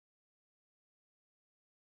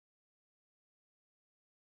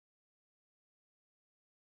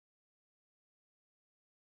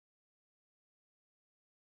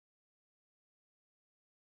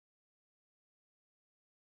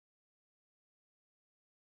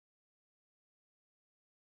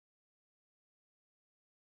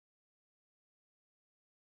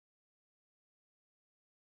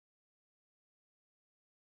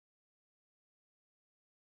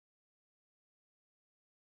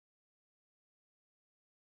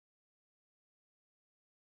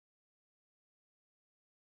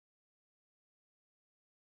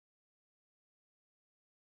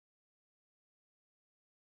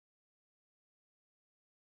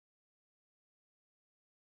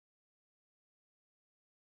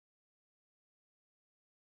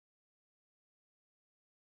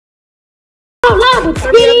with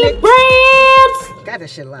Speedy Brands. Got that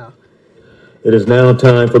shit loud. It is now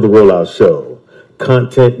time for the rollout show.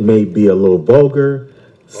 Content may be a little vulgar,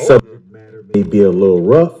 subject matter may be a little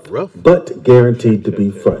rough, but guaranteed to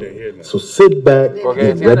be funny. So sit back,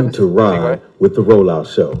 get ready to ride with the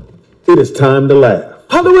rollout show. It is time to laugh.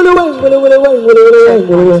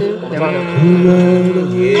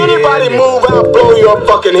 Anybody move, I'll blow your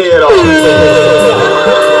fucking head off.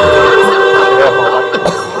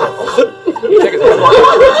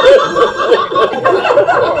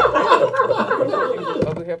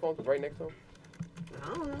 Other headphones right next to him? I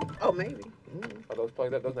don't know. Oh, maybe. Are those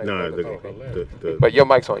plugged up? Those No, but your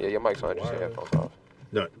mic's on. Yeah, your mic's on. Just your headphones off.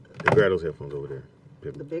 No, grab those headphones over there.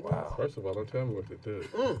 The big one. First of all, don't tell me what to do.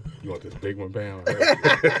 You want this big one, Pam? Yeah,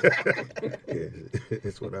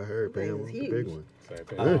 it's what I heard, Pam. The big one.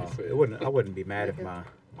 I wouldn't be mad if my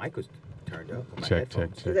mic was turned up. Check.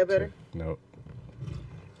 Is that better? No.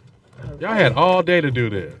 Y'all had all day to do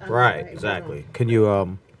this. Right, exactly. Can you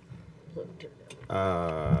You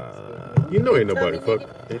know ain't nobody fuck.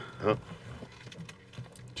 Huh?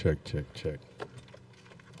 Check.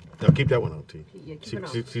 No, keep that one on, T. Yeah, keep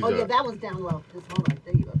it on. Yeah, that one's down low. Just hold on.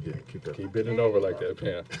 There you go. Yeah, keep that. Keep bending over like that,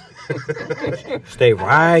 Pam. stay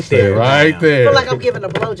right there? Right I there. feel like I'm giving a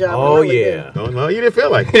blowjob. Oh yeah. No, you didn't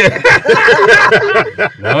feel like it.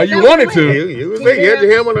 No, you wanted to. You was thinking you had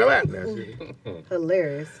your hand on the lap now.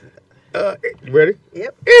 Hilarious. You ready?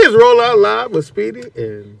 Yep. It is Roll Out Live with Speedy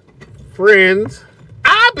and friends.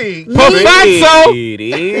 I be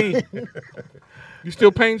Speedy. You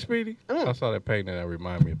still painting, Speedy? I saw that painting that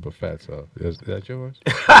reminded me of Perfazzo. Is that yours?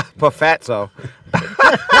 Perfazzo.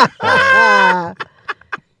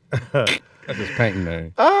 That's his painting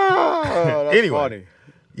name. Oh, that's Anyway. funny.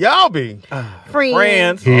 Y'all be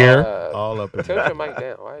Friends. Here. all up in Tilt your mic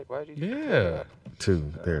down. Why'd you? Yeah. two.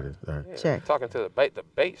 There it is. All right. Yeah, Check. Talking to the bass. That's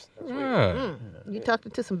weird. Yeah. You talked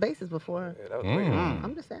to some bases before. Yeah, that was weird.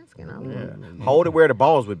 I'm just asking. I don't know. Hold it where the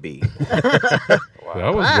balls would be. That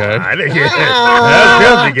was good. I didn't get that.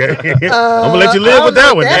 That was good. I'm gonna let you live with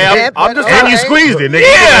that one. I'm just And you squeezed it, nigga.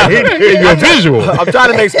 Yeah. You're visual. I'm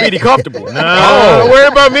trying to make Speedy comfortable. No, don't worry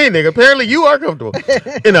about me, nigga. Apparently you are comfortable.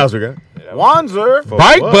 And else we got Wanzer.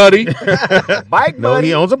 Bike buddy. Bike No, buddy.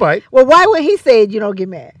 he owns a bike. Well, why would he say it, you don't get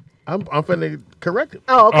mad? I'm finna correct him.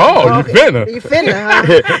 Oh, okay. Oh, you okay. finna. You finna, huh?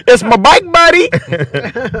 It's my bike buddy.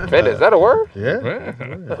 Finna, is that a word? Yeah.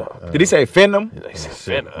 Did he say fin them?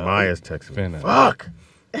 Maya's texting. Finna. Fuck.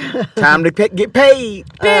 Time to get paid.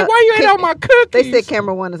 Damn, why you ain't on my cookies? They said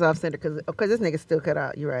camera one is off center because this nigga still cut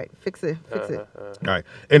out. You're right. Fix it. All right.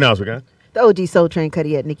 And else we got The OG Soul Train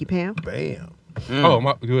Cuddy at Nikki Pam. bam. Oh,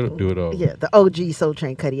 do it all. Yeah, the OG Soul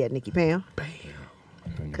Train Cuddy at Nikki Pam. Bam.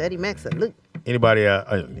 Cuddy Max, look. Anybody?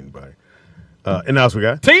 Anybody? And else we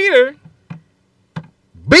got Teeter.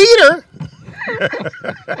 Beater.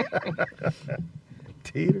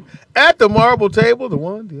 Teeter at the marble table. The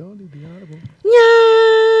one, the only, the honorable.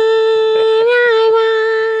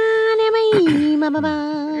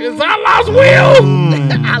 It's I lost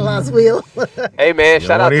Will. I lost Will. Hey man,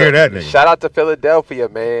 shout out hear that nigga. shout out to Philadelphia,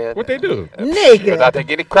 man. What they do? Was Nigga. out there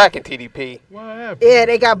getting cracking TDP. What happened? Yeah,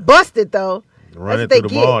 they got busted though. Running That's through what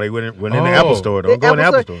the they mall. get. They went in the Apple store. Don't The go in the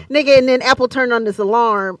Apple Apple store. Nigga, and then Apple turned on this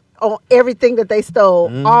alarm on everything that they stole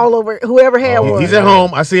all over. Whoever had one. He's at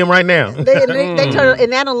home. I see him right now. They turn,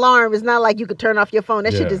 and that alarm is not like you could turn off your phone.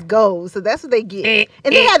 That shit Yeah. just goes. So that's what they get.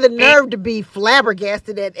 And they had the nerve to be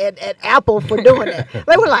flabbergasted at Apple for doing that.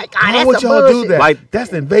 They were like, Why that's would some y'all bullshit. do that? Like-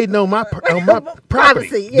 That's invading on my property.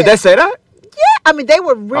 Privacy. Yeah. Did they say that? I mean, they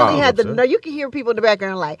were really had the so. nerve. You can hear people in the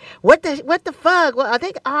background like, what the fuck? Well, I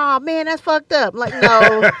think, oh man, that's fucked up. I'm like,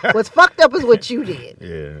 no, what's fucked up is what you did.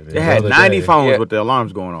 Yeah. They had other 90 day. phones Yeah. with the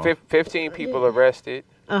alarms going on. 15 people arrested.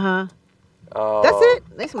 That's it.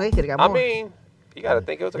 Next one, they could have got I more. mean, you got to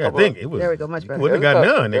think it was a Yeah, I couple. think it was. There we go, much better. Wouldn't have got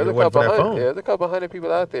none. There's Nigga, a wasn't for couple that hundred. phone. There's a couple hundred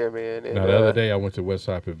people out there, man. And, Now, the other day I went to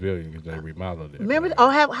Westside Pavilion because they remodeled it. Remember? Oh,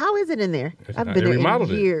 how is it in there? It's I've not- been they there in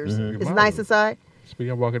remodeled it. years. Mhm. It's Remodeled nice it. inside.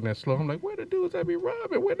 Speaking of walking that slow, I'm like, where the dudes that be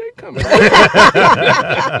robbing? Where they coming?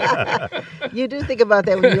 You do think about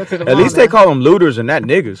that when you go to the mall. At least they call them looters and not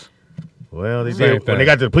niggas. Well, they Same did. When thing. they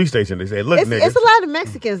got to the police station, they said, look, nigga. It's a lot of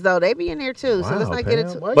Mexicans though. They be in there too. So let's not get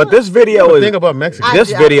it too. Why But you this video don't is think about Mexico.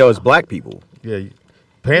 this video is black people. Yeah.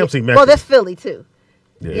 Pam see Mexico. Well, that's Philly too.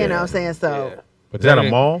 Yeah. You know what I'm saying? So, But Is that a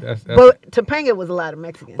ain't- mall? That's but Topanga was a lot of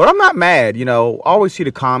Mexicans. But I'm not mad, I always see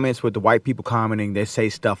the comments with the white people commenting. They say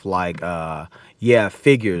stuff like, yeah,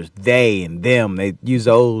 figures, they and them. They use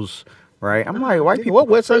those, right? I'm like, white people. What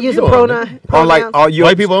website Use you a on, pronoun. nigga? I'm like, pronouns. are you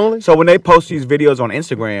White people only? So when they post these videos on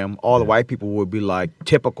Instagram, all the white people would be like,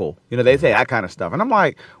 typical. They say that kind of stuff. And I'm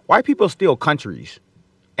like, white people steal countries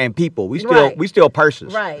and people. We Right. still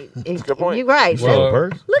purses. Right. Good point. You're right. Well,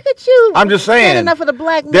 Look at you. I'm just saying. Standing up for the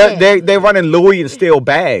black man. They running Louis and steel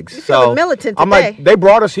bags. You so feeling militant I'm today. like, they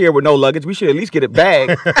brought us here with no luggage. We should at least get a bag.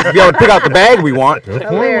 Be able to pick out the bag we want. Good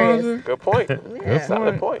point, Hilarious. Wanzer. Good point. Yeah.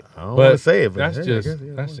 Solid point. I don't want to say it, but that's hey, I just guess,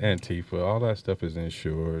 yeah, that's Antifa. All that stuff is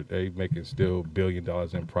insured. They making still $1 billion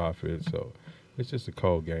in profit. So it's just a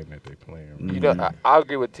cold game that they playing. You know, I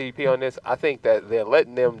agree with TP on this. I think that they're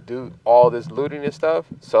letting them do all this looting and stuff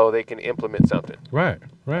so they can implement something. Right.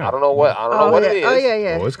 I don't know what it is. Oh yeah,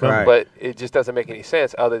 yeah. Oh, it's coming. Right. But it just doesn't make any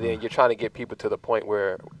sense other than you're trying to get people to the point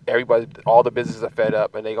where all the businesses are fed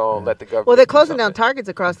up and they're going to let the government. Well, they're do closing down something. Targets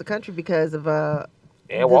across the country because of And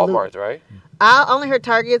the Walmart's, right? I only heard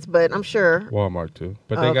Targets, but I'm sure. Walmart too.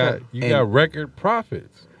 But Oh, they okay. got record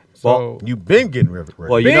profits. Well, So You've been getting rid of it.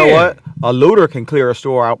 Well, you know Ben. what? A looter can clear a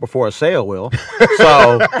store out before a sale will.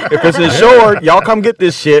 So if it's insured, y'all come get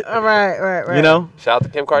this shit. All right. You know, Shout out to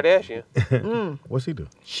Kim Kardashian. What's he do?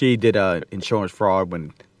 she did insurance fraud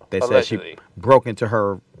when they said Allegedly. she broke into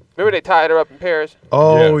her. Remember they tied her up in Paris?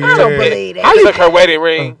 Oh, Yeah. yeah. I don't believe They that. took her wedding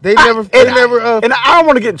ring. They never, And I don't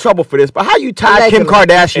want to get in trouble for this, but how you tie Kim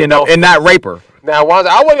Allegedly. Kardashian up and not rape her? Now, Wanzer,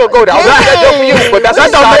 I wasn't gonna go there. I was gonna let that go for you, but that's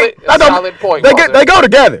a solid point. They go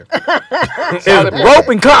together. Solid It's rope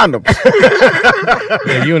and condoms.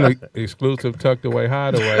 yeah, you in an exclusive tucked away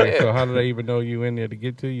hideaway. So how do they even know you in there to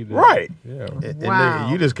get to you? Then? Right. Yeah. and Wow.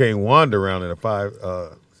 nigga, you just can't wander around in a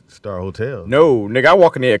 5-star hotel. No, nigga, I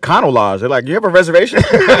walk in the Econo Lodge. They're like, you have a reservation?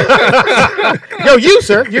 Yo, you,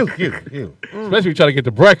 sir. You. Especially if you try to get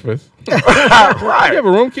to breakfast. You Right. have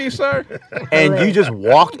a room key, sir? And you just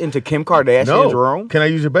walked into Kim Kardashian's No. room? Can I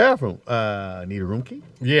use your bathroom? Need a room key?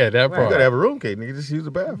 Yeah, that You part. gotta have a room key. Nigga, just use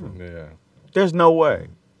the bathroom. Yeah. There's no way.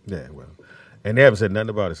 Yeah, well. And they haven't said nothing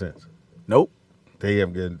about it since. Nope. They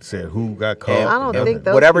haven't said who got caught. And I don't nothing. think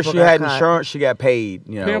those whatever people she got had caught. insurance, she got paid.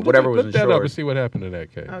 You know, Pam, whatever was look that up and insured. see what happened in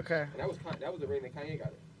that case. Okay. That was the ring that Kanye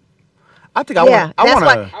got. I think I Yeah, want. I that's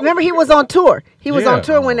want why. Remember, he was on tour. He was Yeah. on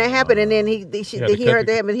tour when that happened, and then he had to he cut heard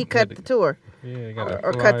the- that, but he cut the tour Yeah, you got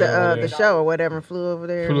or cut the show or whatever and flew over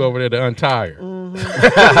there. Flew over there to untie her.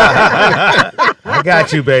 I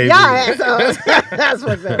got you, baby. Y'all assholes. That's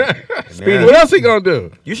what's up. Speedy. What else he gonna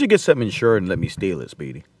do? You should get something insured and let me steal it,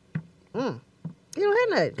 Speedy. You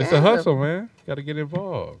don't have nothing. It's a hustle, man. Got to get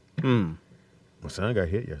involved. My son got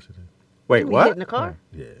hit yesterday. Wait, Hit in what? the car?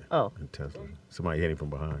 Yeah. Oh, In Tesla. Somebody hit him from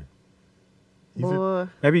behind. boy.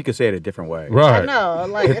 Maybe you could say it a different way. I Right. know.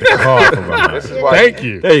 Like, Car from behind. This is why. Thank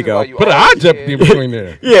you. There you go. Put an eye jeopardy in between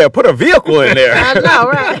there. Yeah, put a vehicle in there. I know,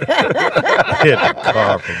 right? Hit the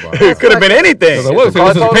car from behind. It could have been anything. So what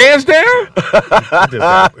was his pants down?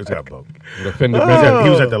 It's got broke. Would offend the He business.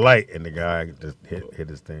 was at the light and the guy just hit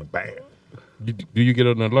his thing. Bam. Do you get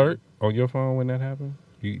an alert on your phone when that happens?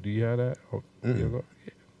 Do you have that? Oh,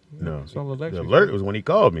 No. It's all The electric. alert was when he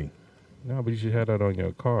called me. No, but you should have that on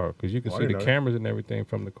your car because you can Oh, I see the didn't know that. cameras and everything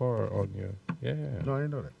from the car on your. Yeah. No, I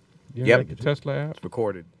didn't know that. You Yep. like the Tesla app?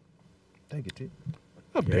 Recorded. Thank you, T.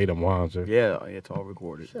 Update them, Wanzer. Yeah, it's all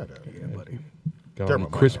recorded. Shut up. Yeah, buddy. Got Turn all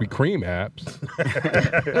my the Krispy Kreme apps.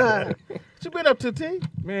 What you been up to, T?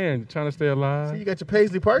 Man, trying to stay See, alive. you got your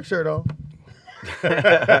Paisley Park shirt on.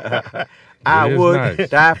 I is would nice.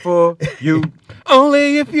 die for you.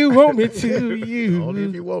 Only if you want me to, Only if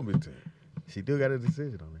you. you want me to. She do got a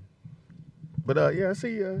decision on it. But yeah, I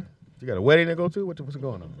see you got a wedding to go to? What's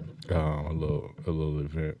going on? A little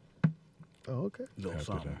event. Oh, okay. Little After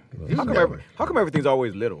something. that. How come everything's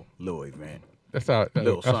always little? Little event. That's how.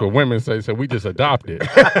 Little That's something. what women say. So we just adopted. You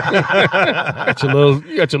got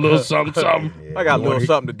your little something, something. Yeah, I got a you little wanna-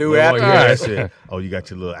 something to do you wanna after hear Right. that shit. Oh, you got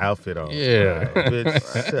your little outfit on. Yeah. Right,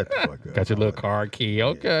 bitch, shut the fuck up. Got your little car key.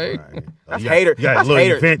 Okay. Right. That's you hater- You got that's a little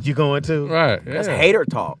hater. event you going to? Right. That's yeah. hater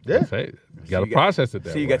talk. Yeah. That's it. You got to you got- process it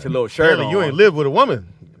that So you way. got your little shirt Apparently on. you ain't live with a woman.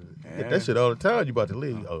 Get Yeah. that shit all the time. You about to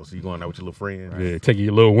leave. Oh, so you going out with your little friend? Yeah, taking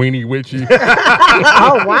your little weenie with you.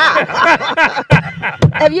 Oh, wow.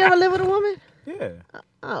 Have you ever lived with a woman? Yeah.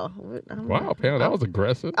 Oh, I'm- Wow, Pam, that was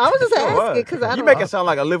aggressive. I was just So what? asking because I You don't. make it sound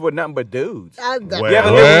like I live with nothing but dudes. I, Well, You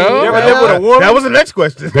ever Well, live with a woman? That was the next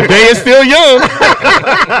question. The day is still young.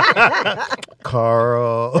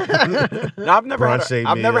 Carl. No, I've never Bronte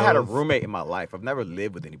I've never had a Mills. roommate in my life. I've never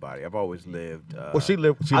lived with anybody. I've always lived. Well, she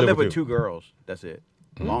lived. I live with with you. two girls. That's it.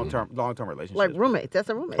 Long term relationships. like roommates. That's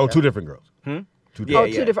a roommate. Oh, two different girls. Hmm? Two Yeah, Oh,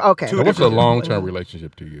 different. two different. Okay. Two So what's a different- long-term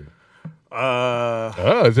relationship to you?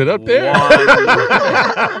 Uh, Is it up there?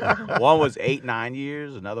 one was 8-9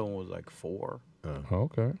 years. Another one was like 4.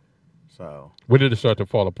 Okay. So When did it start to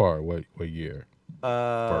fall apart? What year?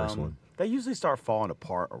 First one. They usually start falling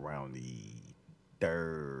apart around the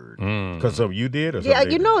third. Because something you did or something? Yeah,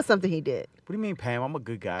 they you did? know it's something he did. What do you mean, Pam? I'm a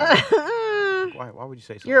good guy. Why would you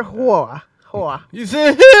say something? You're a like whore. Whore. You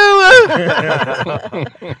said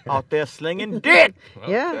that? Out there slinging dick.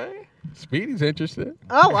 Yeah. Speedy's interested.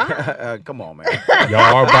 Oh, wow. Come on, man.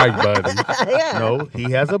 Y'all are bike buddies. Yeah. No,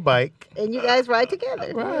 he has a bike. And you guys ride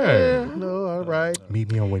together. Right. No, all right.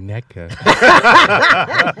 Meet me on Winnetka.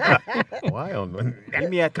 Why on Meet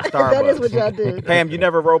me at the Starbucks. That is what y'all do. Pam, you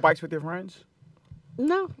never rode bikes with your friends?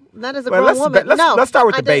 No, not as a Well, grown woman. No, let's start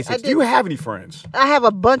with I the did- basics. I Do did- you have any friends? I have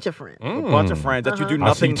a bunch of friends. A bunch of friends that you do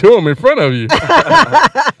I see nothing. two of them in front of you.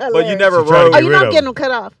 But you never She's trying rode. to Oh, you know rid I'm of getting them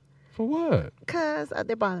cut off For what? because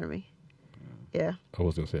they're bothering me. Yeah. I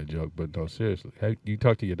was gonna say a joke, but no, seriously. Hey, you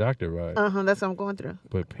talk to your doctor, right? That's what I'm going through.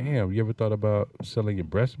 But Pam, you ever thought about selling your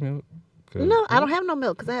breast milk? 'Cause No, I don't have no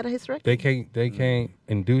milk because I had a hysterectomy. They can't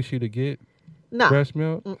induce you to get No. breast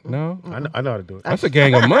milk. No, I know how to do it. that's a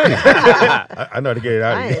gang of money. I know how to get it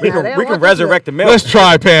out I of ain't here. know. They don't We can want this resurrect the milk. Let's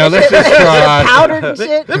try, Pam. Let's just try. Powdered and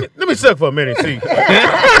shit. Let me suck for a minute, see.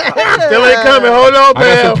 Still ain't coming. Hold on, I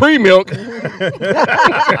got some Pam. pre-milk.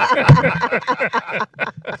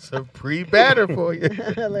 Some pre-batter for you.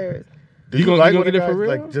 Hilarious. Do You you, gonna- like you when gonna get a it for guy, real?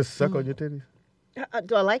 like just suck on your titties?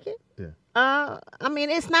 Do I like it? Yeah. I mean,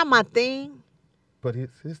 it's not my thing. But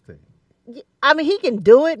it's his thing. I mean, he can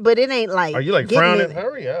do it, but it ain't like. Are you like getting frowning? it.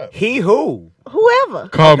 Hurry up. He who? Whoever.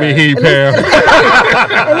 Call me he, Pam.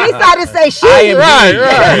 At least I didn't say she. I am Right,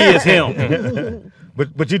 he. He is him.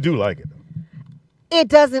 But you do like it though. It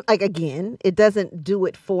doesn't it doesn't do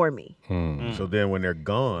it for me. So then when they're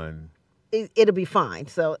gone, It'll be fine.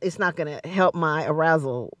 So it's not gonna help my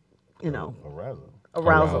arousal.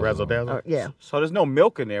 Arousal. razzle dazzle. Yeah. So there's no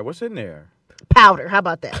milk in there. What's in there? Powder. How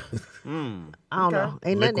about that? I don't know.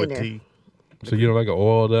 Ain't nothing in Liquid there. tea. So you don't like it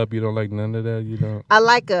oiled up? You don't like none of that? You don't? I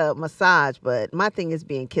like a massage, but my thing is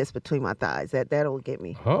being kissed between my thighs. That'll get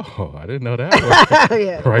me. Oh, I didn't know that one.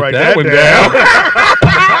 Yeah. Write that one down.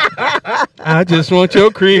 I just want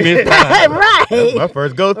your creamy pie. Right. My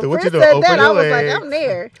first go through. What you Prince doing? said Open that, I your was legs. like, I'm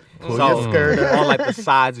there. Pull So, your skirt up. on like the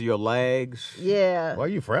sides of your legs. Yeah. Why are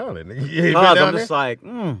you frowning? You ain't been Cause down I'm there? just like,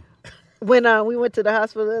 When we went to the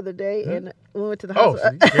hospital the other day, and we went to the Oh,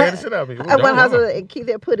 hospital. so you scared the shit out of me. I went to the hospital, and Keith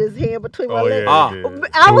had put his hand between my Oh, legs. yeah. Ah. yeah.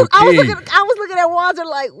 I was Okay. looking at Wanzer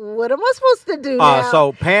like, what am I supposed to do now?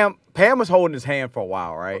 so Pam was holding his hand for a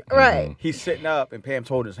while, right? Right. He's sitting up and Pam's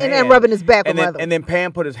holding his And hand. then rubbing his back and with then, my other and then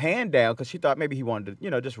Pam put his hand down because she thought maybe he wanted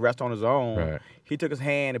to, just rest on his own. Right. He took his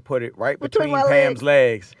hand and put it right Between between my Pam's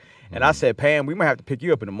legs. And I said, Pam, we might have to pick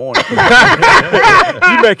you up in the morning.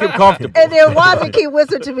 You make him comfortable. And then Wanzer keep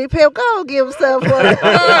whispering to me, Pam, go give him some for it.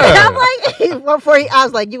 I'm like, I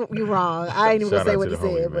was like, you wrong. I ain't even Shout gonna say out what to he the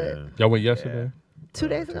homie, said, but man. Y'all went yesterday? 2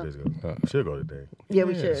 days 2 ago. days ago. Should go today. Yeah,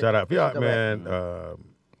 we should. Shout out. We Yeah, should go back. man.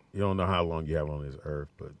 You don't know how long you have on this earth,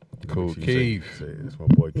 but Cool. she Keith. said- it's my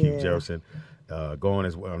boy Keith Yeah. Jefferson. Going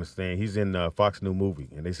as well on the stand. He's in Fox new movie,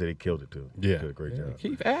 and they said he killed it too. He Yeah. did a great job.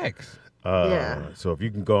 Keith Axe. Yeah. So if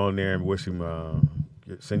you can go on there and wish him,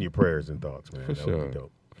 send your prayers and thoughts, man. For that would sure. be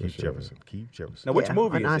dope. For Keith sure. Jefferson. Keith Jefferson. Now, which Yeah,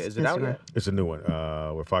 movie on is it? Is it out Instagram. yet? It's a new one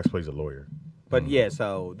where Fox plays a lawyer. But yeah,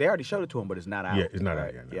 so they already showed it to him, but it's not out. Yeah, it's not right?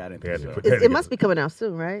 out yet. no. Yeah, I didn't They had think to so. put that It must together. be coming out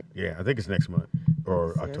soon, right? Yeah, I think it's next month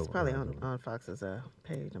or Yeah, October. it's probably on Fox's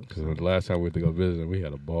page. I'm Because the last time we went to go visit him, we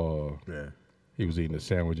had a ball. Yeah. He was eating a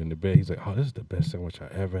sandwich in the bed. He's like, "Oh, this is the best sandwich I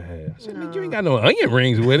ever had." I said, "Man, you ain't got no onion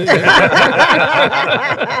rings with it."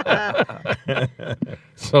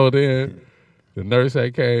 So then the nurse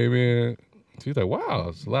that came in, she's like, "Wow,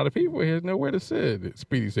 it's a lot of people here. Nowhere to sit."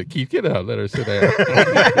 Speedy said, "Keith, get up. Let her sit down."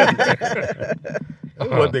 That's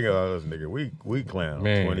one thing about us, nigga. We clown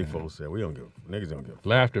Man. 24/7. We don't give niggas don't give.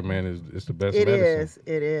 Laughter, man, is the best It medicine. is.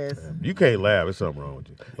 It is. You can't laugh. There's something wrong with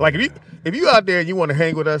you. Like if you out there and you want to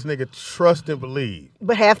hang with us, nigga, trust and believe.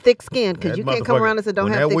 But have thick skin, because That you can't come motherfucker- around us and don't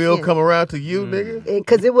when have that thick will skin. come around to you, nigga.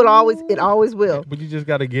 Because it always will. But you just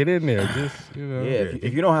got to get in there. Just Yeah, if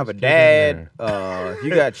get- you don't have a just get in dad, if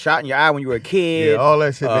you got shot in your eye when you were a kid, Yeah, all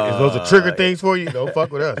that shit. Those are trigger things for you. Don't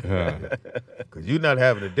fuck with us. there. Because you not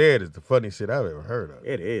having a dad is the funniest shit I've ever heard of.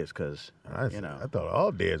 it is because I thought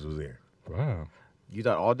all dads was there. Wow. you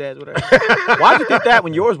thought all dads were there. Why'd you think that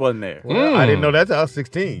when yours wasn't there? Well, I didn't know that's how I was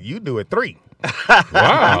 16. You do it 3.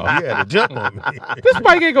 Wow. You had to jump on me. This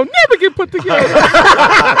bike ain't gonna never get put together.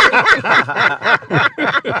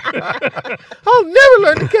 I'll never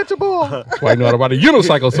learn to catch a ball. That's why I know how to ride a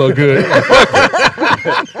unicycle so good.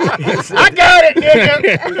 I got it,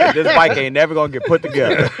 nigga. This bike ain't never gonna get put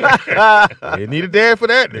together. You need a dad for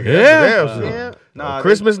that, nigga. Yeah. That's the damn shit. Yeah. Nah, On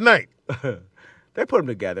Christmas night. They put them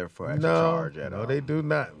together for extra charge. No, they do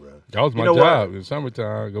not, bro. That was my job in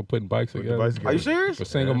summertime. Go putting bikes together. Are you serious? For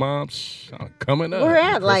single moms, coming up. Where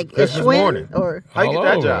at? Like Christmas Schwinn morning. or How you get All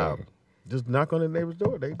that over. job? Just knock on the neighbor's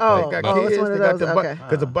door. They Oh, got oh, kids. it's one of They got those, the okay.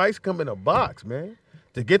 because the bikes come in a box, man.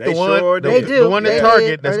 To get They the one, sure They the, do. the one They at Target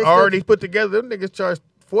did. that's Or they already still- put together, them niggas charge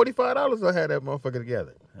 $45 to have that motherfucker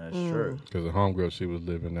together. That's true. Because the homegirl, she was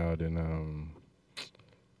living out in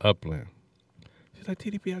Upland. She's like,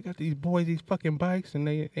 TDP, I got these boys, these fucking bikes, and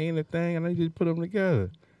they ain't a thing, and I just put them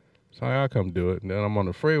together. So I come do it. And then I'm on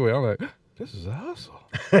the freeway. I'm like, this is a hustle.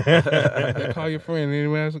 I call your friend.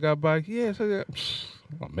 Anyone else got bikes? Yeah. So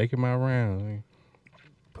I'm making my rounds. Man.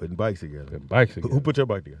 Putting bikes together. Putting bikes together. Who put your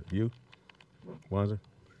bike together? You? Wanzer?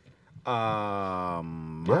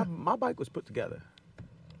 My bike was put together.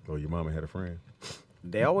 Oh, your mama had a friend.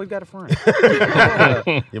 They always got a friend.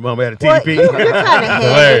 Your mama had a Well, TDP. you're kind of handy.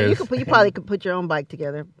 Hilarious. You probably could put your own bike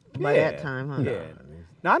together by Yeah. that time, huh? Yeah.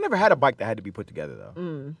 Now I never had a bike that had to be put together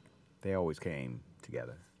though. They always came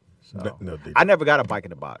together. So No, they I never got a bike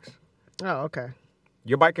in a box. Oh, okay.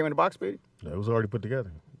 Your bike came in a box, Speedy? It was already put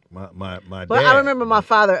together. My But dad. I remember my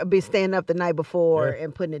father be staying up the night before Yeah.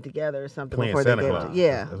 and putting it together or something Playing before Santa they gave Claus. it.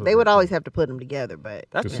 Yeah, That's what they would they always do. have to put them together. But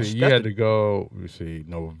That's See, you had to go,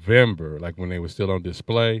 November, like when they were still on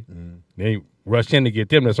display. They rush in to get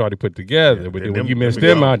them that's already put together. Yeah, But then then when them- you miss them be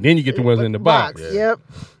them gone. out, then you get the ones in the box. Yep.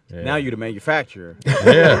 Yeah. Now you the manufacturer.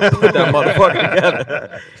 Yeah. Put that motherfucker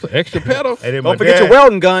together. So extra pedal. And then my Don't forget your dad-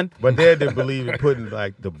 welding gun. My dad didn't believe in putting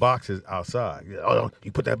like the boxes outside. Oh,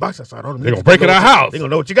 you put that box outside. All them They niggas gonna break in know our what you- house. They gonna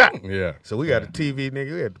know what you got. Yeah. So we got a TV,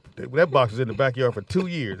 nigga. That box was in the backyard for 2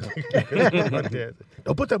 years. My dad said,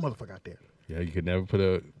 don't put that motherfucker out there. Yeah, you could never put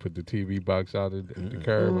the TV box out at the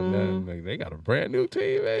curb or nothing. Like, they got a brand new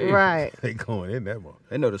TV. Right. They going in that motherfucker.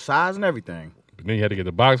 They know the size and everything. But then you had to get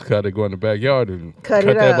the box cutter, go in the backyard and Cut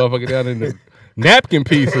cut it that up. motherfucker down into napkin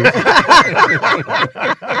pieces.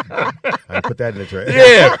 I put that in the trash.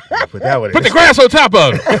 Yeah. Put that one in. Put the grass on top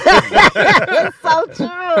of it. It's so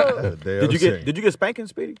true. Did you get spankings,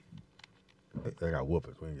 Speedy? I got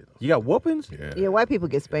whoopings. We ain't get You got whoopings? Yeah, white people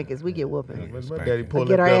get spankings. We get whooping. no. My daddy pulled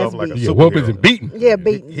Get his our belt ass off like a beat. Yeah, superhero. whoopings and beating. Yeah,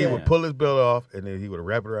 beating. He would pull his belt off, and then he would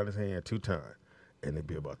wrap it around his hand 2 times, and it'd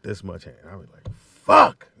be about this much hand. I was like,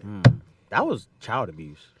 "Fuck!" That was child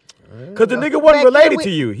abuse. Because the nigga wasn't Back then related we- to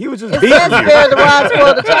you. He was just It beating says you. spare the rod,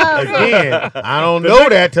 spoil the child. Again, I don't know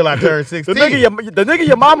that till I turn 16. The nigga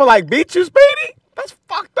your mama like beat you, Speedy? That's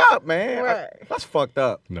fucked up, man. Right. That's fucked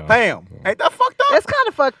up. No. Bam. Ain't that fucked up? That's kind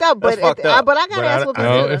of fucked up, but That's fucked up. but I got But ass I- whoopings.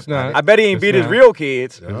 No, too. it's not. I bet he ain't It's beat his not. real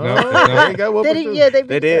kids. No, No, it's not. they ain't got whoopings Did he? too. Yeah, they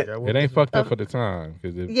They did. Got It whoopings. ain't fucked up for the time.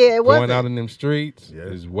 Because Yeah, it going wasn't. out in them streets Yeah.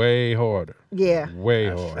 is way harder. Yeah. Way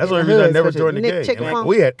harder. That's the only The reason I hood, never especially joined the Nick gang. Chicken And Funk.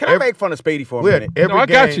 we had Can I make fun of Speedy for a we had minute? every No, I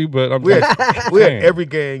gang. got you, but I'm we had, we had saying. every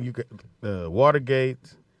gang. You could Watergate,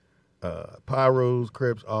 Pyros,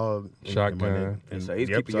 Crips, all in my Shotgun. name. And so he's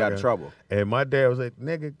keeping you out of shotgun. trouble. And my dad was like,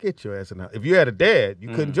 "Nigga, get your ass in the house." If you had a dad, you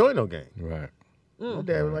couldn't join no gang. Right. My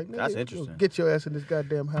dad was like, "Nigga, That's you interesting. Get your ass in this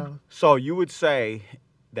goddamn house." So you would say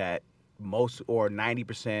that most or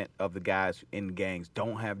 90% of the guys in gangs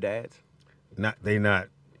don't have dads? They not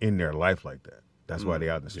in their life like that. That's why they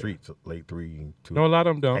out in the streets late 3, 2, No, a lot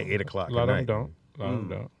of them don't. like 8 o'clock A lot at of them night. don't. A lot of them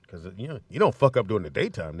don't. Because you don't fuck up during the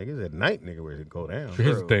daytime, niggas. It's at night, nigga, where it go down.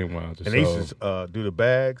 Here's the thing, Wanzer. And they used to do the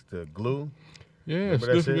bags, the glue. Yeah, Remember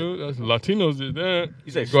that sniff shit? glue. That's Latinos did that.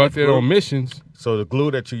 You say go out sniff there glue? on missions. So the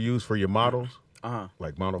glue that you use for your models, Uh-huh.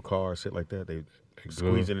 like model cars, shit like that, they glue.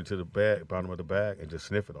 squeeze it into the bag, bottom of the bag, and just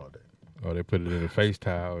sniff it all day. Oh, they put it in a face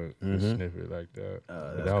towel and sniff it like that.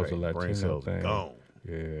 But That's that was crazy. a Brain Latino cells thing. gone.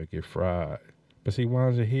 Yeah, get fried. But see,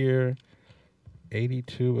 Wanzer here,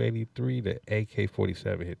 82, 83, the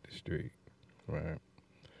AK-47 hit the street, right?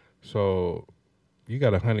 So you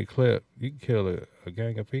got 100 clip, you can kill a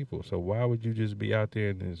gang of people. So why would you just be out there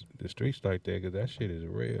in the streets like that? Because that shit is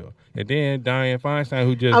real. And then Dianne Feinstein,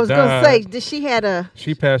 who just I was died, gonna say, did she had a?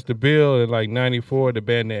 she passed the bill in like 94 to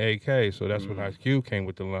ban the AK. So that's when Ice Cube came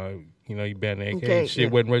with the line. You know, you banned the AK. Okay, Shit yeah.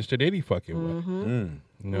 wasn't registered any fucking way. Mm.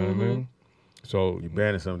 You know what I mean? So, You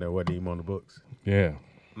banning something that wasn't even on the books. yeah,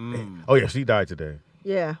 Oh yeah, she died today.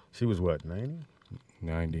 Yeah. She was what, 90?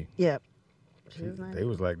 90. Yep. She was They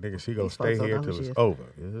was like, nigga, she gonna These stay folks don't here know who till she it's is. over.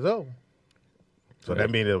 It's over. So that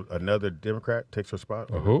means another Democrat takes her spot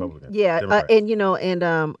or Who? Republican? Yeah, Democrat.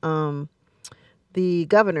 and the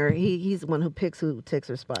governor, he's the one who picks who takes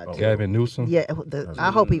her spot. Oh. too. Gavin Newsom. Yeah,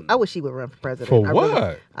 I wish he would run for president. For I really-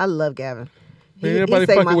 what? I love Gavin. Man, everybody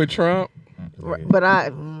saved fucking with Trump. Right, but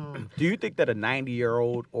Do you think that a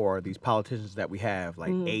 90-year-old or these politicians that we have,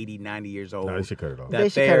 like 80, 90 years old, No, they should cut it off. that They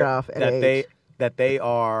should cut it they're- off at that age. they that they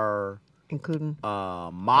are including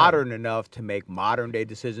modern enough to make modern day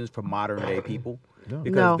decisions for modern day people.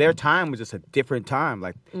 Because No. their time was just a different time.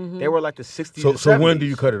 Like they were like the 60s. So and 70s. when do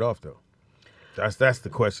you cut it off though? That's the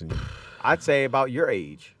question. I'd say about your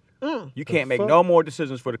age. You can't make fuck? no more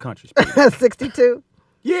decisions for the country. 62.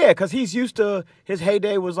 Yeah, because he's used to, his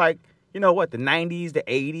heyday was like, you know what, the 90s, the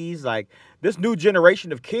 80s. Like this new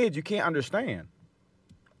generation of kids, you can't understand.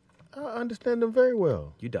 I understand them very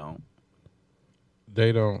well. You don't.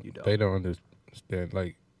 They don't. You don't. They don't understand.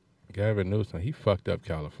 Like Gavin Newsom, he fucked up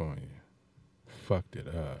California. Fucked it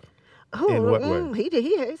up. In what way? He did.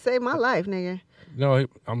 He saved my life, nigga. No,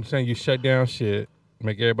 I'm saying you shut down shit,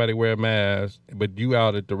 make everybody wear a mask, but you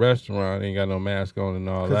out at the restaurant ain't got no mask on and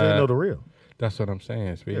all that. Because they know the real. That's what I'm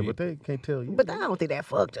saying, Speedy. Yeah, but they can't tell you. But I don't think that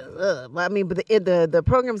fucked us up. I mean, but the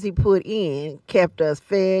programs he put in kept us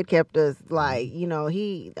fed, kept us like, you know,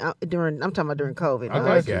 I'm talking about during COVID. I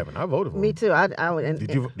like Gavin. I voted for him. Me too. I would. And,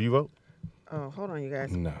 Do you vote? Oh, hold on, you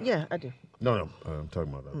guys. No. Yeah, I do. No. I'm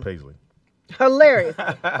talking about Paisley. Hilarious. Oh,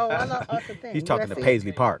 I know. That's the thing. He's You talking gotta to see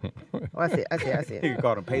Paisley Park. it. Oh, I see it. You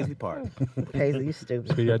called him Paisley Park. Paisley, you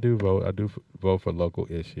stupid. Speedy, I do vote. I do vote for local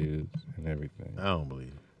issues and everything. I don't believe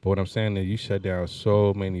it. But what I'm saying is you shut down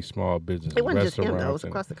so many small businesses, It wasn't just him, though. It was restaurants.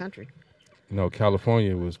 across the country. You know,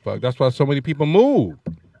 California was fucked. That's why so many people moved.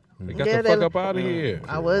 They got Yeah, the fuck up out of here.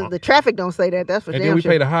 The traffic don't say that. That's for And damn then we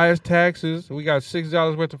sure. pay the highest taxes. We got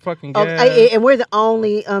 $6 worth of fucking Oh, gas. and we're the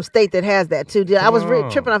only state that has that too. I was Come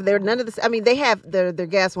on. tripping off there. None of this. I mean, they have their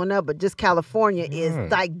gas went up, but just California is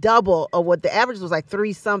like double of what the average was, like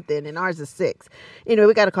 3 something, and ours is 6. Anyway,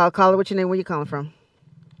 we got a call. Caller, what's your name? Where you calling from?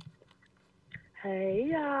 Hey,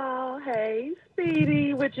 y'all. Hey,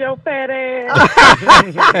 Speedy with your fat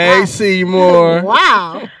ass. Hey, Seymour.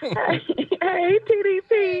 Wow. Hey,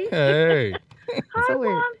 TDP. Hey. Hi, So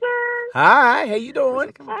weird. Wanzer. Hi, how you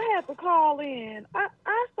doing? I had to call in. I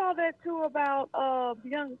saw that too about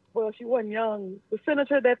she wasn't young, the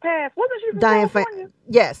senator that passed. Wasn't she from California?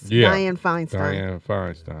 Yes, Yeah. Dianne Feinstein. Dianne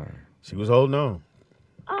Feinstein. She was holding on.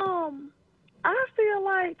 I feel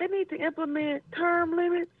like they need to implement term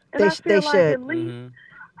limits. And They I feel like should. at least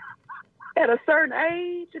at a certain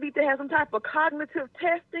age, you need to have some type of cognitive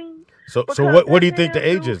testing. So Because what do you that think the man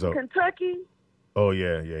age dude is though? in Kentucky. Oh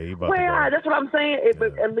yeah, he about Well, to go. that's what I'm saying. It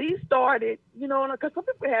at least started, you know, because some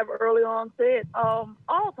people have early onset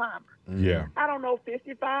Alzheimer's. Yeah. I don't know,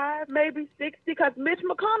 55, maybe 60, because Mitch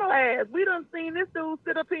McConnell has. We done seen this dude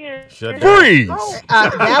sit up here and Shut down. Freeze!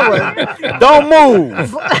 That was. Don't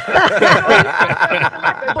move.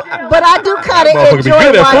 But I do kind of Motherfucker be enjoy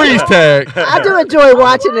good at watching. freeze tag. I do enjoy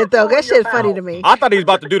watching it though. That shit's funny to me. I thought he was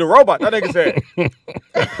about to do the robot. That nigga said,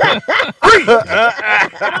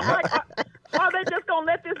 I'm like, are they just going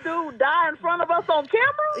to let this dude die in front of us on camera?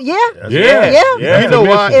 Yeah. Yeah. Yeah. You know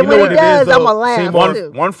why? And You know when what he it does, is, though? I'ma laugh. Seymour,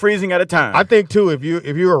 too. one freezing at a time. I think too, if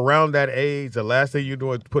you're around that age, the last thing you're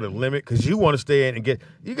doing is put a limit because you want to stay in and they're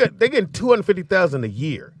getting $250,000 a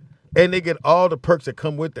year, and they get all the perks that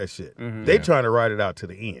come with that shit. They trying to ride it out to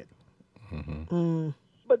the end.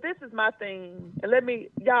 But this is my thing, and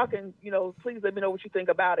y'all can, please let me know what you think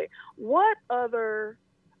about it. What other,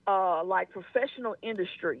 like professional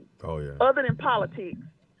industry, Oh yeah. other than politics,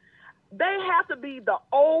 they have to be the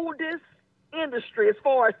oldest industry as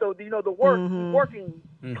far as the working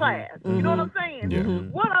class. You know what I'm saying? Yeah.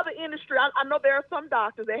 What other industry? I know there are some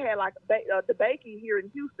doctors that had like DeBakey here in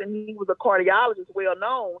Houston. He was a cardiologist, well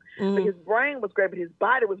known. But his brain was great, but his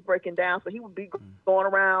body was breaking down, so he would be going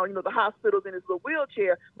around, the hospitals in his little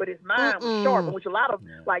wheelchair. But his mind was sharp, which a lot of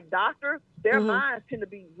like doctors, their minds tend to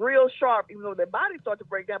be real sharp, even though their bodies start to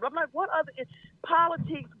break down. But I'm like, what other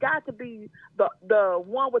politics got to be the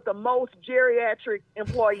one with the most geriatric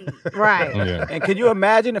employees? Right. Yeah. and can you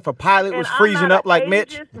imagine if a pilot was And I'm freezing not up like an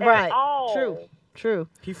Mitch? ageist Right. at all. True.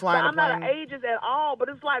 He But flying I'm a not an plane. ageist at all, but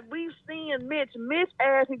it's like we've seen Mitch. Mitch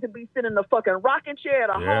asked me to be sitting in the fucking rocking chair at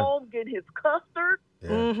a Yeah. home, getting his custard,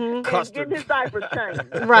 and getting his diapers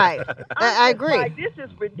changed. Right. I I'm just agree. like, this is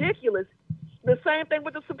ridiculous. The same thing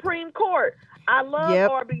with the Supreme Court. I love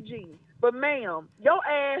Yep. RBG, but ma'am, your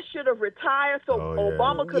ass should have retired so Oh, yeah.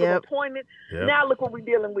 Obama could have Yep. appointed. Yep. Now look what we're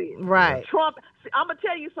dealing with. Right. Trump. See, I'm gonna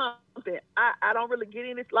tell you something. I don't really get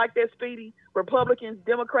in it like that, Speedy. Republicans,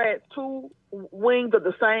 Democrats, two wings of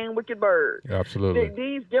the same wicked bird. Absolutely.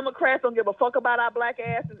 These Democrats don't give a fuck about our black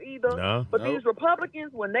asses either. No. But these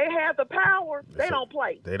Republicans, when they have the power, they don't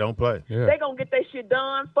play. They don't play. Yeah. They gonna get their shit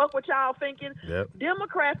done. Fuck what y'all thinking. Yep.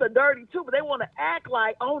 Democrats are dirty too, but they want to act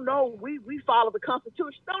like, oh no, we follow the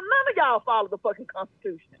Constitution. No, none of y'all follow the fucking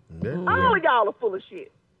Constitution. Yeah. All of y'all are full of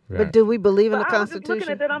shit. But do we believe in the But I was just looking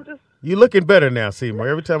Constitution? at that. I'm just You looking better now, Seymour.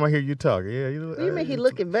 Every time I hear you talk, yeah. What do you mean he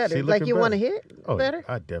looking better? She Like looking you want to better. hit Oh, better?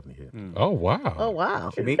 I definitely hit. Oh wow. Oh wow.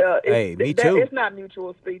 Me too. It's not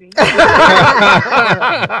mutual, Speedy. What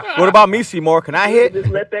about me, Seymour? Can I hit? Just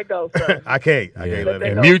let that go, sir. I can't Yeah. let it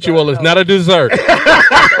And go. mutual is not a dessert.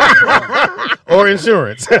 Or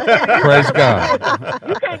insurance. Praise God.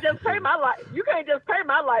 You can't just pay my light. You can't just pay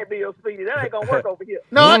my light bill, Speedy. That ain't gonna work over here.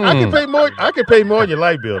 No, I can pay more. I can pay more on your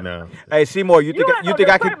light bill now. Hey, Seymour, you You think ain't you gonna think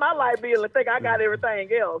I just pay could? my light bill and think I got everything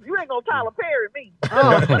else. You ain't gonna Tyler Perry me.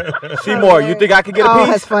 Seymour, you think I could get a Oh, piece?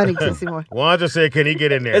 that's funny, Seymour. Wanzer said, "Can he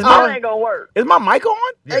get in there?" Is That ain't gonna work. Is my mic on?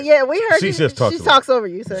 Yeah, we heard She you. just talks She to talks over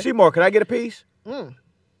you, sir. Seymour, can I get a piece? Can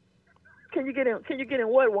you get in? Can you get in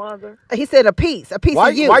what, Wanzer? He said a piece of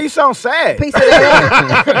you. Why you sound sad? A piece of that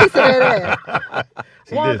ass. A piece of that ass.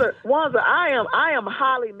 Wanzer, I am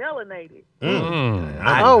highly melanated.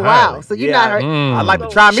 Oh wow! So you're not her. I'd like to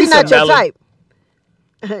try me She's some not your melon. type.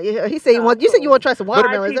 He said you want. You said you want to try some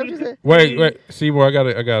watermelon. Is that what you said? Wait, Seymour, I got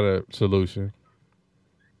a solution.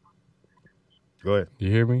 Go ahead.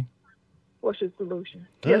 You hear me? What's your solution?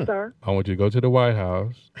 Yes, sir. I want you to go to the White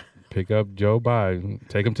House, pick up Joe Biden,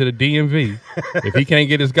 take him to the DMV. If he can't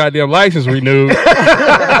get his goddamn license renewed, He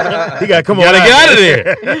got to come on. gotta get out of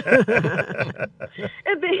there.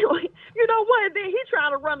 And then you know what? Then he's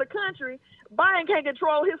trying to run the country. Biden can't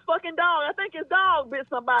control his fucking dog. I think his dog bit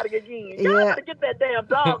somebody again. Y'all Yeah. have to get that damn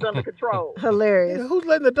dog under control. Hilarious. Who's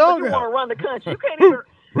letting the But dog you want to out? run the country. You can't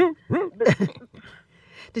even.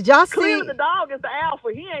 Did y'all see? Clearly, the dog is the alpha.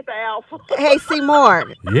 He ain't the alpha. Hey,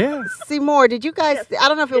 Seymour. Yeah. Seymour, did you guys? I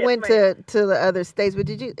don't know if it Yes, went ma'am. to the other states, but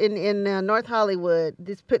did you in North Hollywood?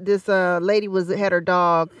 This lady had her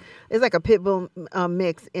dog. It's like a pit bull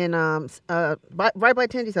mix in right by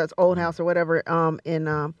Tendy's house, old house or whatever.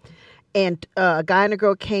 And a guy and a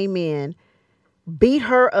girl came in, beat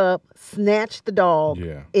her up, snatched the dog,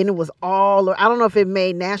 Yeah. and it was all. I don't know if it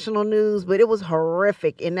made national news, but it was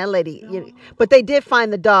horrific. And that lady, but they did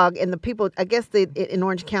find the dog, and the people, I guess in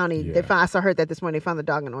Orange County, Yeah. they found. I heard that this morning. They found the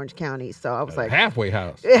dog in Orange County, so I was like, Halfway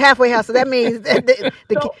house. halfway house. So that means,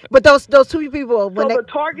 but those two people when So they. the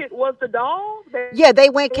target was the dog? Yeah, they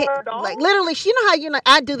went Her dog? like literally. You know how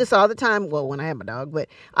I do this all the time. Well, when I have a dog, but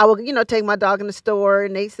I will take my dog in the store,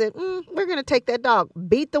 and they said we're gonna take that dog.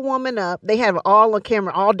 Beat the woman up. They have it all on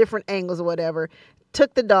camera, all different angles or whatever.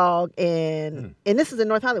 Took the dog, and this is in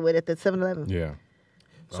North Hollywood at the 7-Eleven. Yeah.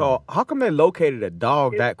 So how come they located a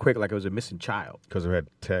dog that quick, like it was a missing child? Because it had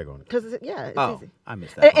a tag on it. Because it's easy. I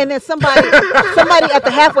missed that. And then somebody at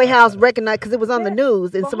the halfway house recognized because it was on the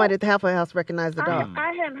news, and somebody at the halfway house recognized the dog.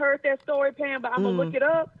 I hadn't heard that story, Pam, but I'm going to look it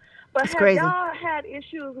up. But It's have crazy. y'all had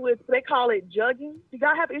issues with, they call it jugging? Do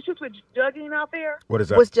y'all have issues with jugging out there? What is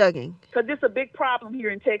that? What's jugging? Because it's a big problem here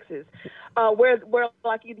in Texas, where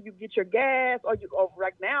like either you get your gas or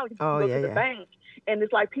right now you go to the bank, and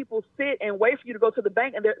it's like people sit and wait for you to go to the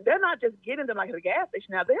bank, and they're not just getting them like at the gas station.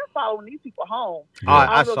 Now they're following these people home.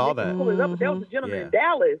 I saw that. But there was a gentleman in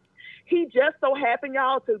Dallas. He just so happened,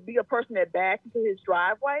 y'all, to be a person that backed into his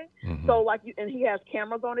driveway. So and he has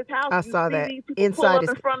cameras on his house. I You saw see that. these people Inside pull up his-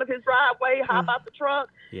 in front of his driveway, hop out the truck.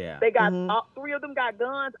 Yeah. They got three of them got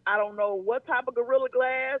guns. I don't know what type of Gorilla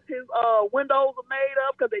Glass his windows are made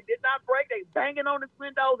of because they did not break. They banging on his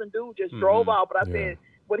windows, and dude just drove off. But I said,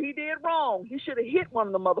 what he did wrong, he should have hit one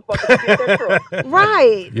of the motherfuckers to get that truck.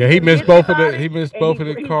 Right. Yeah, he missed both of the He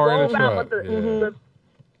car and the drove out, truck. but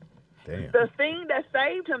Damn. the thing that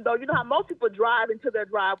saved him, though, you know how most people drive into their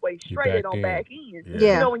driveway straight, they back don't in. back in.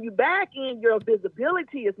 Yeah. You know, when you back in, your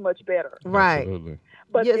visibility is much better. Right. Absolutely.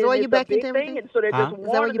 But Yeah, is that why it's you a back big into everything? thing, and so they just Is that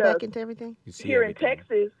why wanted you back us into everything? You see here in everything.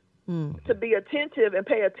 Texas to be attentive and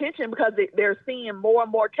pay attention because they're seeing more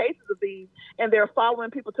and more cases of these, and they're following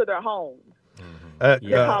people to their homes.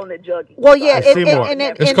 They're calling it jugging. Well, yeah, Seymour.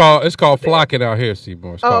 It's called flocking out here,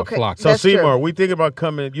 Seymour. It's called okay. flocking. So That's true. Seymour, we thinking about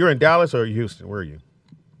coming. You're in Dallas or Houston? Where are you?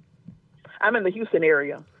 I'm in the Houston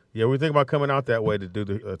area. Yeah, we think about coming out that way to do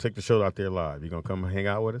the take the show out there live. You gonna come hang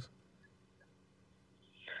out with us?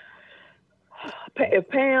 If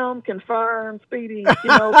Pam confirms, Speedy,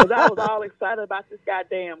 because I was all excited about this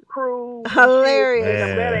goddamn cruise. Hilarious.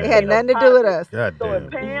 Man. It had nothing to do with us. God So damn.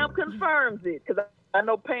 if Pam confirms it, because I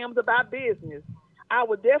know Pam's about business, I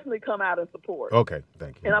would definitely come out and support. Okay,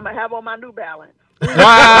 thank you. And I'm going to have on my New Balance.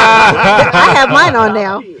 I have mine on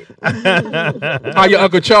now. Shit. How your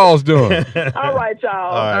Uncle Charles doing? All right,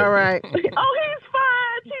 y'all. All right. Oh, he's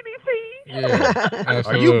fine, TDP. Yeah,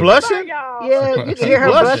 Are you Bye, blushing? y'all. Yeah, you can hear her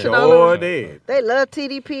blushing. blushing on Sure her. did. They love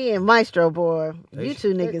TDP and Maestro, boy. You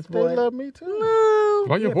two niggas, boy. They love me too. No.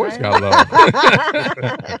 Why your voice got low?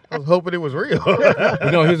 I was hoping it was real.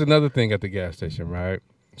 You know, here's another thing at the gas station, right?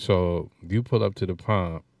 So you pull up to the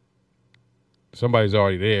pump, somebody's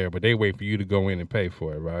already there, but they wait for you to go in and pay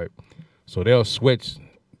for it, right? So they'll switch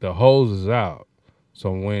the hoses out.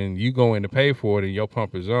 So when you go in to pay for it and your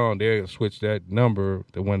pump is on, they'll switch that number,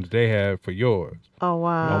 the ones they have, for yours. Oh,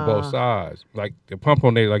 wow. On both sides. Like the pump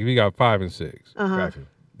on there, like if you got 5 and 6. Gotcha.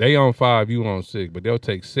 They on 5, you on 6, but they'll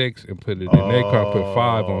take 6 and put it in their car, put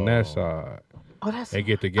 5 on that side. Oh, that's and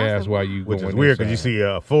get the gas while you Which go is in weird because inside.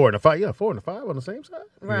 you see 4 and a 5. Yeah, 4 and a 5 on the same side.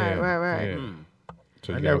 right. Yeah.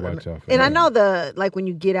 So you I gotta never- watch out for And that. I know like when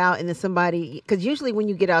you get out and then somebody, because usually when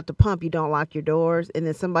you get out the pump, you don't lock your doors, and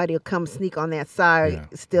then somebody will come sneak on that side,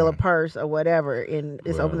 steal a purse or whatever, and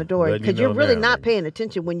just open the door. letting you Because you're know really now, not nigga. paying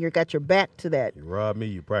attention when you got your back to that. You rob me,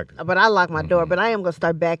 you practice. But I lock my door, but I am going to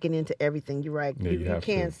start backing into everything. You're right. Yeah, you you have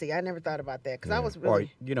can to. see. I never thought about that because I was Or,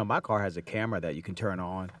 really. you know, my car has a camera that you can turn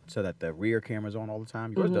on so that the rear camera's on all the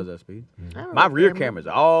time. Yours does that, Speed. I don't My know, rear camera. camera's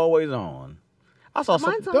always on. I saw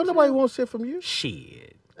some. Mine's on Don't nobody too. want shit from you.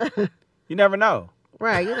 Shit. You never know.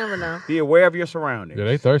 Right, you never know. Be aware of your surroundings. Yeah,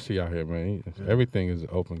 they thirsty out here, man. Everything is an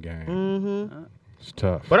open game. Mm-hmm. It's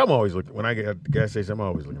tough. But I'm always looking. When I get at the gas station, I'm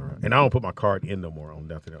always looking around. And I don't put my card in no more on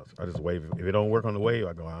nothing else. I just wave. If it don't work on the wave,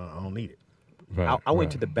 I go, I don't need it. Right, I went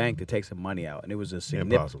right. to the bank to take some money out, and it was a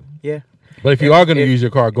significant. Impossible. Yeah. But if you are going to use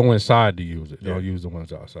your car, go inside to use it. Don't use the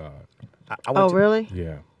ones outside. I Oh, went to, really?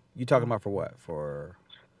 Yeah. You talking about for what? For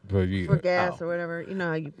But you, For gas or whatever. You know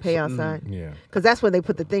how you pay outside. yeah. Because that's where they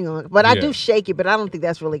put the thing on. But I Yeah. do shake it, but I don't think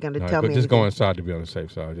that's really going to No, tell but me just anything. go inside to be on the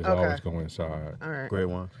safe side. Just Okay. always go inside. All right. Great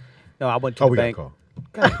one. no, I went to Oh, the we got a bank. call.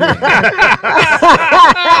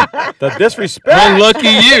 The disrespect. Unlucky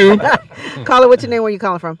you. Caller, what's your name? Where you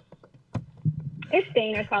calling from? It's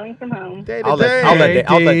Dana calling from home. I'll let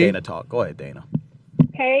Hey, Dana talk. Go ahead, Dana.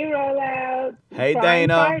 Hey, Rollout. Hey, Flying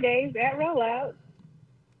Dana. Fridays at Rollout.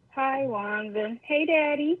 Hi, Wanzer. Hey,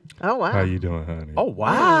 Daddy. Oh, wow. How you doing, honey? Oh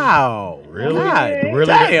wow. Really? God, Really?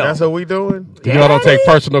 damn. That's what we doing? Y'all don't take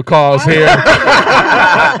personal calls here.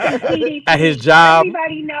 TDP. At his job.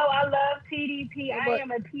 Everybody know I love TDP. I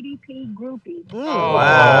am a TDP groupie.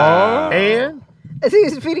 Wow. And You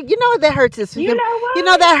know what that hurts his You know what? You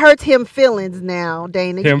know that hurts him feelings now,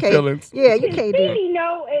 Dana. You Him can't- feelings? Yeah, you can't do it. Speedy,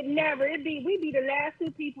 no, it never. We be the last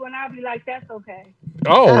two people, and I'll be like, that's okay.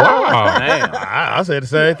 Oh, wow. Damn. I said the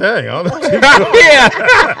same thing. I don't know what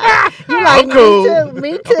you You like, cool.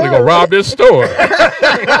 Me too. We gonna rob this store.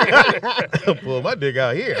 doing. Pull my dick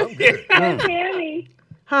out here. I'm good. Tammy,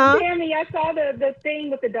 Huh? Tammy, I saw the thing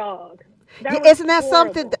with the dog. That Yeah, was isn't that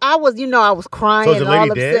horrible. something? I was crying So is the all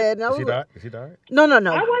lady upset. dead? And I Is was she like- died? Is she died? No. I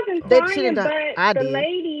wasn't She crying, didn't but die. I the did.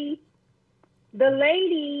 lady,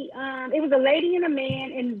 it was a lady and a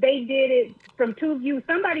man, and they did it from two views.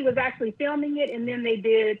 Somebody was actually filming it, and then they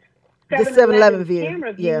did 7-Eleven view.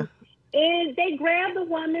 camera view. Yeah. And they grabbed the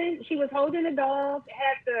woman. She was holding the dog,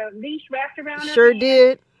 had the leash wrapped around her. Sure hand.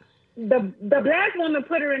 did. The black woman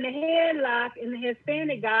put her in the headlock, and the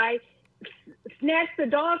Hispanic guy snatched the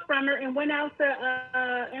dog from her and went out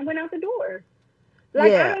the door.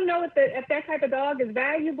 Like, Yeah. I don't know if that type of dog is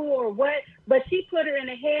valuable or what, but she put her in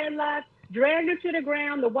a headlock, dragged her to the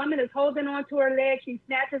ground. The woman is holding on to her leg. She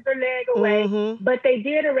snatches her leg away. Mm-hmm. But they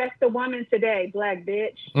did arrest the woman today, black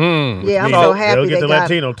bitch. Yeah, I'm means so they'll happy get they the got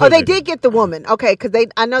Latino her. too, Oh, they then. did get the woman. Okay, because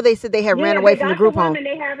I know they said they had ran Yeah, away they from the got group home. woman.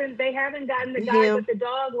 They haven't gotten the guy, Yeah. but the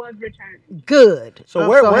dog was returned. Good. So I'm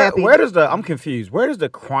where so happy. where does I'm confused. Where does the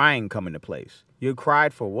crying come into place? You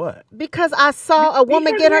cried for what? Because I saw a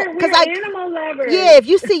woman Because get her. we're Because animal lovers. yeah, if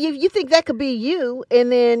you see you think that could be you,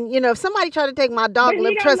 and then if somebody tried to take my dog, But he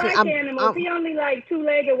lip, don't trust like me, animals. He only like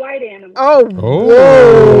two-legged white animals. Oh,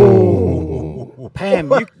 Oh. Pam,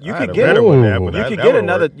 you I could had a get better one there, but you that- could that get would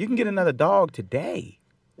another work. you can get another dog today.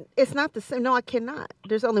 it's not the same. No, I cannot.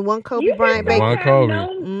 There's only one Kobe You Bryant just baby. don't One have Kobe. no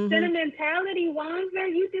Mhm. sentimentality, Wanzer.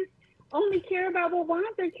 You just only care about what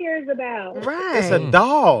Wanzer cares about. Right. It's a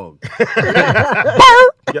dog.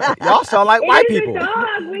 Y'all sound like white It is people. a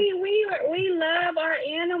dog. We love our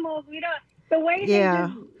animals. We don't. The way Yeah.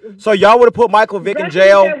 they just So y'all would have put Michael Vick in rushes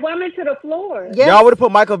jail. that woman to the floor. Yes. Y'all would have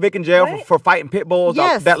put Michael Vick in jail What? for fighting pit bulls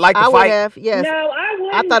Yes, that like to I would fight. have. Yes. No, I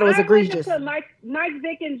wouldn't. I thought it was I wouldn't egregious. Put Mike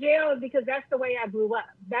Vick in jail because that's the way I grew up.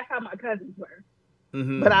 That's how my cousins were.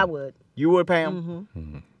 Mhm. But I would. You would, Pam.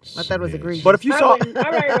 I thought it was egregious. But if you I saw, wouldn't. All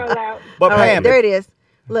right, roll out. but All right, Pam, there it is.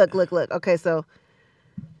 Look. Okay, so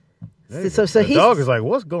so the he's dog is like,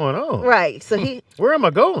 what's going on? right. So he. Where am I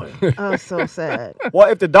going? Oh, so sad. well,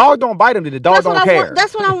 if the dog don't bite him, then the dog don't care.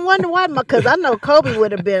 That's what I'm wondering why. Because I know Kobe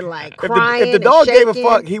would have been like crying. If the dog and gave a shaking.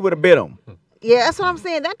 fuck, he would have bit him. Yeah, that's what I'm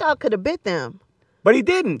saying. That dog could have bit them. But he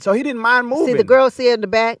didn't, so he didn't mind moving. See the girl see it in the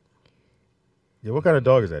back. Yeah, what kind of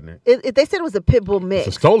dog is that, Nick? They said it was a pit bull mix.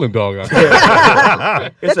 It's a stolen dog.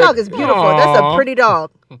 That dog is beautiful. That's a pretty dog.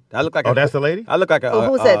 I look like. Oh, that's the lady. I look like a.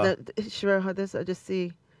 Who's that? Sure, this I just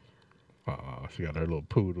see. Oh, she got her little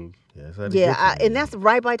poodles. Yeah, and that's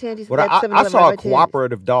right by Tandy's. But I saw a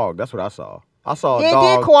cooperative dog. That's what I saw. I saw a dog.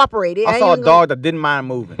 It did cooperate. I saw a dog that didn't mind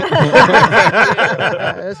moving.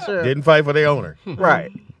 That's true. Didn't fight for their owner.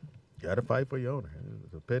 Right. Got to fight for your owner.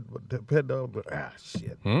 The pet dog. But,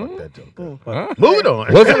 shit. Fuck that joke. Huh? Moving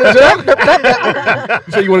on. Was it a joke?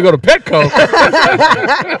 You said you want to go to Petco.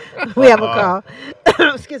 We have a call.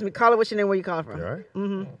 Excuse me. Caller, what's your name? Where you calling from? You all right?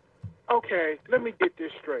 Mm-hmm. Okay, let me get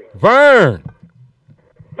this straight. Vern.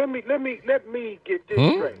 Let me get this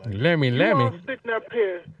straight. Let me.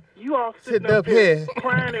 You all sitting up here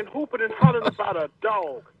crying and hooping and hollering about a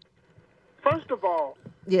dog. First of all,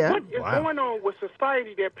 what is going on with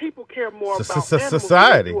society that people care more about animals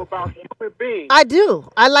than they do about human beings? I do.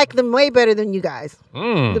 I like them way better than you guys,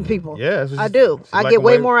 than people. Yeah, I do. I get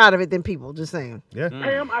way more out of it than people. Just saying. Yeah.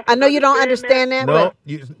 Pam, I know you don't understand that. No,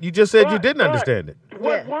 you just said you didn't understand it.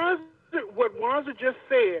 What Wanzer just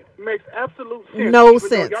said makes absolute sense. No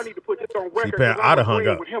sense. Y'all need to put this on record. See, Pam, I'd have hung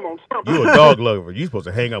up. With him on something. You a dog lover. You supposed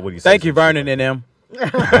to hang up with you. Thank you, Vernon and them.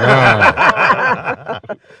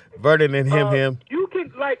 Vernon and him. You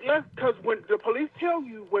can because when the police tell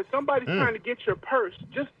you when somebody's trying to get your purse,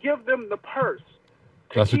 just give them the purse.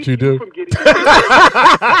 That's what you do. You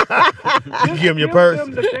give him your purse. Give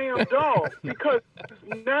them the damn dog because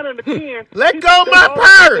 9 and 10. Let go my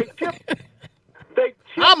purse.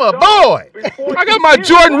 I'm a boy. I got my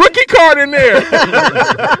Jordan rookie card in there.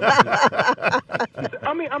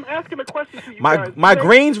 I mean, I'm asking a question to you guys. My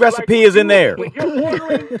greens recipe is in there. When you're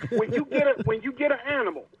ordering, when you get an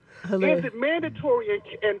animal, is it mandatory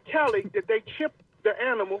in Cali that they chip the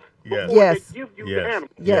animal before they give you the animal?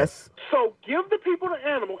 Yes. So give the people the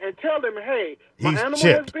animal and tell them, hey, my animal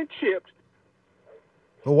chipped. has been chipped.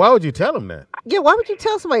 Well, why would you tell them that? Yeah, why would you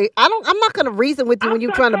tell somebody? I'm not going to reason with you when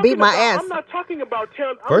you're trying to beat my ass. I'm not talking about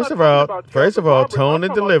telling. First of all, tone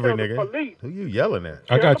and delivery, nigga. Who you yelling at?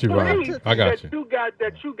 I got you, Ron. I got you.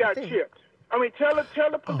 That you got chipped. I mean, tell the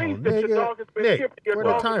police that your dog has been chipped. Your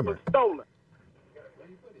dog has been stolen.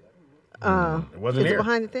 It wasn't is here. It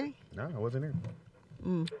behind the thing? No, it wasn't here.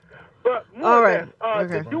 But all right.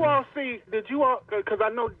 Did you all see? Because I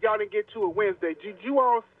know y'all didn't get to it Wednesday. Did you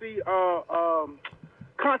all see?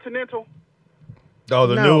 Continental. Oh,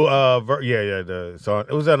 the new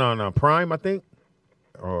was that on Prime, I think,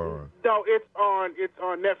 or no? It's on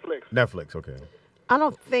Netflix. Netflix, okay. I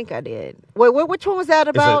don't think I did. Wait, which one was that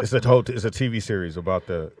about? It's a TV series about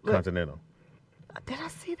the Continental. Did I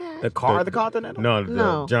see that? The Continental?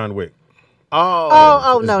 No, John Wick.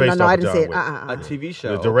 Oh, no, I didn't see it. A TV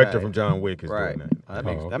show. The director from John Wick is doing that. That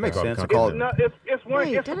makes sense. It's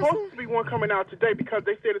supposed to be one coming out today because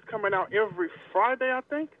they said it's coming out every Friday, I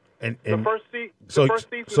think. And the first season.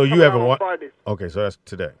 So you haven't watched? Okay, so that's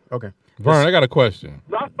today. Okay. Vern, I got a question.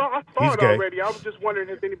 I saw it already. I was just wondering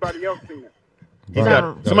if anybody else seen it.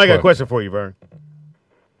 Somebody got a question for you, Vern.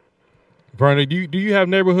 Vern, do you have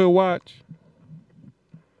Neighborhood Watch?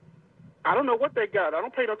 I don't know what they got. I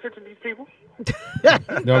don't pay no attention to these people.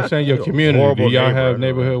 No, I'm saying your community. Do y'all have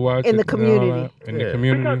Neighborhood Watch in the community? The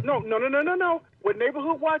community. Because, no. What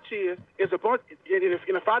Neighborhood Watch is a bunch. And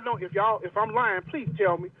if I'm lying, please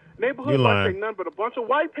tell me. Neighborhood Watch ain't nothing but a bunch of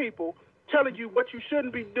white people telling you what you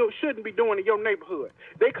shouldn't be doing in your neighborhood.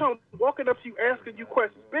 They come walking up to you asking you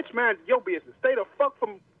questions. Bitch, mind your business. Stay the fuck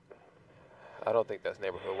from. I don't think that's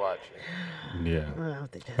Neighborhood Watch. Yeah,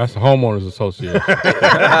 that's the homeowners association.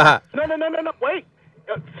 No. Wait.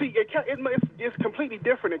 See, it's completely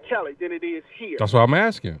different in Cali than it is here. That's what I'm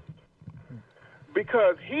asking.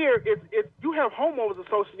 Because here, you have homeowners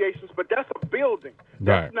associations, but that's a building.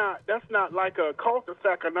 Right. That's not like a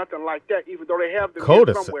cul-de-sac or nothing like that. Even though they have them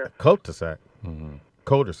somewhere. Cul-de-sac. Mm-hmm.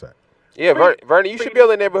 Cul-de-sac. Yeah, Vernie, you should be on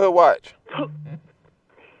the Neighborhood Watch.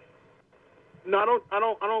 No, I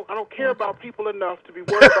don't care about people enough to be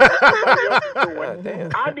worried about what somebody else is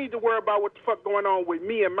doing. I need to worry about what the fuck going on with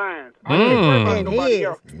me and mine. I can't worry about nobody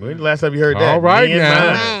else. When the last time you heard that? All right,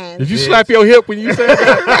 now. Did you slap your hip when you said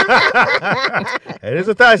that? It is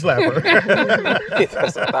a thigh slapper.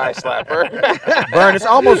 That's a thigh slapper. Vern,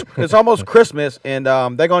 it's almost Christmas, and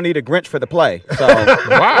they're gonna need a Grinch for the play. So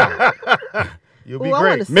wow. You'll be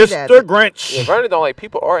great. Mr. Grinch. Yeah, Vernon don't like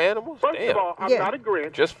people or animals? First of all, I'm not a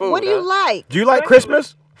Grinch. Just food. What do you like? Do you like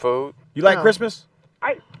Christmas? Food. You like Christmas?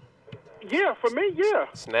 Yeah, for me, yeah.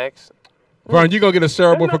 Snacks. Vernon, you gonna get a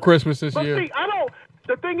cereal for Christmas this year? See,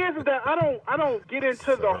 the thing is that I don't get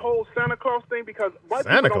into the whole Santa Claus thing because white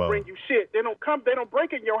people don't bring you shit. They don't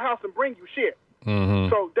break in your house and bring you shit.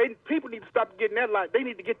 So people need to stop getting that lie. They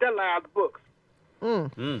need to get that lie out of the books.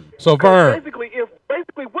 So Vern,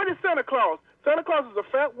 Basically, what is Santa Claus? Santa Claus is a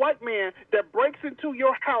fat white man that breaks into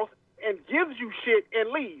your house and gives you shit and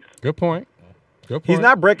leaves. good point. He's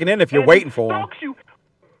not breaking in if you're waiting for him.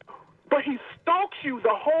 But he stalks you the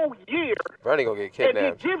whole year. Bernie gonna get kidnapped.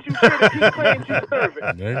 And he gives you shit and he claims you deserve it.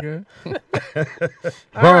 Nigga.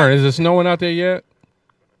 Vern, is it snowing out there yet?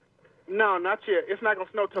 No, not yet. It's not gonna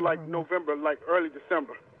snow till like November, like early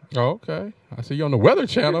December. Oh, okay. I see you on the Weather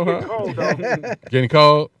Channel, It's huh? getting cold, though. Getting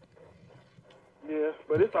cold? Yeah,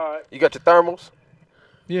 but it's all right. You got your thermals?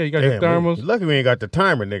 Yeah, you got your thermals. You lucky we ain't got the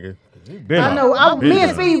timer, nigga. I know. Me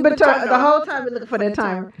and Speedy been the whole time been looking for that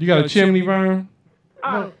timer. You got a chimney, Vern?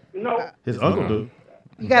 No. His uncle do.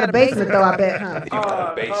 You got a basement though, I bet,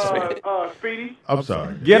 huh? Speedy. I'm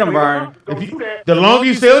sorry. Get him, Vern. The longer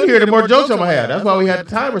you stay on here, the more jokes I'm gonna have. That's why we had the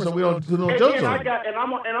timer, so we don't do no jokes on it. And I'm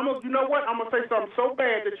gonna, you know what? I'm gonna say something so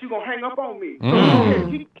bad that you gonna hang up on me.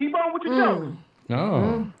 Okay, keep on with your jokes.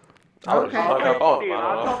 No. Okay. I'll talk to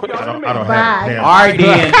y'all in a minute. I don't Bye. have All right,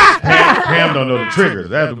 then. Pam don't know the triggers.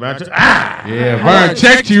 That's what Yeah, Vern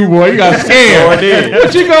checked you, boy. You got scared.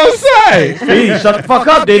 What you gonna say? Speedy, shut the fuck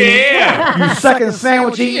up, didn't you? You second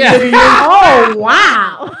sandwich eating nigga, you. Oh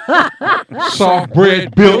wow! Soft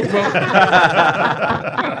bread built.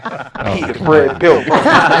 Heated bread built.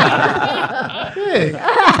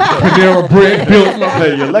 Panera bread built.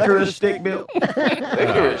 Your licorice stick built.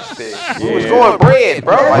 Licorice stick. We was going bread,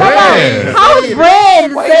 bro. Yeah. How is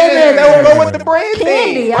bread? Why you saying don't go with the bread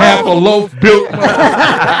Candy. thing? Half a loaf built.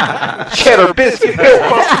 Cheddar biscuit built.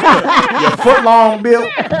 Your foot long built.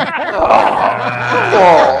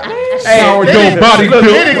 Sourdough body Look, they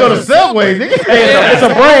built. didn't go to Subway, nigga. Hey, it's a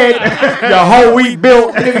bread. Your whole wheat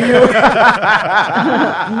built, nigga,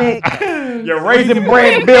 Nick. you. Your raisin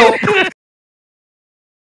bread built.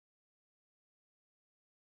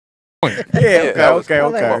 Yeah, that was- okay.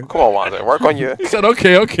 Come on, Wanzer. Work on your He said,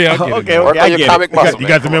 okay, I'll get it. work on your comic muscle. You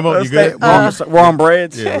got the memo? You good? Warm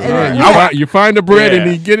breads. You find the bread and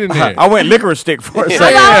then get in there. I went licorice stick for a I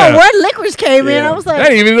second. know where licorice came in. I was like, That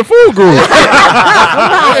ain't even in the food group.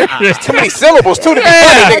 There's too many syllables too to be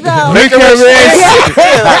I funny. know.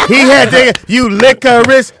 Licorice. He had to, you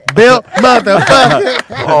licorice built motherfucker.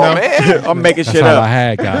 Oh man. I'm making shit That's all I up.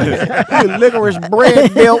 had, guys. You licorice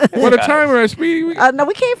bread built. What a timer at Speedy. No,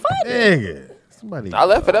 we can't find it. Nigga. Somebody I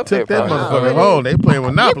left it up there. took that bro. motherfucker home. They playing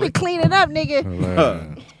with You be Monopoly. cleaning up, nigga.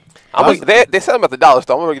 They sell them at the dollar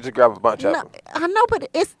store. I'm gonna just grab a bunch of No, them. I know, but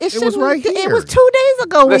it was right It here. was 2 days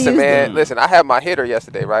ago. Listen, we used man. Listen, I had my hitter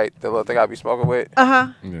yesterday, right? The little thing I be smoking with, Uh huh.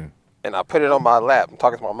 Yeah. and I put it on my lap. I'm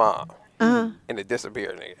talking to my mom, and it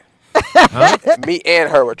disappeared, nigga. Me and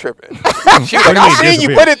her were tripping. She was like, I seen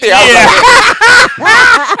you put it there. I was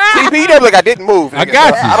like, TP, like I didn't move. I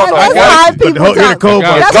got you. I don't know. That's I got why you. But the people whole talk. cold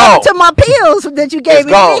part. It's That's gone. happened to my pills that you gave It's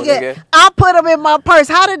me, gone, nigga. nigga. I put them in my purse.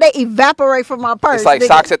 How did they evaporate from my purse? It's like nigga?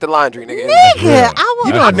 socks at the laundry, nigga. Nigga, I was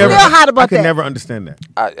You know, I real never, hot about I can that. never understand that.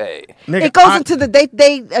 Hey, Nigga, It goes into the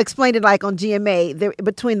they explained it like on GMA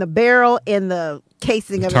between the barrel and the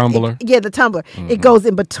casing of tumbler? the tumbler. It goes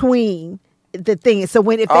in between the thing. So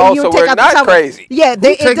when if they Oh, you so take we're out not the tumbler, crazy. yeah, Who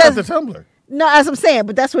it take out does. the tumbler? No, as I'm saying,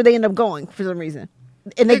 but that's where they end up going for some reason,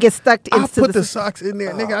 and they get stuck I into put the socks in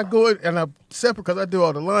there, nigga. I go in and I separate because I do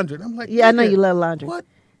all the laundry. And I'm like, Yeah, I know nigga, you love laundry. What?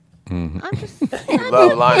 I'm just. you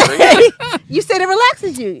love laundry. You said it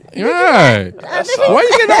relaxes you. Right. That's Why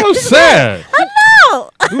you getting all sad? I know.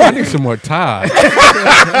 Ooh, I need some more Tide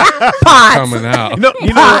Pods. coming out. No, you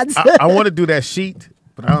know, Pods. I want to do that sheet,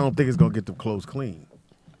 but I don't think it's gonna get the clothes clean.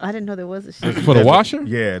 I didn't know there was a shit For the washer?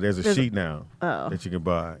 Yeah, there's a There's a- sheet now Oh. that you can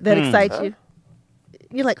buy. that excites you.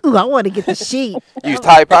 You're like, ooh, I want to get the sheet. Use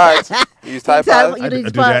Tide Pods. Use Tide Tide- Pods. You I do do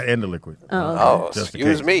spot- that and the liquid. Oh, Just in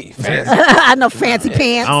excuse case. me. Fancy. I know fancy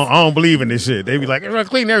pants. I don't believe in this shit. They be like, "It's gonna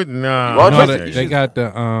clean everything." Nah, want No, to- they got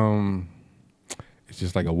the it's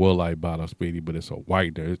just like a Woolite bottle, Speedy, but it's a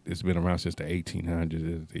whitener. It's been around since the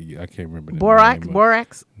 1800s. I can't remember the Borax, name of it.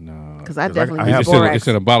 borax. No, Because I 'Cause I definitely have use it's in, borax. it's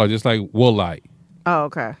in a bottle just like Woolite, Oh,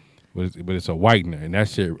 okay. but it's a whitener, and that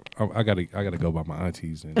shit. I gotta go by my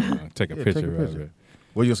aunties and take a picture of it.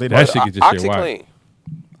 What you say? That shit get your shit white. OxyClean.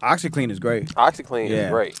 OxyClean is great. OxyClean Yeah. is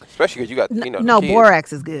great, especially because you got the No, kids.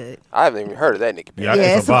 borax is good. I haven't even heard of that, Nikki. Yeah, Yeah,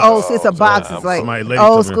 it's it's a some box. old. It's a box. It's like Somebody lady old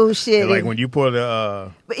told me, school shit. Like when you pour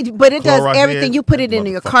the But it does Clorox everything. in, You put it in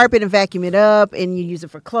your motherfucker. carpet and vacuum it up, and you use it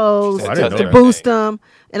for clothes I didn't know to that. boost them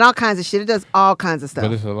and all kinds of shit. It does all kinds of But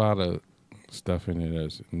stuff. it's a lot of stuff in it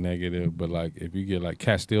that's negative. But like if you get like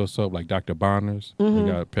Castile soap, like Dr. Bonner's, they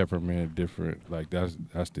got peppermint, different. Like that's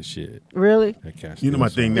the shit. Really? That Castile You know my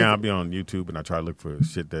soap. thing now. I be on YouTube and I try to look for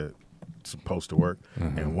shit that supposed to work,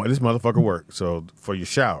 and this motherfucker works. So for your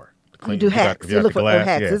shower, you do hacks. You look for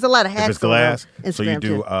hacks. There's a lot of hacks. If it's glass, so you Instagram,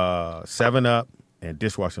 do too. 7-Up and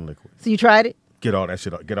dishwashing liquid. So you tried it? Get all that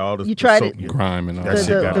shit. Get all the You tried soap, it? Grime and all that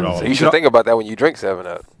shit. Got it all. So you should think about that when you drink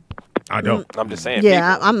 7-Up. I don't. I'm just saying.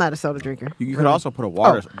 Yeah, I'm not a soda drinker. You could also put a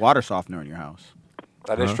water softener in your house.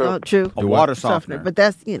 That is true. Oh, true. A water softener. But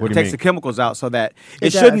that's, you know. It takes the chemicals out so that it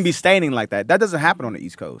does. shouldn't be staining like that. That doesn't happen on the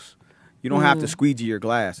East Coast. You don't have to squeegee your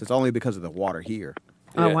glass. It's only because of the water here.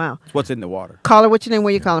 Oh, wow. It's what's in the water. Caller, what's your name?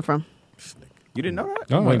 Where you calling from? You didn't know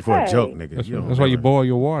that? I'm waiting for a joke, nigga. That's why you boil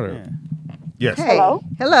your water. Yes. Hey.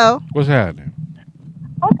 Hello. What's happening?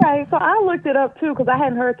 Okay, so I looked it up too because I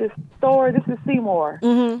hadn't heard this story. This is Seymour,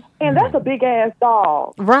 and that's a big ass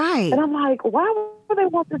dog, right? And I'm like, why would they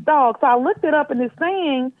want this dog? So I looked it up, and it's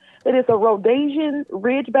saying that it's a Rhodesian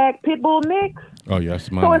Ridgeback Pit Bull mix. Oh yes,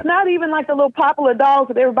 So it's not even like the little popular dogs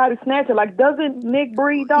that everybody snatches. Like, doesn't Nick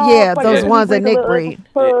breed dogs? Yeah, like, those ones that Nick breed.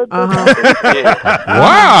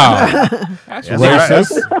 Wow, that's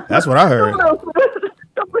racist. That's what I heard.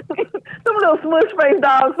 Some of those smush face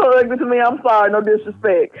dogs so ugly to me. I'm sorry, no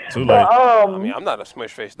disrespect. Too late. But, I mean, I'm not a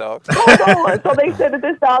smush face dog. hold on. So they said that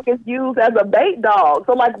this dog is used as a bait dog.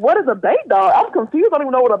 So, like, what is a bait dog? I'm confused. I don't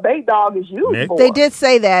even know what a bait dog is used for. They did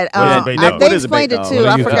say that. They explained it too. Well,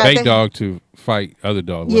 I they use forgot. a bait dog to fight other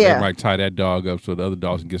dogs. Yeah. They might tie that dog up so the other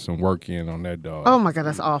dogs can get some work in on that dog. Oh my God,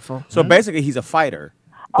 that's awful. So basically, he's a fighter.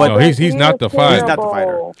 But no, he's not the fighter. He's not the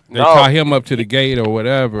fighter. They tie him up to the gate or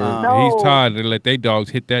whatever. He's tied. They let their dogs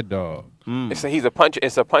hit that dog. It's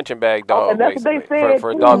a punching bag dog. And that's what they basically, said.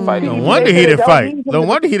 for dog fighting. No wonder he didn't fight. No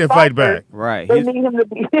wonder he didn't fight back. Right. They need him to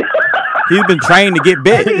be. He's been trained to get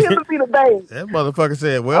bit. They need him to be the bait. That motherfucker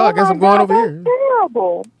said, "Well, I guess I'm going over here."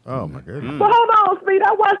 Terrible. Oh my goodness. So hold on, Speed.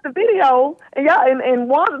 I watched the video, and y'all and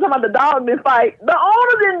Wanzer talking about the dog didn't fight. The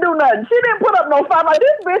owner didn't do nothing. She didn't put up no fight. Like,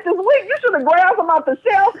 this bitch is weak. You should have grabbed him off the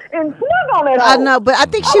shelf and swung on that. I know, but I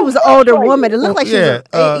think she was an older woman. It looked like she was.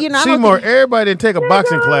 You know, I don't Seymour, think- everybody didn't take a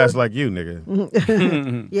boxing class like you,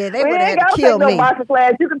 nigga. Yeah, they We would ain't have gotta killed take me. no boxing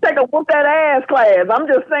class. You can take a whoop that ass class. I'm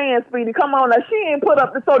just saying, Speedy. Come on now. She ain't put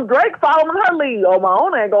up. So Drake following her lead. Oh, my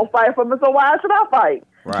owner ain't gonna fight for me. So why should I fight?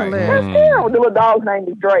 Right. That's terrible. The little dog's name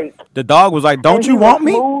is Drake. The dog was like, "Don't you want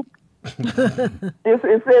me?"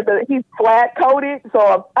 It said that he's flat coated.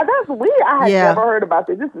 So that's weird. I had never heard about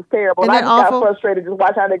this. This is terrible. Isn't And I that just awful? got frustrated just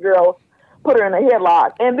watching how the girl put her in a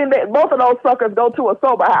headlock. And then both of those suckers go to a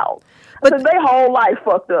sober house. But their whole life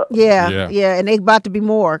fucked up. Yeah, and they about to be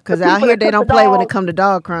more because The out people here that they took don't the play when dog- it come to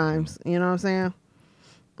dog crimes. You know what I'm saying?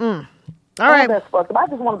 All Oh, right. that's fucked up. I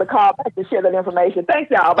just wanted to call back to share that information. Thanks,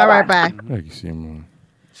 y'all. All right, bye. Thank you, Seymour.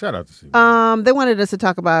 Shout out to Seymour. They wanted us to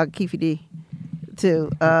talk about Keefy D too.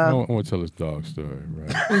 I want to tell his dog story,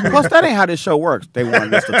 right? Plus, that ain't how this show works. They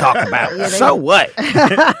wanted us to talk about. Yeah, they- So what?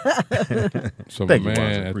 So Thank my you,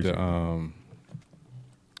 man Wanzer. Appreciate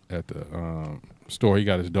at the store, he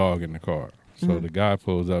got his dog in the car. So the guy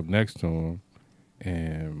pulls up next to him,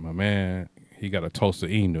 and my man, he got a Tulsa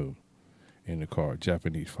Inu in the car,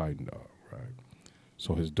 Japanese fighting dog, right?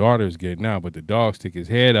 So his daughter's getting out, but the dog stick his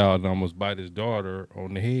head out and almost bite his daughter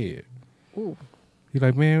on the head. Ooh. He's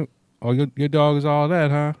like, "Man, oh, your dog is all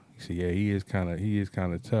that, huh?" He said, "Yeah, he is kind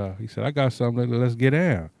of tough." He said, "I got something. Let's get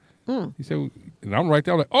down." He said, and I'm right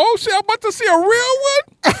there. I'm like, "Oh shit, I'm about to see a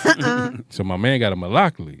real one." So my man got a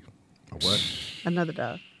Malakli. A what? Another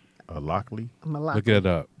dog. A Lockley? Look it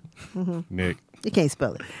up, Nick. You can't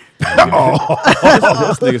spell it. This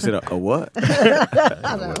nigga said, "A what?"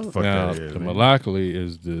 Now, the Malakli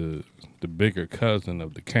is the bigger cousin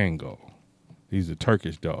of the Kango. These are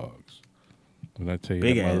Turkish dogs. When I tell you,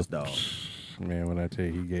 Big that ass dog. Man, when I tell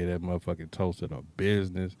you he gave that motherfucking toaster a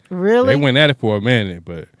business. Really? They went at it for a minute,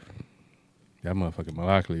 but that motherfucking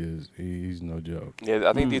Malakli he's no joke. Yeah,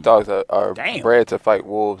 I think these dogs are bred to fight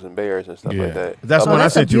wolves and bears and stuff like that. That's up what I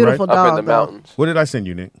sent you, right? Up in the mountains. What did I send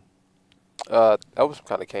you, Nick? That was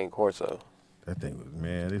kind of Cane Corso. That thing was,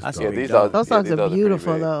 man. This Yeah, dog- these dogs. Those yeah, dogs these are dogs pretty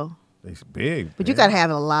beautiful big. though. It's big. But you gotta have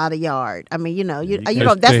a lot of yard. I mean, you know, you They-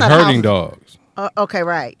 know that's they not herding how, dogs. Okay,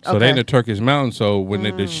 right. So they in the Turkish mountains. So when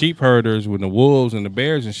the sheep herders, when the wolves and the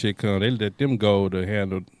bears and shit come, they let them go to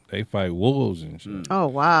handle. They fight wolves and shit. Oh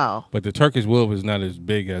wow. But the Turkish wolf is not as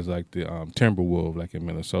big as like the timber wolf, like in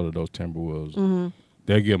Minnesota. Those timber wolves,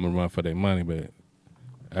 they give them a run for their money. But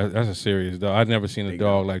that's a serious dog. I've never seen a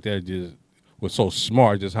dog like that. Just was so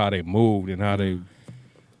smart, just how they moved and how they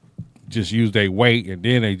just use their weight, and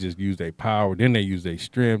then they just use their power. Then they use their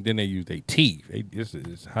strength. Then they use their teeth. This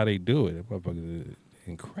is how they do it. That motherfucker is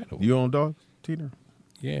incredible. You own dogs, Tina?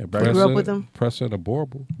 Yeah, You grew up with them? Presser and a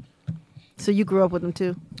Borble. So you grew up with them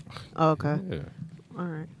too? Oh, okay. Yeah. All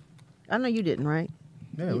right. I know you didn't, right?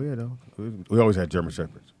 Yeah, we had those. We always had German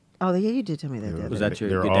Shepherds. Oh, yeah, you did tell me that. Yeah, Was that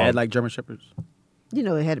your dad like German Shepherds? You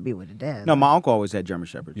know, it had to be with the dad. No, my uncle always had German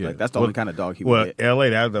Shepherds. Yeah. Like, that's the only kind of dog he would get. L.A.,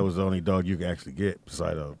 that was the only dog you could actually get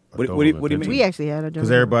beside a What do you mean? We actually had a German.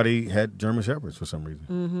 Because everybody had German Shepherds for some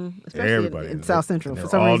reason. Especially Everybody. in South Central for They're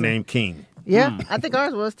some all reason. named King. Yeah, I think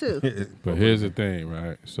ours was too. But here's the thing,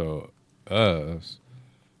 right? So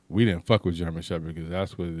we didn't fuck with German Shepherd because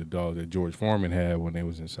that's what the dog that George Foreman had when they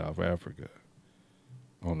was in South Africa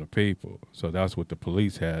on the people. So that's what the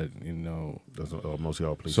police had, you know. Those are mostly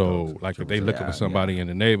all police so dogs. like if they looking for somebody in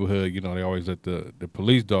the neighborhood, you know, they always let the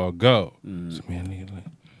police dog go. So man,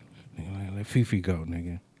 nigga, let Fifi go,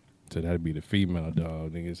 nigga. So that'd be the female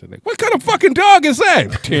dog. Nigga said, like, what kind of fucking dog is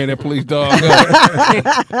that? Tearing that police dog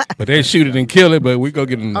up. But they shoot it and kill it, but we go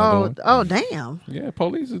get another one. Oh, damn. Yeah,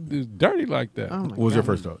 police is dirty like that. Oh, What was your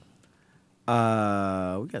first dog? We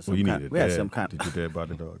got some we had some kind. Did your dad buy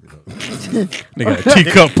the dog? Nigga, a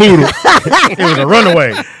teacup poodle. It was a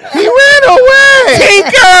runaway. He ran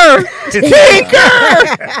away! Tinker!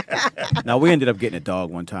 Now, we ended up getting a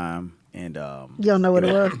dog one time. And You don't know what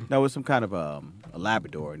it was? that was some kind of a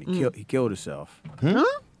Labrador, and he killed himself. Huh?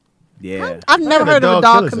 Yeah, I've never heard of a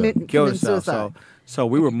dog committing himself. suicide. So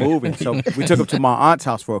we were moving. So we took him to my aunt's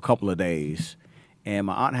house for a couple of days, and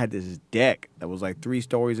my aunt had this deck that was like 3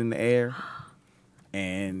 stories in the air,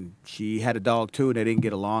 and she had a dog too. They didn't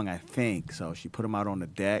get along, I think. So she put him out on the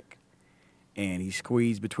deck, and he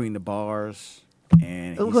squeezed between the bars.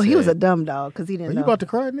 And He was a dumb dog because he didn't Are know. you about to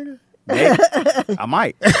cry, nigga? Hey, I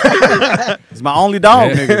might. It's my only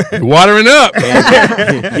dog, nigga. Watering up.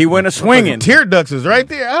 And he went a swinging. Tear ducts is right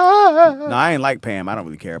there. No, I ain't like Pam. I don't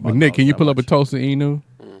really care about. But Nick, dogs can you that pull up a much. Tulsa Inu?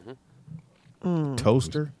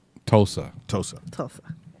 Toaster? Tulsa. Tulsa.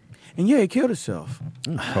 And yeah, he killed himself.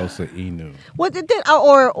 Tulsa Inu. What did that?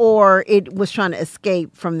 Or it was trying to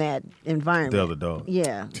escape from that environment. The other dog.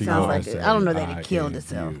 Yeah, sounds like it. I don't know that he killed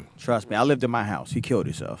himself. Trust me, I lived in my house. He killed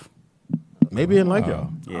himself. Maybe he didn't like y'all.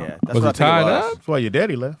 Yeah, that's Was what he I think tied it was. up? That's why your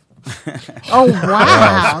daddy left. Oh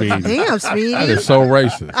wow! Speedy. Damn, Speedy. That is so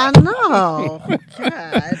racist. I know. God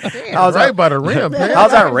damn. How's Right that? by the rim, man.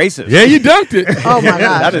 How's that racist? Yeah, you dunked it. Oh my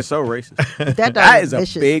God. That is so racist. That dog That is a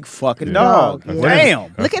vicious. big fucking Yeah. dog. Yeah.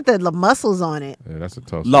 Damn. Look at the muscles on it. Yeah, that's a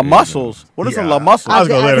Tulsa. La Inu. muscles. What is Yeah. some la muscles? I was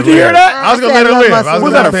going to let him Did you hear live. that? I was going to I let him said live. la I was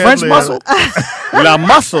Was gonna that a let French Pam muscle? live. La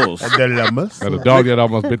muscles. La muscle. Now, the dog that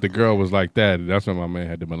almost bit the girl was like that. And that's when my man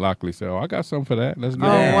had to monopoly say, "Oh, I got something for that. Let's get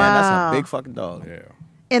Oh, it." Man, wow. that's a big fucking dog. Yeah,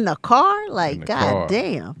 In the car? Like, In the God car.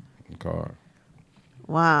 damn. the car.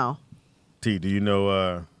 Wow. T, do you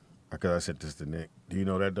know, because I sent this to Nick, do you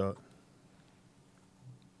know that dog?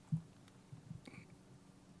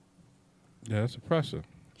 Yeah, that's oppressive.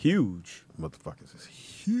 Huge. Motherfuckers is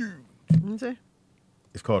huge. Let me see.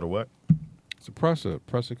 It's called a what? It's oppressive.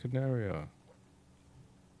 Oppressive Canario.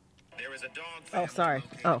 Oh, sorry.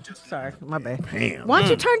 Oh, sorry. My bad. Damn. Why don't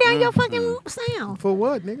you turn down your fucking sound? For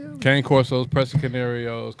what, nigga? Cane Corsos, Oppressive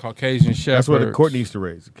Canarios, Caucasian Shepherds. That's what the Courtney used to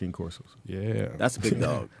raise, the King Corsos. Yeah. That's a big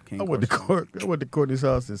dog. King I went to Corso. Courtney's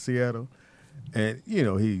house in Seattle, and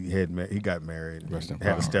he got married, Rest in had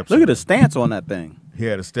a power. stepson. Look at the stance on that thing. He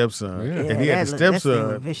had a stepson, Yeah. and he had a that thing stepson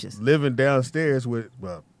was vicious. living downstairs with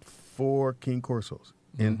 4 King Corsos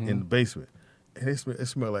in the basement, and it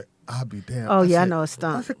smelled like I'll be damned. Oh, yeah, I said- know it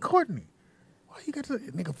stunk. I said, Courtney, why you got to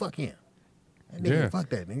nigga fuck him? That nigga, Yeah. fuck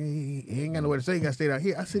that nigga. He ain't got nowhere to stay. He got to stay down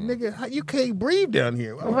here. I said, nigga, how, you can't breathe down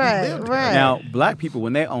here. Why don't you Right, live down right. Now, black people,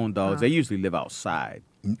 when they own dogs, they usually live outside.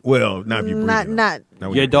 here? Well, not if you breathe. Not. Not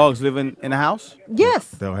when Your you dogs live in the house?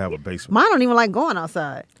 Yes. They don't have a basement. Mine don't even like going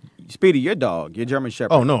outside. Speedy, your dog, your German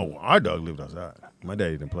Shepherd. Oh no, our dog lived outside. My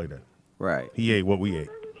daddy didn't play that. Right. He ate what we ate.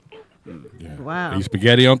 Yeah. Wow. Eat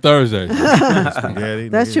spaghetti on Thursday. Spaghetti,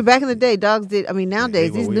 That's nigga. true. Back in the day, dogs did. I mean, nowadays,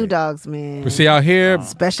 what these we new ate. dogs, man. But see, out here,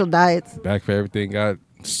 Special diets. back for everything got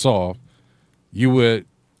soft, you would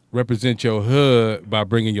represent your hood by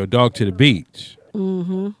bringing your dog to the beach.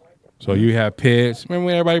 Mm-hmm. So you have pets. Remember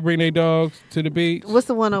when everybody bring their dogs to the beach? What's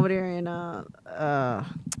the one over there in,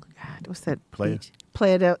 what's that Playa? beach?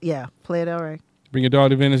 Playa del, yeah, Playa del Rey. Bring your dog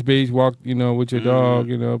to Venice Beach, walk, with your dog,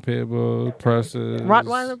 pit bull, presses.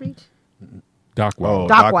 Rottweiler Beach? Dockweiler. Oh,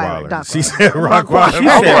 Dockweiler, Dockweiler. She Dockweiler. said Rockweiler. She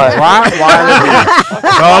said Rottweiler.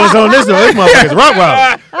 That's all that's on this one. This motherfucker's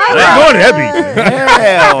Rockweiler. They ain't going to that beach.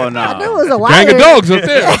 Hell It no. was a Gang of Weiler. dogs up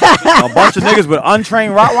there. A bunch of niggas with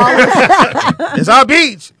untrained Rottweilers. It's our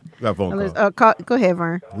beach. We got a phone call. Go ahead,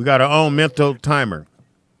 Vern. We got our own mental timer.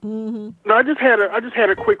 No, I just had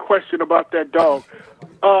a quick question about that dog.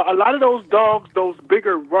 A lot of those dogs, those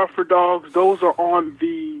bigger, rougher dogs, those are on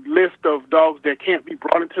the list of dogs that can't be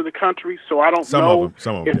brought into the country. So I don't Some know of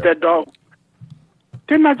them, if yeah. that dog.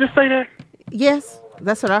 Didn't I just say that? Yes.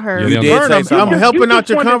 That's what I heard. You Vern, I'm helping out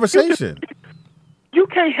your conversation. You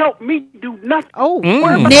can't help me do nothing. Oh,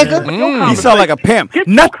 nigga. You sound like a pimp.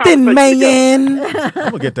 Nothing, man. I'm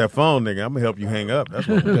gonna get that phone, nigga. I'm gonna help you hang up. That's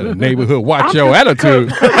what The neighborhood watch your attitude.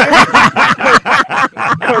 Because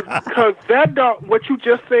that dog, what you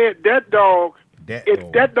just said, that dog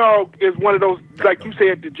is one of those, like you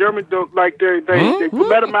said, the German dog, like they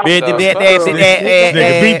let him out. Nigga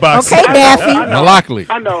beatbox. Okay, Daffy. Malakli.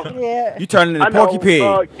 I know. Yeah. You turning into Porky Pig.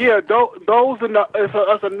 Yeah, those are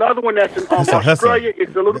it's another one that's in Australia.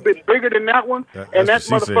 It's a little bit bigger than that one, and that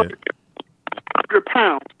motherfucker is 100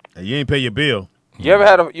 pounds. And you ain't pay your bill. You ever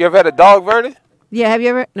had a dog, Vernon? Yeah, have you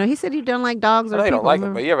ever? No, he said you don't like dogs or I know you people. don't like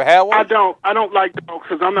them, but you ever had one? I don't like dogs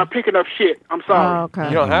because I'm not picking up shit. I'm sorry. Oh, okay.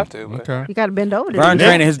 You don't have to. But. Okay. You got to bend over. Vern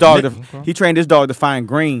training his dog. He trained his dog to find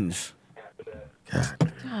greens.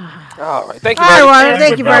 All right. Thank you, All right, Vernon.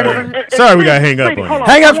 thank you, Vernon. Sorry, we gotta hang up Speedy, on hold you. on.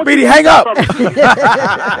 Hang up, Speedy. Hang up.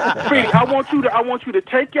 Speedy, I want you to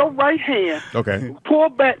take your right hand. Okay. Pull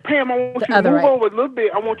back, Pam. I want you to other move right. over a little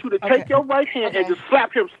bit. I want you to take your right hand and just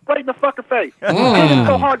slap him straight in the fucking face. Hit him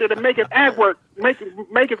so hard that it make his ad work. Make his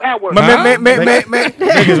ad work.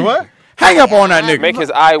 Make his what? Hang up on that nigga. Make his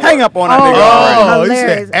eye work. Hang up on that Oh, nigga. he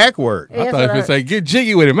hilarious. said act work. I thought he was say, get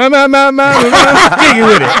jiggy with it. Jiggy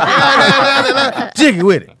with it. Jiggy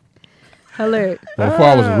with it. Hilarious. Before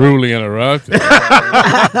I was rudely interrupted.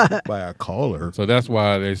 By a caller. So that's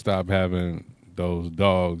why they stopped having those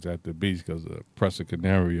dogs at the beach because the Presa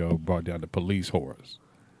Canario brought down the police horse.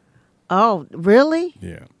 Oh, really?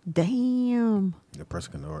 Yeah. Damn. The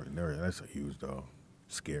Prescott, that's a huge dog.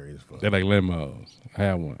 Scary as fuck. They're like limos. I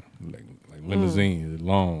have one. Like limousine,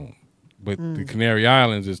 long. But the Canary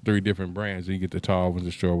Islands is 3 different brands. You get the tall ones,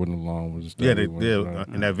 the short ones, the long ones. The Yeah, stubby ones,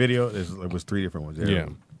 in that video, there was 3 different ones. Yeah.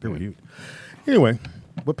 They were huge. Anyway,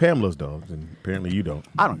 but Pam loves dogs, and apparently you don't.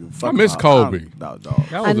 I don't give a fuck. I miss Colby. Dog.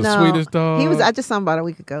 That was the sweetest dog. He was. I just saw him about a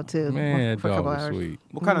week ago too. Man, for a dog couple was hours. sweet.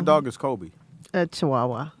 What kind of dog is Kobe? A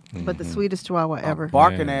Chihuahua, but the sweetest Chihuahua ever.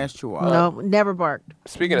 Barking ass chihuahua. No, never barked.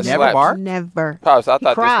 Speaking of Never slaps, bark? Never. Pops, I He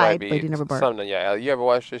thought cried, this but might he never be barked. something. Yeah, you ever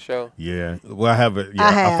watch this show? Yeah. Well, I have it. Yeah,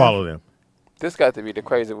 I have. I follow them. This got to be the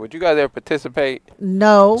crazy. Would you guys ever participate?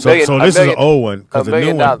 No. So this is an old one. Because $1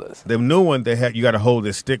 million. The new one, they had you got to hold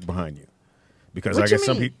this stick behind you. Because What I guess you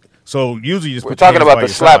some mean? people. So usually you just We're put your talking hands about by the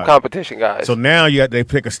your slap side. competition, guys. So now they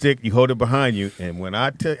pick a stick, you hold it behind you, and when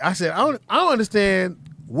I said I don't understand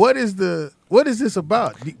what is this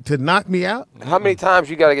about to knock me out? How many times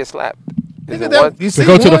you got to get slapped? Is it Nigga, one? you To see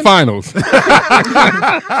go to the one? finals.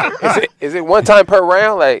 Is it one time per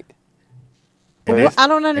round? Like, And Well, then- I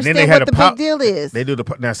don't and then understand they had what a the pop- big deal is. They do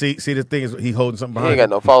now. See the thing is he holding something he behind. ain't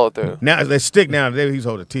got no follow through. Now they stick now. He's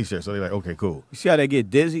holding a T-shirt, so they're like, okay, cool. You see how they get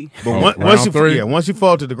dizzy? But Oh, once round you 3? once you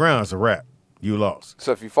fall to the ground, it's a wrap. You lost.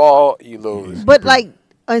 So if you fall, you lose. But like,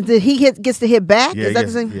 gets to hit back? Yeah, Is that yeah,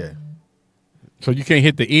 the same? yeah. So you can't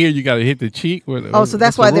hit the ear, you got to hit the cheek. Oh, so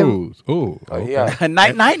that's what's why the they- rules. Ooh. Oh, okay. yeah.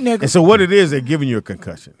 Night, nigga. And so what it is, they're giving you a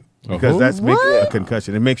concussion because who? that's makes What? a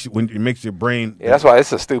concussion. It makes you it makes your brain. Yeah, that's why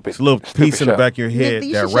it's a stupid. It's a little stupid piece in the show. back of your head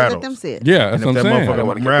You that should let rattles. them see it. Yeah, And that's if what that I'm saying. I don't motherfucker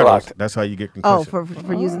wanna get rattles, blocked. that's how you get Oh, concussion.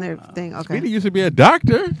 for using their thing. Okay. Speedy used to be a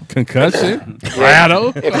doctor. Concussion.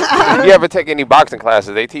 Rattle. If you ever take any boxing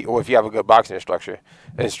classes, they teach, or if you have a good boxing instructor,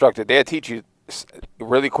 they'll teach you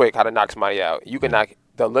really quick how to knock somebody out. You can knock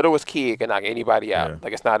the littlest kid can knock anybody out. Yeah.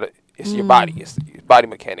 Like it's your body. It's body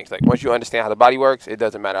mechanics. Like once you understand how the body works, it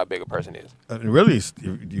doesn't matter how big a person is. Really,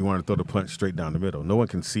 you want to throw the punch straight down the middle. No one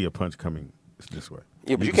can see a punch coming this way.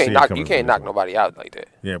 Yeah, but you can can't see it knock coming knock this way. nobody out like that.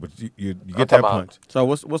 Yeah, but you I'm get that talking punch. So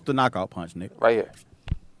what's the knockout punch, Nick? Right here.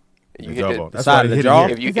 You The hit jawbone. the, That's side why of they the hit it jaw?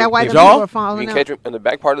 here. if you Is that why if the you- people are if falling you out? catch him in the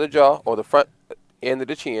back part of the jaw or the front end of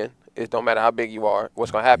the chin, it don't matter how big you are.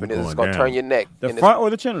 What's gonna happen You're is it's going gonna down. turn your neck. The and front or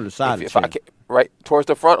the chin or the side if of I the chin? right towards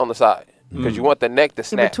the front on the side because you want the neck to In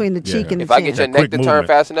snap. between the cheek and the If I chin. get your That neck quick to turn movement.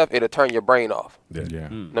 fast enough, it'll turn your brain off. Yeah.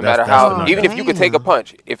 No That's matter the how, knockout. even if you could take a Damn.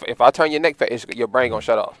 punch, if I turn your neck fast, your brain gonna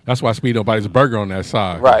shut off. That's why Speedo bites burger on that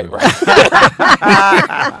side. Right, right.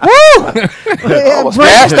 Almost Brain-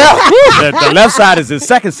 passed out. The left side is his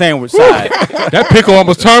second sandwich side. That pickle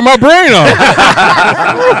almost turned my brain off.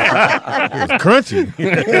 It's crunchy.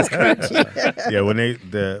 It's crunchy. Yeah,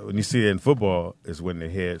 when you see it in football, is when the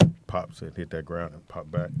head pops and hit that ground and pop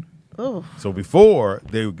back. Oh. So before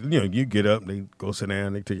you get up, they go sit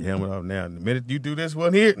down, they take your helmet off. Now, the minute you do this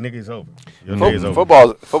one here, nigga, it's over. Your day is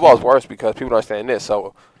over. Football's worse because people don't understand this.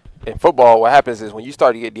 So in football, what happens is when you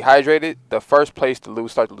start to get dehydrated, the first place to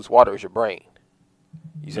start to lose water is your brain.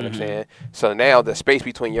 You see what I'm saying? So now the space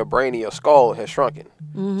between your brain and your skull has shrunken.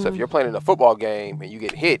 So if you're playing in a football game and you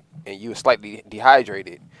get hit and you're slightly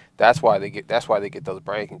dehydrated, that's why they get those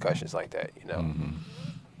brain concussions like that. You know.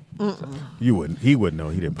 You wouldn't. He wouldn't know.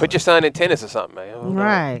 He didn't. Put your son in tennis or something, man.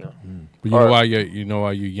 Right. But you know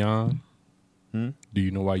why you yawn? Do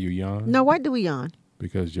you know why you yawn? No, why do we yawn?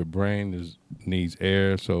 Because your brain needs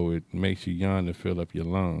air, so it makes you yawn to fill up your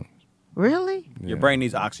lungs. Really? Yeah. Your brain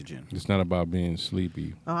needs oxygen. It's not about being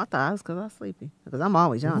sleepy. Oh, I thought it was because I was sleepy. Because I'm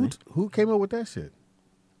always yawning. Who came up with that shit?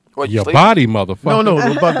 What, your body, motherfucker. No,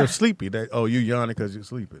 about the sleepy. You yawning because you're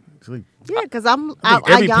sleeping. Sleep. Yeah, because I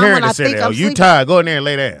Every yawn parent when I that said think that. I'm You sleeping. tired? Go in there and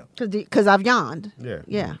lay down. Because I've yawned. Yeah.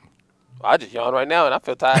 Yeah. I just yawn right now and I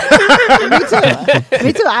feel tired.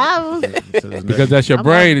 Me too. Because that's your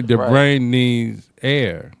brain. The Right. brain needs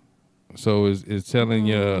air. So it's telling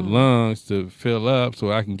your lungs to fill up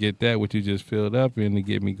so I can get that what you just filled up in to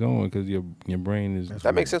get me going because your brain is...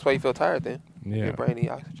 That makes sense why you feel tired then. Yeah. Your brain needs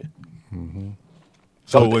oxygen.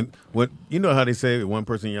 So when you know how they say one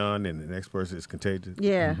person yawn and the next person is contagious?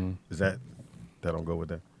 Yeah. Is that don't go with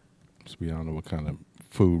that? I don't know what kind of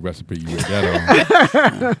food recipe you read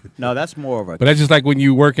that on. No, that's more of a... But that's just like when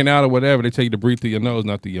you working out or whatever, they tell you to breathe through your nose,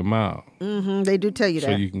 not through your mouth. They do tell you So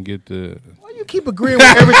that. you can get the... Why you keep agreeing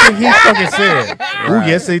with everything he fucking said? Oh,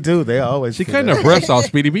 yes, they do. They always She say cutting that. her breasts off,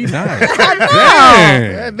 Speedy. Be nice.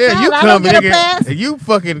 Damn, you I come don't get a nigga, pass. and you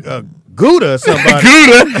fucking Gouda or somebody.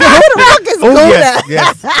 Gouda? Who the fuck is Gouda?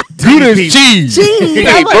 Yes. Gouda is cheese. Cheese.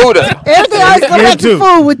 Hey, Buddha. Everything always go Yeah, back to too.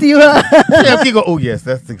 food with you. Yeah, he go, oh, yes,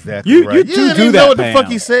 that's exactly You- right. you two didn't do even that, know what the Pam. fuck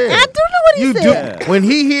he said. I do know what he You said. do. When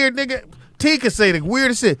he hear nigga, T can say the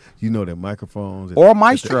weirdest shit. You know that microphones. Or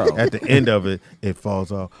Maestro. At the end of it, it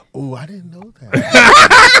falls off. Oh, I didn't know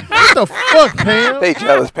that. What the fuck, Pam? They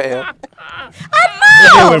jealous, Pam.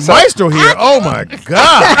 Yeah, with Maestro here, oh my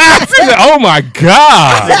God. Oh, my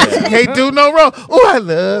God. He can't do no wrong. Oh, I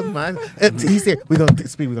love my. He said, we're going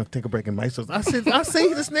to take a break in Maestro's. I said, I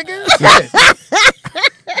see this nigga.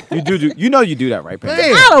 You do. You know you do that, right, Pam?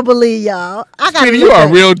 Man. I don't believe y'all. I got Speedy, you are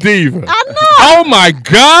a real diva. I know. Oh, my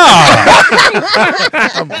God.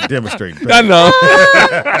 I'm demonstrating. I know.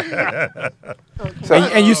 So,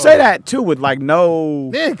 And you say that, too, with, like, no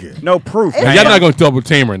proof. Y'all not going to double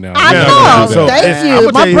team her now. I Y'all know. not gonna do that. Thank I'ma you.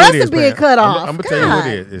 tell My who breasts it are is, being man. cut off. I'm gonna tell you who God.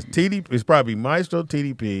 it is. It's TDP. It's probably Maestro,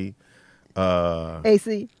 TDP,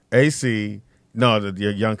 AC. AC. No,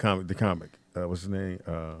 the young comic, the comic. What's his name?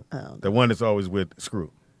 The one that's always with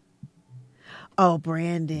Screw. Oh,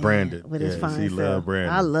 Brandon. With his fine he self. love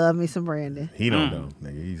Brandon. I love me some Brandon. He don't know,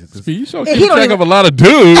 nigga. He's just, Speedy, you so He keep don't track even- of a lot of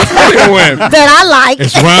dudes. That I like.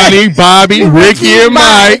 It's Ronnie, Bobby, Ricky, and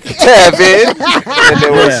Mike. Tevin. And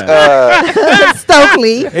there was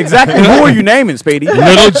Stokely. Exactly. Who are you naming, Speedy?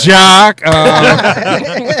 Little Jock.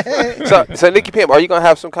 so Nikki Pam, are you gonna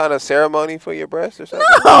have some kind of ceremony for your breasts or something?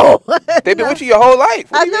 No. They've been with you your whole life.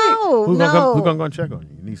 What I do you mean? know. who's No. gonna go and check on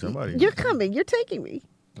you? You need somebody. You're coming. You're taking me.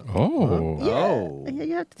 Oh. Yeah. Yeah,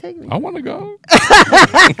 you have to take me. I want to go. Be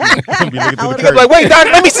looking through the I'm curtain. like, wait, Doc,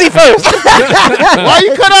 let me see first. Why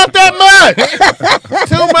you cut off that much?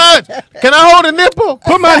 Too much. Can I hold a nipple?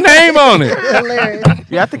 Put my name on it. Hilarious.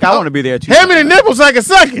 Yeah, I think I want to be there, too. How many nipples I can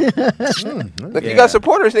suck it? Look, you got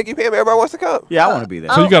supporters, Nikki Pam. Everybody wants to come. Yeah, I want to be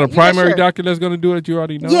there. So you got a yeah, primary sure. doctor that's going to do it you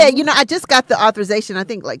already know? Yeah, I just got the authorization, I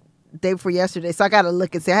think, like, day before yesterday. So I got to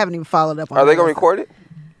look and see. I haven't even followed up on it. Are they gonna record it?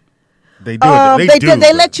 They do it. They do.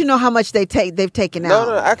 They let you know how much they've taken out.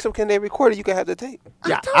 No. Ask them, can they record it? You can have the tape.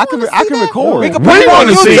 Yeah, don't I can wanna see that. record. We can We put it on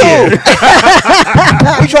wanna see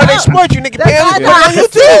YouTube. We trying to exploit you, Nikki Pam. That's all I can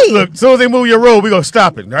see. Look, as soon as they move your road, we gonna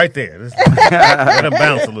stop it right there. Let them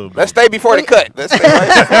bounce a little bit. Let's stay before the cut. Let's stay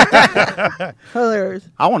right there. Hilarious.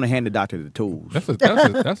 I want to hand the doctor the tools.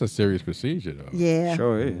 That's a serious procedure, though. Yeah.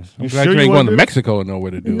 Sure is. I'm sure glad you you ain't wanna going to do it? Mexico and know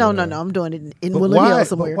where to do No, it. I'm doing it in But Willow why? Hill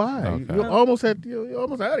somewhere. But why? Okay. You're almost out of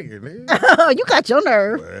here, nigga. You got your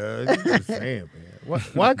nerve. Well, you just saying, man.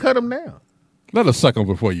 Why cut them now? Let us suck them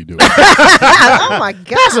before you do it. Oh my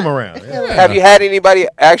Pass them God. around. Yeah. Have you had anybody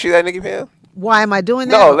ask you that, Nikki Pam? Why am I doing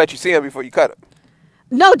that? No, let you see them before you cut them.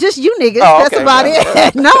 No, just you niggas. Oh, That's okay. about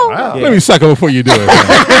it. No. Wow. Let me suck them before you do it. man.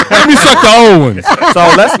 Let me suck the old ones.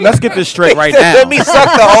 So let's get this straight right now. Let me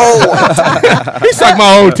suck the whole one. He sucked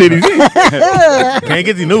my old titties. Can't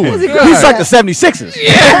get the new ones. He sucked the 76ers.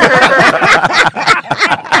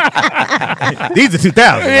 These are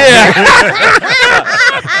 2000. Yeah.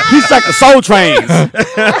 He sucked the Soul Trains.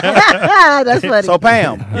 That's funny. So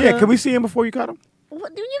Pam, yeah, can we see him before you cut him?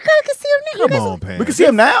 What, you guys can see him. You Come guys on, Pam. We can see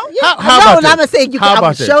him now. Yeah. How No, about no, I'm this? gonna say you. How I'm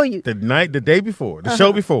about gonna show you the day before, the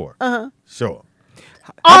show before. Sure.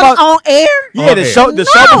 on air. Yeah, the show. The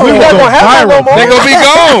show. No. We We will will go go viral. viral. They gonna be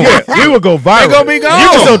gone. Yeah, we will go viral. They gonna be gone. You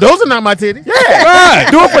can show those are not my titties. Yeah, Right.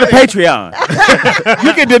 do it for the Patreon.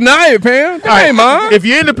 You can deny it, Pam. That ain't mine. If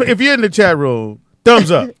you're in the chat room,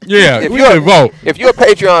 Thumbs up. Yeah, If we you're can vote. If you're a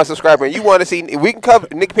Patreon subscriber and you want to see, we can cover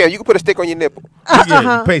Nikki Pam. You can put a stick on your nipple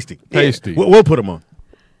Yeah, pasty. Pasty. We'll put them on.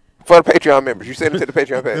 for the Patreon members. You send them to the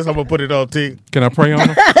Patreon page. This I'm gonna put it on T. Can I pray on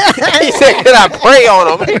them? He said, "Can I pray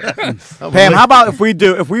on them?" Pam, how about if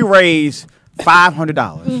we raise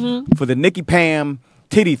 $500 for the Nikki Pam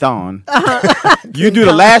Titty-thon? You do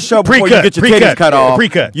the last show before you get your titties cut off.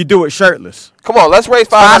 Pre-cut. You do it shirtless. Come on, let's raise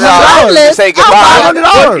 $500 to say goodbye.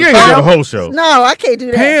 $500. You ain't gonna have a whole show. No, I can't do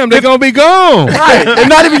that. Pam, they're gonna be gone. Right. And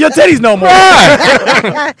not even your titties no more.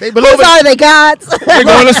 They below Who's are they gods? They're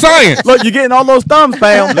going to science. Look, you're getting all those thumbs,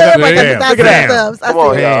 Pam. There you Like go. 1,000 Look at that. thumbs. I Come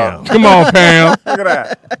on, see. y'all. Come on, Pam. Look at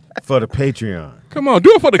that. For the Patreon. Come on,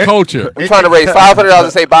 do it for the culture. I'm trying to raise $500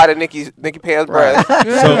 to say bye to Nikki Pam's breast.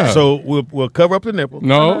 Yeah. So we'll cover up the nipple.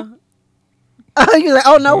 No. Oh, you're like,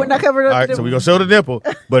 oh no, we're not covering up. All right, so we're gonna show the nipple,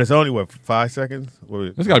 but it's only what 5 seconds.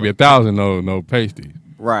 It's got to be 1,000. No pasty.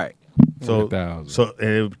 Right. So 1,000. so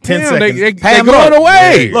 10 Damn, seconds. they Pam, going look.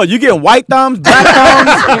 away. Look, you getting white thumbs, black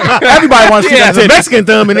thumbs. Everybody wants to see Yeah, that there's a titty. Mexican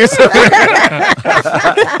thumb in there.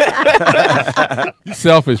 You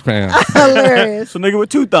selfish, Pam. Hilarious. So nigga with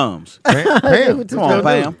two thumbs. Pam, Come on,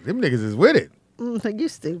 Pam. Them niggas is with it. You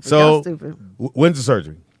stupid. So Y'all stupid. when's the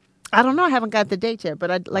surgery? I don't know. I haven't got the date yet,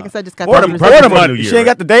 but like I said, I just got Or the the, Probably or the before the money. new She year, ain't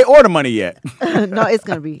got the date or the money yet. No, it's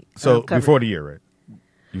gonna be So covered. before the year, right?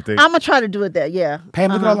 You think? I'm gonna try to do it there. Yeah. Pam,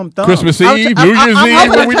 look at all them thumbs. Christmas I'm- Eve, I'm- New Year's I'm Eve, hoping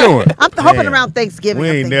what to we try- doing? I'm hoping Damn. around Thanksgiving. We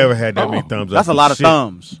I'm ain't thinking. never had that many thumbs up. That's a lot of Shit.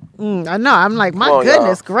 thumbs. I know. I'm like, my Come on,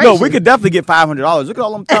 goodness y'all. gracious. No, we could definitely get $500. Look at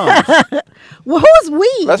all them thumbs. Well, who's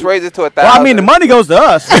we? Let's raise it to 1,000. Well, I mean, the money goes to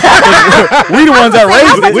us. We the ones that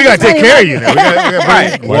raise it. We gotta take care of you now. We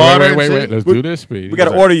gotta bring water. and Wait. shit. Let's do this, Speedy. We got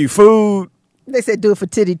to order you food. They said do it for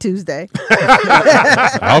Titty Tuesday.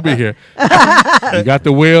 I'll be here. You got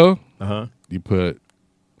the wheel. Uh-huh. You put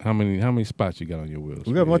how many spots you got on your wheels?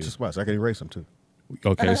 We got a bunch of spots. I can erase them too.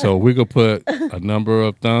 Okay, so we could put a number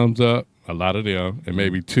of thumbs up, a lot of them, and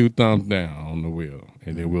maybe 2 thumbs down on the wheel,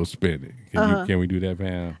 and then we'll spin it. Can we do that,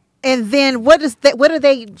 Pam? And then what is that? What are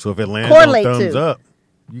they? So if it lands Correlate on thumbs to. up,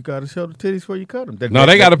 you gotta show the titties before you cut them. No,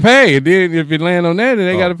 they got to pay. And then if it land on that, then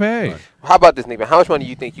they got to pay. right. How about this, Nikki? How much money do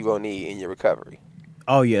you think you're going to need in your recovery?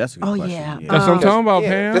 Oh, yeah, that's a good Oh, question. yeah. That's what I'm talking about,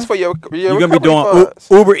 Pam. Just for your You're going to be recovery doing funds.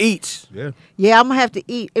 Uber Eats. Yeah. Yeah, I'm gonna have to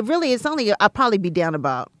eat. It really is only. I'll probably be down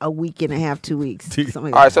about a week and a half, 2 weeks. Something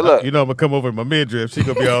like All right, so that. look. You know I'm gonna come over with my midriff. She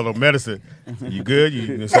gonna be all on medicine. You good?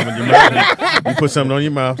 You something in your mouth? You put something on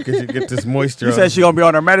your mouth because you get this moisture. You said she going to be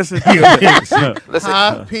on her medicine? Listen,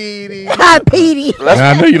 Hi, Petey. Hi, Petey.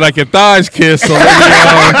 I know you like your thighs kissed, so let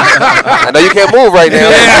I know you can't move right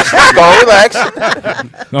now. Just go and relax.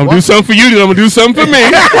 I'm gonna do something for you, then I'm gonna do something for me.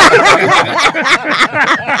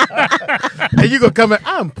 And you gonna come in?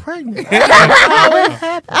 I'm pregnant.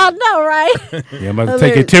 I know, right? Yeah, I'm about to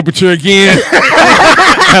take your temperature again.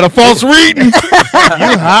 Had a false reading. You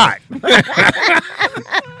hot.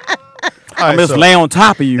 I'm just lay on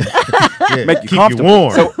top of you. Yeah, Make you keep comfortable. you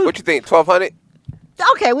warm. So what you think? 1,200?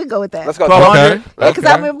 Okay, we go with that. Let's go. 1,200? 1,200. Because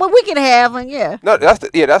I mean, but we can have one. Yeah. No, that's the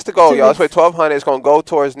goal, 2 y'all. Let's weeks. wait 1,200. It's gonna go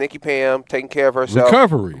towards Nikki Pam taking care of herself.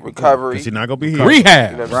 Recovery. She's not gonna be here.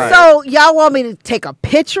 Rehab. You know what I'm saying? So y'all want me to take a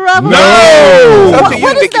picture of them? No. It's up to you,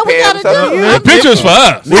 What is Nikki that we Pam. gotta It's up to do? you. The picture's for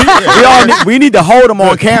us. We need to hold them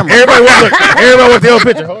on camera. Everybody wants the old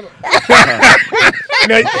picture. Hold on.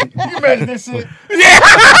 Now, you imagine this shit?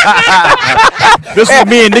 This is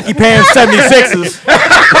me and Nikki Pam's 76ers.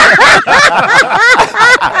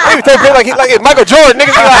 Niggas take it like it's Michael Jordan.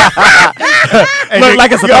 Niggas be like, Look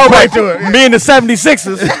like it's a you gotta throwback play to it. Me and the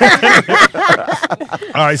 76ers.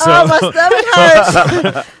 All right, Oh, my stomach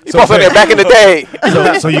hurts. you supposed to there back in the day.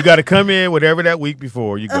 so you got to come in whatever that week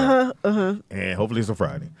before you go, and hopefully it's a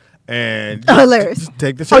Friday, and Hilarious. just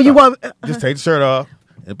take the shirt. Oh, you off. want? Just take the shirt off.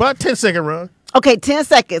 About 10-second run. Okay, 10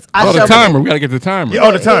 seconds. I Oh, show the them. timer. We gotta get the timer. Yeah,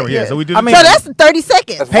 on the timer. Yeah. So we do. I the mean- So that's 30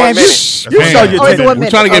 seconds. That's Pam, 1 you, minute. you show Pam. your Oh, it's titties. 1 We're minute.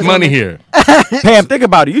 trying to get Oh, money it's here. Pam, think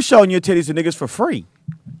about it. You showing your titties to niggas for free.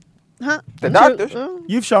 Huh? The doctors.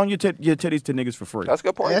 You've shown your titties to niggas for free. That's a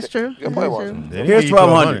good point. That's true. Good point, That's Wanzer. Then Here's you give you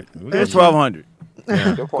 1,200. Here's 1,200.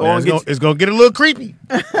 Good point. Yeah, it's gonna get a little creepy.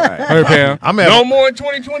 Hey, Pam. I'm no having- more in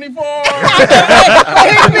 2024.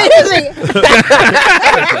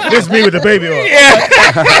 This is me with the baby on.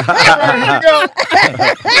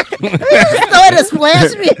 So it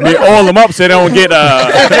splashed me. They oil them up so they don't get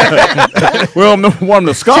we don't want them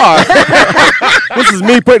to scar. This is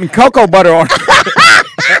me putting cocoa butter on.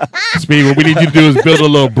 Speed, what we need you to do is build a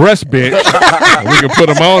little breast bench. And we can put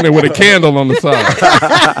them on there with a candle on the side.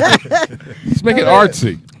 Let's make it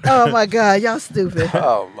artsy. Oh my God, y'all stupid.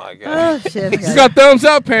 Oh my God. Oh shit. You got thumbs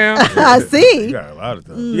up, Pam. I see. You got a lot of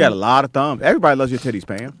thumbs. You got a lot of thumbs. Everybody loves your titties,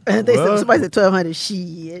 Pam. They said somebody said 1,200.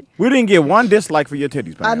 Shit. We didn't get one dislike for your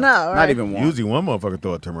titties, Pam. I know, Not right? even one. Usually one motherfucker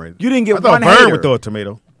throw a tomato. You didn't get I thought one Vern hater. would throw a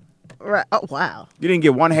tomato. Right. Oh wow. You didn't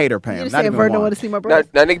get one hater, Pam. You just Not saying even Vern don't one. want to see my Now,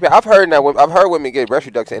 brother. Nikki, I've heard women get breast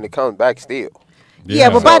reduction and it comes back still. Yeah,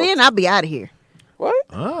 but by So- then I'll be out of here. What?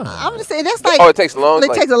 I'm just saying that's like. Oh, it takes a long.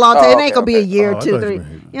 It takes a long time. Oh, It ain't gonna be a year, Oh, I 2, thought 3. you You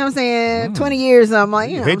meant- know what I'm saying? 20 years. I'm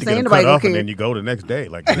like, you know hate what I'm to saying? get them Nobody cut gonna off and care. then you go the next day.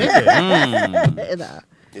 Like, nigga. Nah.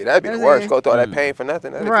 Yeah, that'd be the You know what I'm worst. saying? Go through all that pain for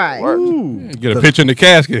nothing. That'd Right. be the worst. Get a picture in the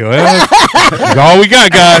casket. Well, that's all we got,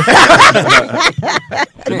 guys.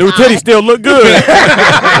 The new titties still look good.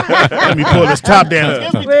 Let me pull this top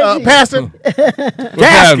down. Pastor.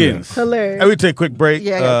 Gaskins. Hilarious. Hey, we take a quick break.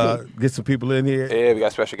 Yeah, I gotta Get some people in here. Yeah, we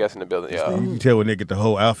got special guests in the building, y'all. You can tell when they get the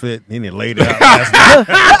whole outfit. He didn't lay it out last night.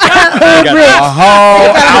 He got the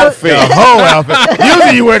whole outfit. The whole outfit.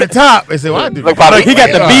 Usually you wear the top. They say, well, I do. Look, Bobby, He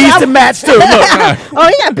got the bees to match too. Look, Oh,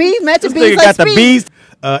 he got bees, matching this bees nigga like got the Speed. bees.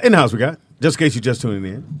 In the house we got. Just in case you just tuning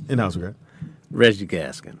in the house we got. Reggie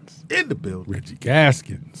Gaskins. In the building. Reggie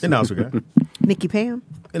Gaskins. In the house we got. Nikki Pam.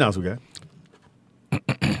 In the house we got.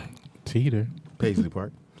 Teeter. Paisley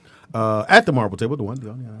Park. At the marble table, the one, the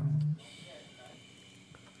only.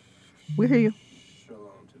 We hear you.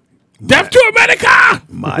 Death to America!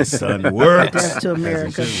 My son works. Death to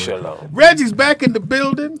America. Shalom. Reggie's back in the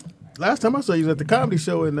building. Last time I saw you was at the comedy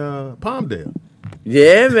show in Palmdale.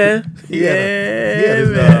 Yeah, man. He had his,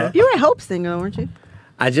 man. You were at Hope Singer, weren't you?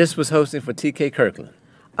 I just was hosting for TK Kirkland.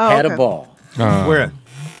 Oh, Had okay. a ball. Where?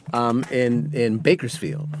 In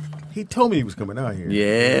Bakersfield. He told me he was coming out here.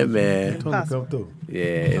 Yeah, He man. told me to come through. Yeah,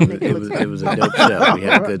 it was a dope show. We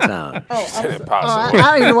had a good time. It's impossible. I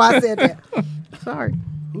don't even know why I said that. Sorry.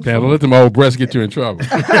 Pam, don't let them old breasts get you in trouble.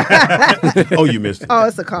 Oh, you missed it. Oh,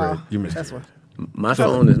 it's a call. Right, you missed That's it. what. My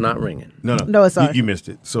phone is not ringing. No. No, it's all right. You missed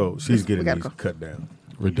it. So she's getting gotta these go. cut down.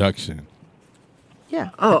 Reduction.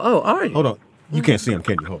 Yeah. Oh, all right. Hold on. You can't see him,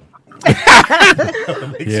 can you? Hold on.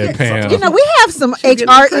 Yeah, Pam. You know, we have some getting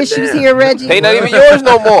HR cut issues down. here, Reggie. They not even yours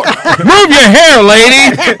no more. Move your hair,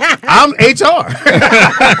 lady. I'm HR.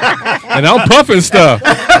 And I'm puffing stuff.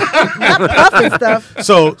 Not puffing stuff.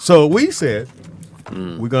 So we said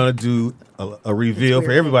we're gonna do a reveal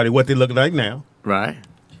for everybody what they look like now, Right.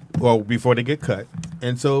 or before they get cut.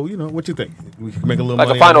 And so, you know, what you think? We can make a little Like a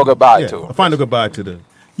money final out of it. goodbye Yeah, to 'em. a final goodbye to the.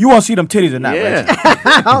 You want to see them titties or not, Reggie?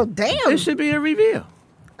 Yeah. Oh, damn. It should be a reveal.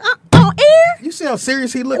 On air? You see how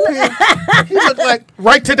serious he looked here? He looked like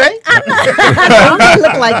right today. I don't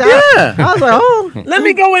look like that. Yeah. I was like, oh. Let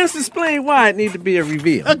me go and explain why it needs to be a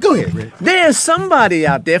reveal. Go ahead, Rick. There's somebody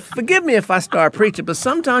out there, forgive me if I start preaching, but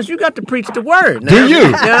sometimes you got to preach the word. Do you?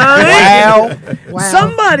 know what I mean? Wow.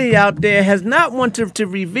 Somebody out there has not wanted to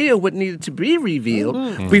reveal what needed to be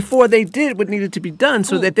revealed before they did what needed to be done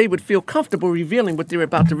so that they would feel comfortable revealing what they're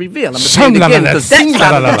about to reveal. I'm going to say it again because that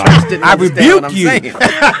side of the church didn't I understand what rebuke I'm you.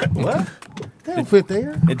 saying. What? They don't fit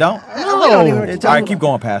there. It don't? don't even- All right, keep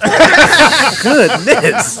going, Pastor.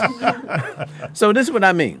 Goodness. So this is what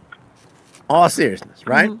I mean. All seriousness,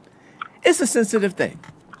 right? It's a sensitive thing.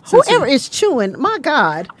 Whoever is chewing, my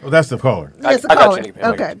God. Oh, that's the caller. Yes, I got caller. you, Nikki. I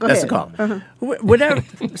got Okay, go That's ahead. a call. Whatever.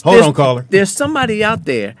 Hold on, caller. There's somebody out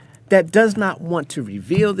there that does not want to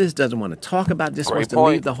reveal this, doesn't want to talk about this, Great wants to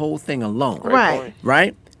point. leave the whole thing alone. Right.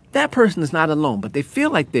 Right? That person is not alone, but they feel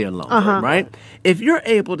like they're alone, right? If you're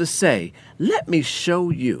able to say, let me show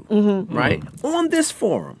you, right, on this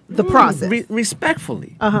forum, The process.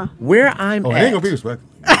 respectfully, where I'm Oh, at. he ain't gonna be respectful.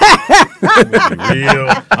 Real.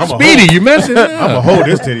 Speedy, you mentioned I'm gonna hold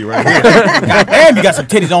this titty right here. Damn, you got some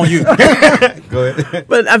titties on you. Go ahead.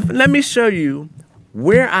 But let me show you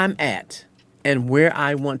where I'm at and where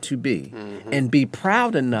I want to be and be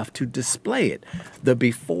proud enough to display it, the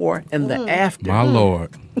before and the after. My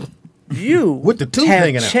Lord. You With the tooth have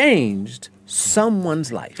hanging out. changed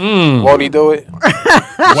someone's life. Won't he do it?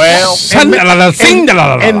 Well,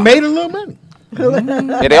 and made a little money.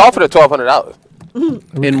 Yeah, they offered it $1,200.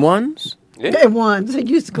 In ones? They won. So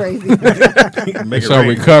you're crazy. Make it So rain.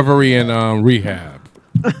 recovery and rehab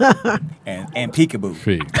And peekaboo.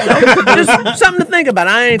 fee. Just something to think about.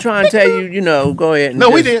 I ain't trying to tell you, go ahead and No,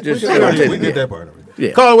 we just- did. just- We did that part of it.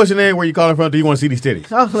 Yeah. Caller, what's your name? Where you calling from? Do you want to see these titties?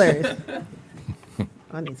 Oh, hilarious.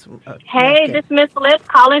 I need some. Hey, this is Miss Lips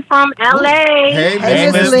calling from LA. Hey, Hey,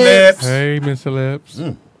 Miss Miss Lips. Hey, Mr. Lips.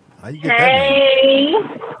 How you get that Hey.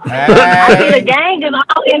 I see the gang is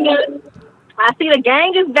all in the. I see the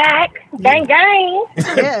gang is back. Gang, gang.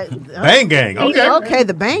 Yeah. name? Bang Gang. Okay. Okay,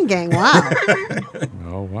 the Bang Gang. Wow.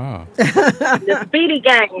 Oh, wow. The Speedy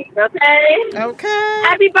gang. Okay. Okay.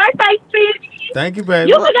 Happy birthday, Speedy. Thank you, baby.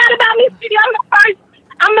 You forgot about me, Speedy.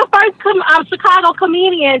 I'm the first Chicago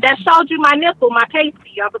comedian that showed you my nipple, my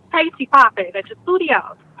pasty. I was pasty popping at your studio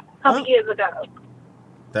a couple years ago.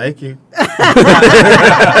 Thank you. That's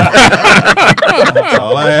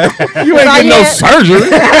all I had. You ain't getting no surgery.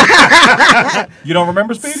 You don't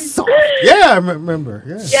remember, Speedy? Yeah, I remember.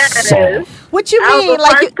 Yeah. Yes. What you I mean? was the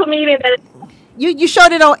Like first comedian that. you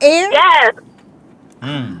showed it on air? Yes.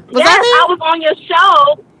 I was on your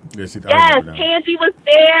show. Yes, Tangy was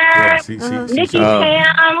there. Nikki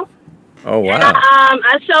Pam. Oh wow! And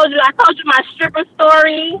I told you my stripper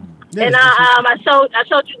story, and I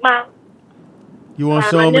showed you my. You want to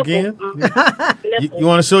show him again? You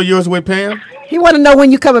want to show yours with Pam? He want to know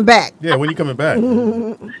when you coming back. Yeah, when you coming back?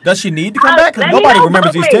 Does she need to come back? Because nobody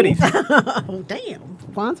remembers these titties. Oh damn!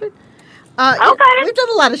 Sponsored. Okay. We've done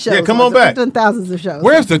a lot of shows. Yeah, come on back. We've done thousands of shows.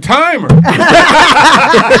 Where's the timer?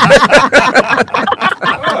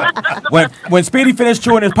 When Speedy finished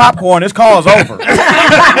chewing his popcorn, his call is over.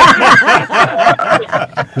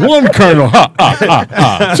 One kernel,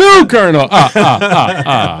 two kernel,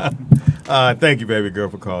 Thank you, baby girl,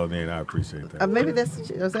 for calling in. I appreciate that. Maybe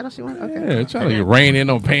is that all she wanted? Okay. Yeah, trying to rain in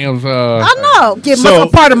on Pam's. I know. Give a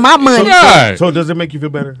part of my money. So does it make you feel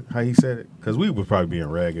better how he said it? Because we would probably being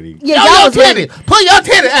raggedy. Yeah, y'all was ready. Pull your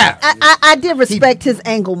titty out. I did respect his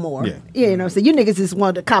angle more. Yeah. You know, so you niggas just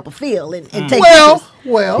wanted to cop a feel and take Well,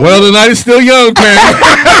 the night is still young, Pam.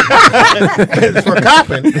 it's for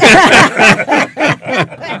copping.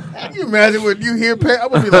 Can you imagine when you hear Pam? I'm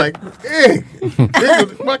going to be like, hey,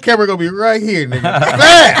 my camera going to be right here, nigga.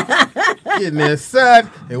 Bam! Getting inside.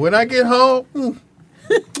 And when I get home,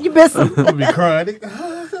 you miss him. I'm going to be crying.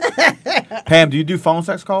 Pam, do you do phone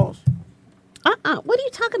sex calls? What are you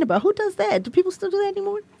talking about? Who does that? Do people still do that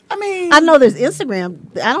anymore? I mean, I know there's Instagram.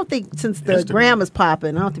 I don't think since the gram is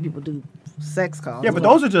popping, I don't think people do sex calls. Yeah, but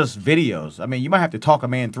those are just videos. I mean, you might have to talk a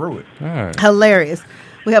man through it. All right. Hilarious.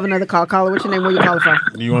 We have another call. Caller, what's your name? Where you calling from?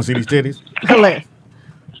 You want to see these titties? Hilarious.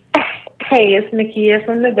 Hey, it's Nikki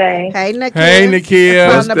from the Bay. Hey, Nikki. Hey, Nikki.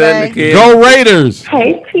 From the Bay. Go Raiders.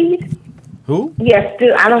 Hey, Pete. Who? Yes,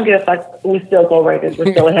 dude, I don't give a fuck. We still go Raiders.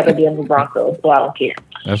 We're still ahead of the Denver Broncos, so I don't care.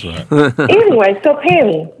 That's right. Anyway, so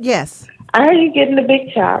Pammy. Yes. I heard you getting the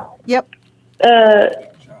big chop. Yep.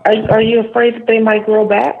 Are you afraid that they might grow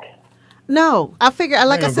back? No, I figure,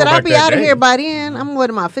 like I said, I'll be out of here by then. I'm, what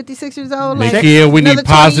am I, 56 years old? Nikki, we need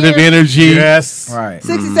positive energy. Yes. Right.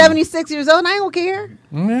 60, 76 years old, and I ain't gonna care.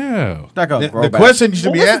 Yeah. The question you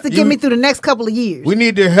should be this is asking. to get me through the next couple of years. We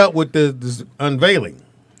need your help with this unveiling.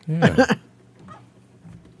 Yeah.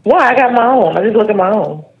 Why? I got my own. I just look at my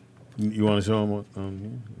own. You want to show them what?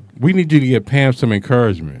 We need you to give Pam some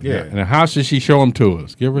encouragement. Yeah. And how should she show them to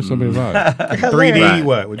us? Give her some advice. 3D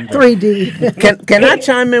what? What do you 3D. Can I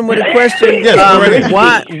chime in with a question? Yes,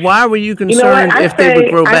 why were you concerned if they would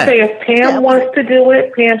grow back? I say if Pam wants to do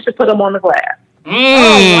it, Pam should put them on the glass.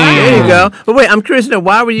 There you go. But wait, I'm curious to know,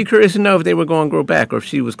 why were you curious to know if they were going to grow back or if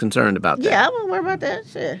she was concerned about that? Yeah, I won't worry about that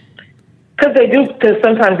shit. Because they do. Because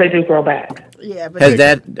sometimes they do grow back. Yeah, but Has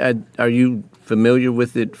that? Are you familiar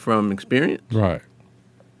with it from experience? Right.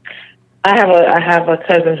 I have a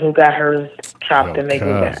cousin who got hers chopped and they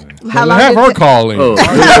grew back. How long have did her it- call in. Oh.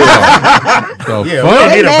 So Yeah,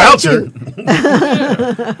 fuck. we need a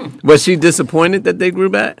voucher. Was she disappointed that they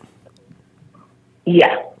grew back?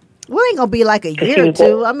 Yeah. Well, it ain't gonna be like a She year or was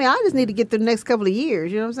two. I mean, I just need to get through the next couple of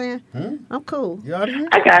years. You know what I'm saying? I'm cool. You out of here?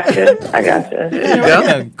 I got you. I got you.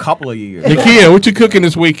 A couple of years. Nikia, what you cooking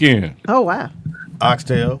this weekend? Oh wow.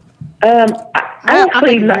 Oxtail. I'm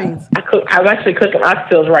actually cooking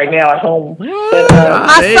oxtails right now at home. But,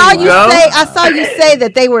 I saw you say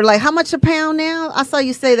that they were like how much a pound now? I saw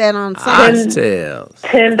you say that on Sunday. Oxtails.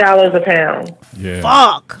 $10 a pound. Yeah.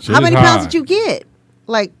 Fuck. Shit How many is pounds high. did you get?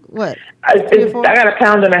 Like what? I got a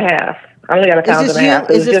pound and a half. I only got a pound and a half.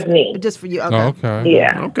 It's just me. Just for you. Okay. Oh, okay.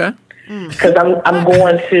 Yeah. Okay. Because I'm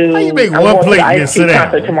going to. How you make I'm one going plate to the and Ice sit Cube down?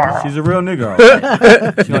 concert tomorrow. She's a real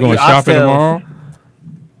nigga. You going shopping tomorrow?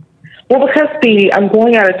 Well, because Speedy, I'm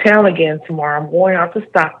going out of town again tomorrow. I'm going out to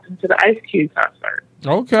Stockton to the Ice Cube concert.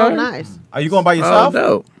 Okay. Oh, nice. Are you going by yourself?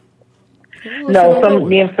 Oh, No,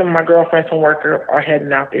 me and some of my girlfriends from work are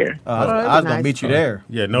heading out there. I was going to meet you there.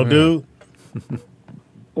 Yeah, no dude.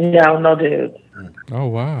 No, dude. Oh,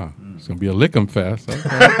 wow. It's going to be a lick'em fest. Okay.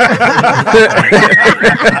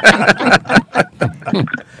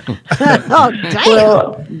 Oh damn.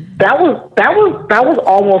 Well, that was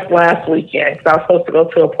almost last weekend because I was supposed to go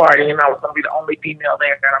to a party and I was going to be the only female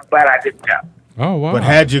there, and I'm glad I didn't go. Oh, wow. But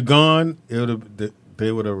had you gone,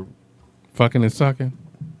 they would have. Fucking and sucking?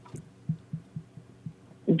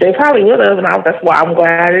 They probably would have, and that's why I'm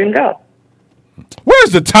glad I didn't go.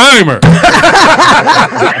 Where's the timer?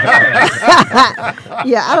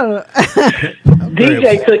 Yeah, I don't know.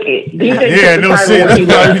 DJ took it. Yeah, no shit.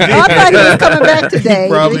 I thought he was coming back today.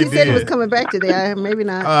 Probably He said he was did. coming back today. Maybe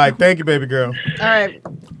not. All right, thank you, baby girl. All right.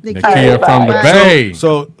 Nikki. Nakia from the Bay.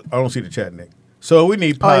 So I don't see the chat, Nick. So we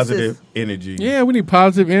need Oh, it's positive energy. Yeah, we need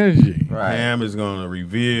positive energy. Right. Pam is going to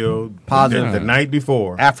reveal Positive. the night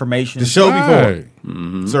before, Affirmation. the show Right.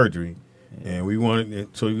 before surgery, and we wanted it.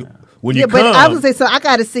 So when you Yeah, but come, I was say so. I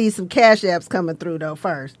got to see some cash apps coming through though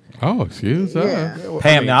first. Oh, excuse us.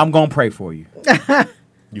 Pam, now I'm going to pray for you.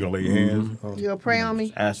 you gonna lay your hands. on- You gonna pray on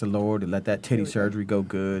me? Ask the Lord to let that titty surgery go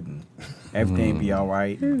good and everything be all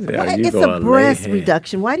right. Yeah, you It's gonna a lay breast hands.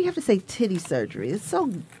 reduction. Why do you have to say titty surgery? It's so.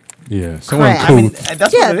 Yeah, someone Crap. cool. I mean,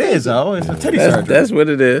 that's Yeah, what it is, though. It's a titty surgery. That's what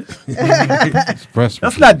it is. Breast.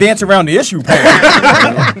 Let's not dance around the issue,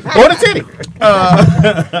 Pam. Or the titty.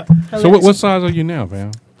 So what size are you now,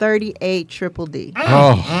 Pam? 38 triple D.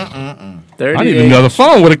 Oh, 38. I need another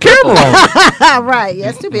phone with a camera on it. Right. Yeah,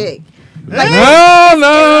 it's too big. No.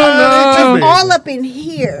 All up in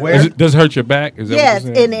here. Does it hurt your back? Is that Yes,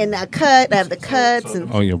 what you're saying? and a cut. I have the cuts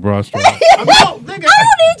and. On your bra strap. I don't need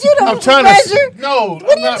you to I'm trying measure. to. No,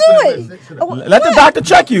 What are you doing? Let the doctor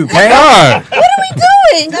check you, Pam. All right. What are we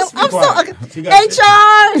doing? I'm so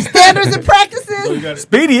HR standards and practices.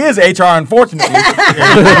 Speedy is HR, unfortunately. You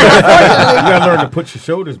gotta learn to put your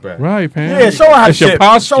shoulders back. Right, Pam. Yeah, show her how to It's your sit.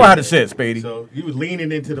 posture. Show her how to sit, Speedy. So you was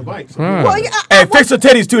leaning into the bike. So Right. Well, yeah, Hey, fix her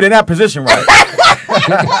titties too. They're not positioned right.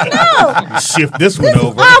 no, shift this one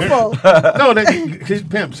over. awful. No, because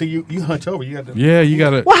Pimp, see you hunch over. You got to Yeah, you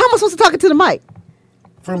gotta. Well, how am I supposed to talk into the mic?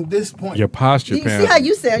 from this point. Your posture, You Pam. see how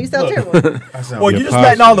you sound? You sound terrible. I sound Well, Your you're just posture.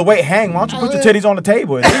 letting all the weight hang. Why don't you put your titties on the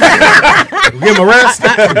table? give him a rest.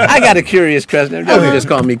 I got a curious question. Don't just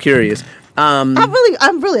call me curious. I'm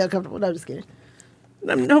really uncomfortable. No, I'm just kidding.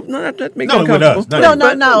 No, not make No, you with us.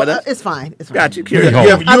 uncomfortable. No. With us. It's fine. It's fine. Got you You curious.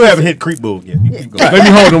 haven't hit creep bull yet. You keep going. Let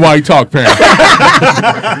me hold it while you talk,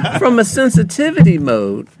 Pam. From a sensitivity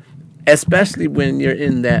mode, especially when you're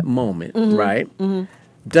in that moment, right?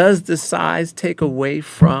 Does the size take away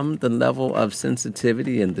from the level of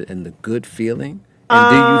sensitivity and the good feeling? And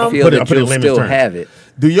do you feel put it- that put it in you'll layman's still terms. have it?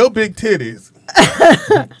 Do your big titties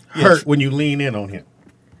hurt when you lean in on him?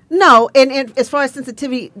 No, and as far as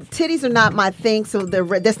sensitivity, titties are not my thing, so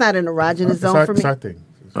that's not an erogenous zone for me. It's our thing.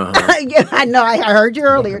 Yeah, I know. I heard you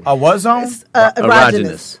earlier. A what zone? It's,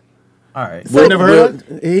 erogenous. All right. So, never heard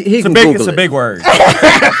of it? He It's can a big. Google It's a it. big word. so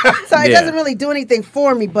it Yeah. doesn't really do anything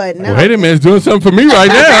for me, but no. Well, hey, that man's doing something for me right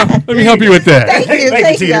now. Let me help you with that. Thank you, Thank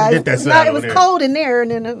thank you, you. Tia. Guys. Get that No, sound it was over there. cold in there,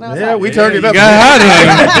 and then I was Yeah, like, we turned it up. Got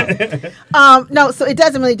hot in here. no, so it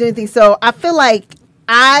doesn't really do anything. So I feel like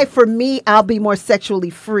for me, I'll be more sexually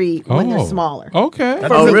free when they're smaller. Okay.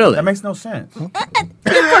 Oh, really? That makes no sense. For me,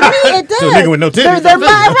 it does. So a nigga with no titties. They're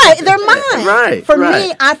mine, right? They're mine. Right, For right.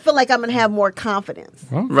 me, I feel like I'm gonna have more confidence.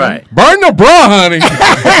 Okay. Right. Burn the bra, honey.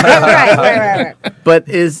 right. But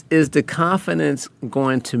is the confidence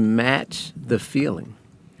going to match the feeling?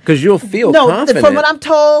 Because you'll feel No, confident. from what I'm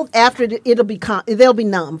told, after it'll be they'll be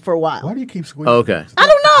numb for a while. Why do you keep squeezing? Okay. I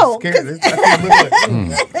don't know. Scared. I can't look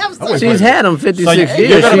like- I'm so- She's had them 56 So years.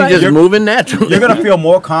 you're gonna- She's just you're- moving naturally. You're gonna feel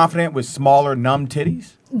more confident with smaller, numb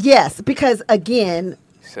titties. Yes, because again,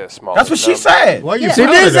 He said small. That's what she said. Why you Yeah. She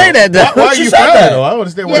frowning, did say though? that, though. Why are She you said frowning, that. though? I don't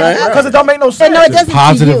understand Yeah, why. Because it don't make no sense. no, it doesn't. to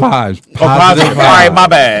Positive you. vibes. Oh, positive. All right, my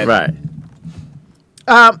bad. Right.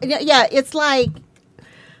 Yeah, it's like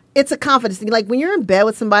it's a confidence thing. Like when you're in bed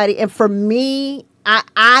with somebody, and for me,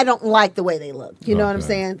 I don't like the way they look. You know what I'm Okay.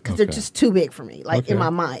 saying? Because they're just too big for me, like in my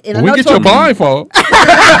mind. And I We know get it's your all- blindfold.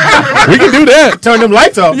 We can do that. Turn them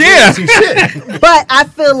lights off. Yeah. See shit. But I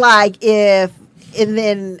feel like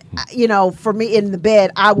for me in the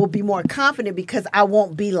bed, I will be more confident because I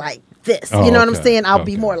won't be like this. Oh, You know what I'm okay. saying? I'll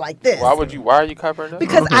be Okay. more like this. Why are you covering up?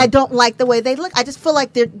 Because I don't like the way they look. I just feel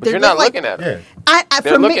like they're But you're not like, looking at her. Yeah.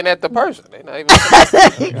 They're for me- looking at the person. They're not even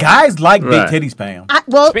looking at Guys like Right. big titties, Pam.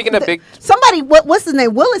 Speaking of big- somebody, what's his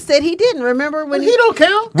name? Willis said he didn't. Remember when He don't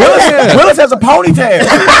count. Willis has a ponytail.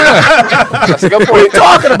 That's a good What are you point.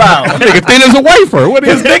 talking about? Nigga thin as a wafer. What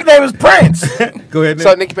His is it? nickname is Prince. Go ahead, Nick.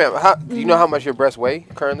 So, Nikki Pam, do you know how much your breasts weigh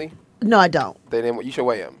currently? No, I don't. You should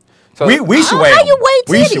weigh them. So, We should weigh. How them. you weigh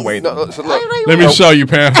We titties? should weigh them. no, so look. Let me show you,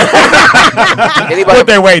 Pam. Anybody, What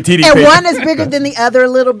they weigh, TDP? And one is bigger than the other a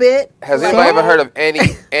little bit. has anybody ever heard of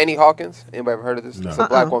Annie Hawkins? Anybody ever heard of this? It's a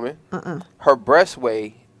black woman. Her breasts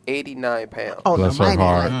weigh 89 pounds. Oh, no, Bless her mine ain't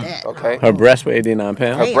heart. like that. Okay. Her breast weigh 89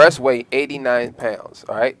 pounds. Her breasts weigh 89 pounds.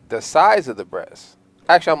 All right. The size of the breast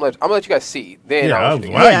Actually, I'm gonna let you guys see. Then Yeah, I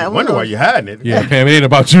was wonder why you're hiding it. Yeah, Pam, it ain't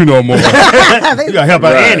about you no more. You gotta help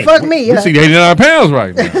out Annie. Fuck me. You see 89 pounds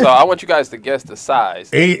right now. So I want you guys to guess the size.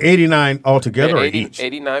 89 altogether or 80, each?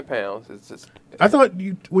 89 pounds. It's just, I thought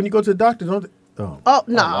when you go to the doctor, don't. Oh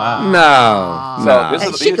no. No. so this Hey,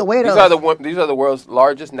 is, she can weigh these are the world's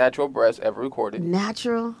largest natural breasts ever recorded.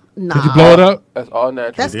 Natural? Nah. Did you blow it up? That's all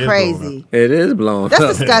natural. That's It is crazy. It is blown That's up.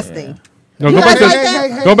 disgusting. No, You go back guys to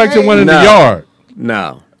like that? go back to one in the No. yard.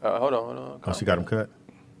 No. Hold on. Oh, she got him cut.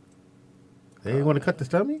 They didn't want to cut the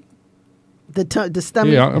stomach? The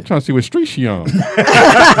stomach. Yeah, I'm trying to see what street she on.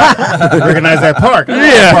 Recognize that park.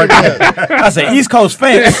 Yeah. Park, yeah. I said East Coast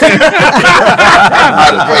fence.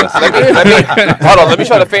 Hold on. Let me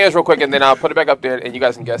show the fans real quick, and then I'll put it back up there, and you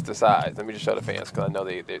guys can guess the size. Let me just show the fans because I know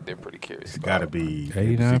they're pretty curious. It's got to be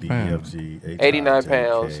 89 ABCD, pounds. EFG, H, 89 I, J,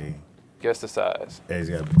 pounds. K. Guess the size. It's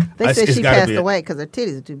gotta- They it's- said it's she gotta passed be away because her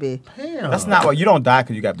titties are too big. That's not what you don't die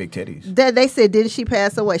because you got big titties. They said, didn't she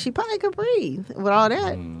pass away? She probably could breathe with all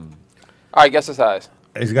that. All right, guess the size.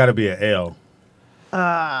 It's got to be an L.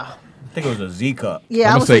 I think it was a Z cup. Yeah, I'm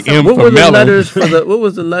I gonna was say saying M What for were the mellow. letters for the? What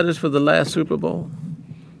was the letters for the last Super Bowl?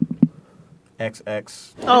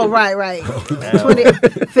 XX. Oh, right. 20,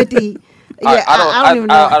 50. Yeah, I don't even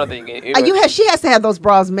know. I don't think. She has to have those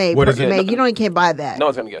bras made. What is it? You don't even can't buy that. No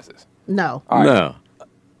one's gonna guess this. No. All right. No.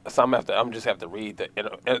 So I'm just have to read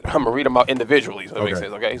I'm gonna read them out individually. So it makes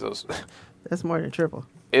sense. Okay. So That's more than triple.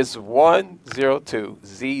 it's 102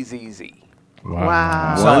 ZZZ.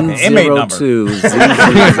 Wow. 102. Roll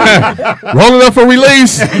it up for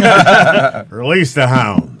release. Release the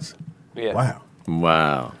hounds. Yeah. Wow.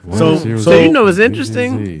 Wow. So you know what's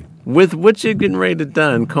interesting? With what you're getting ready to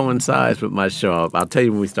done coincides with my show. I'll tell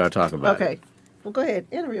you when we start talking about it. Okay. Well, go ahead.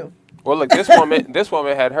 Interview. Well, look, this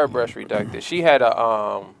woman had her breast reducted. She had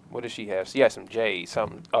a what did she have? She had some J's,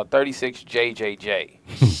 36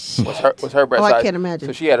 JJJ. was her breast Oh, I size. can't imagine.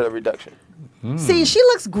 So she had a reduction. See, she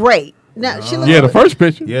looks great. Now she looks. Yeah, the first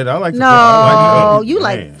picture. Yeah, I like. No, you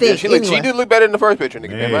like Man. thick. She anyway. did look better in the first picture, nigga.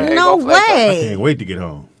 Man. Man, No I way. can't wait to get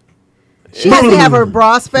home. She has to have her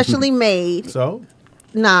bra specially made. So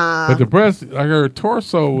Nah. But the breast, like her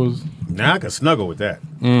torso was. now I can snuggle with that.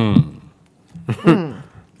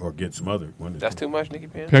 Or get smothered. That's too much, Nikki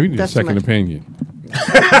Pan. Pam, you need That's a second too much. opinion.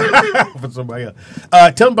 For somebody else.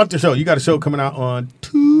 Tell them about the show. You got a show coming out on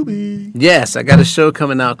Tubi. Yes, I got a show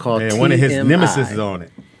coming out called And one of his TMI. nemesis is on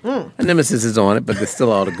it. A nemesis is on it, but there's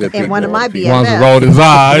still all the good people. And one of my on it. Wanzer rolled his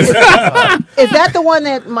eyes. Is that the one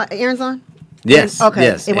that Aaron's on? Yes. Okay.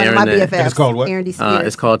 Yes. And one of my Aaron, BFFs. It's called what? Aaron D. Spears.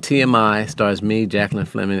 It's called TMI. Stars me, Jacqueline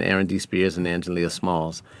Fleming, Aaron D. Spears, and Angelia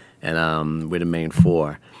Smalls, and we're the main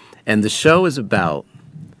four. And the show is about: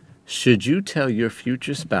 should you tell your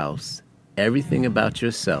future spouse everything about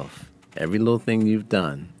yourself, every little thing you've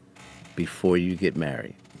done, before you get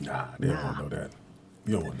married? Nah, they don't want to know that.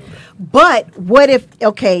 You don't want to know that. But what if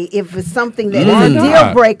it's something that is a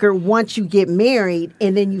deal breaker once you get married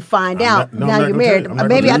and then you find out I'm now not you're gonna married? tell you. I'm not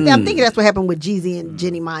Maybe gonna I'm thinking that's what happened with Jeezy and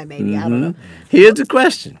Jenny Mai. Maybe I don't know. Here's the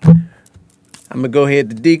question. I'm going to go ahead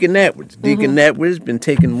to Deacon Edwards. Deacon Edwards been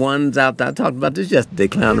taking ones out. I talked about this yesterday,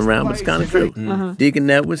 clowning around, but it's kind of true. Deacon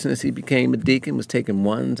Edwards, since he became a deacon, was taking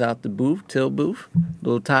ones out the booth, till booth,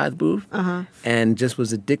 little tithe booth, and just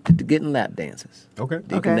was addicted to getting lap dances. Okay.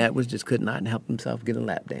 Deacon Edwards just could not help himself get a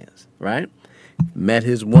lap dance, right? Met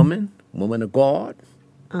his woman of God.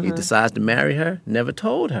 He decides to marry her, never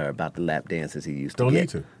told her about the lap dances he used to Don't get. need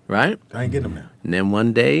to. Right? I ain't getting them now. And then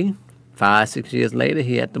one day, 5-6 years later,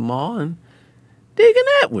 he at the mall and Deacon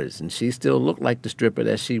Edwards, and she still looked like the stripper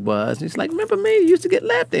that she was. And he's like, remember me? You used to get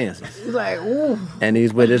lap dances. He's like, ooh. And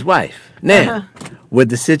he's with his wife. Now, would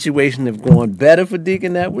the situation have gone better for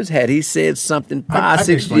Deacon Edwards had he said something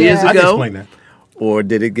 5-6 years I can ago? explain that. Or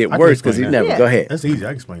did it get I can worse because he explain that. never? Go ahead. That's easy. I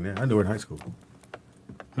can explain that. I knew her in high school.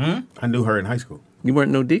 I knew her in high school. You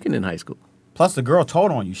weren't no deacon in high school. Plus, the girl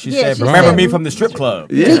told on you. She Yeah, said, she remember said- me from the strip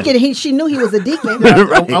club. Yeah. Deacon, she knew he was a deacon.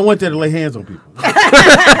 I went there to lay hands on people.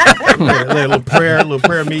 a little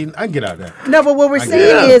prayer meeting. I can get out of that. No, but what we're I get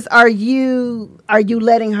saying it. is, are you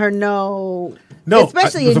letting her know? No,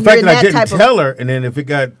 especially the if fact you're in that I that didn't type tell her, and then if it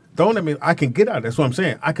got thrown at me, I can get out. That's what I'm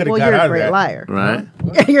saying. I could have Well, got you're out a of great that. liar.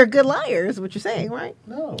 Right? You're a good liar, is what you're saying, right?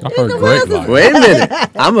 No. I've heard great lies. Wait a minute.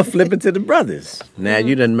 I'm going to flip it to the brothers. Now,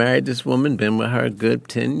 you done married this woman, been with her a good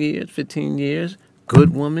 10 years, 15 years.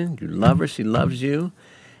 Good woman. You love her. She loves you.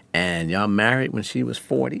 And y'all married when she was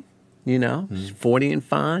 40. You know, she's 40 and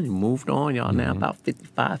fine. You moved on. Y'all now about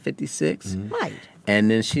 55, 56. Right. And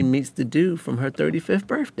then she meets the dude from her 35th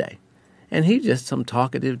birthday. And he just some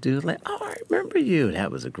talkative dude like, oh, I remember you.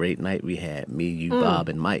 That was a great night we had. Me, you, Bob,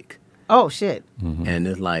 and Mike. Oh shit. And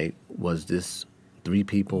it's like, was this 3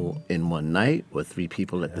 people in one night or 3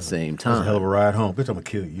 people at the same time? That's a hell of a ride home. Bitch, I'm going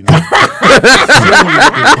to kill you.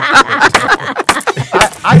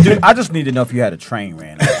 I just need to know if you had a train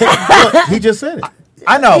ran. He just said it.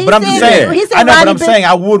 I know, He but I'm said just it. saying. He said I know, but Ronnie I'm saying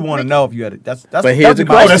I would want to know if you had it. That's But here's the Oh,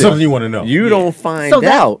 question. that's something you want to know. You don't find So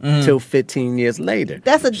that- out till 15 years later.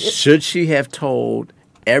 Should she have told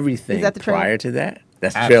everything Is that the trailer? prior to that?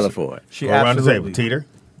 That's the trailer for it. She Go around the absolutely. table. Teeter?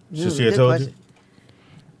 Should she Good have told question.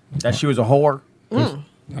 you? That she was a whore.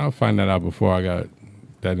 I'll find that out before I got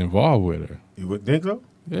that involved with her. You would think so?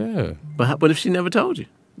 Yeah. But if she never told you?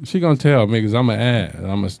 She gonna tell me because I'm gonna ask. I'm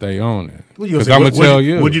gonna stay on it. What you gonna Because say? I'm What- gonna tell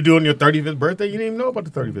you. What'd you do on your 35th birthday? You didn't even know about the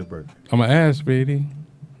 35th birthday. I'm gonna ask, Speedy.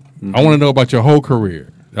 I want to know about your whole career.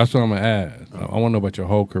 That's what I'm gonna ask. I want to know about your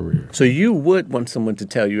whole career. So you would want someone to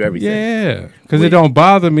tell you everything? Yeah, because it don't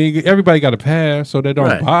bother me. Everybody got a past, so they don't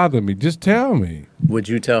Right. bother me. Just tell me. Would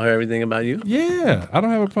you tell her everything about you? Yeah, I don't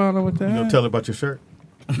have a problem with that. You gonna tell her about your shirt?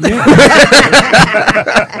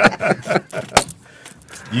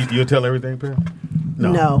 You'll tell everything, Pam?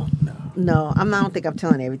 No. I don't think I'm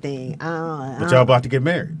telling everything. But y'all about to get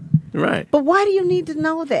married. Right. But why do you need to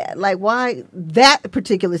know that? Like, why that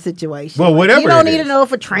particular situation? Well, whatever You don't it need is. to know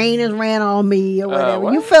if a train has ran on me or whatever.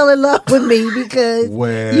 what? You fell in love with me because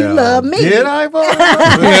you love me. Did I? You know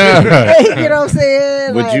what I'm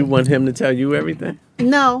saying? Would Like, you want him to tell you everything?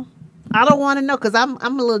 No, I don't want to know because I'm a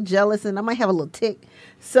little jealous and I might have a little tick.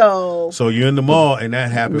 So you're in the mall and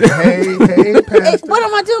that happened. Hey, Pastor. what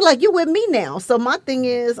am I doing? Like, you with me now. So my thing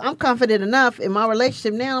is, I'm confident enough in my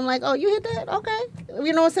relationship now. I'm like, oh, you hit that? Okay.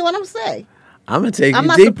 You know what I'm saying? I'm going to take I'm you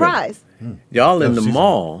not deeper. surprised. Y'all in the she's-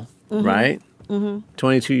 mall, Mm-hmm. right?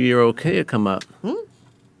 22-year-old kid come up.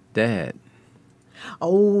 Dad.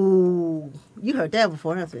 Oh, you heard that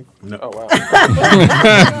before, hasn't you? No. Oh wow.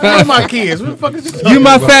 Where are my kids? What the fuck is you talking You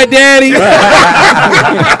my about? fat daddy.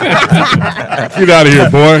 Get out of here,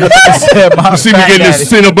 boy. You see me getting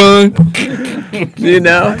this Cinnabon? You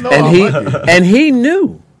know? And he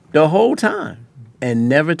knew the whole time and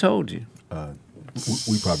never told you.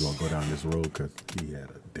 We probably won't go down this road because he had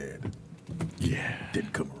a dad. Yeah.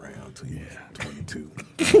 Didn't come around till he was 22.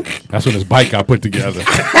 That's when his bike got put together.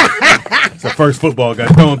 So first football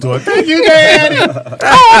got thrown to him. Thank you, Daddy.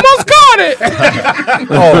 I almost caught it.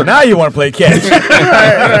 Oh, now you want to play catch.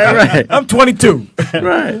 Right. I'm 22.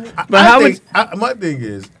 Right. But My thing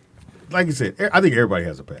is, like you said, I think everybody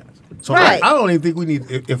has a past. So Right. I don't even think we need.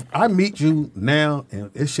 If I meet you now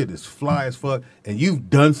and this shit is fly as fuck, and you've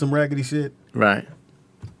done some raggedy shit, right.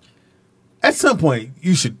 at some point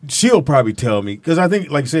she'll probably tell me, because I think,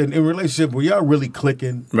 like I said, in a relationship where y'all really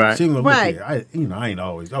clicking, Right. she gonna Right. look here. I ain't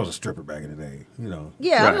always. I was a stripper back in the day, you know.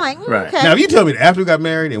 Yeah, I'm Right, like, right. okay. Now, if you tell me that after we got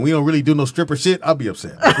married and we don't really do no stripper shit, I'll be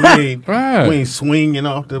upset. We ain't, Right. we ain't swinging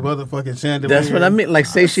off the motherfucking chandelier. That's what I mean. Like,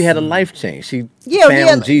 say she had a life change. She Yeah, found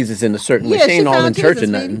yeah. Jesus in a certain way. Yeah, She she ain't all in found church or Jesus,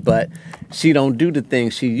 nothing, baby. but she don't do the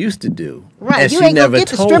things she used to do. Right, And you she ain't gonna never get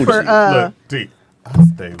the told stripper, you. Look, D, I'll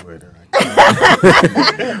stay with her.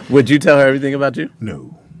 Would you tell her everything about you?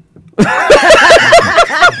 No.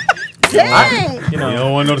 Dang. You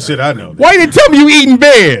don't want to know the shit I know. Why you didn't tell me you eating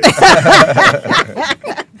bed?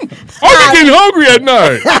 I'm getting hungry at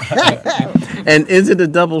night. And is it a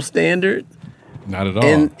double standard? Not at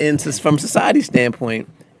all. From society's standpoint,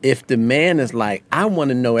 if the man is like, I want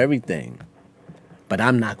to know everything, but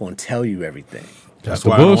I'm not going to tell you everything. That's the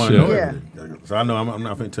why I don't want to know bullshit. everything. So I know I'm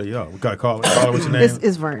not finna tell y'all. We gotta call her. What's your name?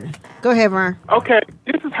 It's Vernon. Go ahead, Vern. Okay,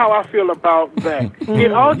 this is how I feel about that.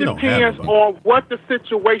 It all You don't have depends nobody. on what the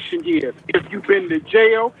situation is. If you've been to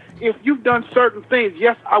jail, if you've done certain things,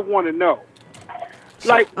 yes, I want to know.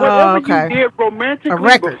 Like, whatever okay. you did A romantically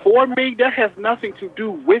record. before me, that has nothing to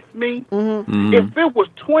do with me. If it was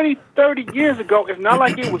 20, 30 years ago, it's not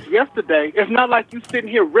like it was yesterday. It's not like you sitting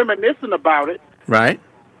here reminiscing about it. Right?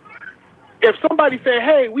 If somebody said,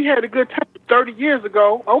 hey, we had a good time 30 years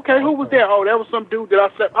ago, okay, who was there? Oh, that was some dude that I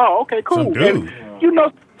said, oh, okay, cool. Some dude. And, you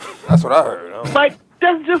know, That's what I heard. like,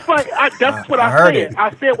 that's just like, that's what I heard said. it. I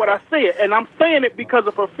said what I said. And I'm saying it because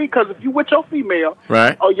of because if you with your female,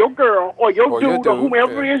 Right. or your girl, or your dude, or dude,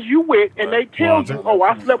 whomever yeah. it is you with, and they tell you, oh,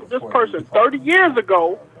 I slept with this person 30 years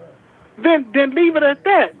ago, then leave it at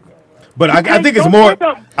that. But I think it's Don't more. bring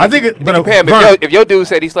up- I think it. But Pam, Vern, if your dude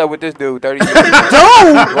said he slept with this dude 30 years ago,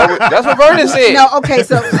 Don't. that's what Vernon said. No, okay,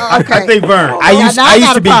 so, okay. I think Vern. I used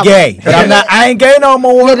got to a be problem. gay, but I ain't gay no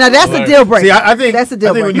more. Yeah, now that's a deal breaker. See, I think that's a deal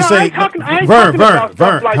I think when breaker. you No, I say ain't talking- I ain't Vern, talking about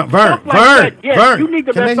stuff like that. Yes, Vern, you need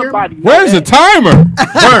to can let they hear somebody me? know Where's the that. timer?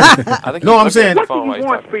 Vern. I think No, he I'm looked saying- at the What do phone you while he's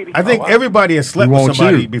want, talking. Speedy? I think wow. everybody has slept We with want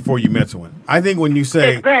somebody you. before you met someone. I think when you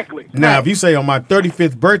say Exactly. now, if you say on my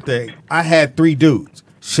 35th birthday I had 3 dudes,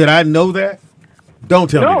 should I know that? Don't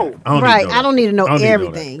tell me that. I don't need to know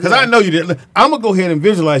everything. Because I know you did. I'm going to go ahead and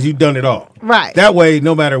visualize you done it all. Right. That way,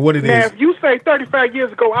 no matter what it Now, is. if you say 35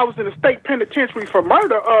 years ago I was in a state penitentiary for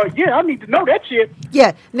murder, yeah, I need to know that shit.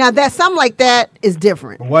 Yeah. Now, that something like that is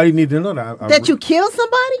different. Why do you need to know that? That you killed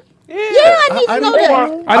somebody? Yeah, I need to know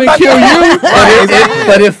that. I didn't kill you.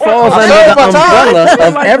 But it falls under the umbrella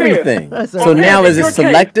of everything. So now is it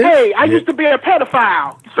selective? Hey, I used to be a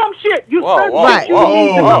pedophile. Some shit. You right.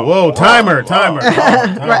 Whoa, timer.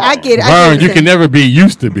 Right, I get it. Vern, you can never be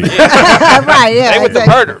used to be. Right, yeah. They with the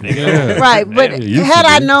murder, nigga. Right, but had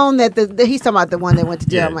I known that he's talking about the one that went to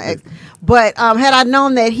jail, my ex. But had I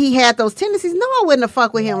known that he had those tendencies, no, I wouldn't have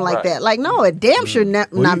fucked with him like that. Like, no, it damn sure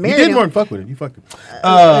not married him. You didn't want to fuck with him. You fucked him.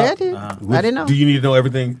 I did. I didn't know. Do you need to know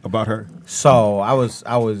everything about her? So I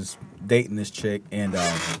was dating this chick, and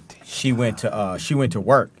she went to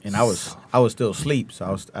work, and I was still asleep, so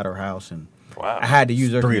I was at her house, and I had to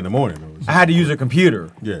use her 3 in the morning. I had to use her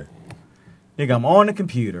computer. Yeah. Nigga, I'm on the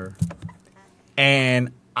computer,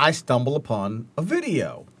 and I stumble upon a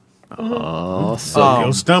video. Oh,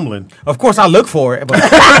 so stumbling. Of course, I look for it, but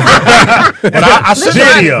I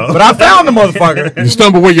found the motherfucker. You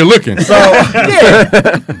stumble where you're looking. So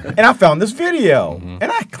yeah, and I found this video, and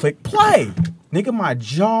I clicked play. Nigga, my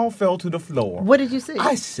jaw fell to the floor. What did you see?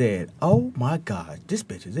 I said, "Oh my god, this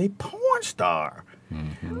bitch is a porn star."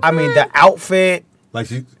 I mean, the outfit, like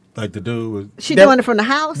the dude was. She doing it from the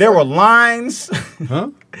house? There were lines.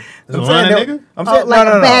 Huh? I'm saying, nigga? I'm saying, like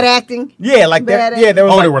no. bad acting? Yeah, like that. Yeah, there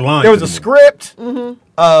was. there were lines. There was a script.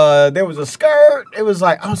 There was a skirt. It was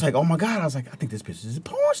like I was like, oh my god. I was like, I think this bitch is a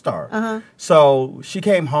porn star. So she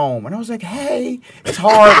came home, and I was like, hey, it's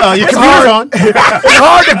hard. It's hard. It's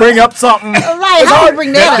hard to bring up something. Right, how do you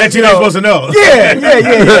bring that up? That you're not supposed to know. Yeah,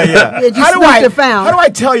 how do I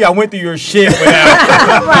tell you I went through your shit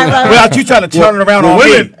without you trying to turn it around on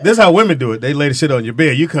me? This is how women do it. They lay the shit on your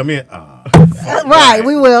bed. You come in. Right,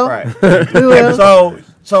 we will. Right. We will.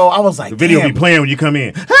 So I was like, the video be playing when you come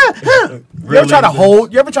in. You ever try to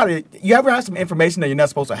hold? You ever have some information that you're not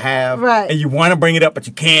supposed to have, right? And you want to bring it up, but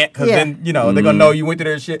you can't because then they're gonna know you went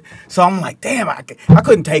through their shit. So I'm like, damn, I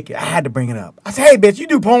couldn't take it. I had to bring it up. I said, hey, bitch, you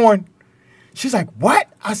do porn? She's like, what?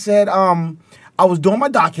 I said, I was doing my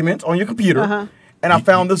documents on your computer, and I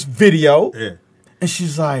found this video. Yeah. And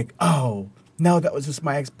she's like, oh, no, that was just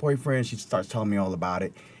my ex-boyfriend. She starts telling me all about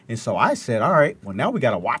it. And so I said, all right, well, now we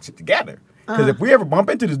got to watch it together. Because if we ever bump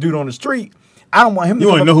into this dude on the street, I don't want him to... You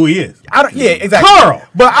want to know who he is. I don't. Yeah, exactly. Carl!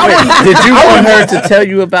 But did you want her to tell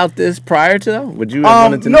you about this prior to? Would you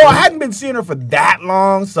have wanted to know? No, I hadn't been seeing her for that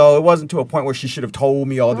long, so it wasn't to a point where she should have told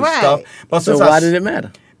me all this stuff. But so why did it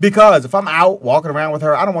matter? Because if I'm out walking around with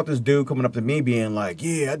her, I don't want this dude coming up to me being like,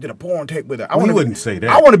 yeah, I did a porn tape with her. You wouldn't say that.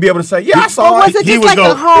 I want to be able to say, yeah, I saw it. Was it just like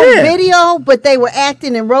a home video, but they were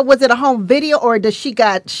acting and wrote? Was it a home video, or does she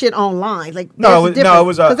got shit online? Like No, it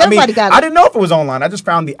was. I didn't know if it was online. I just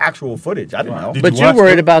found the actual footage. I didn't know. But you're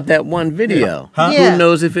worried about that one video. Huh? Who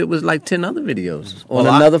knows if it was like 10 other videos on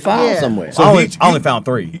another file somewhere? So I only found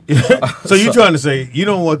 3. So you're trying to say you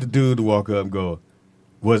don't want the dude to walk up and go,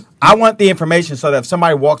 I want the information so that if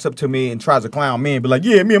somebody walks up to me and tries to clown me and be like,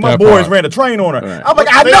 yeah, me and my boys ran a train on her. Right. I'm like,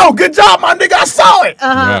 I know, good job, my nigga, I saw it.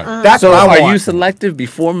 That's so what I want. Are you selective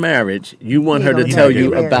before marriage? You want her to tell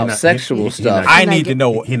you about sexual stuff. I need to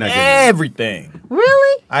know everything.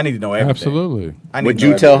 Really? I need to know everything. Absolutely. Would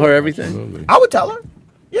you tell her everything? Absolutely. I would tell her.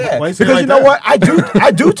 Yeah, because you know what? I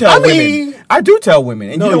do tell women. I do tell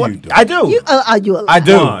women. And you know what? I do. Are you a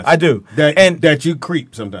liar? I do. That you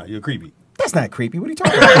creep sometimes. You're creepy. That's not creepy. What are you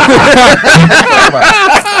talking about?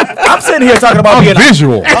 I'm sitting here talking about being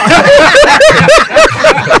visual.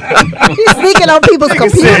 He's sneaking on people's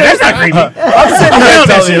computers. That's not creepy.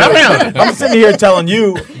 I'm sitting here telling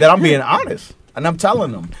you that I'm being honest, and I'm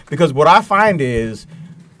telling them because what I find is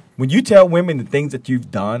when you tell women the things that you've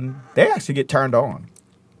done, they actually get turned on.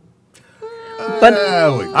 But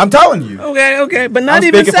I'm telling you. Okay, but not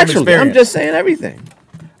even sexually. I'm just saying everything.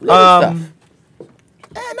 Stuff.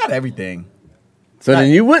 Not everything. So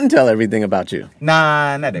then you wouldn't tell everything about you?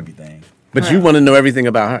 Nah, not everything. But you want to know everything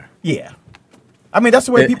about her? Yeah. I mean, that's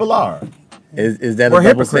the way people are. Is that a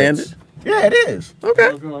double standard? Yeah, it is.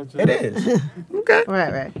 Okay. It is. Okay.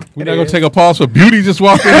 Right. We're not going to take a pause for Beauty just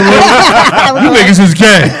walked in the room. You niggas is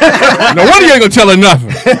gay. No wonder you ain't going to tell her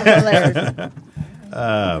nothing.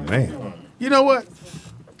 Man. You know what?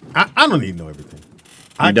 I don't need to know everything.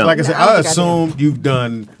 Like I said, I assume you've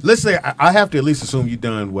done. Let's say I have to at least assume you've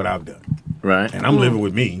done what I've done, right? And I'm living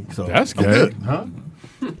with me, so that's good, huh?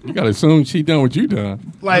 You gotta assume she done what you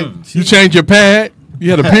done. Like you changed your pad,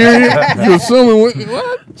 you had a period. You assuming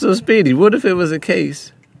what? So Speedy, what if it was a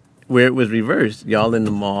case where it was reversed. Y'all in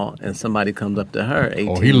the mall, and somebody comes up to her,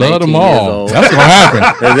 18, he loved them 19 years all. old. That's gonna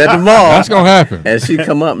happen. Is at the mall. That's gonna happen. And she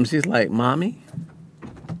come up and she's like, "Mommy,"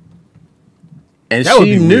 and That would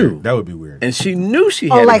she be knew. weird. That would be weird. And she knew she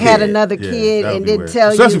Oh, had like a had kid. another Yeah, kid that would and be didn't weird. tell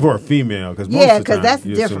Especially you. for a female, because Yeah, because that's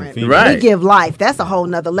different. Right. We give life. That's a whole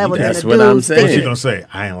nother level than That's a what dude. I'm saying. What's she gonna say?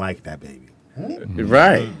 I ain't like that baby.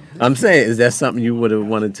 Right. I'm saying, is that something you would have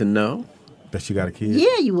wanted to know? That she got a kid.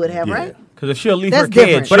 Yeah, you would have, Yeah. right? Because if she'll leave That's her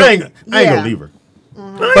different. kid, But I ain't Yeah. gonna leave her.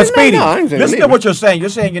 But Speedy, I ain't saying listen leave to her. what you're saying. You're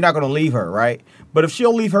saying you're not going to leave her, right? But if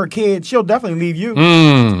she'll leave her kid, she'll definitely leave you.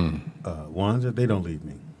 Wanzer, they don't leave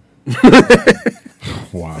me.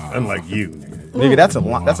 Wow. Unlike you, Nigga, that's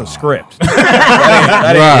a script.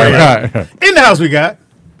 Right. In the house we got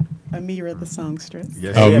Amira the songstress.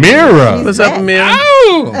 yes, Amira. What's up, Amira?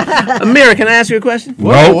 Oh. Amira, can I ask you a question?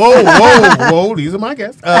 Whoa, whoa! These are my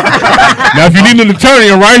guests. Now, if you need an attorney,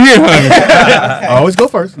 I'm right here, honey. I always go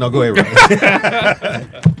first. No, go ahead. Ray.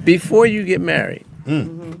 Before you get married,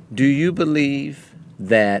 do you believe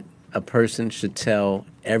that a person should tell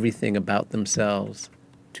everything about themselves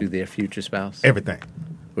to their future spouse? Everything.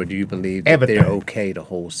 Or do you believe that Everything. they're okay to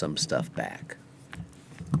hold some stuff back?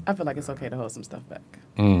 I feel like it's okay to hold some stuff back.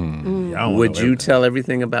 Yeah, I don't Would know you tell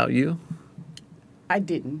everything about you? I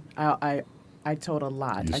didn't. I told a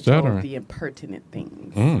lot. You I stuttering. told the impertinent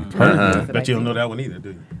things. Bet you don't know that one either, do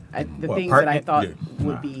you? The What, things that I pertinent? thought Yeah.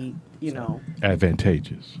 would be,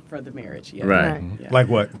 Advantageous. for the marriage. Yeah. Right. Yeah. Like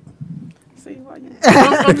what? See, why you?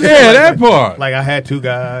 Yeah, that part. Like I had 2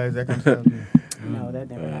 guys. That kind of stuff. No, that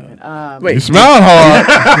never happened. Wait, You smile hard.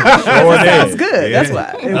 Sure Sounds did. good. Yeah. That's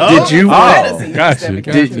why. Did you Gotcha.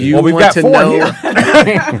 Did you Well, we've want got to 4 know?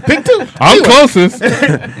 here. Pick 2. I'm closest.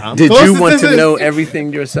 Did you want to know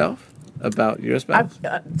everything yourself about your spouse?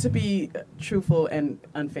 To be truthful and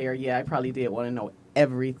unfair, yeah, I probably did want to know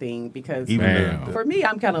everything because Man. for me,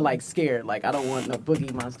 I'm kind of like scared. Like I don't want no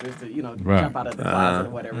boogie monsters to, Right. jump out of the closet or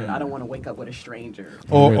whatever. I don't want to wake up with a stranger.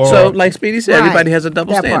 Or, So, like Speedy said, Right. everybody has a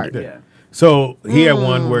double That standard. part. Yeah. so he had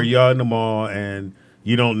one where y'all in the mall and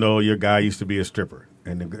you don't know your guy used to be a stripper,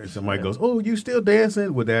 and somebody goes, "Oh, you still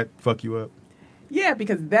dancing?" Would that fuck you up? Yeah,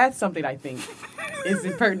 because that's something I think is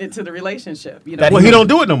pertinent to the relationship. You know, Well, he don't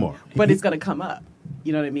do it no more. but it's gonna come up.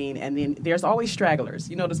 You know what I mean? And then there's always stragglers.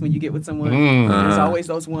 You notice when you get with someone, there's always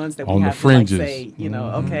those ones that we On the have to like fringes. say, you know,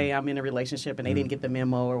 okay, I'm in a relationship and they didn't get the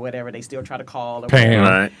memo or whatever. They still try to call or Pam.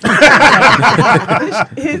 whatever. Right.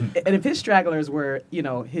 And if his stragglers were, you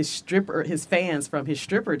know, his fans from his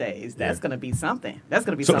stripper days, that's gonna be something. That's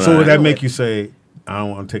gonna be So, something. so would to that deal make with. you say, "I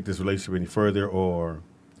don't want to take this relationship any further," or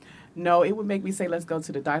No, it would make me say, let's go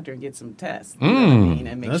to the doctor and get some tests. You know what I mean?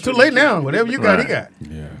 And make that's sure too late that you're- now? Whatever you got, he got.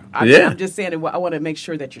 Yeah. I'm just saying, I want to make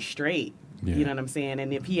sure that you're straight. Yeah. You know what I'm saying?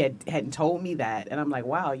 And if he hadn't told me that, and I'm like,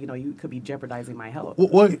 wow, you know, you could be jeopardizing my health.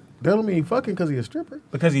 What? That don't mean he fucking because he's a stripper.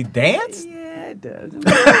 Because he danced? Yeah, it does.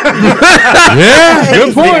 Yeah,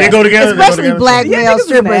 good point. They go together. Especially black Yeah, male niggas is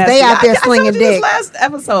strippers. nasty. They out there I told slinging you this dick. last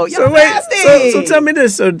episode. So Y'all wait, nasty. so tell me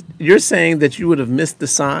this. So you're saying that you would have missed the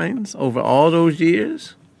signs over all those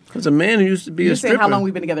years? Because a man who used to be You're a saying stripper. how long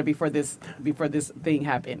we've been together before this thing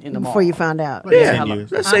happened in the mall? Before you found out. Yeah, 10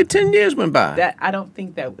 years. let's say 10 years went by. That I don't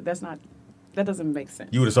think that doesn't make sense.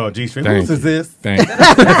 You would have saw G string. Thank Whose is this? Thank you.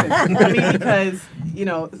 I mean, because you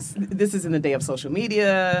know, this is in the day of social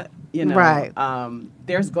media. You know, Right.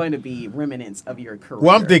 There's going to be remnants of your career.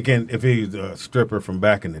 Well, I'm thinking if he's a stripper from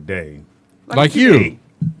back in the day. Like you.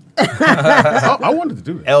 I wanted to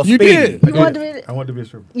do that. El You Speedy. did. You want to be, I wanted to be a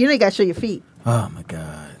stripper. you know you got to show your feet. Oh, my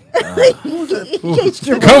God. You can't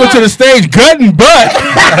strip Coming to the stage, gut and butt.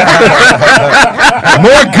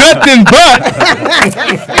 More gut than butt.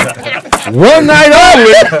 One night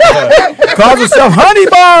only. Calls herself Honey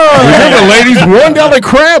Bun. Remember, ladies, $1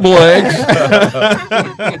 crab legs.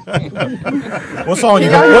 What song you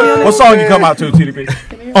come out to, TDP?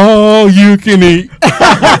 All you can eat.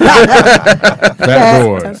 Fat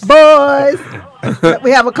boys. Boys.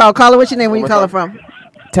 We have a call. Caller, what's your name? Where you calling from?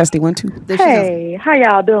 Testing 1 2. There she goes. Hey, how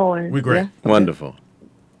y'all doing? We great. Wonderful.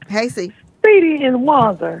 Hey, see. Speedy and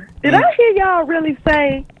Wanzer. Did I hear y'all really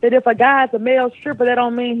say that if a guy's a male stripper, that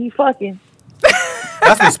don't mean he fucking?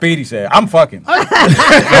 That's what Speedy said. I'm fucking.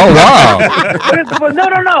 Oh, wow. But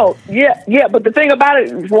no. Yeah, but the thing about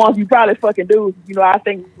it, once you probably fucking do, you know, I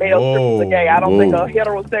think male strippers are gay. I don't think a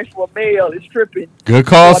heterosexual male is stripping. Good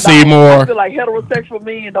call, I Seymour. feel like heterosexual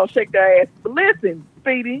men don't shake their ass. But listen,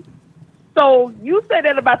 Speedy, so you say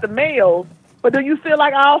that about the males, but do you feel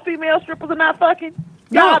like all female strippers are not fucking?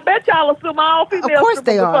 No. Y'all, I bet y'all assume all female Of course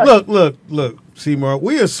strippers they are are. fucking. Look, Seymour.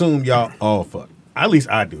 We assume y'all all fuck. At least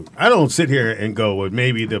I do. I don't sit here and go, well,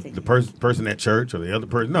 maybe the person at church or the other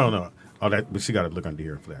person. No. Oh, but she got to look under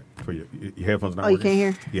here for that. For your headphones not Oh, you working?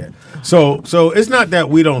 can't hear? Yeah. So it's not that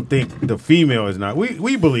we don't think the female is not.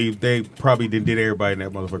 We believe they probably did everybody in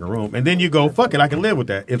that motherfucking room. And then you go, fuck it, I can live with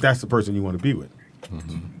that if that's the person you want to be with.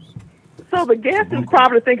 Mm-hmm. So the guest is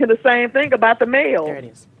probably thinking the same thing about the male. There it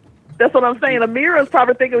is. That's what I'm saying. Amira is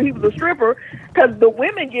probably thinking he was a stripper because the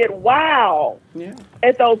women get wild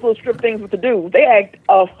at those little strip things with the dudes. They act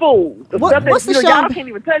a fool. What's the y'all can't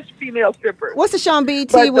even touch female strippers. What's the Sean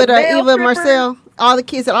BT But with the male Eva strippers- Marcel? All the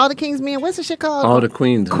King's Men. What's the shit called? All the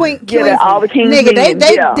queens. All the King's Nigga, Men,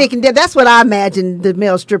 they yeah. dicking. That's what I imagine the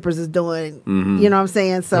male strippers is doing. Mhm. You know what I'm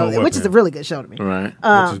saying? So, Doing what, which is a man? really good show to me. Right.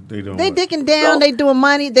 They doing They what? dicking down. They doing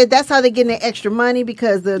money. That's how they getting their extra money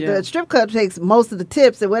because the strip club takes most of the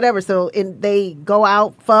tips or whatever. So they go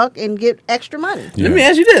out, fuck, and get extra money. Let me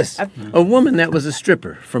ask you this: a woman that was a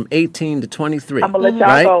stripper from 18 to 23. I'm gonna let y'all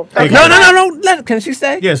right? go. No. Can she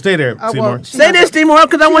stay? Yeah, stay there, well, Seymour. Say this, Seymour,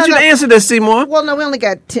 because I want you to answer this, Seymour. Well, no, we only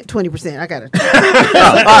got 20%. I got it.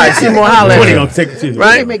 All right, Seymour, holla at 20 me. gonna take it.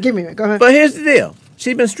 Right? Give me. Go ahead. But here's the deal.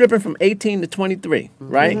 She's been stripping from 18 to 23,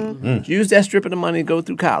 right? Mm-hmm. She used that stripper the money to go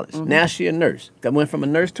through college. Now she a nurse. That went from a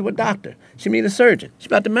nurse to a doctor. She meet a surgeon. She's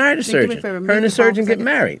about to marry the Hey, do me a surgeon. favor, Her make and the the phone surgeon for a get second.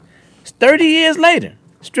 married. 30 years later,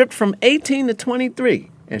 stripped from 18 to 23,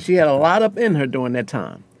 and she had a lot up in her during that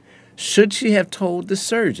time. Should she have told the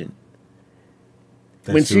surgeon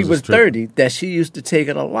when she a was stripper. 30 that she used to take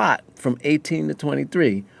it a lot from 18 to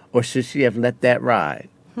 23, or should she have let that ride,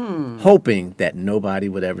 hoping that nobody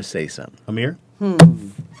would ever say something? Amir?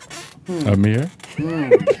 Amir?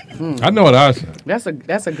 I know what I said. That's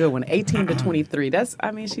a good one. 18 to 23.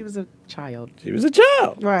 She was a child. She was a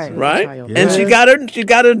child, Right. right? child. And she got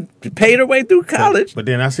her paid her way through college. But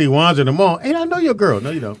then I see Wanzer in the mall. Hey, I know your girl. No,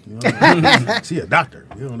 you don't. You don't. She a doctor.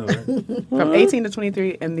 You don't know that. From 18 to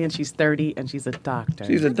 23, and then she's 30, and she's a doctor.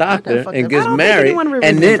 She's a doctor fuck and that. gets I don't think married, anyone would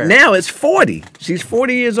and then remember. now it's 40. She's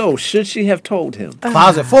 40 years old. Should she have told him?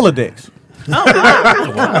 Closet full of dicks.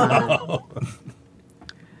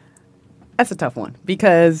 That's a tough one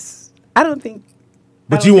because I don't think.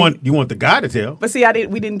 But you want the guy to tell. But see,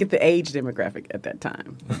 we didn't get the age demographic at that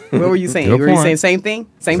time. What were you saying? Good Were you point. saying same thing?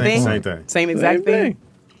 Same thing? Same thing. Same exact Same thing?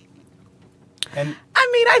 And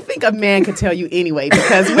I think a man could tell you anyway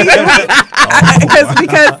because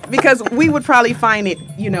because we would probably find it,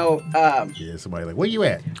 Yeah, somebody like, where you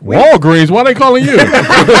at? Walgreens, why they calling you?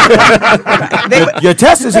 your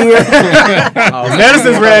test is here.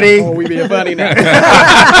 Medicine's ready. we being funny now.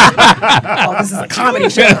 This is a comedy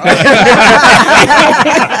show.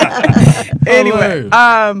 Anyway,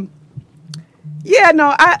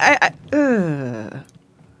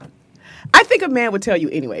 I think a man would tell you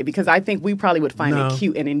anyway because I think we probably would find it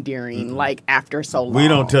cute and endearing, like after so long. We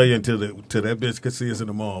don't tell you until that bitch can see us in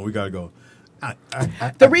the mall. We gotta go.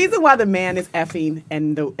 The reason why the man is effing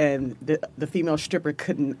and the female stripper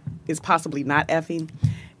is possibly not effing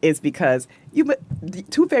is because the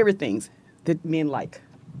two favorite things that men like: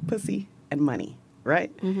 pussy and money.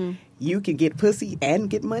 Right? Mm-hmm. You can get pussy and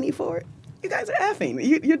get money for it. You guys are effing.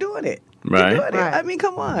 You're doing it. Right. You're doing it. I mean,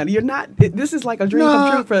 come on. You're not. This is like a dream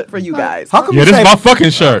come true for you guys. How come Yeah, you this say is my fucking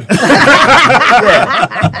shirt.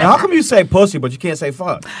 How come you say pussy but you can't say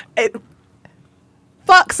fuck?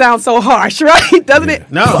 Fuck sounds so harsh, right? Doesn't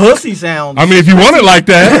it? No. Pussy sounds. I mean, if you want it like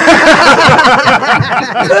that.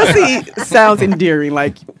 Pussy sounds endearing.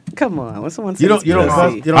 Like, come on. When someone says You don't cuss?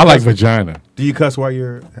 pussy. You don't I like cuss? vagina. Do you cuss while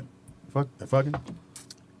you're fucking?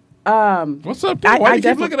 What's up, dude? Why you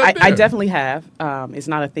keep looking up there? I definitely have. It's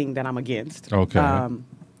not a thing that I'm against. Okay.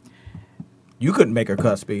 You couldn't make her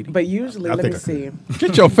cuss, Speedy. But usually, I let think me I see.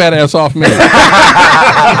 Get your fat ass off me.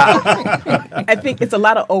 I think it's a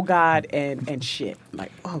lot of oh God and shit.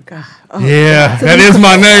 Like, oh God. Oh, Yeah, that is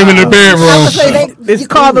my name in the bedroom. You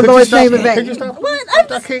call the Lord's name in Could vain. you stop? What?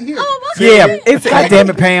 I can't hear. Yeah, God damn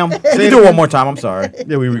it, Pam. Can you do it one more time? I'm sorry.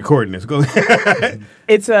 Yeah, we recording this. Go ahead.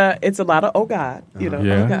 It's a lot of oh God. Oh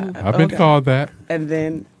Yeah, God. I've been called that. And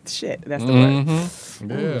then shit. That's the word.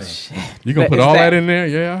 Yeah. Shit. You gonna But put it's all that. that in there?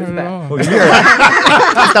 Yeah, I heard it that. all. Well,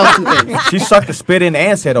 Those two things. she sucked the spit in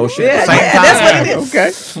and said, "Oh shit!" Yeah, at the same time. that's what it is.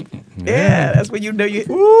 Okay. Yeah, that's when you know you.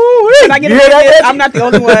 Ooh, Can I get you a hear that, minute? Reggie? I'm not the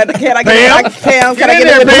only one. Can I get a Pam? Can I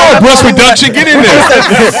get a minute? Come on, breast reduction, get in there.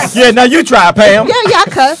 Yeah, now you try, Pam. Yeah, I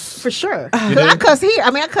cuss for sure. I cuss here. I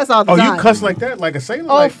mean, I cuss all the Oh, time. you cuss like that, like a sailor?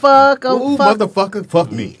 Oh like, fuck! Oh ooh, fuck! motherfucker, fuck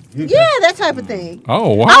me. Yeah, that type of thing.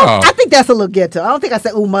 Oh, wow. I think that's a little ghetto. I don't think I say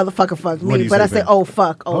 "ooh, motherfucker, fuck What do me," you but say, I say Pam? "oh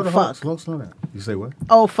fuck, oh Hold on, fuck." slow down. You say what?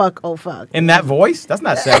 Oh fuck, oh fuck. In that voice? That's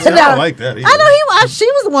not sexy. I don't like that either. I know she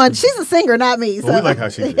was the one. She's a singer, not me. So. Well, we like how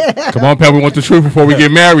she did. Come on, Pat. We want the truth before we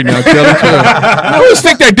get married now. Tell the truth. Let's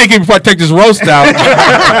stick that dick in before I take this roast out.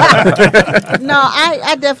 No,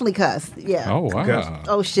 I definitely cussed. Yeah. Oh, wow.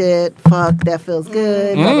 Oh, shit. Fuck, that feels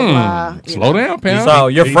good. Blah, blah, blah. Slow down, Pat. So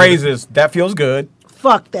your phrase is, that feels good.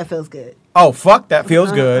 Fuck, that feels good. Oh, fuck, that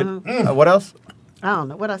feels good. What else? I don't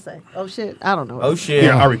know. What'd I say? Oh, shit. I don't know. Oh, shit.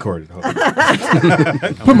 Yeah, I recorded. Put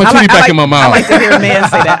my titty back in my mouth. I like to hear a man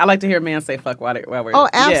say that. I like to hear a man say fuck while we're... Oh,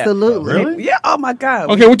 absolutely. Yeah. Really? Yeah, oh my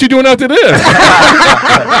God. Okay, what you doing after this?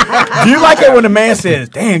 Do you like it when a man says,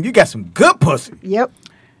 damn, you got some good pussy? Yep.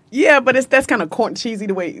 Yeah, but that's kind of cheesy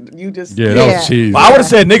the way you just... Yeah, that was cheesy. Well, I would have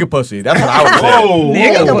said nigga pussy. That's what I would have said. Whoa.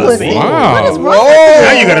 Nigga pussy. Wow. What is wrong with you?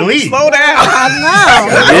 Now you gotta leave. Slow down. I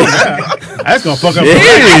know. That's gonna fuck up.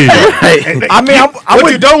 I mean,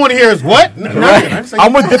 what you don't want to hear is what?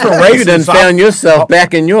 I'm with different races. You done found yourself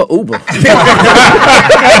back in your Uber.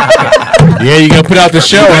 Yeah, you gonna put out the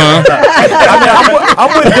show, huh?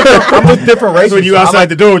 I'm with different races. When you outside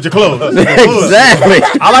the door with your clothes. Exactly.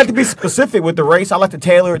 I like to be specific with the race. I like to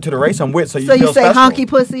tailor it to the race I'm with. So you So feel you say special. honky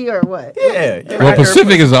pussy or what? Yeah. Well,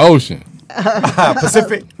 Pacific is the ocean.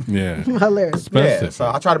 Pacific. Yeah. Hilarious. Yeah. So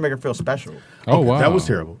I try to make her feel special. Oh, wow. That was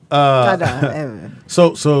terrible. I know.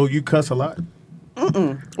 So you cuss a lot? What you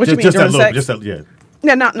mean, Just that during little, sex? just that, yeah.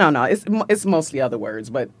 No. It's mostly other words,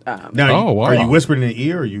 but Now, Oh, wow. are you whispering in the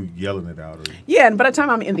ear or are you yelling it out? Or yeah. And by the time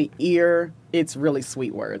I'm in the ear, it's really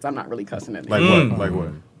sweet words. I'm not really cussing in the like ear. what? Like what?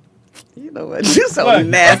 You know what? You're so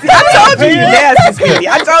nasty. I told you you're nasty, Speedy.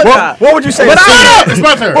 I told you. What would you say? But It's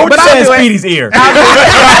my turn. What would you say in Speedy's ear? Can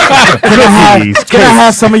I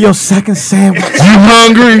have some of your second sandwich? You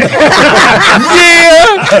hungry?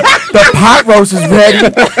 Yeah. The pot roast is ready.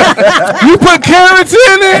 You put carrots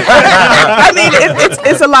in it? I mean,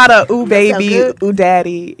 it's a lot of ooh baby, ooh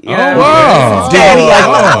daddy. You know? wow. Daddy.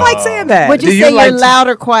 I like saying that. Would you say you're loud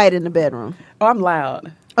or quiet in the bedroom? Oh, I'm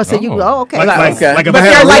loud. Oh, so you okay. Like if But I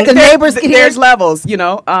they're had like the neighbors can hear. There's levels, you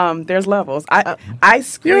know. There's levels. I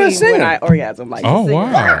scream when I orgasm. Like, Oh,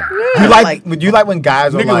 wow. Would you like when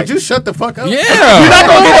guys are nigga, like, would you shut the fuck up? Yeah. you're not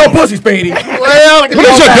gonna get no pussy, Speedy? Well, What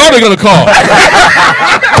is your daughter gonna call?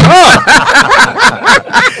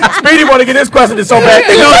 Speedy want to get this question so bad.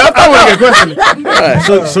 I want to get a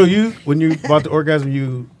question. So you, when you about to orgasm,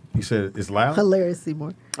 you said it's loud? Hilarious,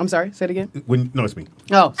 Seymour. I'm sorry. Say it again. No, it's me.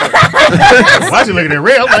 Oh, sorry. Why you looking at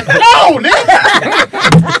real? I'm like, no,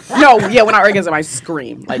 nigga. No. Yeah, when I orgasm, I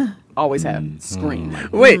scream. Like, always have scream.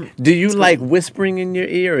 Like, Wait, do you like whispering in your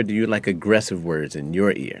ear or do you like aggressive words in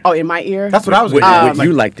your ear? oh, in my ear. That's what I was What going would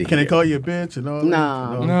you like to Can hear? they call you a bitch and all that?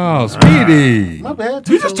 No. No, Speedy. My bad.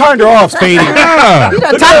 You just turned her off, Speedy. Yeah. You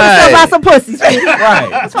done talked yourself about some pussy, Speedy. Right.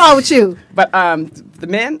 What's wrong with you? But the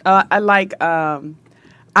men, I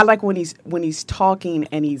like when he's talking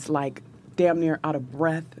and he's like damn near out of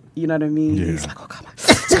breath. You know what I mean? Yeah. He's like, oh God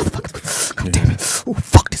damn it! Oh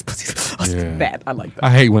fuck this pussy! Yeah. That I like that. I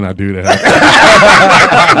hate when I do that.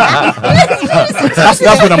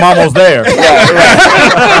 That's when I'm almost there.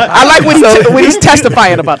 I like when he's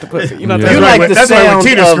testifying about the pussy. You know, Yeah. You That's like right, the that's right when sound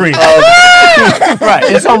Tina of, screams. right.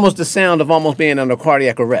 It's almost the sound of almost being under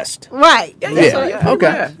cardiac arrest. Right. Yeah.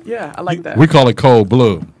 Okay. Yeah, I like that. We call it cold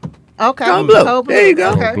blue. Okay. Cold blue. There you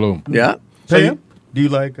go. Okay. Blue. Yeah. So do you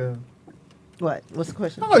like? What? What's the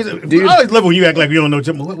question? I always love when you act like you don't know.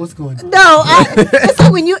 What's going on? No, it's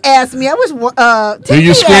like when you asked me, I was. Do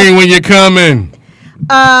you scream when you're coming?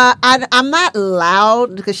 I'm not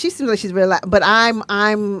loud because she seems like she's very loud, but I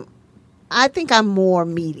think I'm more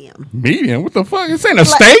medium. Medium? What the fuck? This ain't a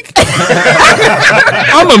steak.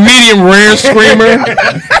 I'm a medium rare screamer.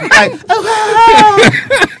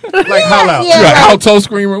 Like how loud? Yeah, You're an like- alto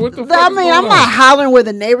screamer. What the fuck? I mean, I'm not hollering where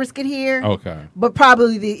the neighbors can hear. Okay. But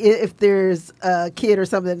probably if there's a kid or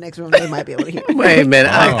something in the next room, they might be able to hear. Wait a minute.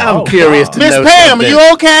 I'm curious to know. Miss Pam, something. are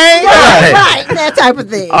you okay? Right, that type of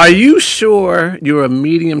thing. Are you sure you're a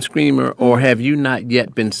medium screamer, or have you not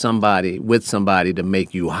yet been with somebody to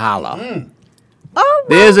make you holler? Oh,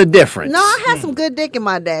 well, There's a difference. no, I had some good dick in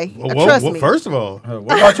my day. Well, Trust me. first of all,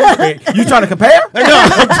 What about you, Speedy? You trying to compare?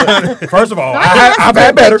 no. First of all, I I've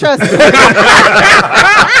had better. Trust me.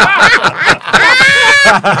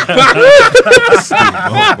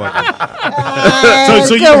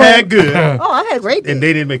 So you had good, Oh, I had great dick. and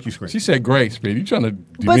they didn't make you scream. She said great, Speedy. You trying to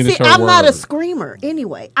But diminish see, her I'm not a words. screamer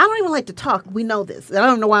anyway. I don't even like to talk. We know this. I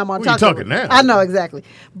don't know why I'm on Well, you talking now. I know exactly.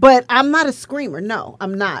 But I'm not a screamer. No,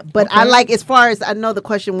 I'm not. But I like, as far as I know, the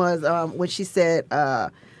question was when she said,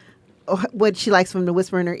 what she likes from the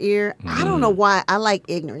whisper in her ear. I don't know why I like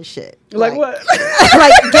ignorant shit. Like what?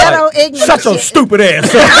 Like ghetto ignorant Shut your shit. stupid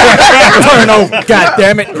ass up. Turn over,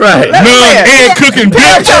 goddammit. Right. None egg cooking,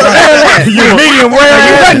 bitch. You medium rare.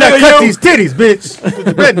 You better not cut these titties,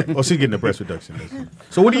 bitch. Oh, she's getting a breast reduction.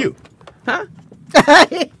 So what are you? Huh?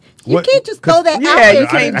 You What- can't just throw that out Yeah, there. you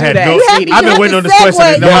can't I do had that. no- You have sweetie. to- I've been have waiting to on this question.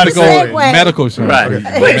 segue. to know how to Medical, go. Segue. medical science.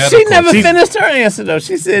 Right. Wait, she Medical. never She's- finished her answer though.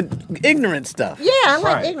 She said ignorant stuff. Yeah, I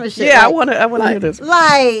like ignorant shit. Yeah, I like, want to hear this.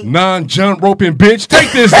 like Non-jump roping, bitch.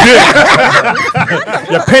 Take this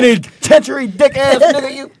dick. You penitentiary dick ass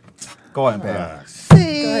nigga, you. Go ahead, man.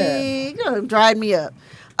 see, you know, dried me up.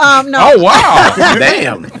 No. Oh wow.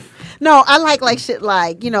 Damn. No, I like shit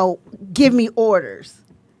like, you know, give me orders.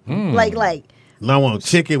 Like No, I want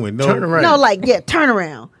chicken with no. Turn around. no, like turn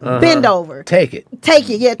around, bend over, Take it. take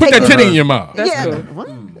it, Put take that it. titty in your mouth. Yeah, cool.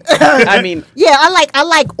 I mean, yeah, I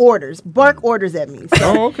like orders. Bark orders at me. So,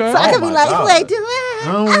 Oh, okay. so I can be my like, God. like, do I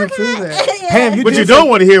don't want to do that. Yeah. Pam, you But you did don't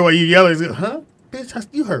want to hear what you yelling. Huh? Bitch,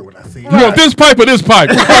 you heard what I said. You want this pipe or this pipe?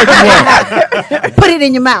 What pipe you want? Put it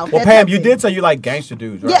in your mouth. Well, That's Pam, what you it did is. say you like gangster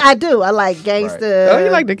dudes, right? Yeah, I do. I like gangsta. oh, you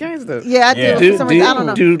like the gangster? Yeah, I do. Yeah. For some reason, I don't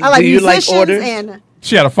know. Do I like you like musicians orders? and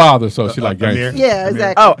She had a father, so she like Amir? gangster. yeah,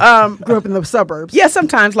 exactly. Oh, Grew up in the suburbs. yeah.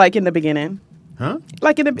 Sometimes, like in the beginning, Huh?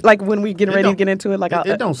 like when we getting ready to get into it, like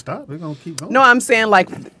It don't stop. It's gonna keep going. No, I'm saying like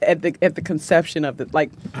at the conception of the like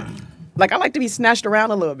I like to be snatched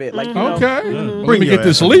around a little bit, like you know. Okay. Well, let Bring me your get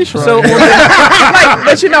this ass leash right. So, like,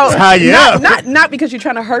 but you know, Tie you up. not because you're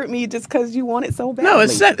trying to hurt me, just because you want it so bad. No,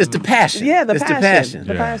 it's the passion. Yeah, the it's passion. the passion.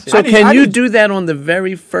 The Yeah. passion. So I need- can I you need- do that on the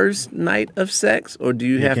very first night of sex, or do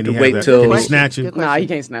you have Can to he wait that? till? Can he snatch you? Nah, you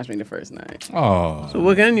can't snatch me the first night. Oh. So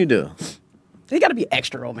what can you do? You got to be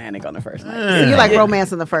extra romantic on the first night. So you like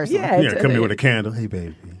romance in the first one. Yeah, Yeah, come here with a candle. Hey,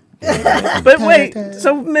 baby. But wait,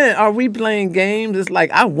 so man, are we playing games? It's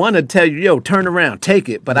like I want to tell you, yo, turn around, take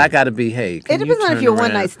it, but I got to be, hey. It can you depends on if turn you're a around?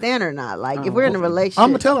 one night stand or not. Like if we're in a relationship, I'm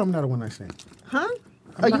gonna tell her I'm not a one night stand. huh?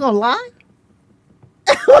 Are you gonna lie?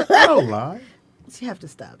 I don't lie. You have to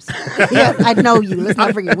stop. Yeah, I know you. Let's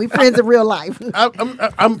not forget. We friends in real life.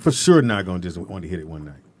 I'm for sure not gonna just want to hit it one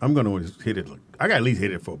night. I'm gonna want to hit it. I got to at least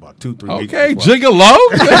hit it for about 2-3 weeks. Okay, before I- gigolo.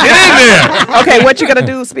 Get in there. Okay, what you gonna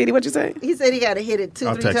do, Speedy? What you say? He said he got to hit it 2-3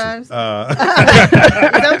 I'll text you. times. Is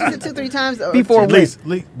that what you said? 2-3 times or Before At least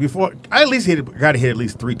before I at least hit it. Got to hit it at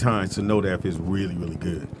least 3 times to know that if it's really really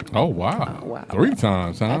good. Oh wow. Oh, wow. 3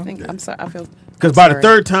 times, huh? I think I'm sorry. I feel Because by the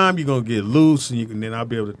sorry. 3rd time you're gonna get loose, and then I'll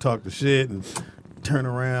be able to talk the shit and turn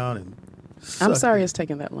around and. I'm suck sorry it. it's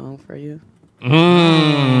taking that long for you.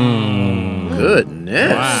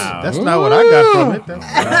 Goodness. Wow, that's not what I got from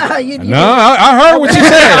it. No, I heard what you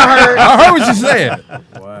said. I heard what you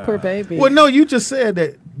said. Poor baby. Well, no, you just said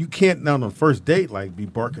that you can't on the first date like be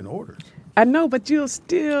barking orders. I know, but you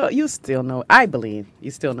still know. I believe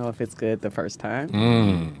you still know if it's good the first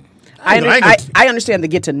time. I understand to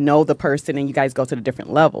get to know the person and you guys go to the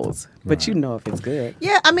different levels, but you know if it's good.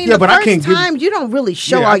 Yeah, I mean, Yeah, the but I first can't give- time you don't really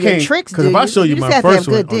show Yeah, all I your can't- tricks, Because do if I show you just my have to have first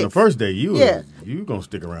one good on the dicks. first day, you Yeah. gonna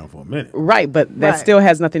stick around for a minute. Right, but that Right. still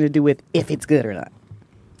has nothing to do with if it's good or not.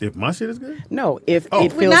 If my shit is good, No, if it We're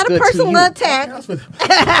feels not a good to personal you. attack.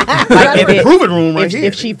 Like if it- proving room right if, here.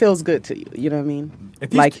 if she feels good to you, you know what I mean?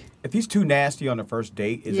 If he's too nasty on the first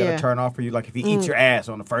date, is that Yeah. a turn off for you? Like if he eats your ass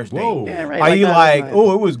on the first date, Whoa. Yeah, right, are you that, like, right.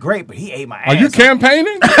 oh, it was great, but he ate my ass? Are you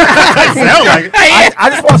campaigning? sound like it. I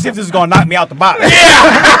just want to see if this is gonna knock me out the box.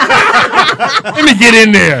 Let me get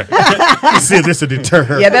in there. Let's see if this will deter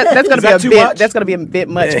her. Yeah, that's gonna Is be that a too bit. much? That's gonna be a bit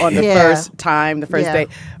much on the Yeah. first time, the first Yeah. date.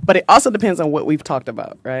 But it also depends on what we've talked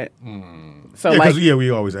about, right? So Yeah, like, 'cause, yeah, we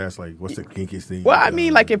always ask like, what's the kinkiest thing? well, I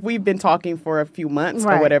mean, like if we've been talking for a few months or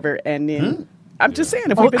Right. whatever, and then I'm just saying,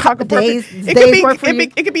 if Oh, we've been talking for days- it days could be work for you?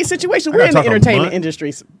 it could be a situation. I We're gotta in the talk a entertainment month.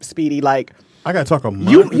 industry, Speedy. Like I gotta talk a month.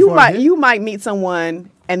 you before I hit? you might meet someone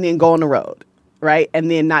and then go on the road, right, and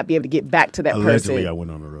then not be able to get back to that Allegedly, I person.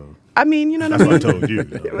 went on the road. I mean, you know what That's I what I mean. told you.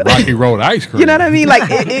 though. Rocky Road ice cream. You know what I mean? Like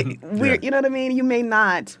we're, Yeah. you know what I mean. You may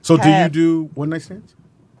not. So do you have- do one night stands?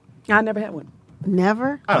 I never had one.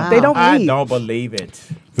 Never. They don't I leave. don't believe it.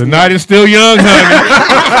 The night is still young,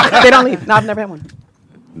 honey. They don't leave. No, I've never had one.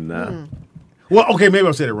 Nah. Well, okay, maybe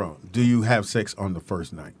I said it wrong. Do you have sex on the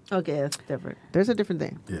first night? Okay, that's different. There's a different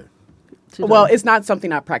thing. Yeah. Well, it's not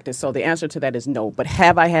something I practice, so the answer to that is no. But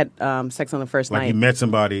have I had sex on the first Like night? you met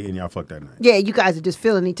somebody and y'all fucked that night. Yeah, you guys are just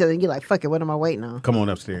feeling each other, and you're like, "Fuck it, what am I waiting on?" Come on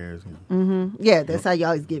upstairs. You know. Yeah, that's how you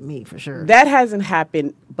always get me for sure. That hasn't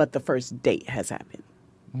happened, but the first date has happened.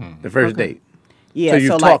 The first date. Yeah, So you've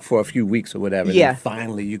so talked like, for a few weeks or whatever. Yeah. And then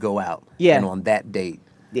finally you go out. Yeah. And on that date.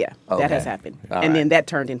 yeah, Okay. that has happened, All and then right. that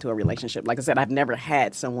turned into a relationship. Like I said, I've never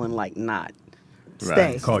had someone like not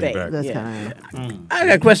Stay. Call you back. That's Yeah. kind. I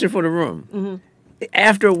got a question for the room.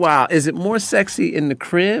 After a while, is it more sexy in the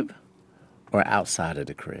crib or outside of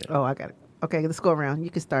the crib? Oh, I got it. Okay, let's go around. You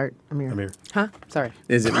can start, Amir. Huh? Sorry.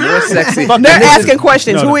 Is it more sexy? They're asking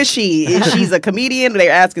questions. Who is she? Is she's a comedian?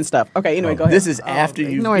 They're asking stuff. Okay, anyway, go ahead. This is after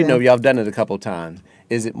Ignore you know, them. y'all have done it a couple times.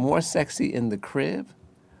 Is it more sexy in the crib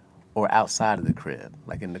or outside of the crib?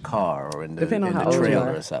 Like in the car or in the, Depending in on the how old you trailer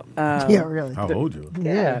are. or something? Yeah, really. How old you?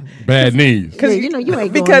 Yeah. Bad knees. Yeah, you know you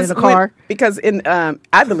ain't going because in the car. because in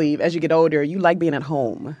I believe as you get older, you like being at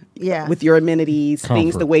home. Yeah. With your amenities,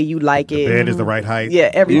 things Comfort. the way you like it. Bed is the right height.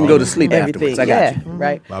 Yeah, everything. You can go to sleep everything. afterwards. I got yeah,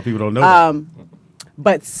 right. A lot of people don't know that.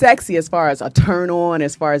 But sexy as far as a turn on,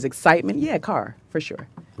 as far as excitement, yeah, car for sure.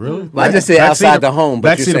 Really? Well, I just say Back seat outside or- the home, but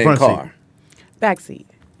back you're seat or saying front seat? car. Backseat.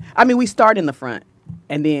 I mean, we start in the front,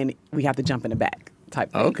 and then we have to jump in the back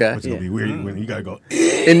type thing. Okay. It's gonna be weird when you gotta go.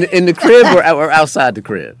 In the crib or outside the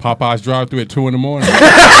crib? Popeye's drive through at 2 in the morning.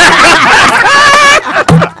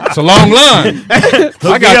 It's a long line.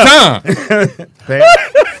 I got time.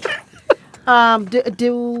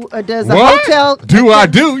 Does a What? hotel Do I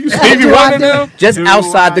do? You Stevie Do I Wonder do? now? Just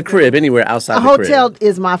outside the crib, anywhere outside a the crib. hotel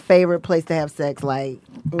is my favorite place to have sex. Like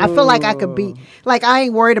I feel like I could be like I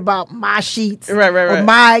ain't worried about my sheets, Right. or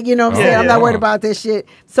my, you know what I'm saying. I'm yeah. not worried about this shit.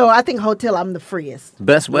 So I think hotel I'm the freest.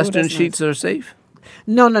 Best Western that's sheets are safe?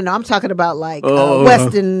 No. I'm talking about like Oh,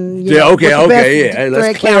 Western. You Yeah, know, okay, with the okay, best yeah. Hey, let's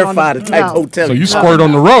thread count on clarify the type no. hotel. So you squirt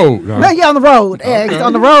on the road. huh? No, yeah, on the road. Yeah,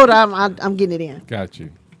 on the road, I'm getting it in. Got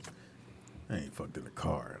you. I ain't fucked in the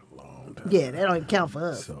car in a long time. Yeah, that don't even count for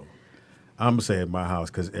us. So I'm gonna say at my house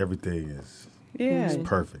because everything is Yeah.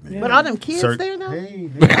 perfect. Man. But all them kids Cert- there though. Hey,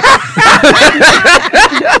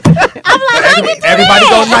 Everybody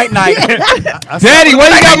go night night. Daddy, why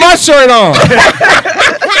you got my shirt on?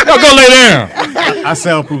 Y'all go lay down. I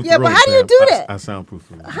soundproof. Yeah, the but room, how do you fam. do that? I soundproof.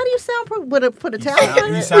 the room. How do you soundproof? Put a towel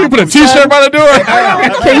on it? You put a t-shirt by the door?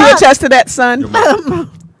 Can you attest to that, son?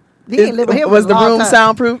 He ain't living here Was for the a long room time.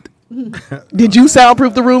 soundproofed? Did you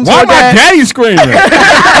soundproof the room? Why so my Dad? daddy screaming? Get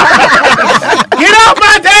off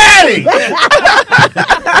my daddy!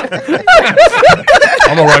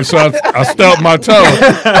 I'm all right, so I stubbed my toe.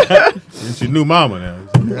 It's your new mama now.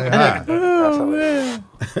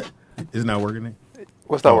 It's not working there?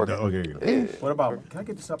 What's not working? Okay. What about? Can I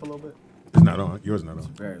get this up a little bit? It's not on. Yours is not on.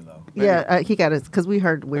 Very low. Yeah, he got us because we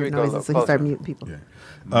heard There weird we go, noises, so he closer. started muting people. Yeah.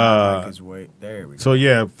 There we go. So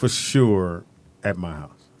yeah, for sure, at my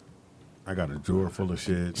house, I got a drawer full of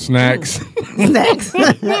shit. Snacks. Snacks.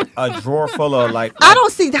 A drawer full of like. I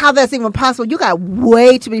don't see how that's even possible. You got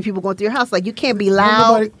way too many people going through your house. Like you can't be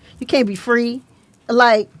loud. Nobody- You can't be free.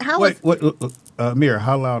 Like how is? Wait, Mira,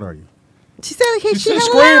 how loud are you? She said she said had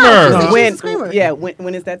screamer. loud. She said When, she's a screamer. yeah,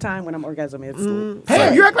 when is that time when I'm orgasm? It's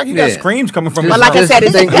Hey, you act like you got Yeah. screams coming from. but your like I mouth. said,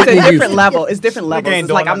 it's a Whitney different Houston. level. It's different levels. ain't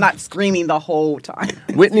It's like doing I'm not screaming the whole time.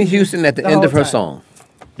 Whitney Houston at the The end of whole her time. song.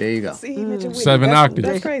 There you go. See, he mentioned Whitney. 7 That's- octaves.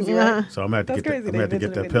 That's crazy, Yeah. right? So I'm gonna have to That's get crazy. that. I'm gonna have to They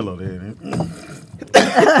get that visited pillow there.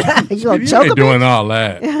 You gonna You choke ain't a doing bitch? all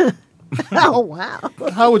that. Oh wow.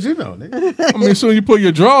 How would you know, nigga? I mean, soon you put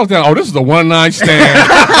your drawers down. Oh, this is a one night stand.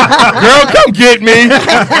 Girl, come get me.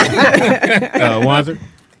 Wanzer?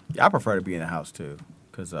 I prefer to be in the house too,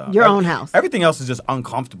 because Your own house. Everything else is just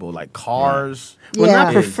uncomfortable, like cars. Well, Yeah.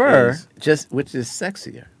 not prefer, is- just which is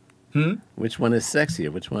sexier. Which one is sexier?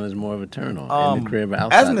 Which one is more of a turn on? In the crib or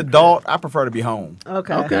outside? As an the crib? adult, I prefer to be home.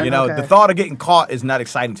 Okay. You know, the thought of getting caught is not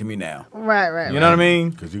exciting to me now. Right. You know what I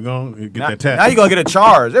mean? Because you're going to get Now, that tap. now you're gonna get a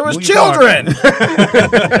charge. There was Move your children.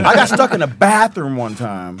 I got stuck in a bathroom one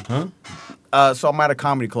time. So I'm at a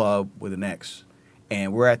comedy club with an ex,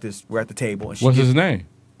 and we're at the table. And she What's gets- his name?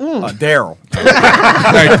 Daryl.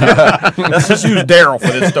 Thank you. Let's just use Daryl for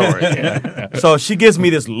this story. So she gives me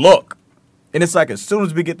this look. And it's like as soon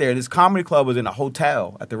as we get there, this comedy club was in a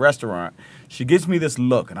hotel at the restaurant. She gives me this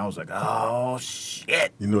look, and I was like, oh,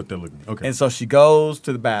 shit. You know what they're looking at. Okay. And so she goes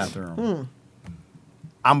to the bathroom.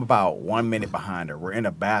 I'm about 1 minute behind her. We're in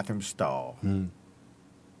a bathroom stall.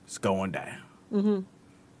 It's going down.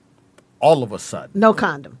 All of a sudden, No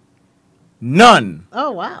condom. none.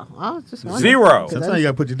 Oh wow. I was just wondering. Zero. Sometimes you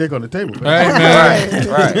got to put your dick on the table. Hey, man.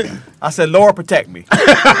 Right. I said, Lord, protect me.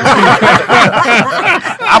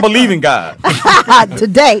 I believe in God.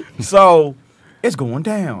 Today. So it's going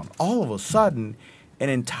down. All of a sudden, an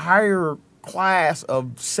entire class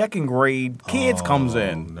of second grade kids comes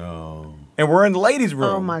in. No. And we're in the ladies'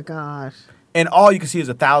 room. Oh my gosh. And all you can see is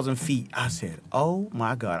 1,000 feet. I said, oh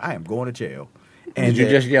my God, I am going to jail. And Did you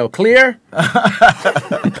just yell clear?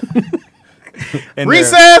 and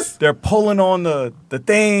Recess! They're pulling on the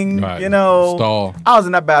thing, Right. you know. Stall. I was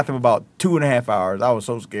in that bathroom about 2.5 hours. I was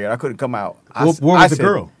so scared. I couldn't come out. Where I was the said,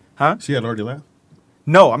 girl? Huh? She had already left?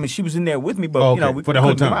 No, I mean she was in there with me, but you know we for the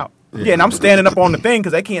whole couldn't come time. out. Yeah, and I'm standing up on the thing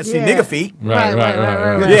because they can't see nigga feet. Right. You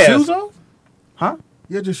had Yeah. your shoes off? Huh?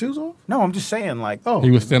 You had your shoes off? No, I'm just saying like. Oh,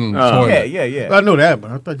 He was standing on the toilet. Yeah. I know that,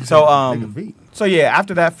 but I thought you said nigga feet. So yeah,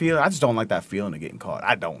 after that feeling, I just don't like that feeling of getting caught.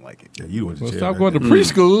 I don't like it. Yeah, you went to jail. Stop going to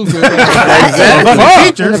preschools.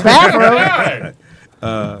 Teachers. In the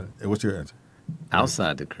bathroom. What's your answer?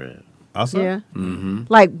 Outside the crib. Outside? Yeah.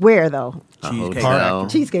 Like where though? A Cheesecake hotel.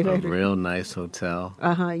 Cheesecake A Factory. real nice hotel. You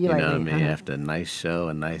You like know what I it, mean? After a nice show,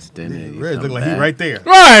 a nice dinner. you Red come look like back. he right there.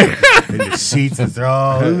 Right. And the sheets is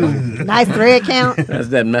all. Nice thread count. That's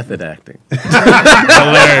that method acting.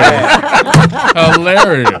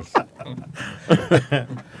 Hilarious.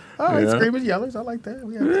 All right, screamers, yellers. I like that.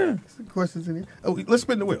 We have some questions in here. Oh, let's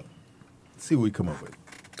spin the wheel. See what we come up with.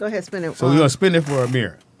 Go ahead, spin it. So we're gonna spin it for a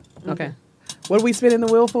mirror. Okay. What are we spinning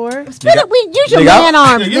the wheel for? Spin it. Use your man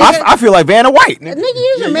arms. Nigga. I feel like Vanna White. Nigga,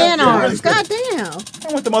 use your man arms. God damn.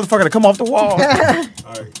 I want the motherfucker to come off the wall. All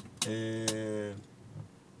right. And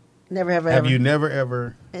Never have I have ever. you never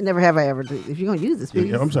ever? Never have I ever. If you're gonna use this,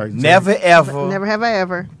 please. I'm sorry. Never ever. Never have I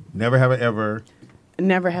ever. Never have I ever.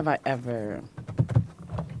 Never have I ever.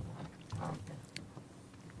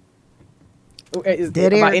 Is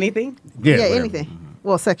Dead it about air. anything? Yeah, Yeah, whatever. anything.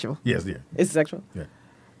 Well, sexual. Yes, yeah. It's sexual? Yeah.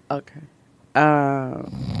 Okay. I'm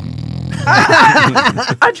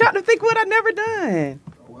trying to think what I've never done.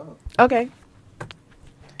 Okay.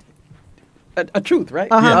 A truth,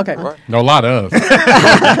 right? Uh-huh. Yeah, okay. No, a lot of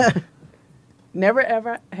us. Never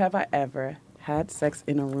ever have I ever had sex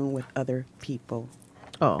in a room with other people.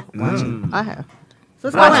 Oh, watching. I have. So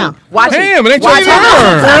let's go Watching. around. Watching. Damn, it ain't your Watching.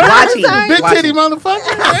 turn. Watching. Big Watching. titty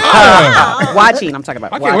motherfucker. Watching. I'm talking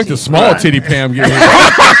about I can't watching. wait till small titty Pam get here.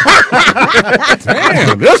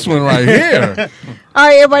 Damn, this one right here. All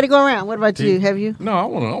right, everybody go around. What about you? Have you? No, I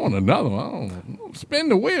want another one. I don't spin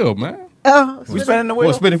the wheel, man. Oh, We spinning the Well,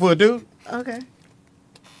 wheel. spin it for a dude. okay.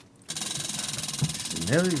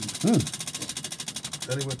 Never.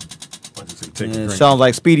 Tell you what. Take a drink. Sounds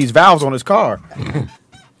like Speedy's valves on his car.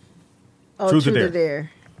 Oh, Truth or truth or dare?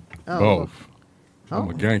 dare. Oh. Both. I'm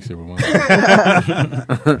a gangster with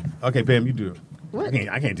mine. Okay, Pam, you do it. What?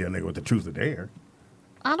 I can't tell a nigga what the truth or dare.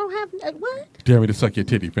 I don't have what? Dare me to suck your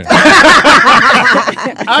titty, Pam.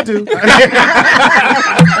 I do.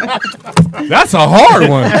 That's a hard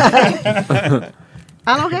one.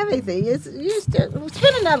 I don't have anything. It's you still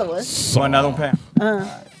spin another one. So another one, Pam.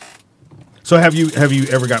 So have you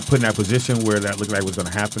ever got put in that position where that looked like it was going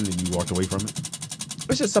to happen and you walked away from it?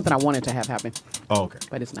 It's just something I wanted to have happen, Oh, okay.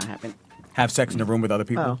 but it's not happening. Have sex in the room with other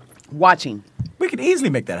people. Oh. Watching. We could easily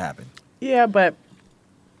make that happen. Yeah, but,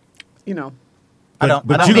 you know. I don't-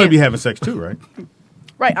 But I you're don't- going to be having sex too, right?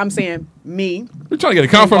 Right, I'm saying me. We're trying to get a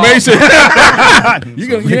confirmation.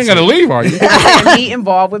 you ain't got to leave, are you? And me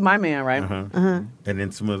involved with my man, right? And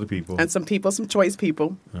then some other people. And some people, some choice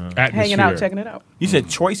people, hanging Atmosphere. out, checking it out. You said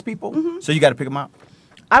choice people, so you got to pick them out.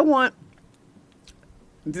 I want,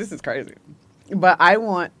 this is crazy, but I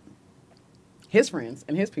want his friends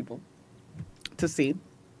and his people to see.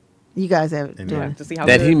 You guys have And doing. To see how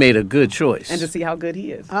That good, he made a good choice. and to see how good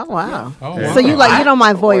he is. Oh wow. Oh, wow. So you don't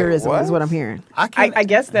mind voyeurism is what I'm hearing. I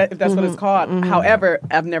guess that if that's what it's called. However,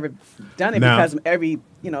 I've never done it Now-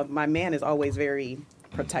 because my man is always very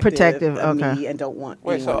protective of okay. me and don't want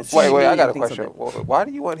Wait, anyone so to see me I got a and things question. like Why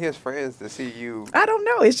do you want his friends to see you? I don't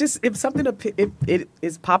know. It's just something it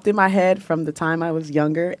is popped in my head from the time I was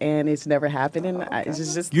younger, and it's never happened. And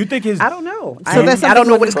it's just You think his? I don't know. So that's I don't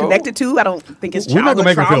know what it's cool. connected to. I don't think it's We're not childhood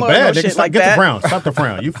going to make her feel trauma or bad. no Nigga, shit stop, like get that. the frown. Stop the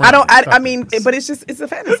frown. You I don't. frowning. I mean, but it's a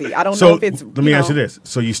fantasy. I don't So know if it's. let me ask you this.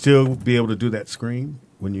 So you still be able to do that scream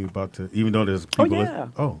when you're about to, even though there's people. yeah.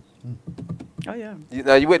 Oh. Oh yeah.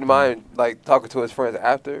 You wouldn't mind like talking to his friends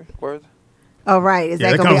afterwards? Oh right. Is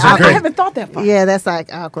Yeah, that that gonna be comes in awkward? I haven't thought that far. Yeah, that's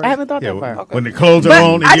like awkward. I haven't thought Yeah, that far. when the clothes are But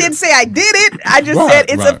on. and I you- didn't say I did it. I just Right, said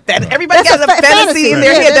it's right. everybody That's has a a fantasy in fantasy.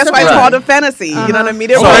 their Yeah, head. That's why it's right. called a fantasy. You know what I mean?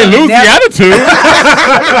 So they lose the attitude.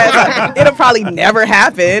 It'll probably never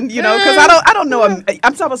happen, because I don't know. I'm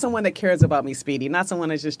talking about someone that cares about me, Speedy, not someone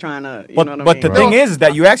that's just trying to. You know what I But mean? the thing is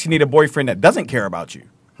that you actually need a boyfriend that doesn't care about you.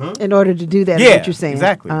 In order to do that, is Yeah, what you're saying.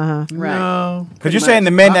 exactly. Uh-huh. Right. No. Because you're saying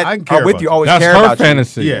the men I that can care are with about you you. always That's care her about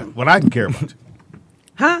fantasy. Yeah, well, I can care about you.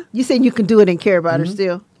 Huh? You saying you can do it and care about her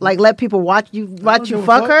still? Like let people watch you I don't give a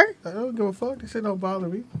fuck her? I don't give a fuck. They say don't bother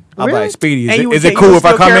me. you. I'm Really? like, Speedy, And you would is say it you cool would if I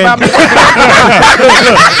still come care in? about me?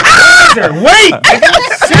 Wanzer, wait!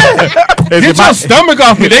 Shit. Get your stomach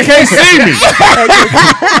off me. They can't see me.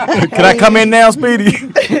 Can I come in now, Speedy?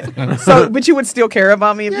 So, but you would still care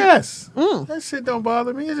about me? If Yes. That shit don't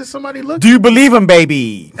bother me. It's just somebody looking. Do you believe him,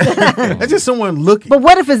 baby? That's just someone looking. But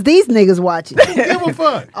what if it's these niggas watching? Give a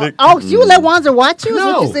fuck. Oh, you let Wanzer watch you?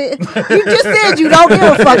 No. You just said you don't give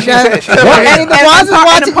a fuck, John. And Wanzer's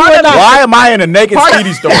watching you or not. Why am I in a naked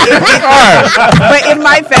Speedy story? But in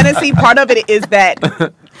my fantasy, part of it is that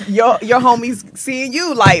your homies seeing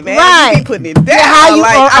you like, man, you be putting it down. How you,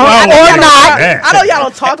 like, or not. I know y'all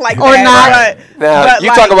don't talk like or that. Now, you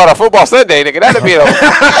talk about a football Sunday, nigga. That'd be a.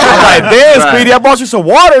 I'm like, damn, Speedy, I bought you some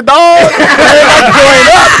water, dog. Join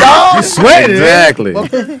up, dog. You sweating.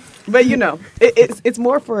 Exactly. But you know, it's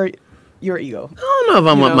more for your ego. I don't know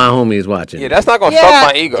if I want my homies watching. Yeah, that's not gonna stroke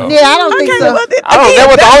my ego. Yeah, I don't think so. I don't know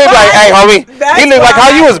what the homie be like. Hey, homie, he look like how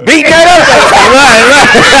you was beating that up.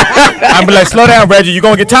 Right. I'm be like, slow down, Reggie. You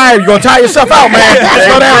gonna get tired. You gonna tire yourself out, man.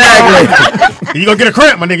 Slow down, You gonna get a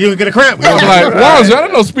cramp, my nigga. You gonna get a cramp. I was like, Wanzer, I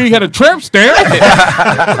didn't know Speedy had a tramp stamp.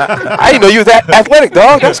 I didn't know you was that athletic,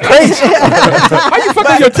 dog. That's crazy. How you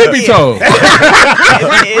fucking your tippy toes?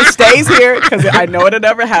 It stays here because I know it'll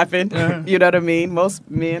never happen. You know what I mean? Most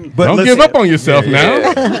men. But don't give up on yourself now.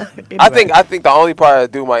 Anyway. I think the only part I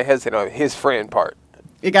do might hesitate on his friend part.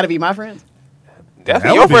 It got to be my friend.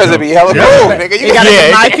 Definitely your friends would be hella cool, nigga. It got to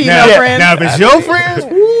be my female friends. Now, if it's your friends,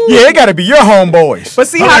 yeah, it got to be your homeboys. But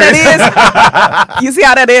see how that is? You see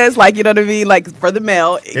how that is? Like, you know what I mean? Like, for the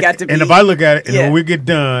male, it got to be. and if I look at it, and when we get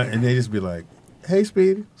done, and they just be like, "Hey,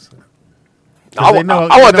 Speedy." I want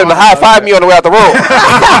them to high five me on the way out the room.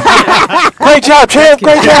 Great job, champ.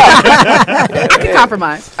 Great job. I can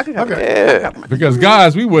compromise. Yeah. Because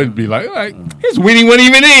guys, we wouldn't be like his weenie wasn't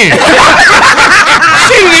even in.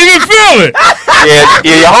 She didn't even feel it.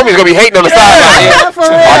 Yeah, your homie's gonna be hating on the sideline. Yeah. Oh,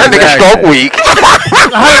 that nigga stroke weak.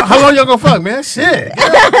 How long y'all gonna fuck, man? Shit.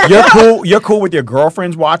 You're cool with your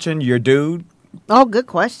girlfriends watching your dude? Oh, good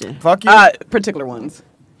question. Fuck you. Particular ones.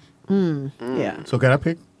 Yeah. So can I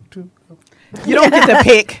pick? You don't get to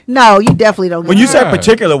pick. No, you definitely don't. When you say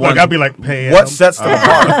particular one, I'll be like, pay what sets them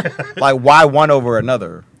apart? Like, why one over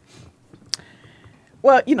another?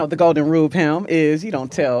 Well, you know, the golden rule, Pam, is you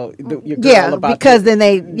don't tell your girl about because then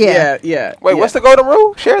they Wait, what's the golden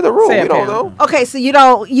rule? Share the rule. Say it, We don't Pam. know. Okay, so you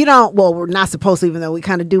don't. Well, we're not supposed to, even though we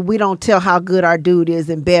kind of do. We don't tell how good our dude is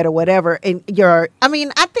in bed or whatever. And I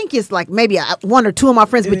think it's like maybe one or two of my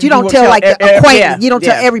friends, but you don't tell like the acquaintance. You don't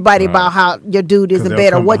tell everybody about how your dude is in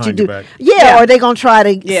bed or what you do. Or they gonna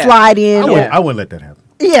try to slide in. I wouldn't let that happen.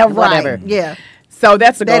 Yeah, right. Whatever. Yeah. So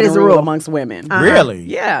that's the golden is a rule rule amongst women. Really?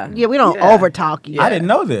 Yeah. Yeah, we don't over talk you. I didn't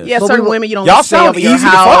know this. Yeah, But certain we- women you don't Y'all stay sound over your easy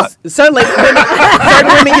to house. fuck. Certain women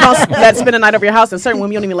you don't let spend a night over your house, and certain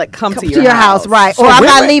women you don't even let come to your house. right? So Or I'm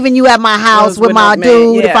not women- leaving you at my house with with my no man,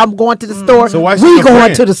 dude. yeah. If I'm going to the store, So why is she we your going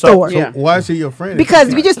friend? to the store. Yeah. Why is she your friend?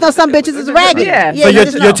 Because we just know some bitches is raggedy. Yeah. So you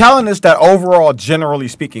just you're know. telling us that overall, generally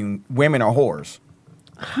speaking, women are whores.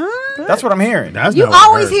 Huh? That's what I'm hearing. That's You not what I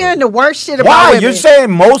always heard. hearing the worst shit about Why? women. You're saying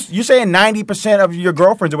 90% of your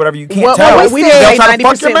girlfriends or whatever you can't Well, tell. we said didn't say They'll try to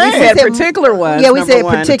fuck 90%. your We man. said said- particular ones. Yeah, we number said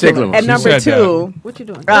one. particular. And She number said that. two, What you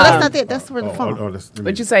doing? No, that's not it. That's for the phone.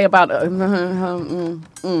 what you say about?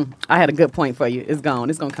 I had a good point for you. It's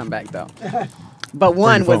gone. It's gonna come back though. But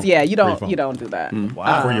one was phone. you don't do that.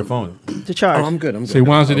 Wow. For your phone. To charge. Oh, I'm good. I'm good. See,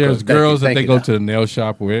 Wanzer, there's Thank girls you, that thank they you, go Doc. to the nail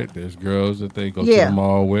shop with. There's girls that they go to Yeah. the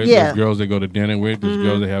mall with. Yeah. There's girls they go to dinner with. There's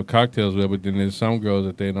girls they have cocktails with. But then there's some girls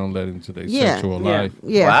that they don't let into their Yeah. sexual Yeah. life.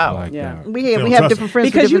 Yeah. Wow. Like Yeah. that. We don't have trust different friends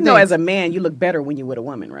for Because you different know, things. as a man, you look better when you with a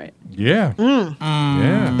woman, right? Yeah.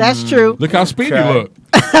 Yeah. That's true. Look how speedy Okay. look.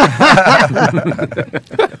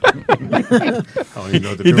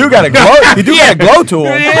 You do got a glow. You do got a glow to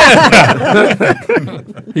him.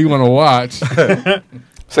 He want to watch.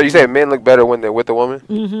 So you say men look better when they're with a woman?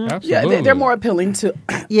 Absolutely. Yeah, they're more appealing to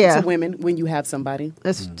Yeah. to women when you have somebody.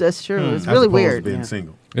 That's true. It's As really opposed to weird. being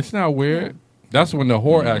single. It's not weird. That's when the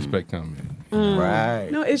whore aspect comes in. Right.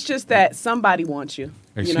 No, it's just that somebody wants you.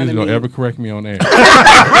 Excuse You know me, what I don't mean? ever correct me on air.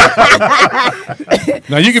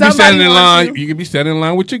 Now you can be Somebody standing in wants line. you. You can be standing in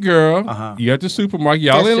line with your girl. You at the supermarket.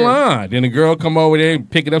 Y'all That's in true. line. Then the girl come over there and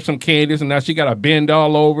picking up some candies, and now she got to bend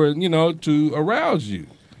all over, to arouse you.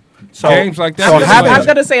 So, Games like that. so is having- I was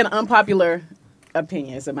like- going to say an unpopular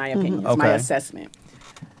opinion. It's my opinion. It's my Okay. assessment.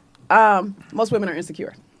 Most women are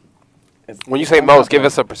insecure. When you say most, give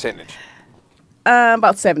us a percentage.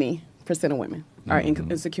 About 70% of women are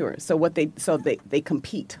insecure. So they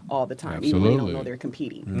compete all the time, even when they don't Absolutely. know they're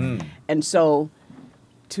competing. And so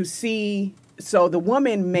the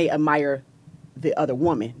woman may admire the other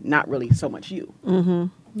woman, not really so much you.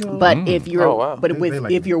 No. But if you're,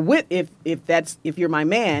 if you're my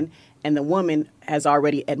man, and the woman has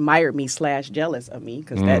already admired me / jealous of me,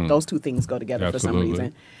 because those two things go together for some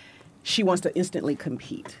reason. She wants to instantly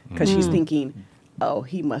compete because she's thinking, oh,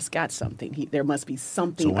 he must got something. There must be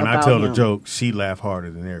something. So when I tell the joke, she laugh harder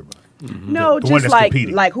than everybody. No, just like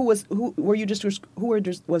who was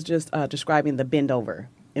just describing the bend over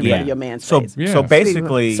in front of your man's face. So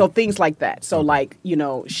basically, so things like that. So like, you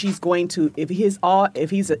know, she's going to, if his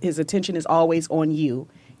attention is always on you,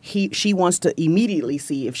 she wants to immediately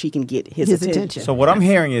see if she can get his attention. So what I'm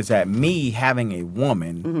hearing is that me having a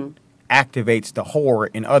woman activates the whore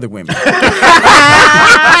in other women. The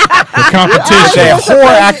competition. The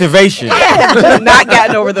whore activation. Not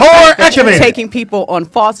gotten over the fact that you're taking people on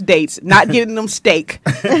false dates, not getting them steak,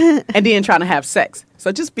 and then trying to have sex.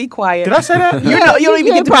 So just be quiet. Did I say that? You don't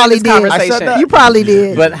even get to be in this conversation. You probably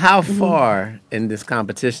did. But how far in this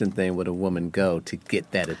competition thing would a woman go to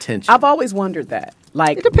get that attention? I've always wondered that.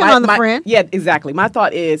 Like, it depends on the friend. Yeah, exactly. My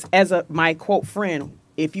thought is, as my quote friend,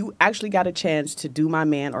 if you actually got a chance to do my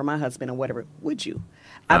man or my husband or whatever, would you?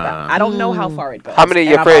 I don't know how far it goes. How many of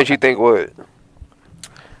your friends you think would?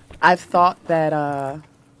 I've thought that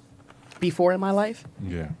before in my life.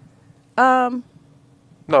 Yeah.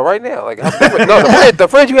 No, right now. Like, the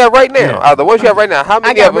friends you have right now, the ones you have right now. How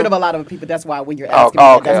many? I got rid of a lot of people. That's why when you're asking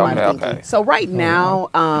me, that's why I'm thinking. So right now,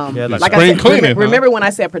 like I said, remember when I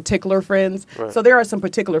said particular friends? Right. So there are some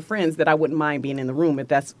particular friends that I wouldn't mind being in the room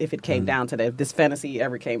if it came down to that. If this fantasy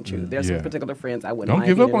ever came true, there's some particular friends I wouldn't mind.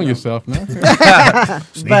 Don't give up on yourself now. Need you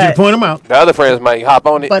to point them out. The other friends might hop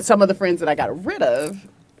on it. But some of the friends that I got rid of,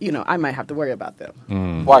 you know, I might have to worry about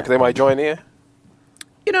them. Why? Because they might join in.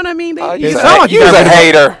 You know what I mean? It sounds like you got a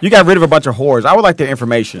hater. You got rid of a bunch of whores. I would like their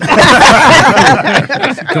information. Come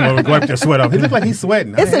on, wipe your sweat off. He look like he's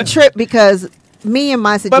sweating. It's a trip because me and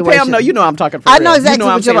my situation. But Pam, no, you know I'm talking for real. I know exactly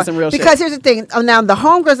what you're saying. Real because shit. Here's the thing. Now, the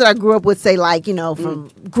homegirls that I grew up with, say like, you know,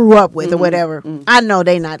 grew up with or whatever, I know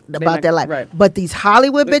they not about their life. Right. But these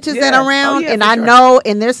Hollywood bitches that are around, and I know,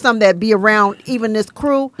 and there's some that be around even this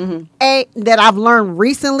crew, that I've learned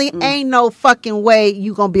recently, ain't no fucking way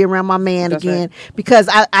you gonna be around my man again. Because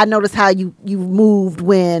I noticed how you moved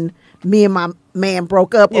when me and my man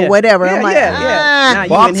broke up or whatever. I'm like,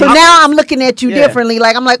 so now I'm looking at you differently.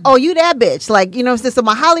 Like, I'm like, oh, you that bitch. Like, you know, so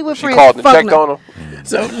my Hollywood friends called and checked on him.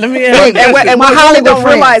 So let me ask and what Hollywood don't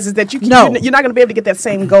realize is that you're not going to be able to get that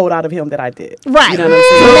same gold out of him that I did. Right. You know what I'm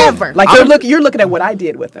saying? Never. Like, you're looking at what I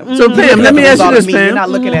did with him. So Pam, let me ask you this, Pam. You're not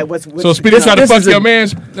looking at what's so Speedy tried to fuck your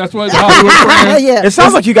man's. That's what Hollywood friends. Yeah. It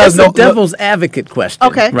sounds like you guys know. It's a devil's advocate question.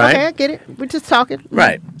 Okay. Right? Okay, I get it. We're just talking.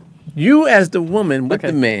 Right. You as the woman with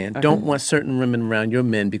the man don't want certain women around your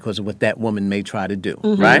men because of what that woman may try to do,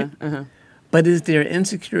 right? But is there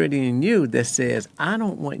insecurity in you that says, I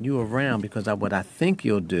don't want you around because of what I think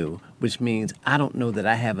you'll do, which means I don't know that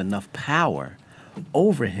I have enough power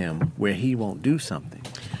over him where he won't do something?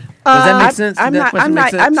 Does that make sense?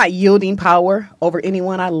 I'm not yielding power over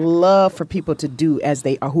anyone. I love for people to do as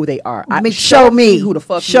they are, who they are. Show me who the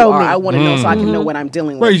fuck you are. I want to know so I can know what I'm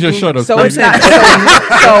dealing with. Well, you just shut up. So it's not.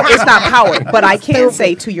 So it's not power. But I can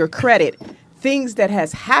say, to your credit, things that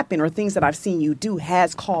has happened or things that I've seen you do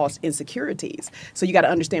has caused insecurities. So you got to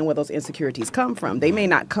understand where those insecurities come from. They may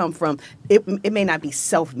not come from, it may not be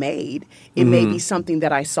self-made. It may be something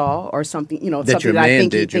that I saw or something, you know, something that I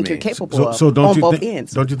think you think you're capable of on both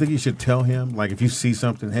ends. Don't you think you should tell him, like, if you see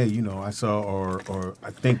something, hey, you know, I saw or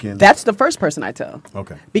I think in. That's the first person I tell.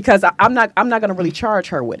 Okay. Because I'm not going to really charge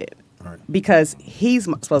her with it. Right. Because he's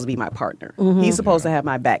supposed to be my partner. He's supposed to have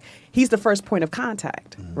my back. He's the first point of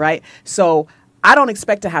contact, right? So I don't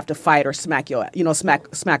expect to have to fight or smack her up.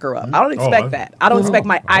 I don't expect that. I don't expect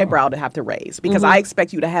my eyebrow to have to raise because I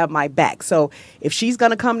expect you to have my back. So if she's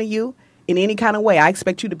going to come to you in any kind of way, I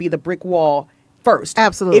expect you to be the brick wall first.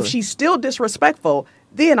 Absolutely. If she's still disrespectful,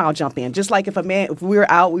 then I'll jump in. Just like if we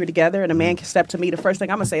were out, we were together, and a man can step to me, the first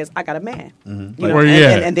thing I'm gonna say is, "I got a man." You know, Where you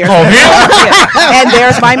at? And there's and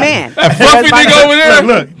there's my man. Fluffy nigga over there.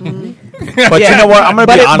 Look. But you know what? I'm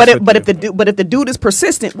gonna be honest with you. But if the dude is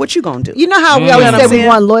persistent, what you gonna do? You know how we always say we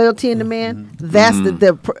want loyalty in the man? That's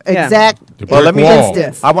the exact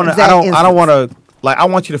instance. I don't want to. Like, I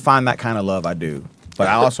want you to find that kind of love. I do. But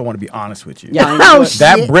I also want to be honest with you.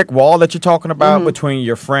 That brick wall that you're talking about between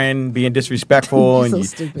your friend being disrespectful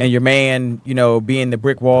and your man, you know, being the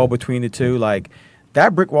brick wall between the two, like,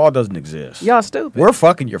 That brick wall doesn't exist. Y'all stupid. We're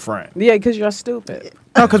fucking your friend. Yeah, because you're stupid.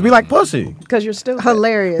 No, because we like pussy. Because you're stupid.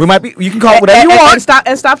 Hilarious. We might be. You can call it whatever you want.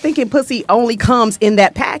 And stop thinking pussy only comes in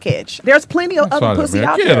that package. There's plenty of other pussy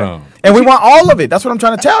out there. And we want all of it. That's what I'm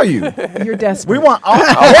trying to tell you. You're desperate. We want all.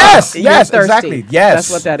 Yes, You're yes, thirsty. exactly. Yes. That's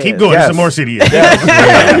what that is. Keep going. Yes. Some more city.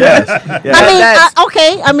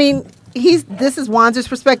 Okay. I mean, this is Wanzer's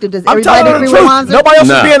perspective. Does I'm everybody telling agree the with truth. Wanzer? Nobody else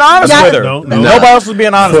is being honest with her. Nobody else is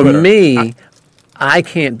being honest with her. For me, I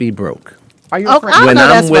can't be broke. Are you when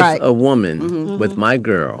I'm with a woman, with my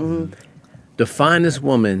girl, the finest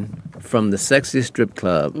woman from the sexiest strip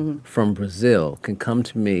club from Brazil can come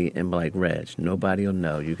to me and be like, Reg, nobody will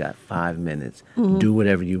know. You got 5 minutes. Do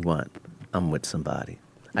whatever you want. I'm with somebody.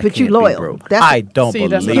 But you loyal. I don't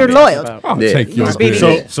believe you're loyal. I'll take your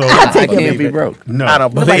So I can't be broke. No, I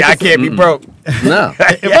don't believe I can't be broke. No.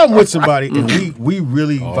 If I'm with somebody and we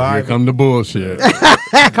really vibe, Here come the bullshit.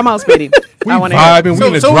 Come on, Speedy. We I want to vibing. We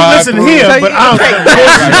in the so we drive listen here, but I'm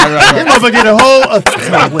this motherfucker get a whole.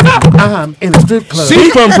 I'm in a strip club. She's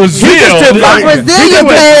from Brazil. Brazilian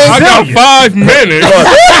place. I got 5 minutes.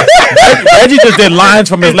 Reggie just did lines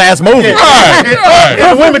from his last movie.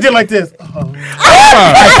 And women did like this.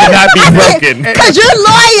 I cannot be broken. Because you're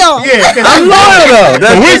loyal. Yeah, I'm loyal though.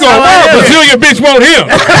 So we gonna Brazilian bitch want him.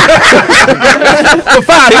 For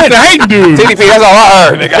 5 minutes. The hate dude. TDP, that's all I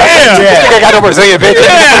heard. Nigga. This nigga got no Brazilian bitch.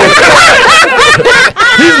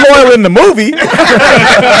 He's loyal in the movie.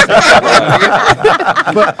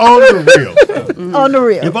 But on the real, On the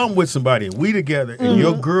real. if I'm with somebody and we together and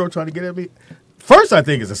your girl trying to get at me, first I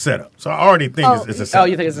think it's a setup. So I already think it's a setup. Oh,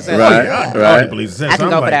 you think it's a setup? Right, I right. already believe it's a setup. I can So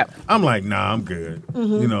go I'm for like, that. I'm like, nah, I'm good.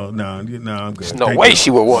 You know, nah, I'm good. No Take way it. she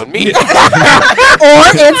would want me. Or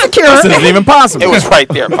insecure. This isn't even possible. It was right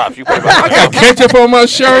there, Pops. You put it I got ketchup on my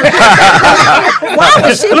shirt. Why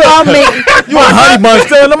would she call me? You want honey bun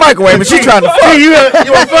still in the microwave, and she trying to fuck. Hey, you want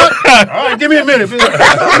to fuck? All right, give me a minute.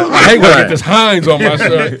 I hate when I get this Heinz on my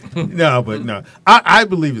shirt. No. I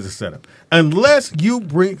believe it's a setup. Unless you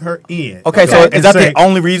bring her in. Okay, so and is that say, the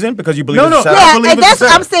only reason? Because you believe No, it's a no. setup? I Yeah, believe and it's a that's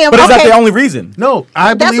what I'm setup. saying. But is that Okay. the only reason? No,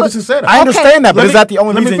 I That's believe what- it's a setup. I understand that, but is that the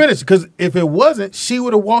only let reason? me finish, because if it wasn't, she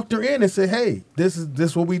would have walked her in and said, "Hey, this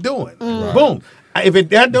is what we doing." Boom. If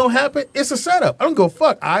that don't happen, it's a setup. I don't go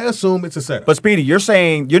fuck. I assume it's a setup. But Speedy, you're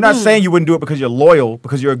not saying you wouldn't do it because you're loyal,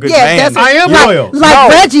 because you're a good Yeah, man. that's I am like, loyal. Like No.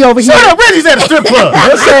 Reggie over here. Shut up, Reggie's at a strip club.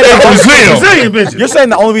 You're saying Brazilian bitches. You're saying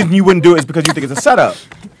the only reason you wouldn't do it is because you think it's a setup.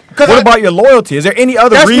 What about your loyalty? Is there any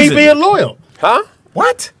other That's reason? me being loyal. Huh?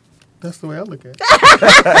 What? That's the way I look at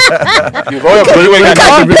it. You loyal, but you ain't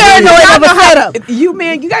got I'm paranoid of a setup.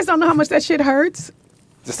 You guys don't know how much that shit hurts.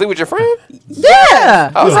 to sleep with your friend.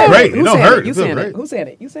 Yeah. Oh, It feels great. It Who don't said hurt. it? You It feels said great. it. Who said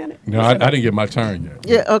it? You said it. No, I didn't get my turn yet.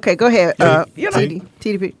 Yeah. Okay. Go ahead. You know,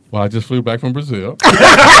 TDP. Well, I just flew back from Brazil.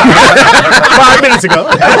 5 minutes ago.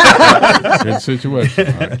 Good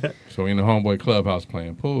situation. Right? So we in the homeboy clubhouse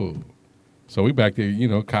playing pool. So we back there,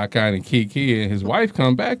 Kakai and Kiki, and his wife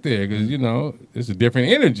come back there because, it's a different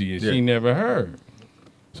energy and she never heard.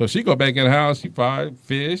 So she go back in the house, she fried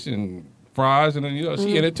fish and fries, and then,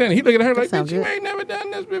 she entertained. He look at her like, bitch, you ain't never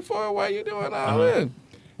done this before. Why you doing all this?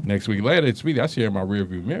 Next week later, it's Speedy. I see her in my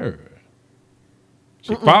rearview mirror.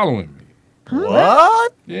 She following me.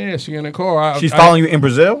 What? Yeah, she in the car. She's following you in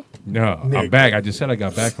Brazil? No, I'm back. I just said I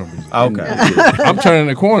got back from Brazil. Okay. I'm turning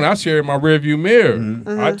the corner. I see her in my rearview mirror.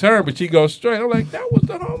 I turn, but she goes straight. I'm like, that was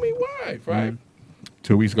the homie wife, right?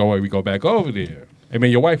 2 weeks ago, we go back over there. I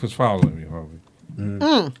mean, your wife was following me, homie.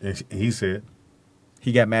 And he said,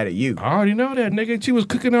 he got mad at you. I already know that, nigga. She was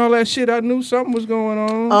cooking all that shit. I knew something was going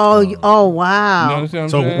on. Oh, wow. You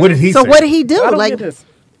understand so what I'm saying? what did he say? So what did he do? I don't Like, get this.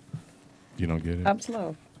 You don't get it. I'm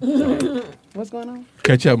slow. What's going on?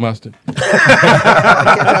 Ketchup mustard. Okay,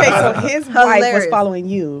 so his wife was Hilarious. following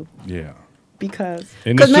you Yeah. because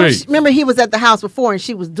In the street. remember he was at the house before and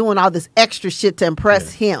she was doing all this extra shit to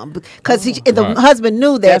impress him because the Right. husband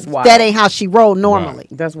knew that That's wild. that ain't how she rolled normally.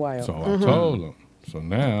 that's wild. So I told him. So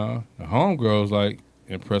now the homegirl's like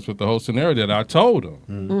impressed with the whole scenario that I told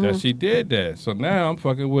him that she did that. So now I'm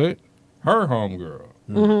fucking with her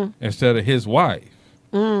homegirl instead of his wife.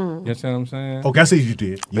 You understand what I'm saying? Okay, I see what you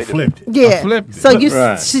did. You flipped it. Yeah. I flipped it. So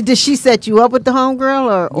Right. did she set you up with the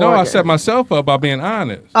homegirl or? No, I set myself up by being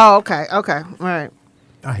honest. Oh, okay, all right.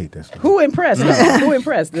 I hate that stuff. Who impressed? Who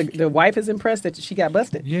impressed? The wife is impressed that she got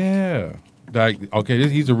busted. Yeah. Like, okay,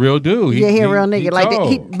 he's a real dude. Yeah, he a real nigga. Like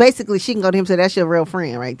told. he basically, she can go to him and say that's your real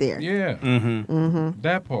friend right there. Yeah.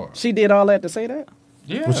 That part. She did all that to say that.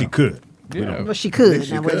 Yeah. Well, she could. Yeah. Well, she could.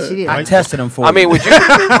 Now, whether she did. I tested him for I mean, would you?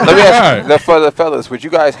 Let me ask you, for the fellas, would you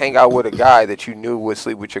guys hang out with a guy that you knew would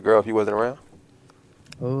sleep with your girl if he wasn't around?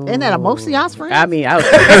 Isn't that a most of y'all's friends? I mean, I was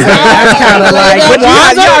kind of like, but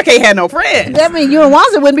y'all can't have no friends. That means you and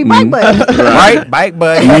Wanzer wouldn't be bike buddies. Right? Bike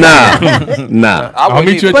buddy. Nah. I'll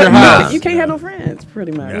meet you at your house. You can't have no friends,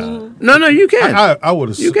 pretty much. No, you can. I would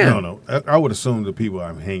assume. You can. No. I would assume the people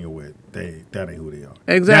I'm hanging with, that ain't who they are.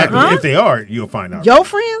 Exactly. Now, if they are, you'll find out. Your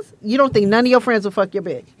friends? You don't think none of your friends will fuck your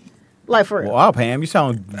bitch? Like for real? Wow, Pam, you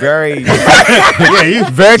sound very, you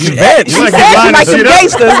very convinced. You like She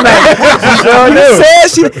gangsters, man.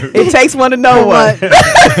 She it takes one to know one.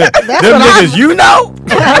 Them niggas, you know.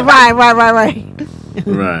 Right. Right.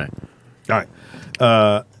 All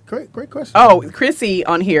right. Great question. Oh, Chrissy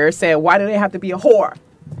on here said, "Why do they have to be a whore?"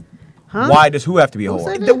 Huh? Why does who have to be a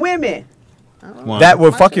whore? The women. That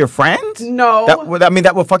would fuck your friends? No.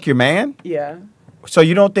 That would fuck your man? Yeah. So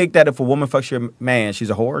you don't think that if a woman fucks your man,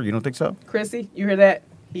 she's a whore? You don't think so? Chrissy, you hear that?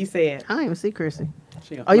 He said. I don't even see Chrissy.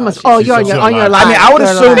 Oh, you must. Oh, you're on your line. I mean, I would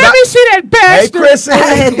assume. Let me see that bastard. Hey, Chrissy.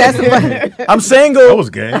 That's I'm single. That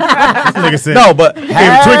was gay. Nigga said, no, but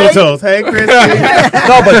twinkle toes. Hey, Chrissy.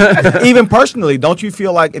 No, but even personally, don't you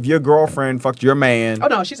feel like if your girlfriend fucked your man? Oh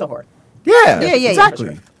no, she's a whore. Yeah.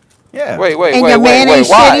 Exactly. Yeah. Wait. And your man ain't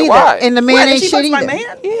shit either. Why? And the man ain't shit either.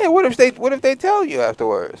 Yeah. What if they tell you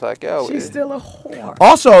afterwards? Like, yo, she's still a whore.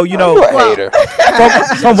 Also, you know, you a hater.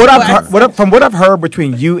 from what I've heard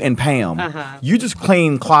between you and Pam, you just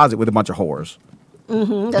clean closet with a bunch of whores.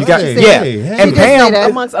 Mm-hmm. You got, and Pam,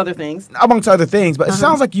 amongst other things. But it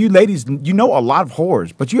sounds like you ladies, you know a lot of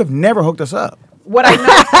whores, but you have never hooked us up. What I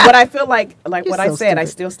know, what I feel like what I said, stupid. I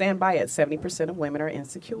still stand by it. 70% of women are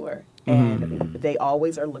insecure, and they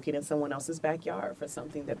always are looking in someone else's backyard for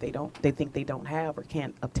something that they think they don't have or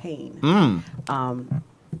can't obtain.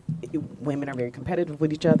 Women are very competitive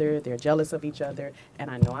with each other. They're jealous of each other, and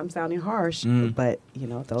I know I'm sounding harsh, but you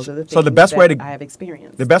know those are the things So the best way to I have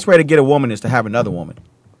experienced. The best way to get a woman is to have another woman.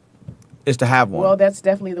 Is to have one. Well, that's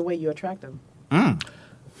definitely the way you attract them.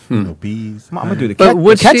 No bees. I'm gonna do the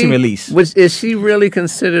But catch and release. Is she really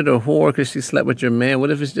considered a whore because she slept with your man?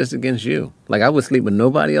 What if it's just against you? Like I would sleep with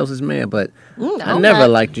nobody else's man, but I never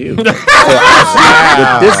liked you. So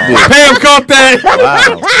I with this dude. Pam caught that.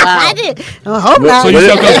 Wow. I did. I hope not. So you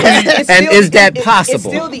said And is that possible? It's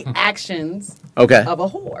still the actions Okay. of a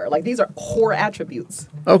whore. Like these are whore attributes.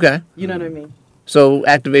 Okay. You know what I mean? So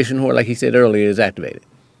activation whore, like he said earlier, is activated.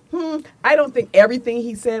 I don't think everything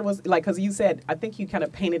he said was like, because you said, I think you kind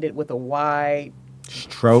of painted it with a wide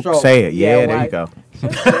Stroke. Say it. Yeah, there wide. you go.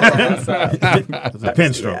 It's a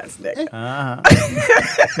pen stroke.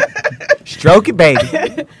 Stroke it,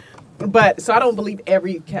 baby. But so I don't believe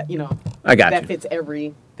every, I got that you. fits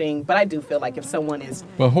everything. But I do feel like if someone is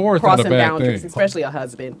But whore is not a crossing bad boundaries, thing. especially a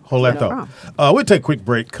husband. Hold that know. thought. We'll take a quick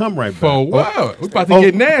break. Come right back. For what? We're about to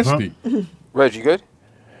get nasty. Reggie, you good?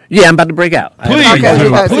 Yeah, I'm about to break out. Please,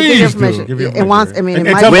 Please do. Give your information.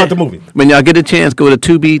 And tell me about the movie. When y'all get a chance, go to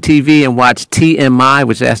 2B TV and watch TMI,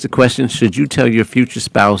 which asks the question, should you tell your future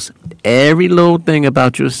spouse every little thing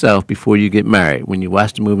about yourself before you get married? When you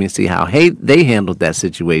watch the movie and see how they handled that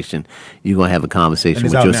situation, you're going to have a conversation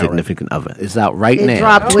with your significant other. It's out right now.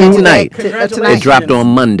 Dropped Tonight. Tonight. It dropped on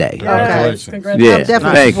Monday. Okay. Yeah, I'm definitely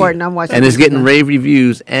thank you. supporting. I'm watching. And it's getting rave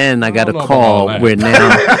reviews, and I got a don't know call about all where now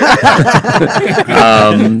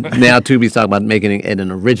now Tubi's talking about making it an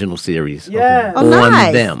original series Yes. on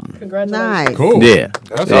nice. them. Congratulations. Nice. Cool. Yeah.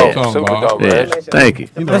 That's Yeah. what I'm talking Super about. dope, Yeah. Reg. Thank you.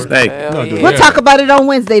 Thank you. We'll talk about it on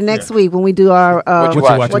Wednesday next week when we do our What you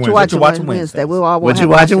what you watching Wednesday. We'll all What have you to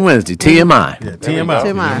watch watching it. Wednesday? TMI. Yeah, TMI.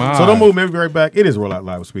 TMI. So don't move, man. We'll be right back. It is Roll Out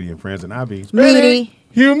Live with Speedy and Friends, and I be Meaty.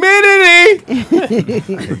 Humidity. I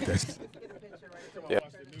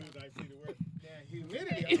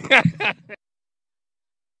hate that.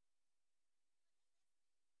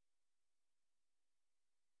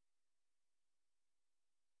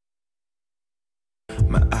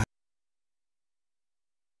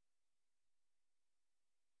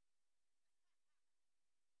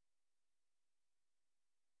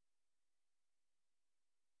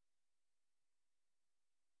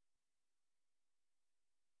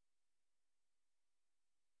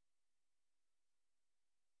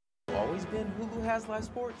 Always been Hulu has live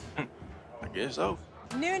sports? I guess so.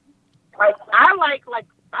 Like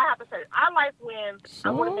I have to say, I like when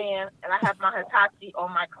I'm with a man and I have my Hitachi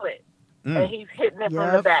on my clit. And he's hitting it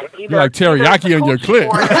from the back. You like teriyaki on your clit.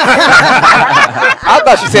 I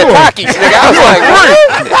thought she said Takis, nigga. I was like,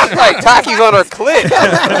 what? Like Takis on her clit.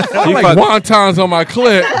 I like wontons on my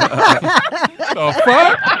clit. The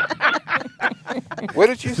fuck? What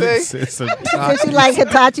did you say? She like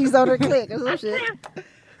Hitachis on her clit or some shit.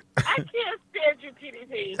 I can't stand you,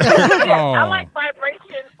 TDP. I like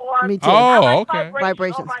vibration or Me too. I like okay.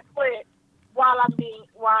 vibration on my clit while I'm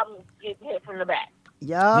getting hit from the back.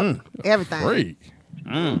 Yup. Everything. Freak.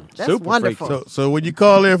 That's Super wonderful. So when you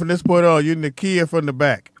call in from this point on, you're Nikki from the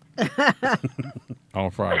back. On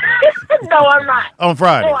Friday. No, I'm not. On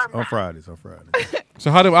Fridays. No, I'm on not. Fridays. On Fridays.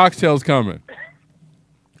 So how do oxtails coming?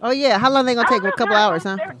 Oh yeah. How long they gonna take? A couple hours,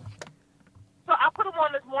 huh? So I put them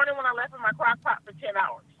on this morning when I left in my crock pot for 10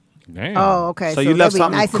 hours. Damn. Oh, okay. So you left they'll be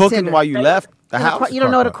something nice and cooking tender. while you left the You know, house? you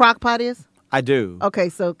don't know what a crock pot is? I do. Okay,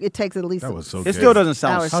 so it takes at least. That was so It good. still doesn't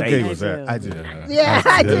sound Hours. How safe. gay was that? I do. Yeah,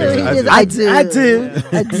 I do. I I do.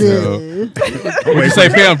 I do. What you say,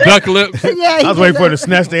 Pam? Duck lips? Yeah, I was waiting for her to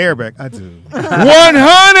snatch the air back. I do.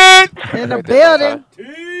 100! in the building.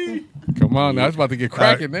 Come on, now it's about to get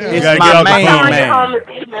cracking now. It's gotta my get out the main phone. When I get man. home this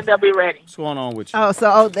evening, they'll be ready. What's going on with you? Oh,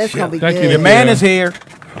 so that's gonna be Thank you. good. Your man is here.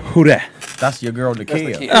 Who that? That's your girl,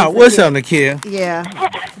 Nikki. Oh, what's up, Nikhil? Yeah,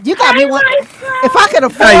 you got me one. If I could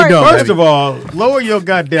afford, How you doing, First of all, lower your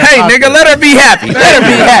goddamn. Hey, octave. nigga, let her be happy. Let her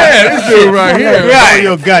be happy. This dude right here. Lower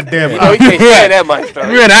your goddamn. You know, he can't stand that much stuff.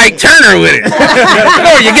 You're an Ike Turner with it.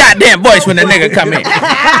 Lower your goddamn voice when the nigga come in.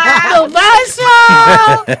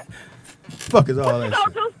 Fuck is all that What you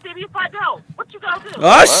shit? gonna do, Stevie, if I don't? What you gonna do?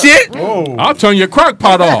 Oh, shit. Whoa. I'll turn your crock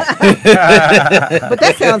pot off. but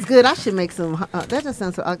that sounds good. I should make some. That just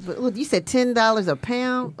sounds so. But you said $10 a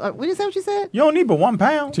pound. What is that? What you said? You don't need but 1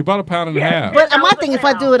 pound. She bought a pound and a half. But my thing, if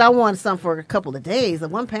I do it, I want some for a couple of days.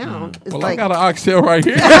 1 pound. It's Well, like I got an oxtail right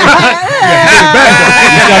here. You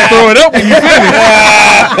got to throw it up when you finish.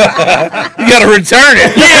 You got to return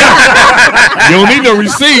it. You don't need no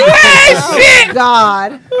receipt. oh,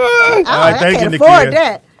 God. I thank can't you, afford Nikia.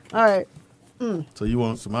 that. All right. So you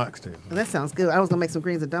want some oxtail? That sounds good. I was gonna make some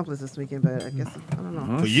greens and dumplings this weekend, but I guess I don't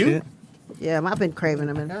know. For you? Yeah, I've been craving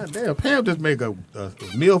them. And Damn, Pam just make a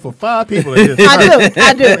meal for 5 people. I do. And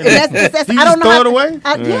that's You I don't just know. throw how it to- away?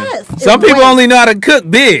 Yes. Some people only know how to cook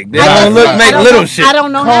big. They don't make little shit. I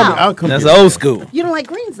don't know how. That's old school. You don't like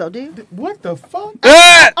greens though, do you? What the fuck?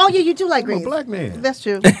 Oh yeah, you do like greens. I'm a black man. That's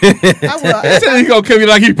true. I will. He said he's going to kill me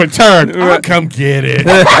like he paterned. I'll come get it. He's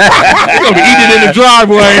going to be eating in the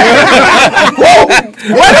driveway. Whoa!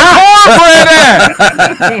 Where the cornbread at?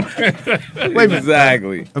 Wait a minute.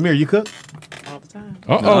 Exactly. Amir, you cook? Uh-oh,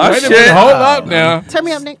 Oh, wait a shit. minute. Hold up now. Turn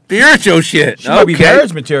me up, Nick. Spiritual shit. She might be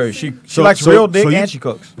marriage material. She likes real dick and she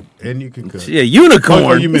cooks. And you can cook. Yeah, unicorn.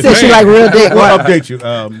 Oh, you He missed said that. she like real dick. We'll update you.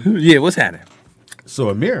 Yeah, what's happening? So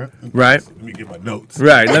Amir, Right. let me get my notes.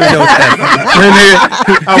 Right. Let me know what's happening.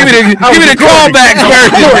 Give me the callback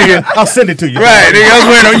first, nigga. I'll send it to you. Right,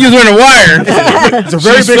 nigga. You was wearing a wire. It's a She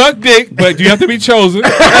very big. sucked dick, but you have to be chosen.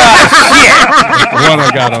 One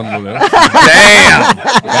I got on the list. Damn.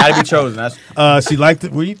 Gotta be chosen. That's She liked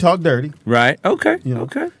it when you talk dirty. Right. Okay. You know,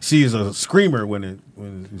 Okay. She's a screamer when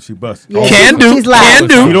she busts. Yeah, Can do. She's loud. Can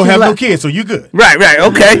do. You don't have no loud. kids, so you good. Right.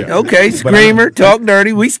 Okay. Yeah. Okay. But Screamer, talk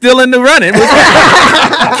dirty. We still in the running.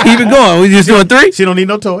 Keep it going. We just doing 3? She don't need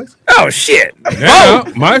no toys. Oh shit. Now,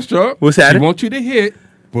 Maestro, What's she happening? wants you to hit,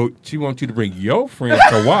 but she wants you to bring your friends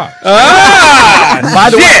to watch. by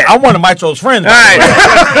the way, shit. I'm one of Mitro's friends. All right.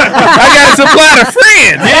 I got to supply the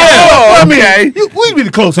friends. Yeah. Oh, okay. We be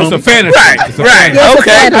the close It's a homies. fantasy. Right. It's a Right. Yes,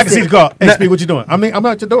 Okay. it's a I can see the car. Hey, Speed, what you doing? I mean, I'm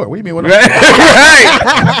out your door. What do you mean? What Right.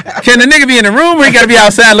 Can the nigga be in the room or he got to be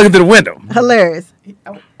outside looking through the window? Hilarious.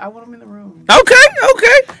 I want him in the room. Okay.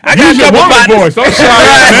 I got Use a your couple woman partners. voice. Don't shy it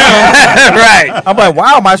down. Right. I'm like,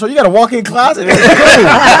 wow, Mitro, you got a walk-in closet. Hey,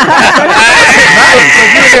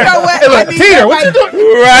 look, Tina, what you doing?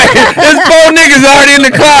 Right. There's 4 niggas already in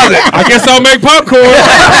the closet. I guess I'll make popcorn.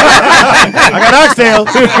 I got oxtail.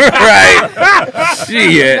 Right.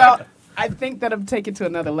 Shit. No, I think that I'm taking to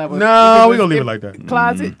another level. No, we gonna leave it like that.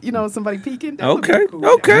 Closet, somebody peeking. that would be Okay. cool.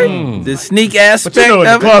 Okay. The sneak aspect But you know, in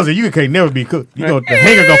the of it. closet, you can't never be cooked. You know, the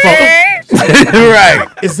hanger gonna fall. Right.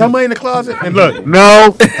 Is somebody in the closet? And look,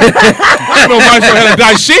 No. I know Maestro had a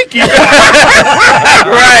dashiki.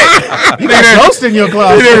 Right. you got ghosts in your You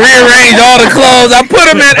closet. done rearrange all the clothes. I put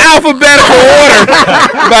them in alphabetical order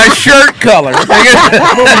by shirt color.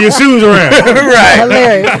 Nigga. Moving your shoes around. Right.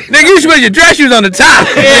 Hilarious. Nigga, you should put your dress shoes on the top.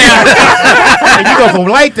 And you go from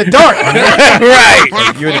light to dark.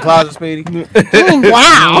 Right. You in the closet, Speedy?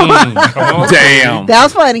 Wow. Damn. That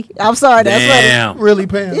was funny. I'm sorry. That's Damn. Really,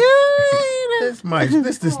 Pam? funny. This Mike,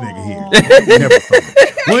 this nigga here. Never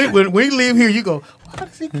funny. When we leave here, you go, why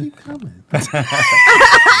does he keep coming?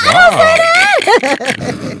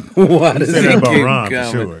 What is Said that about Ron for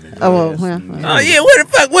coming? sure. Oh, well. Oh yeah, where the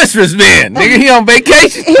fuck Whispers been? Nigga, he on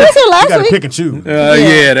vacation. He was here You last gotta week. pick and choose.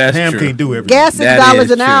 Yeah, that's Ham true. can't do everything. Gas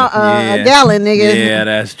 $6 an hour, a gallon, nigga. Yeah,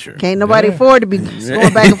 that's true. Can't nobody afford to be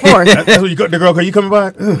going back and forth. That's what you got. The girl, you coming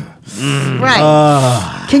by?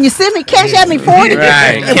 Right. Can you send me cash at me 40?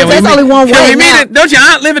 Right. Because that's only one way. Can we now. meet it? Don't your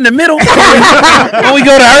aunt live in the middle? When we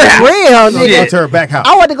go to her house. Real, Go nigga. to her back house.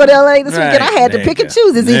 I want to go to LA this weekend. I had to pick and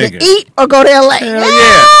choose. It's either eat or go to LA.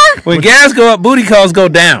 Yeah. When gas go up, booty calls go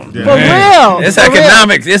down. For real. It's For real.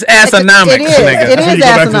 economics. It's asonomics, It is. nigga. It is So you go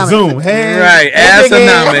back to asonomics. Zoom. Hey, Right,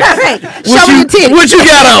 asonomics. Show me your titties. What you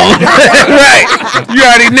got on? Right. You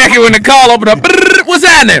already naked when the call opened up. Brrr, what's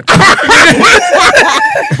happening?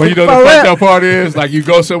 But you know For the fucked real. up part is, like, you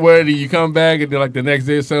go somewhere and you come back and then like the next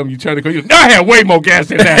day or something, you turn the car, you I had way more gas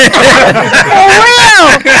than that.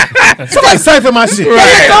 For real. somebody siphon my shit.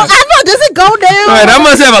 Right. Does it go down? Right, I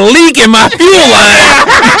must have a leak in my fuel line.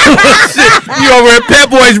 Shit, you over at Pep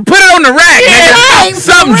Boys, put it on the rack, nigga. right,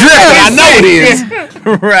 Something for real. dripping, I know it is.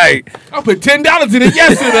 Right. I put $10 in it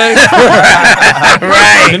yesterday.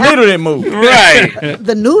 Right. The needle didn't move. Right.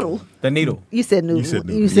 The noodle. The needle. You said noodle. You said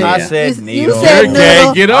noodle. You said, I said you needle. said Okay,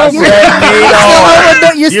 noodle. get over You-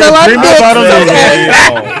 it. You're still on dreaming dick. about a noodle. Okay.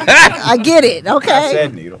 I get it. Okay. I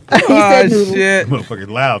said needle. You said noodle. Shit. Motherfucking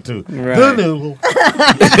loud too. Right. The noodle.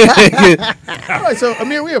 All right, so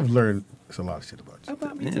Amir, we have learned a lot of shit about you.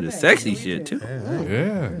 Yeah, the sexy shit, too.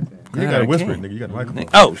 Yeah. You gotta whisper it, nigga. You got a microphone.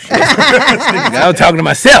 Oh, shit. I was talking to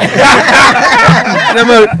myself.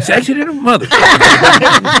 Sexy to the mother. Do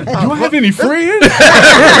I have any friends?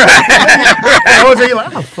 I was like,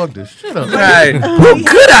 oh, fuck this shit up. Right. Who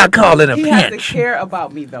could I call in a He has to pinch? care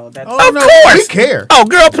about me though. That's Oh, Of no, course. we care. Oh,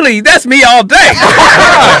 girl, please. That's me all day.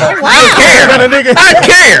 I care. I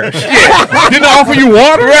care. Shit. Didn't I offer you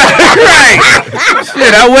water? Right.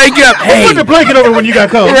 Shit, I wake up. Hey. Put the blanket over when you got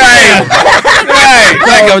cold. Right. Right.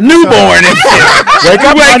 Like a newborn and shit. Wake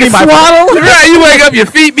up, I need my Swaddle. Right. You wake up, your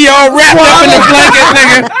feet be all wrapped up in the blanket,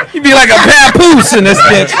 nigga. You be like a papoose in this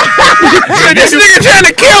bitch. This nigga trying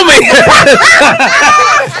to kill me.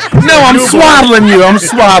 No, I'm swaddling you. I'm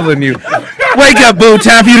swaddling you. Wake up, boo.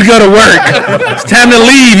 Time for you to go to work. It's time to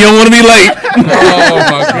leave. You don't want to be late. Oh,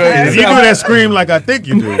 my goodness. If you do that scream like I think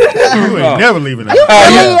you do, you ain't never leaving that.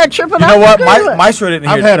 Really are tripping You know what? out? Maestro didn't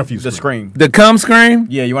hear I've had a few the screams. scream. The cum scream?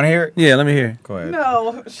 Yeah, you want to hear it? Yeah, let me hear. Go ahead.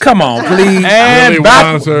 no. Come on, please. And Really,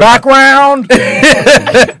 Wanzer. background,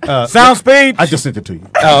 sound speed, I just sent it to you.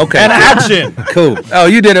 Oh, okay. and action. Cool. Oh,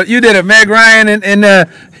 you did a Meg Ryan in the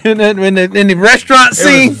restaurant It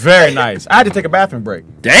scene. was very nice. I had to take a bathroom break.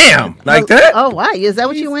 Damn, like that. Oh, wow. Is that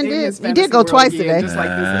what you went He's in did? his You did fantasy go world twice again, today. Just like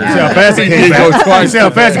See how this. fast he came Go back. twice See how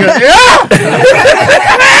fast he goes.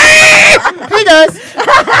 Hey guys.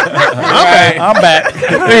 I'm back.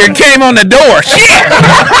 Nigga came on the door. Shit.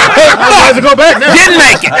 I have to go back now. Didn't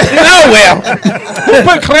make it. Oh well. Who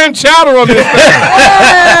put clam chowder on this thing?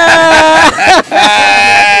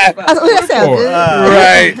 That sounds good.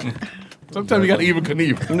 Right. Sometimes you got to even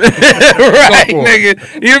Knievel. Right, nigga.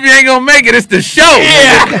 Even if you ain't gonna make it, it's the show.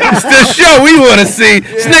 Yeah. It's the show we want to see.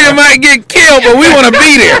 This nigga might get killed, but we want to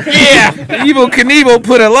be there. Yeah. Evil Knievel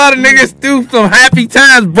put a lot of niggas through some happy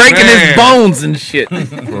times, breaking his bones and shit.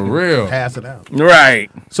 For real. Pass it out. Right.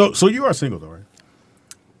 So you are single though, right?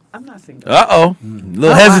 I'm not single. Uh-oh.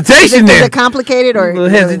 Little hesitation Is there. it complicated or? Little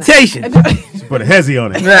hesitation. She put a hezzy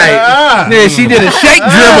on it. Right. Ah. Yeah, she did a shake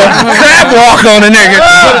dribble, crab walk on a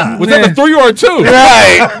nigga. Was that a 3 or a 2?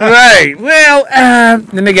 Right. Well,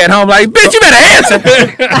 the nigga at home like, bitch, you better answer.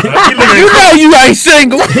 You know you ain't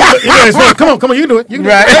single. Come on, you can do it. You can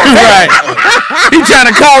do Right, it. right. He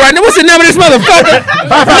trying to call right now. What's the number of this motherfucker?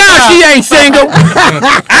 No, she ain't single.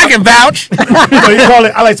 I can vouch. So you call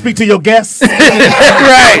it, I like to speak to your guests.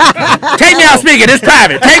 Right. Take me out speaking. It's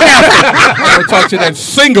private. Take me out speaking. I'm going to talk to that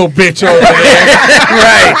single bitch over there.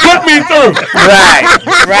 Right. Put me through. Right.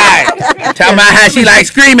 Right. Talking about how she like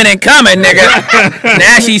screaming and coming, nigga.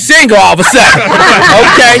 Now she's single all of a sudden.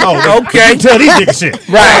 Okay. Okay. Tell these niggas shit.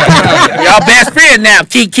 Right. Y'all best friends now,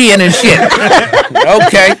 kikiing and shit.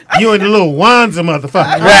 Okay. You and the little Wanzer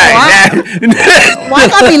motherfucker. Right. Why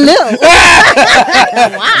can't be little?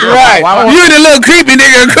 Right. You and the little creepy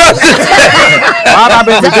nigga across the Why have I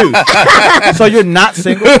been reduced? So you're not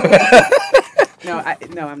single? No,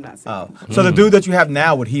 I'm not saying. Oh, so the dude that you have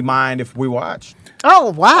now, would he mind if we watch?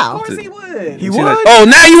 Oh wow! Of course he would. He would. Like, oh,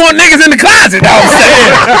 now you want niggas in the closet?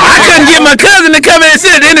 I couldn't get my cousin to come in and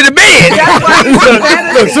sit at the end of the bed.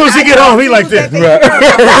 Look, as soon as he get home, he like this.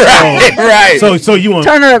 Right. So you want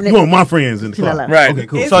turn her up? You want my friends in the closet? Right. Okay,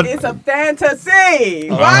 cool. It's a fantasy.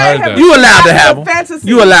 You allowed to have them. Fantasy.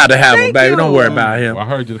 You allowed to have them, Thank baby. you. Don't worry about him. I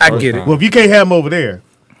heard you. I get it. Well, if you can't have him over there,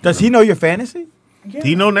 Does he know your fantasy? Yeah.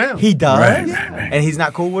 he know now. He does. Right. And he's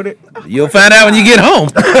not cool with it? You'll find out when you get home.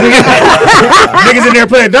 Niggas in there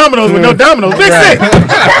playing dominoes with no dominoes. Fix it. You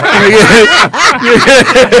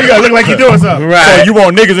gotta look like you're doing something. Right. So you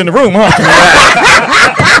want niggas in the room, huh?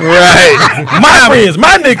 Right. My friends,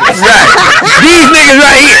 my niggas. Right. These niggas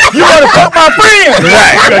right here. You want to fuck my friends?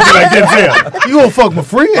 Right. You gotta do like Denzel. You gonna fuck my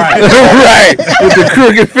friend? Right. With the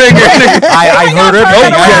crooked finger. I heard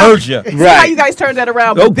everything. I heard you. See how you guys turned that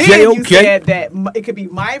around. But Okay, then you okay. said that it could be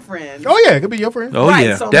my friend. Oh yeah, it could be your friend. Oh right,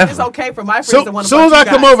 yeah, so definitely. it's okay for my friends So to want to soon as I fuck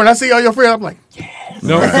come you guys. over and I see all your friends, I'm like,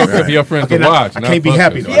 No, it's okay for your friends to watch. I can't be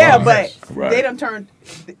happy though. Yeah, but Right. they done turned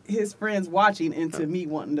his friends watching into me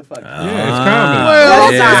wanting to fuck you. Yeah, it's comedy.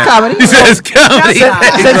 Well, Yeah. It's comedy. He said it's comedy.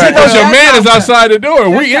 That's Since he Because knows your your, man is outside the door,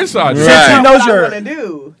 we inside. Right. since he That's knows what I your, want to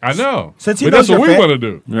do. I know. Since he But knows that's what your we fa- want to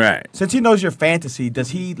do. Right. since he knows your fantasy, does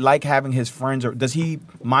he like having his friends, or does he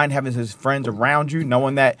mind having his friends around you,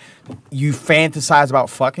 knowing that you fantasize about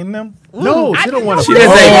fucking them? No, she don't want to. She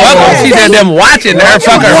didn't say fuck them. She said them watching her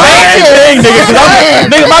fuck her man.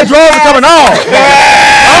 Nigga, my drawers are coming off.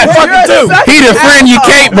 I'm fucking too. He the friend you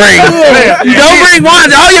can't bring. You don't bring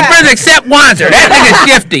Wanzer. All your friends except Wanzer. That nigga's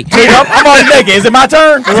shifty. I'm already naked. Is it my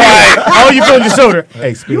turn? Right. Oh, you feeling your shoulder?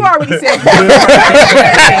 Hey, Speedy. You already said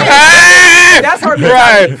that's her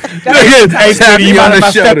Right. Hey, Speedy, you mind if I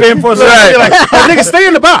step in for a second? Right. You're like, oh, nigga, stay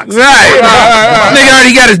in the box. Right. Nigga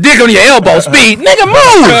already got his dick on your elbow. Speed. Nigga,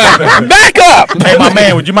 move. Back up. Hey, my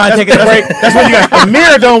man, would you mind taking a break? That's what you got. The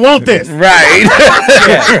mirror don't want this. Right.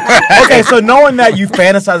 Okay, so knowing that you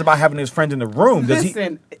fantasize about having his friends in the room, does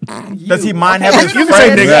listen. does he mind having his You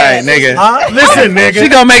friends? can say nigga. Right, nigga. Huh? Listen, nigga. She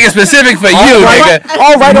gonna make it specific for you, nigga.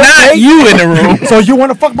 All right, Not okay. you in the room. So you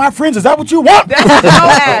want to fuck my friends? Is that what you want? That's what your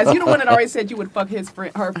ass. You the one that already said you would fuck his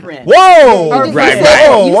friend, her friend. Whoa! Her Right, friend. right.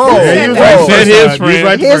 Whoa, whoa! Yeah, you was Whoa. right the Said first his time. You was friend.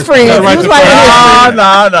 right the His first friend. time. He was right.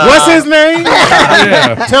 Nah. What's his name?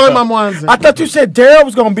 Yeah. Tell him I'm Wanzer. I thought you said Daryl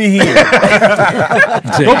was gonna be here.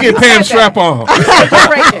 Go get Pam strap on. You're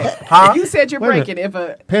breaking. Huh? You said you're Wait a minute.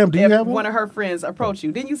 breaking if Pam, do you if have one one? of her friends approach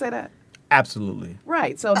you. Didn't you say that? Absolutely.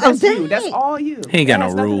 Right. So that's dang. you. That's all you. He ain't got That no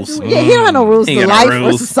has nothing to rules. do with Yeah, it. he don't have no rules He to got no life or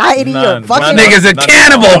rules. society or None. fucking. That nigga's a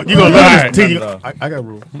cannibal. You gonna Right. lose to you? I got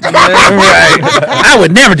rules. Right. I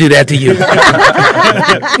would never do that to you.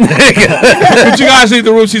 But you guys need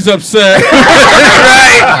the room. She's upset.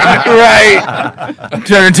 right.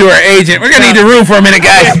 Turn into her agent. We're gonna need the room for a minute,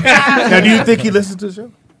 guys. Now, do you think he listens to the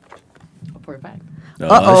show? For a fact.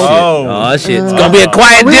 Oh shit! It's gonna be a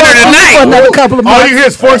quiet We dinner won't for tonight. another couple of All months. you hear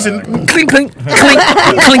is forks and Clink, clink, clink,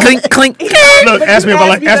 clink, clink, clink. look. Ask me if I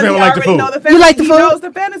like. Ask me if I like the food. You like the He food? knows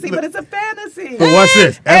the fantasy, but it's a fantasy. But watch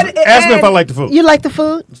this. Ask me if I like the food. You like the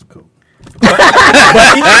food? It's cool.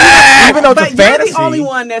 Even though it's But a you're fantasy, the only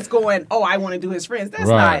one that's going, oh, I want to do his friends. That's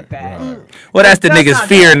Right, not bad. right. Well, that's the That's nigga's not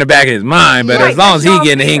fear bad. in the back of his mind. But Right, as long as he that's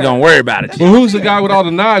getting it, he ain't y'all gonna worry about it. Well, who's the guy with all the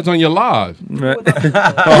knives on your live?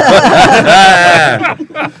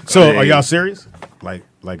 So, are y'all serious?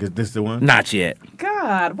 Like, is this the one? Not yet.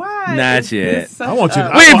 God, why? Not is yet. this such I want you. a-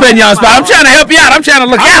 To, We ain't putting you on spot. I'm trying to help you out. I'm trying to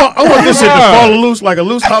look out. I want this shit to fall loose like a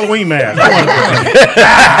loose Halloween mask.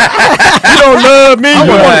 You don't love me. I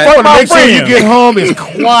want to make sure you get home. It's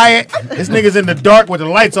quiet. This nigga's in the dark with the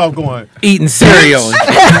lights off going. Eating cereal.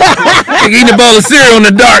 Eating a bowl of cereal in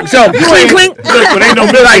the dark. So clink, clink. Look, but ain't no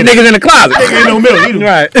milk. Like in it. niggas in the closet. Ain't no milk. Either.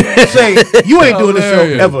 Right. Say you ain't doing this show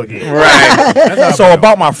Hilarious. ever again. Right. so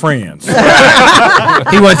about my friends.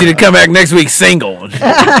 He wants you to come back next week single.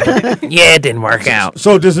 Yeah, it didn't work out.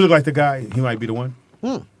 So does it look like the guy? He might be the one.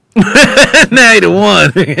 Now he the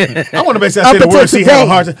one. I want to make sure I say the word. See how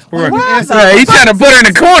hard. Right. He's trying to put her in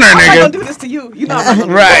the corner, I'm not gonna nigga. do this to you. You know I'm not gonna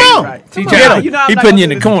do Right. this. Right. He Come on. trying. You know I'm He not putting gonna you in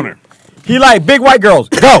do the this to corner. He like big white girls.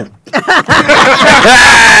 Go.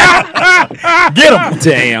 Get him.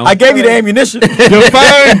 Damn. I gave you the ammunition.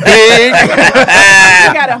 Define big.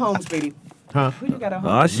 You got a home, Speedy. Huh? Who you got a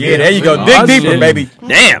home? Oh, shit. Yeah, there you go. Dig deeper, baby.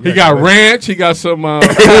 Damn. He got ranch. He got some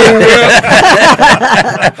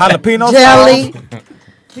Jalapeno Jelly.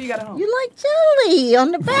 Who you got at home? You like jelly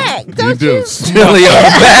on the back, You don't do. you? Jelly on the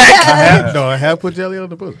back. I have put jelly on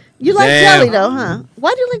the book. You like Damn. jelly though, huh?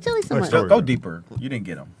 Why do you like jelly so much? Go deeper. You didn't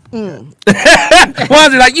get him.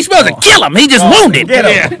 Wanzer like, you supposed to kill him. He just wounded. Get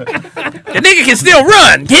him. The nigga can still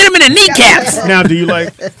run. Hit him in the kneecaps. Now, do you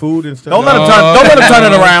like food and stuff? Don't let him turn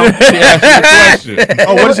it around.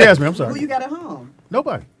 Oh, what did she ask me? I'm sorry. Who you got at home?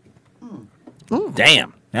 Nobody.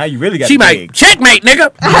 Damn. Now you really got She might checkmate,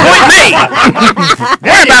 nigga. Point me.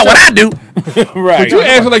 Worry about what I do. Right. But you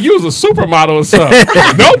acting like you was a supermodel or something.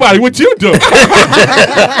 Nobody. What you do?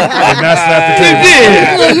 I did not slap the table.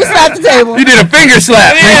 Yeah, you slapped the table. You did a finger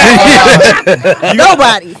slap.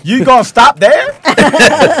 Nobody. You gonna stop there?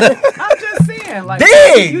 I'm just saying, like,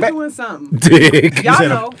 Dig. you doing something. Dig. Y'all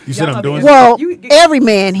know. You said I'm doing Well, You- every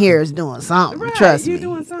man here is doing something. Right, Trust you me.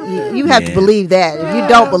 doing something. You have to believe that. If you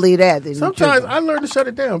don't believe that, then Sometimes I learned to shut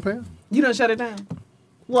it down, Pam. You done shut it down.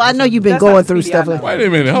 well, I know you've been That's going not through Speedy, stuff I like know. Wait a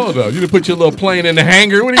minute. Hold up. You done put your little plane in the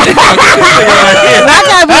hangar. What are you talking about? I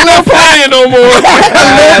got a I'm little not flying no more.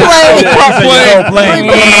 little plane.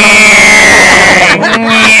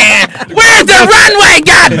 Where's the runway?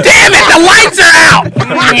 God damn it! The lights are out.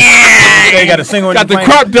 They got a single. Got the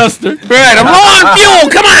crop duster. Right, I'm low on fuel.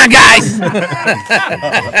 Come on, guys.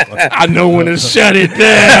 I know when to shut it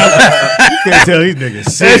down. You can't tell these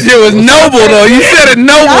niggas. That shit was noble, though. You said it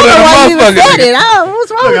noble I to don't know why you the even said motherfucker. it. Oh,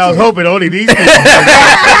 what's wrong Look, I was with you? hoping only these people.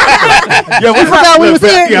 You forgot we was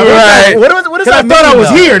here? Yeah, Right. What does that I thought I mean, was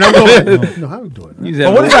though? here, and I'm going. No, how we doing?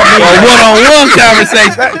 But what does that mean? A one-on-one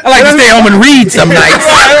conversation. I like to stay home and read some nights.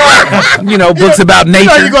 You know, books about You know,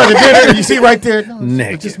 nature. you go to dinner and you see right there. No,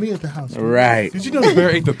 Naked. it's just me at the house. Right. Did you know the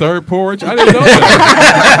bear ate the third porch? I didn't know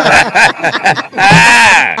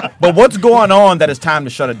that. But what's going on that it's time to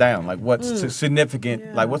shut it down? Like what's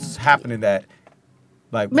significant? Like what's happening that?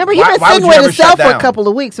 Like Remember, he why- been why would sitting you with ever himself shut for a down? couple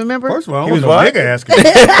of weeks, remember? First of all, He I was was what? nigga asking.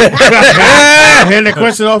 Hand that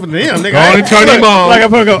question off to them. Nigga, Go on and turn him on. Like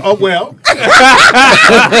I'm gonna go. Oh well.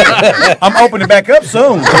 I'm opening back up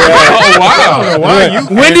soon. Oh, wow. Why you?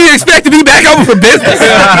 When do you expect to be back open for business?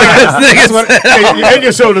 That's what, and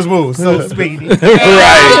your shoulders move. So speedy.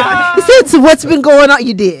 Right. He said, so what's been going on?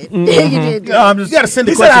 You did. You did. No, I'm just. You gotta send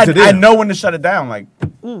the he said question to I them. know when to shut it down. Like,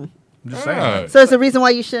 I'm just saying. Right. So it's the reason why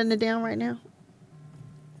you're shutting it down right now?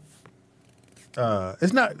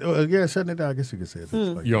 It's not. Yeah, shutting it down. I guess you could say it.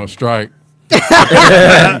 Like, You on strike? You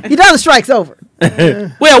know the strike's over.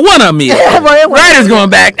 Well, one of them is. Writer's going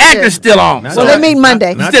back. Actor's still on. So they meet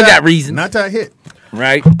Monday. Still got reasons. Not that hit.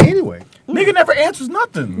 Right. Anyway. Nigga never answers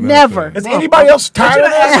nothing. Never. Is anybody else tired of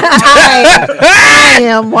that? I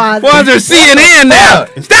am Wanzer. Wanzer CNN now.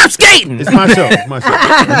 Stop skating. It's my show. It's my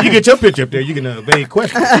show. When you get your picture up there, you can evade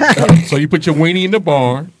questions. So you put your weenie in the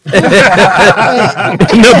barn. The I put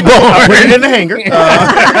it barn. in the hanger.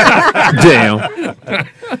 Damn.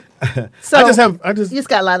 So I just you just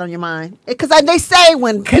got a lot on your mind. Because they say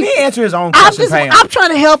when Can he answer his own I'm question, just Pam? I'm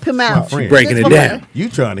trying to help him out. friend. Breaking it Just for down. fun. You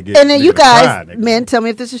trying to get. And then you nigga guys, fried, nigga. men, tell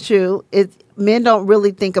me if this is true. Men don't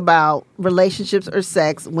really think about relationships or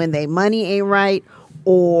sex when they money ain't right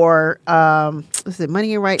or what's it?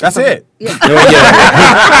 Money ain't right. That's Something- it. Yeah. Or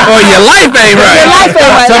your life ain't right. Your life ain't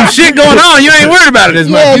right. Some shit going on. You ain't worried about it as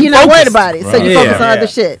much. Yeah, You you're not worried focused. about it, so you Right. focus on Yeah. other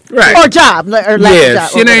shit, Right. or job, or lack Yeah, of job.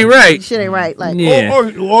 shit or ain't whatever. right. Shit ain't right. Like, Yeah.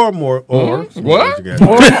 Or more. Or What? You got.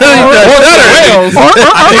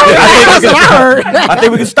 I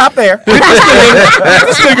think we can stop there. This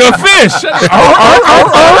nigga a fish.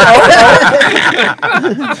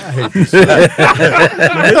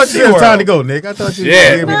 I thought you had time to go, Nick. I thought you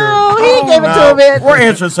gave me the. no, he gave it to him. Man. We're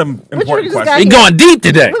answering some you important just got questions. He going deep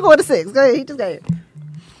today. We're going to 6. Go ahead. He just got it.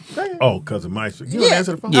 Oh, because of my. You don't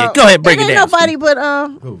answer the phone. Yeah, go ahead, break it ain't down. nobody but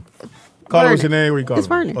Who? Call her what's your name? What you call It's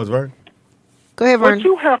her? Vernon. Oh, it's Vernon. Go ahead, What Vernon.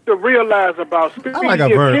 you have to realize about Speedy I like how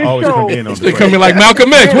is Vernon his always show- come in on They the come in like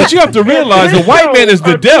Malcolm X. What you have to realize, the white man is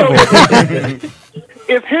the devil.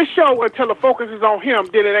 It's his show until the focus is on him,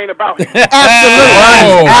 then it ain't about him.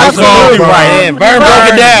 Oh, Absolutely right. Yeah, Vern broke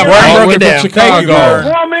it down. All Vern the broke way it from down.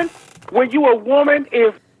 Chicago. Woman, when you a woman,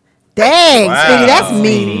 is Dang, Wow. Speedy, that's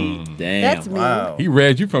mean. Damn. That's mean. Wow. He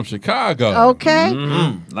read you from Chicago. Okay.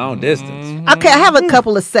 Long distance. Okay, I have a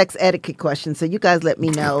couple of sex etiquette questions, so you guys let me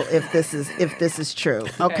know if this is true.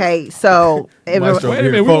 Okay, so Maestro Wait a over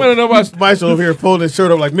minute, here we wanna know about- Maestro over here folding his shirt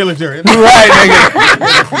up like military. Right,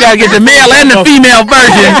 nigga. Gotta get the male and the female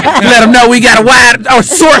version. Let them know we got a wide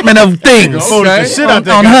assortment of things. Folding the shit out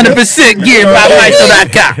there. On 100% gear by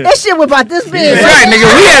Maestro.com. that shit was about this big. That's right, nigga.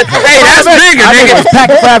 We had, hey, that's bigger, I think it nigga. was pack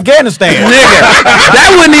of 5 gas. Afghanistan. Nigga, that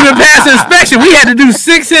wouldn't even pass inspection. We had to do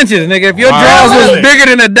 6 inches, nigga. If your drawers was bigger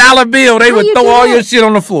than a dollar bill, they would throw all your shit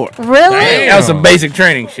on the floor. Really? That was some basic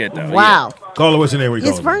training shit, though. Wow. Caller, what's your name?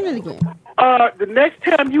 It's Vernon again. The next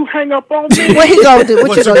time you hang up on me, What he gonna do?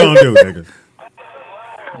 What you gonna do, nigga?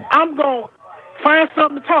 I'm gonna find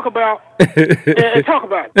something to talk about and talk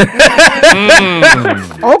about it.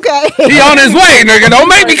 Okay. He on his way, nigga. Don't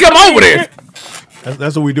make me come over there.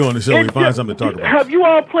 That's what we do on the show. We find something to talk about. Have you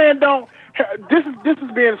all planned on? This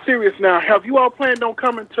is being serious now. Have you all planned on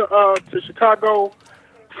coming to Chicago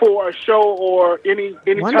for a show or any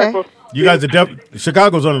One type day. of? You guys are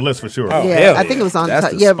Chicago's on the list for sure. Yeah, I think it was on That's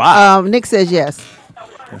top. the Yeah, spot. Nick says yes.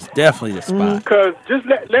 That's definitely the spot. Because just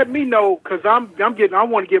let me know, because I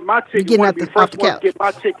want to get my ticket. Getting Want off to be the- the off first the one couch. to get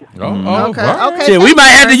my ticket. Okay. Shit, we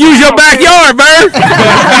might have to use your backyard, Bird. You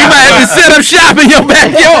might have to set up shop in your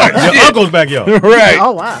backyard. Your uncle's backyard. Right.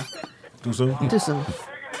 Oh wow. Too soon? Too soon.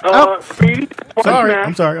 Speedy. Sorry.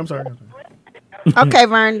 I'm sorry. Okay,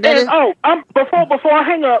 Vern. That is, Before I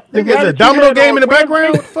hang up, Think there's a domino game in the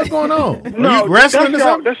background? What the fuck going on? No, Are you wrestling or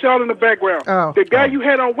something? That's y'all in the background. Oh. The guy you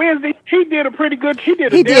had on Wednesday, he did a pretty good. He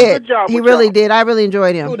did a he damn did. good job. He with really y'all. did. I really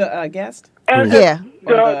enjoyed him. Who the guest? And Yeah.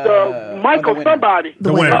 the Michael winner. somebody.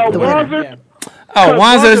 The winner. The winner. Wanzer. Oh,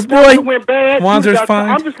 Wanzer's boy. Went bad. Wanzer's fine.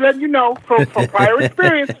 I'm just letting you know from prior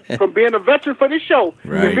experience, from being a veteran for this show.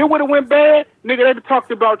 Right. If it would have went bad, nigga, they'd have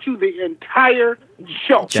talked about you the entire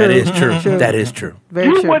show. That is true. True. That is true. Very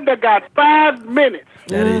You true. wouldn't have got 5 minutes.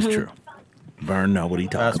 That is true. Vern know what he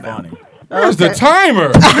talking about. Funny. Where's the timer?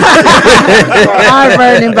 All right,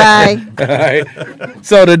 Vernon. Bye. All right.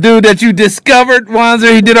 So the dude that you discovered,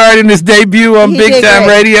 Wanzer, he did already in his debut on He Big did Time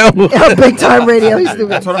great. Radio. Big time radio. He's stupid.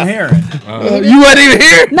 That's what I'm hearing. You wasn't even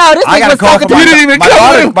here. No, this I nigga got a was call talking from to You didn't even my come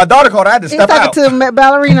daughter. in. My daughter called. I had to He's step talking out. to the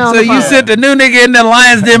ballerina on So the phone. you sent the new nigga in the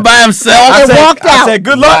Lions Den by himself. And walked out. I said,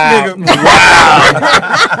 good luck, nigga.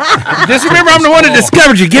 Wow. Just remember, I'm the one that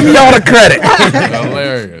discovered you. Give me all the credit.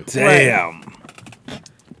 Hilarious. Damn.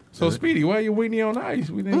 So, Speedy, why are you weenie on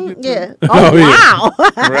ice? We didn't get to Yeah. Oh, yeah. Wow.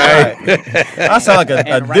 Right. I sound like a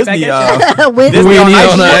right Disney. back Disney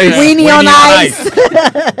Weenie on ice. Weenie on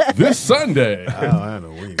ice. this Sunday. I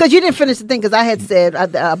know. Because you didn't finish the thing, because I had said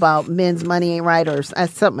about men's money ain't right or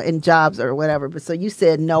something in jobs or whatever. But so you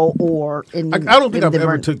said no or in. I don't think in I've the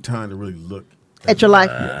ever Vern- took time to really look. at your life.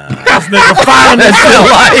 This nigga finding himself.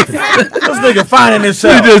 This nigga finding You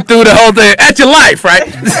himself. just threw the whole thing at your life, right? I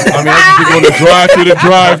mean, I just going to drive through the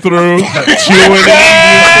drive-through, chewing and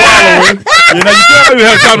swallowing. You know, you can't really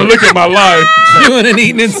have time to look at my life. Chewing and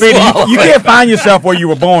eating and Speedy, swallowing. you can't find yourself where you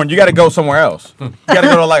were born. You got to go somewhere else. You got to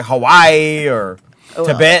go to like Hawaii or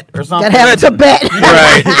Tibet or something. Gotta have a Tibet.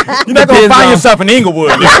 Right. You're not gonna find yourself in Inglewood.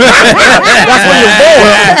 That's where you're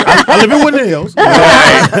born. I live in Woodland Hills.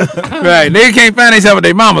 Right. Nigga can't find themselves at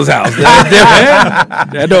their mama's house.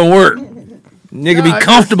 That don't work. Nigga be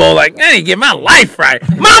comfortable like, I ain't get my life right.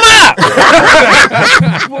 Mama!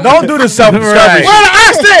 Don't do this self-discovery Right. shit. Where the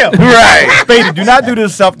oxtail? Right. Speedy, do not do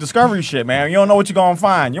this self-discovery shit, man. You don't know what you're gonna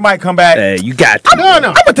find. You might come back. Hey, you got to. No. I'm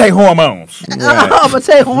gonna take hormones. I'm gonna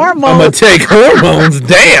take hormones. I'm going to take hormones.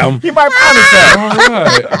 Damn. You might find yourself. All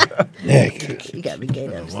right. You got me gay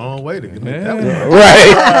up. Long way to get Man. that one.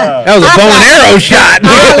 Right. That was a bow and arrow shot.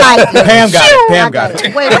 I like it. Pam got it. Shoo, Pam I got it.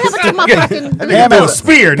 Wait, what happened to my fucking? Pam has a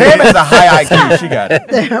spear. Pam has a high IQ. She got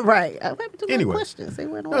it. Right. What happened to Anyway. my questions? They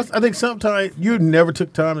went away. I think sometimes you never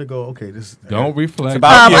took time to go, okay, this is. Don't reflect.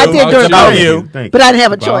 about you. I did It's during about COVID, you. Thank you. but I didn't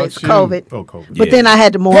have a About choice. you. COVID. Oh, COVID. But then I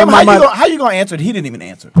had to mourn Pam, my mother. how you gonna answer it? He didn't even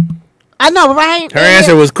answer. I know, right? Her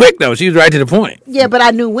answer was quick, though. She was right to the point. Yeah, but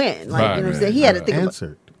I knew when. Like, Right, you know what I'm right. saying? He had to think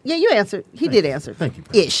Answered. about. Yeah, you answered. He did answer. Thank you.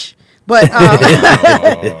 Ish. But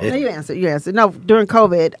no, you answered. You answered. No, during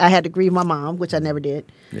COVID, I had to grieve my mom, which I never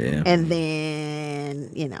did. Yeah. And then,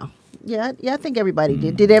 yeah, I think everybody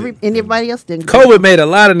did. Did anybody else didn't? COVID made a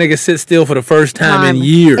lot of niggas sit still for the first time in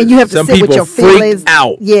years. And you have to Some sit with people your freaked feelings.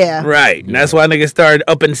 out. Yeah. Right. And that's why niggas started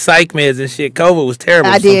upping psych meds and shit. COVID was terrible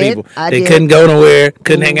I for some did. people. I They did. couldn't go nowhere,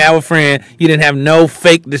 couldn't hang out with friends. You didn't have no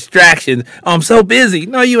fake distractions. Oh, I'm so busy.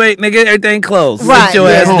 No, you ain't, nigga. Everything closed. Right. Sit your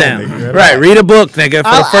Yeah. ass Home, down. nigga. Right. Read a book, nigga, for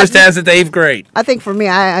I- the first time since the 8th grade. I think for me,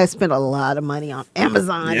 I spent a lot of money on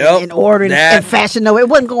Amazon Yep. and ordering That- and Fashion Nova. It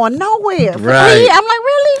wasn't going nowhere. For Right. me, I'm like,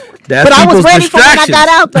 really? That's But I was people's ready for when I distractions. got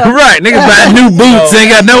out, though. Right. Niggas buy new boots. Ain't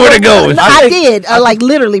got nowhere to go. No, I did. Like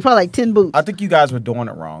literally, probably like 10 boots. I think you guys were doing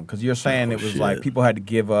it wrong because you're saying it was like people had to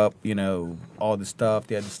give up, all the stuff.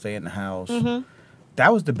 They had to stay in the house. Mm-hmm.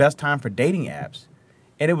 That was the best time for dating apps.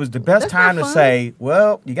 And it was the best time to say,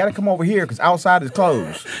 well, you got to come over here because outside is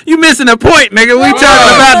closed. You missing a point, nigga. We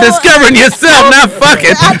talking about discovering yourself, not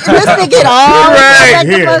fucking. Let's think it all. Right.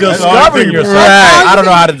 Here. Discovering yourself. Right. I don't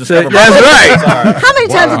know how to discover That's myself. right. How many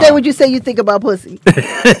times a day would you say you think about pussy?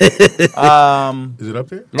 Is it up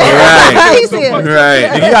there? Right. He said.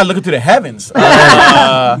 Right. You got to look into the heavens.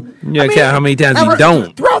 Yeah, count how many times you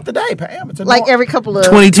don't. Throughout the day, Pam. It's a Like every couple of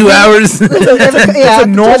 22 hours. Yeah, a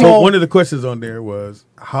normal. So one of the questions on there was,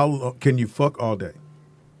 how long can you fuck all day?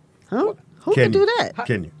 Huh? Who can do that?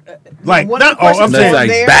 Can you? Like, One of not the all. questions I'm saying was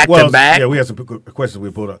there? back to back? Yeah, we had some questions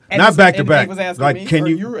we pulled up. And Not it's- back to and back. He was asking Like, me, can or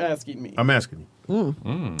you? You're asking me. I'm asking you.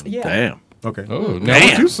 Yeah. Damn. Okay. Oh, now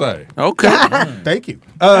what you say? Okay. Thank you.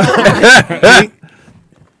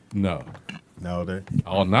 No. Not all day.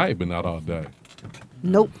 All night, but not all day.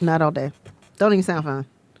 Nope, not all day. Don't even sound fun.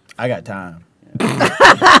 I got time.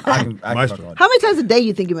 I can fuck all day. How many times a day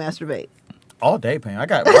you think you masturbate? All day, Pam. I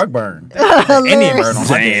got rug burn. Indian burn on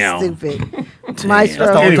my Damn. Stupid. Maestro.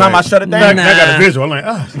 That's the only time I shut it down. I got a visual. I'm like,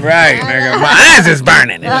 Right, nigga. My eyes is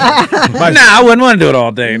burning. Nah, I wouldn't want to do it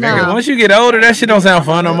all day, nigga. No. Once you get older, that shit don't sound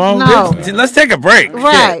fun no more. No. Let's take a break.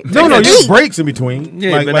 Right. no, Take a you eat. breaks in between.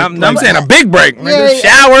 Yeah, Like- but like- I'm saying a big break. Nigga.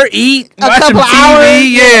 Yeah. Shower, eat, A watch some couple TV. hours.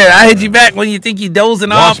 Yeah, I hit you back when you think you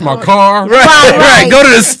dozing off. Wash my car. Right. Go to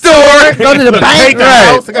the store. Go to the bank.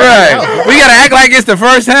 Right. We gotta act like it's the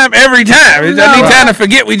first time every time. I need time to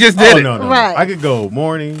forget we just did it. No. Right. I could go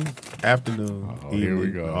morning, afternoon, evening, here we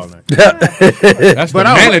go. all night. That's the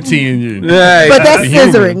manatee in you. Right. But that's Human.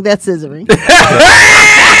 scissoring. That's scissoring.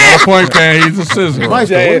 Got a point, man. He's a scissor.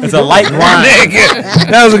 It's a light grind. Nigga.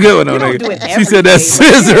 That was a good one, though, You don't do it nigga. She said every that's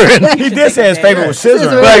day. scissoring. He did say his favorite was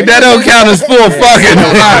scissoring. Like, that don't count as full fucking.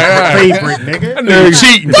 Favorite, nigga. Nigga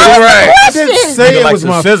cheating. Right. I didn't say it Like was the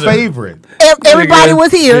my scissor. favorite. Everybody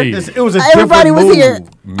was here. Jeez. It was a Everybody different was here. move.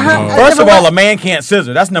 First of all, a man can't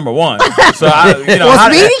scissor. That's number one. So Well,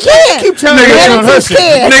 Speedy can. Keep telling me on her shit.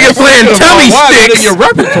 can. Nigga playing tummy Why is it in sticks. your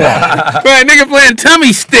repertoire? Right, nigga playing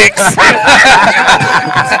tummy sticks. all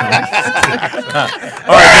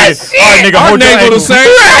right, nigga, Our hold your navel the ankle. same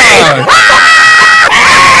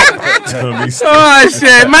size. Oh,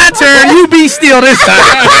 shit. My turn. You be still this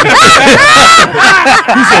time.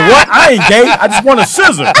 He said, "What? I ain't gay. I just want a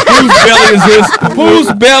scissor." Whose belly is this?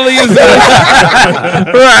 Whose belly is this?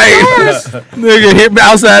 Right. Nigga hit me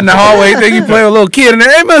outside in the hallway. Think you play with a little kid in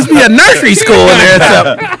there. It must be a nursery school in there or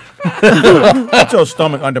something. Put your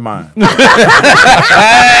stomach under mine. You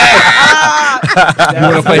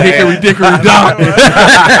want to play hickory dickory dock?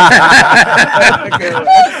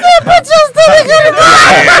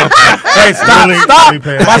 Hey, stop!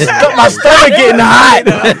 My stomach getting hot.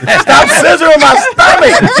 Stop scissoring my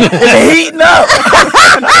stomach. It's heating up.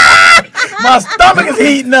 My stomach is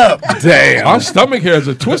heating up. Damn. Our stomach hairs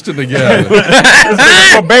are twisted together.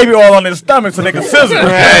 Let's put baby oil on his stomach so they can scissor. More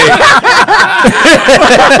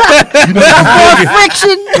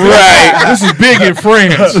friction. Right. This is big in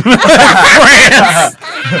France. France.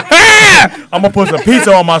 I'm gonna put some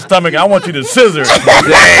pizza on my stomach. I want you to scissor.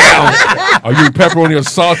 Damn. Are you pepperoni or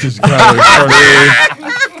sausage guy?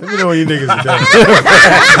 Let me know when you niggas are done.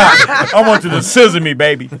 I want you to scissor me,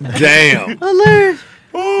 baby. Damn. Hilarious.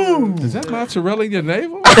 Is that mozzarella in your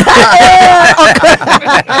navel?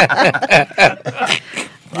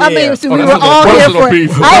 I mean, so we Oh, were that's a all here personal for it.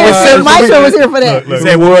 piece. Maestro was here for that. Look,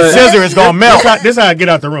 Say, well, the scissor is gonna melt. This how I get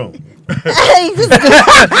out the room. Hey, just-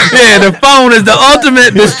 Yeah, the phone is the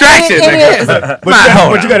ultimate distraction. It is. But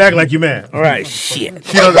hold you gotta act like you man. All right, shit.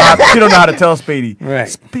 She don't know how to tell Speedy. Right.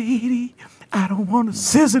 Speedy, I don't want to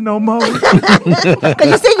scissor no more. Because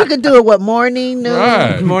you said you could do it, what, morning, noon,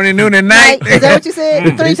 Right. Morning, noon, and night. night? Is that what you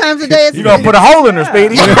said? 3 times a day? You gonna put a hole in her,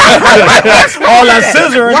 Speedy? All that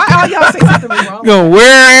scissoring. Why all y'all say something wrong? Gonna wear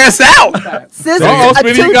her ass out. Scissors. Oh,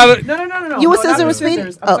 Speedy, you got it. No. You were not scissor the with Speedy?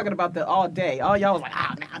 scissors. I'm Oh. talking about the all day. All y'all was like,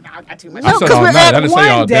 no, I got too much. No, I said 'cause all we're night. at I didn't say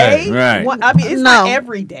all One day. day. Right. I mean, it's No. not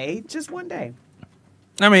every day. Just one day.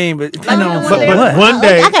 I mean, but you No, know, but what? One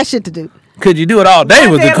day. I got shit to do. Could you do it all day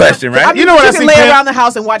was the question, right? I mean, You know what I you can see, lay Pam? around the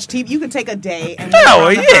house and watch TV. You can take a day and lay Oh,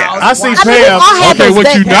 around the yeah. house. I see watch- Pam. Okay,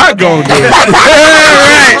 what you not gonna do? Right.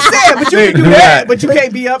 Yeah, but you can do that. But you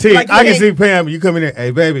can't be up. T, like, I can see Pam. You come in there, hey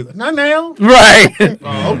baby, not now. Right.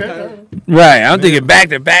 Oh, okay. Right. I'm thinking back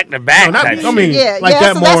to back to back. No, not, type I shit. mean, Yeah, like yeah,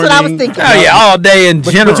 that so morning. that's what I was thinking. Oh yeah, all day in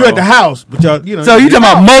general. But you at the house. But y'all, you know. So you talking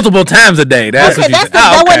about multiple times a day? That's Okay, what you that's said.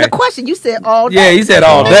 that Oh, wasn't okay. the question. You said all day. Yeah, you said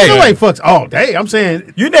all You day. ain't fucks all day. I'm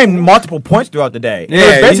saying You named multiple points throughout the day. Yeah, It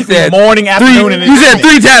was you basically said morning, afternoon, and You said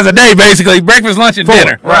 3 times a day, basically breakfast, lunch, and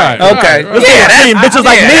dinner. Right. Okay. Yeah, Yeah, I mean, bitches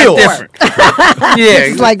like yeah, meals. that's different.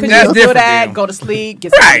 It's like that's you different. that, go to sleep,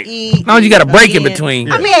 get something to eat. No, you got a break in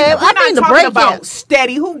between. I mean, we're not talking about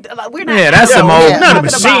steady. We're not. Yeah, that's some old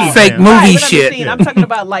fake movie shit. I'm talking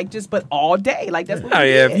about like just but all day. Like that's what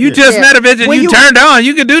if you just met a bitch and you turned on,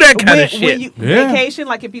 you can do that kind of shit. Vacation,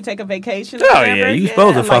 like if you take a vacation. Oh yeah, you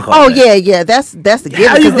supposed to fuck on. Oh yeah, that's a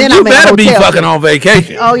given. You better be fucking on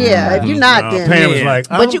vacation. Oh yeah, if you're not, then Pam was like,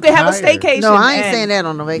 but you can have a staycation. No, I ain't saying that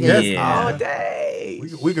on the vacation. All day.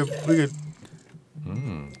 We could.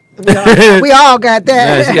 We all got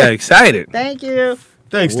that. Yeah, she got excited. Thank you.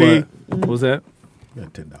 Thanks, Steve. What was that? You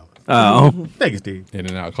got $10. Oh. Thank you, Steve. In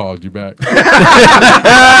and out called you back.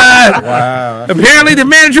 Wow. Apparently the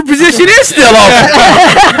manager position is still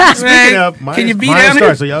open. Speaking of, can you be down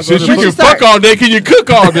here? So y'all Since you can fuck all day, can you cook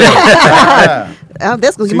all day?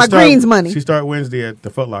 That's going to get my greens money. She started Wednesday at the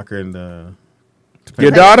Foot Locker in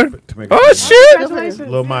your daughter? Oh, shit.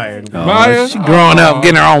 Little Maya. Maya? She growing up,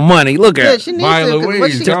 getting her own money. Look at her. She needs to.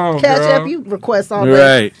 What she cash up you request all day.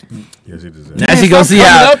 Right. Yes, it deserves. Now she gonna see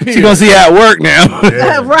how it work now.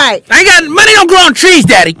 Right. I ain't got money. Don't grow on trees,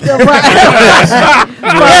 daddy. Right.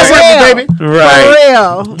 Baby. Right. For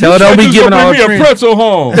real. Tell her don't be giving all her friends. Bring me a pretzel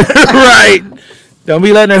home. Right. Don't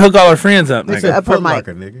be letting her hook all her friends up. They said upper mic.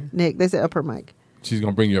 Nick, they said upper mic. She's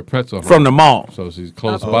gonna bring you a pretzel home. From the mall. So she's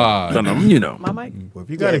close by. You know. My mic. Well,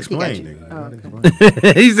 if you gotta explain,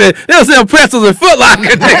 nigga. He said they'll sell pretzels at Foot Locker.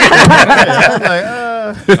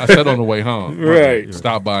 I said on the way home. Right.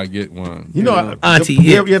 Stop by and get one. You know, Auntie.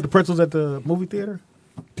 You ever had the pretzels at the movie theater?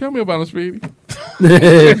 Tell me about them, Speedy.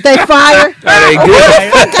 They fire. Are they good?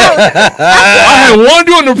 I had one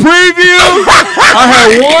during the preview. I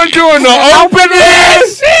had one during the opening.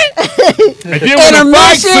 And then when the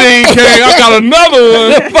fight scene came, I got another one.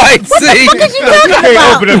 The fight scene. What you talking Can't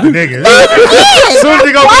about? open up the niggas. As soon as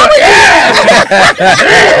they go,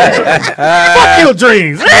 fuck your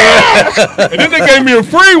dreams. And then they gave me a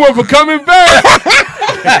free one for coming back.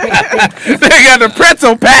 They got the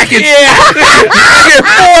pretzel package. Yeah. They get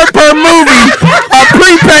 4 per movie. I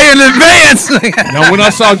prepay in advance. Now when I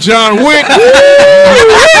saw John Wick,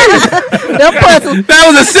 that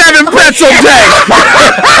was a 7 pretzel day.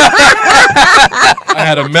 I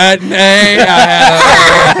had a matinee.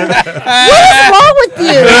 What's wrong with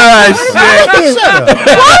you? Shit. Why would you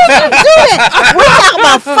do that? We're talking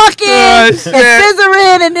about fucking and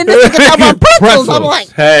scissoring, and then this nigga talking about pretzels. I'm like,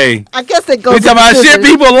 hey, I guess it goes. We talking about shit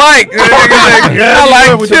people like. I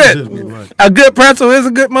like shit. A good pretzel is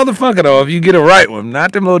a good motherfucker though if you get a right one,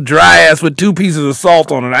 not them little dry ass with 2 pieces of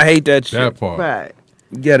salt on it. I hate that shit. That part. Right.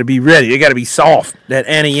 You gotta be ready. It gotta be soft. That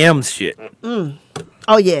Annie M's shit.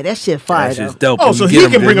 Oh yeah, that shit fire. That's just dope. Oh, so he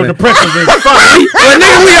can bring up the pretzels and fire. Well,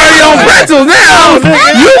 nigga, we already on pretzels now.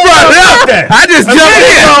 You brought it up. I just jumped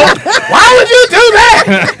in. Why would you do that?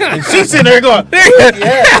 And she's sitting there going, I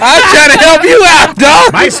was trying to help you out, dog.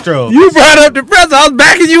 Maestro. You brought up the pretzel. I was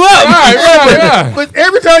backing you up. Right. But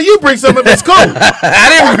every time you bring something up, it's cool. I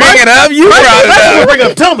didn't bring it up. You brought it up. Bring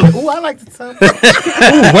up tumbler. Ooh, I like the tumbler.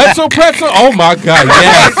 Ooh, Wetzel pretzel. Oh my God,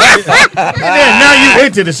 yes. And then now you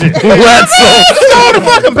into the shit. Wetzel. Go to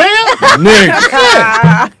fucking Pam. Nick.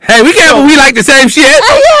 Hey, we like the same shit.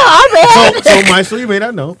 So Maestro, you may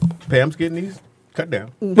not know, Pam's getting these cut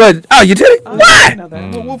down. But you did it? What?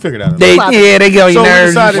 We'll figure it out. They get on your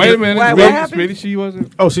nerves. Wait a minute. Speedy, she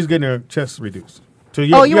wasn't. Oh, she's getting her chest reduced. So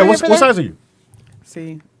Oh, you were what here for that? size are you?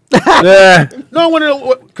 See. No, I want to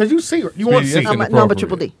know because you see her. You want Speedy, C. that's Number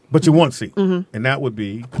triple D. But you want C. And that would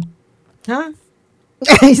be Huh?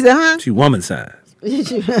 He said, huh? She woman size.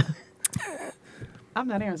 I'm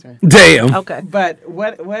not answering. Damn. Okay. But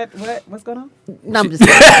what's going on? No, I'm just.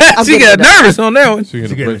 She got nervous on that one. She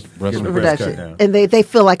getting the breast reduction. cut down. And they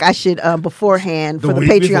feel like I should beforehand The for the week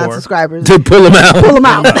Patreon before. subscribers To pull them out. pull them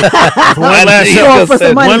out. one last Going for shoot.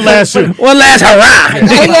 some money. One last shoot. One last hurrah.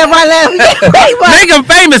 Yeah, right. Make them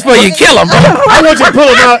famous for you. Kill them. I want you to pull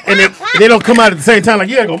them out, and they don't come out at the same time. Like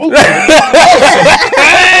you gotta go. Ooh. Bring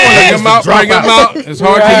them out. It's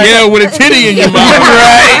hard to yell with a titty in your mouth.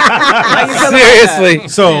 Right. Seriously.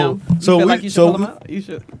 So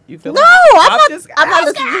You feel No, I'm not listening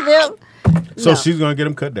to them. So she's gonna get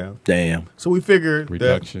them cut down. Damn. So we figured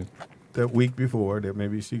Reduction. that week before that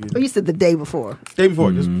maybe she get Oh, you said the day before. day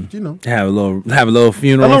before, just you know. Have a little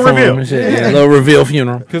funeral. A little for him reveal. and shit. Yeah, a little reveal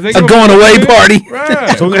funeral. Because they A going away party.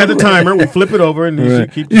 Right. So we're gonna have the timer. We'll flip it over and then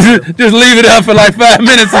she keep. Just leave it up for like 5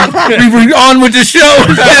 minutes and be on with the show.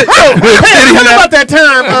 Hey, what about that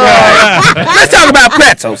time? Let's talk about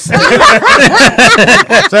pretzels. So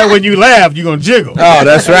that when you laugh, you're gonna jiggle. Oh,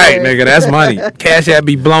 that's right, nigga. That's money. Cash app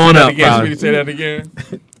be blowing up. Say that again.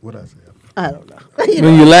 What I say? I don't know.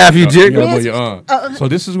 When you laugh, you jiggle. So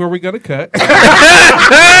this is where we're gonna cut.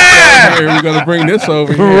 We're gonna bring this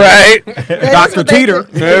over here. Right. Dr. Teeter.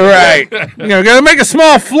 Right. You know, gotta make a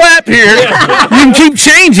small flap here. You can keep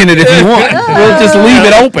changing it if you want. We'll just leave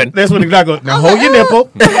it open. That's when the guy goes, now hold your nipple.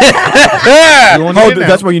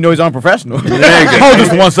 That's where you know he's unprofessional. Hold this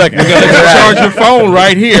for 1 second. You gotta charge your phone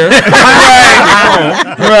right here.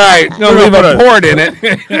 Right. Don't leave a port in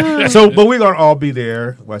it. So, but we're gonna all be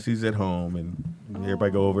there while she's at home, and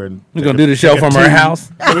everybody go over and we're gonna do the show from her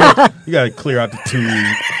house. You gotta clear out the tube.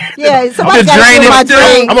 Yeah, somebody got to my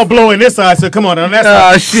drink. I'm gonna blow in this side, so come on on that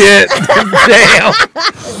side. Oh shit!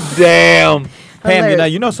 Damn.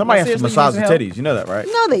 Pam, you know somebody has to massage the titties. You know that, right?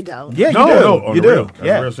 No, they don't. Yeah, you do.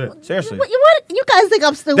 Yeah, seriously. What? You guys think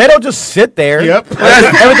I'm stupid? They don't just sit there. Yep.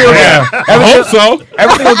 Everything will get, I hope so.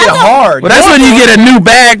 Everything will get hard. Well, that's when you get a new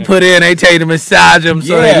bag put in. They tell you to massage them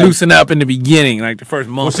so they loosen up in the beginning, like the first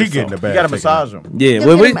month. Well, she getting the bag. You gotta massage them. Yeah.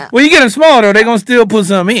 Well, you get them small though. They gonna still put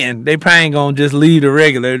some in. They probably ain't gonna just leave the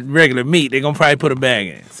regular meat. They gonna probably put a bag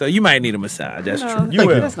in. So you might need a massage. That's true. You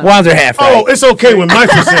will. Wanzer half. Oh, it's okay when Mike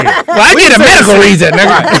was saying. Well, I get a medical reason.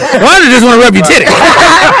 Wanzer just want to rub your titty.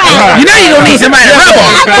 You know you gonna need somebody to rub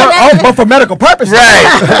on. But for medical purposes. Right.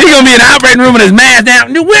 He gonna be in the operating room with his mask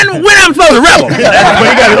down. When I'm supposed to rub him? But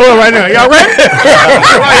he got the oil right now. Y'all ready?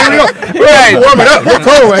 Right. Warm it up. We're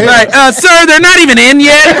cold right here. Right. Sir, they're not even in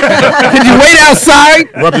yet. Could you wait outside?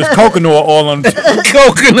 Rub this coconut oil on.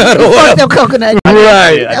 Coconut oil. Fuck them coconut.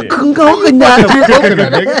 Right. Coconut.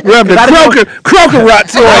 Rub the crocodile oil I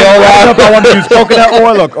want to use coconut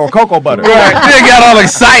oil or cocoa butter. Right. They got all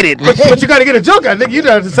excited. But you got to get a joke out. You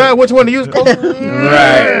got to decide which one to use.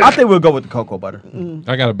 Right. I think we'll go with the cocoa butter.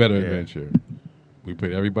 I got a better adventure. We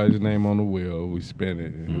put everybody's name on the wheel. We spin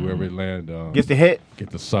it, and whoever it lands on gets the hit.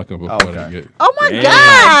 Get the sucker before they get. Oh my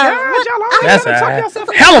God! That's a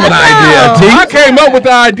hell of an idea, T. I came up with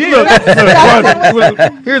the idea.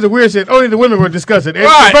 Here's the weird shit. Only the women were discussing.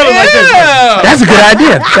 Right. That's a good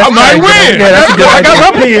idea. I might win. Yeah, that's a good I idea.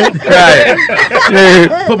 got my pen. Right.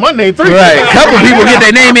 Put my name 3 Right. A couple people get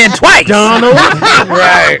their name in twice. Donald.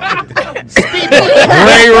 Right.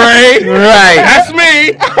 Ray. Right. That's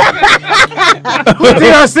me.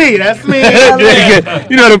 DRC. That's me.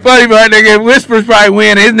 You know the funny part, they get Whispers probably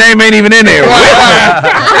win. His name ain't even in there. Oh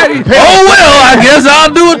well, I guess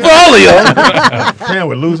I'll do it for all of you. Pam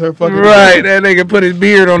would lose her fucking. Right. That nigga put his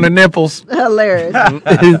beard on the nipples. Hilarious.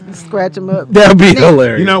 Scratch them up. That'll be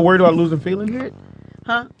hilarious. You're not worried about losing feelings?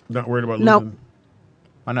 Huh? Not worried about No. losing.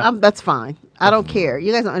 Why not? That's fine. I don't care.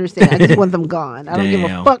 You guys don't understand. I just want them gone. I don't give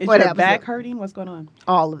a fuck Is what your happens. back hurting? What's going on?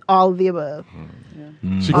 All of the above.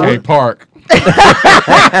 She can't park. Can't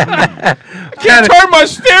turn my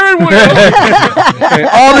steering wheel.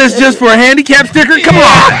 All this just for a handicap sticker? Come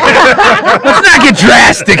on. Let's not get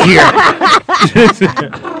drastic here.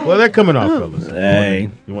 Well, they're coming off, fellas. Hey.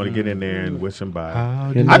 You want to get in there and wish them bye.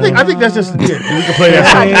 I think that's just we can play that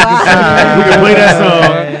song. We can play that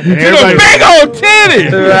song. To the big old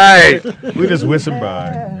titties. Right. We just wish them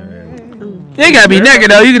bye. You ain't gotta be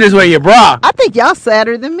naked though. You can just wear your bra. I think y'all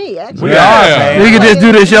sadder than me, actually. We are, man. You can just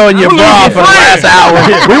do the show in your bra for the last hour.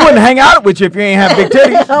 We wouldn't hang out with you if you ain't have big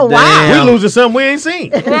titties. Oh, wow. We losing something we ain't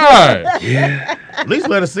seen. Right. At least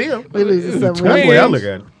let us see them. We losing something. That's the way I look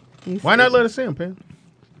at it. Why not let us see them, Pam?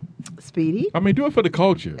 Speedy. I mean, do it for the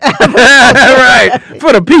culture. Right.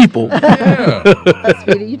 For the people. Yeah.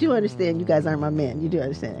 Speedy, you do understand you guys aren't my men. You do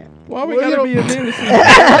understand that. Why we gotta be a man?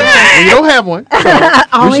 You don't have one.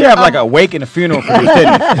 We should have like a wake and a funeral for your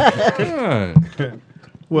titties.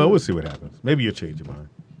 Well, we'll see what happens. Maybe you'll change your mind.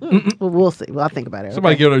 Well, we'll see. Well, I'll think about it.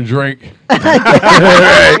 Somebody give her a drink. Oh,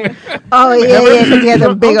 yeah, because he had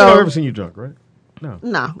them big I've old. never seen you drunk, right?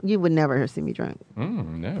 No, you would never see me drunk.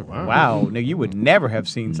 Never. Wow, nigga, you would never have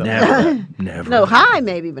seen something. Never. No, high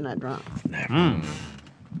maybe, but not drunk.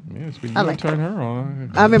 Yeah, Speedy, I like turn her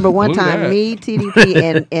on. I remember one Blew time that. me,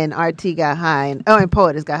 TDP, and RT got high, and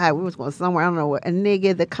Poetess got high. We was going somewhere, I don't know where. And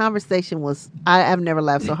nigga, the conversation was, I've never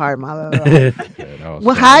laughed so hard in my life.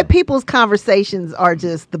 Well, high people's conversations are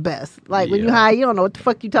just the best. Like when you high, you don't know what the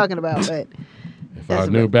fuck you talking about, but. If I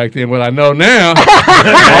knew back then what I know now,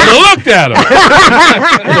 I would have looked at him.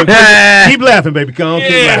 Keep laughing, baby. Come on,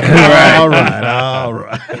 keep laughing. All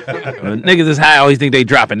right. Niggas is high always think they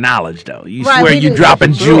dropping knowledge though. You Right, swear we you do.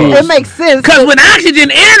 dropping jewels. It makes sense. Cause when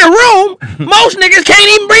oxygen enter the room, most niggas can't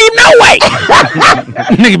even breathe no way.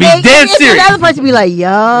 Nigga be dead serious. The other person be like, yo,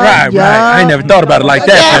 Right. I ain't never thought about it like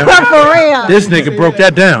that. Yeah, man. for real. This nigga broke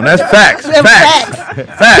that down. That's facts. Them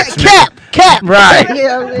Facts. Cap. Right. You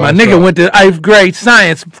know what I mean? My nigga went to 8th grade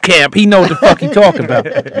science camp. He know what the fuck he talking about.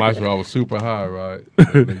 Might as well I was super high, right?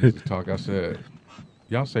 Niggas just talk. I said,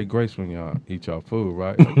 y'all say grace when y'all eat y'all food,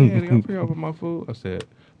 right? Like, yeah, I pray over my food. I said,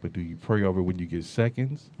 but do you pray over when you get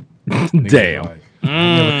seconds? Damn. Like, I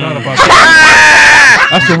never thought about that.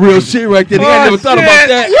 That's some real shit right there. I never thought about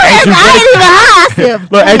that.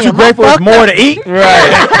 Look, ain't you grateful for more to eat?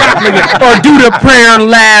 Right. Or do the prayer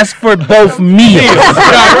last for both meals?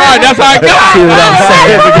 Right, that's how it goes. See what I'm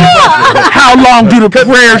saying? How long do the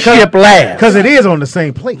prayer ship last? Because it is on the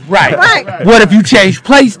same plate. Right. What if you change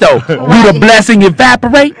plates, though? Do the blessing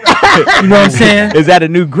evaporate? You know what I'm saying? Is that a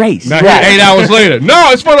new grace? Now, 8 hours later.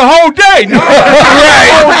 No, it's for the whole day. No,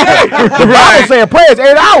 The Bible saying prayers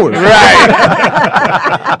 8 hours. Right.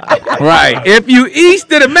 Right. If you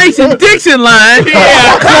east of the Mason-Dixon line,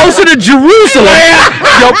 closer to Jerusalem,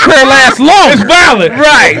 your prayer lasts longer. It's valid.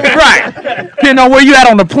 Right. Depending on where you at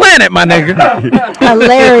on the planet, my nigga.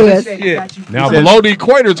 Hilarious. Now, below the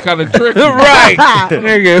equator, it's kind of tricky. Right.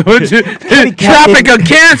 Nigga, the Tropic of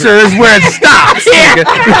Cancer is where it stops.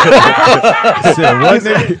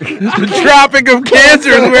 The Tropic of Cancer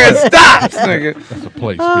is where it stops, nigga. That's a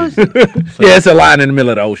place. Yeah, it's a line in the middle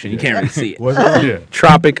of the ocean. You can't really see it. Yeah.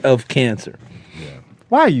 Tropic of Cancer.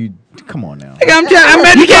 Why are you? Come on now. I'm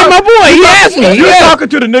educating my boy. He asked me. You're talking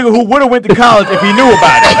to the nigga who would have went to college if he knew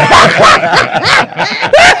about it.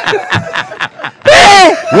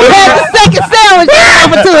 Had the second sandwich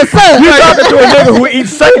offered to his son. You're talking to a nigga who eats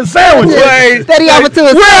second sandwiches. That he offered to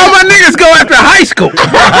his Where all son. my niggas go after high school?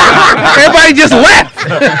 Everybody just left.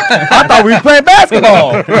 I thought we was playing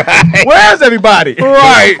basketball. Right. Where's everybody?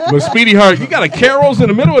 Right. But Speedy Heart, you got a Carol's in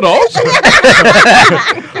the middle of the ocean?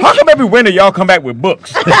 How come every winter y'all come back with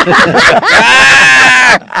books?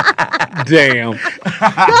 Damn. Don't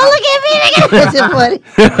look at me, nigga. That's just funny.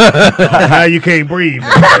 Now you can't breathe.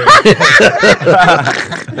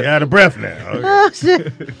 You're out of breath now. Okay. Oh,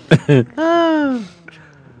 shit. Oh.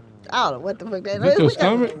 I don't know what the fuck that Is is. your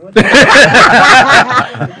stomach?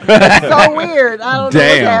 That's so weird. I don't know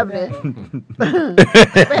what's happening. It's been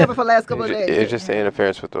happening for the last couple of days. It's just the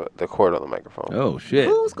interference with the cord on the microphone. Oh, shit.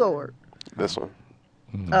 Who scored? This one.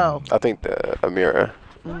 Oh. I think the Amira.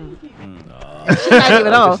 She's not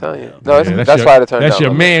even I'm on. just telling you. No, Yeah, that's why I turned That's down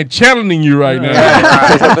your a man channeling you right now.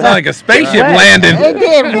 Sounds like a spaceship landing. It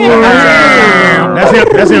did.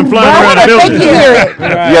 That's him flying around the building. You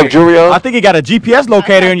have jewelry on? I think you got a GPS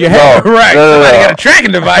locator in your head. No. Right. No. Somebody got a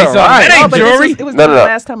tracking device on. That ain't jewelry. It was No. the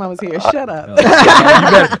last time I was here. Shut up.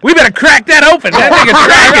 We better crack that open. That nigga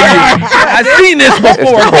tracking you. I've seen this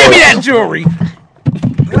before. Give me that jewelry.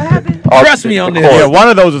 What happened? Trust me on this. Yeah, one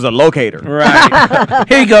of those is a locator. Right.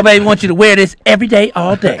 Here you go, baby. I want you to wear this every day,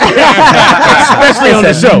 all day. Especially on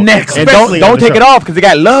the show. Next. And don't take it off because it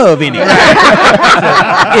got love in it.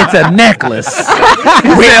 It's a necklace.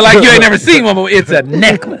 You said like you ain't never seen one, but it's a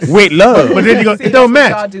necklace. With love. But then you go, it don't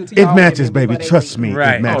match. do to It y'all matches, women baby. before they Trust me.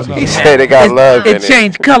 Right. It matches. He said it got love in It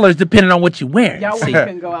changed colors depending on what you wear. Y'all See, women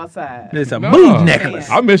can go outside. it's a No. mood necklace.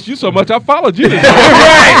 I missed you so much, I followed you.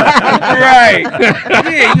 Right.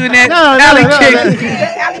 Yeah, you in that alley cake.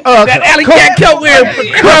 That alley cat coat with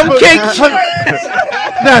crumb cake.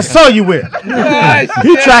 Now I saw you with.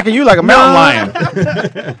 He tracking you like a mountain lion.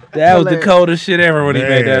 That was the coldest shit ever when he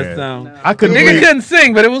made that Man. song. I couldn't Nigga believe- couldn't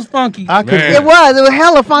sing, but it was funky. I couldn't. Man. It was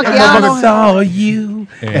hella funky. I don't know. Saw you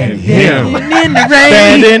And him. in the rain.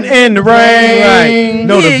 Standing in the rain. Right.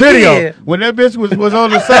 No, the Yeah, video yeah. when that bitch was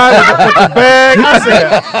on the side with the bag.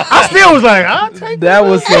 I still was like, I'll take That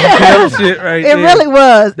was some pimp shit right It there. really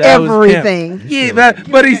was That was everything. pimp. Yeah,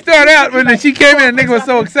 but he started out when she came in, the nigga was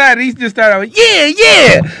so excited. He just started out with,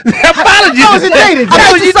 yeah. Apologies. That was a date. That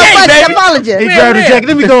was your date, baby. Apology. He grabbed the jacket.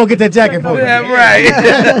 Let me go and get that jacket for you. Yeah,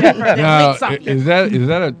 right. Now, is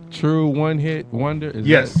that a true one-hit wonder? Is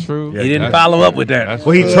Yes. that true? He didn't follow up with that.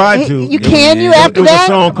 Well, he tried to. You can you It after was a that?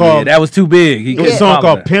 song Yeah, called. that was too big. He It was a couldn't song follow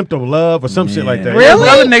called that. "Pimped of Love" or some shit like that. Really?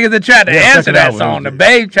 Other niggas that tried to Yeah, answer check it that out, song. man. The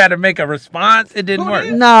Babe tried to make a response. It didn't work.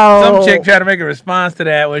 No. Some chick tried to make a response to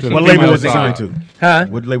that. Where she What came label out was it with signed something. to? Huh?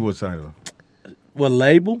 What label was it signed to? What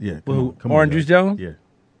label? Yeah, Who? come Orange on, Juice guys. Jones? Yeah,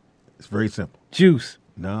 it's very simple. Juice.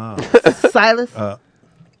 No, Silas. no,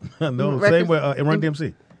 Records? same way. Run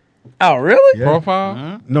DMC. Oh, really? Yeah.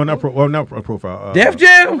 Profile? No, not profile. Def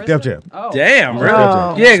Jam? Def Jam. Damn, really?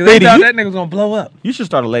 Oh. Yeah, because they Speedy, thought you- that nigga was going to blow up. You should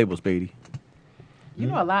start a label, Speedy. You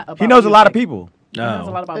know a lot about He knows a lot of music. people. He knows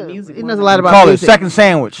a lot about music. He knows a lot about Call music. it Second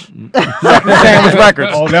Sandwich. Second Sandwich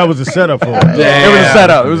Records. Oh, that was a setup for it. It was a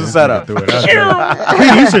setup. It was a setup.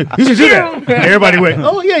 You should do that. Everybody went,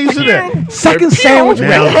 oh yeah, you should do that. Second Sandwich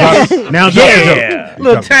Records. Now drop the joke.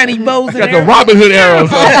 Little tiny bows in Got the there. Robin Hood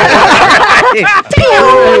arrows.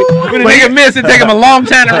 When a nigga miss, it take him a long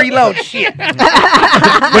time to reload. Shit. But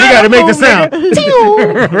you got to make the sound.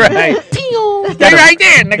 Right. Stay right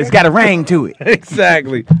there, nigga. It's got a ring to it.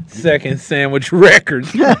 Exactly. Second Sandwich Records.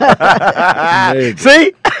 See?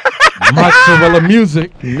 Mozzarella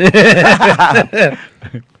music.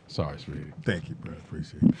 Sorry, sweetie. Thank you, bro.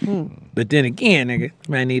 Appreciate it. But then again, nigga,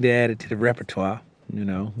 might need to add it to the repertoire. You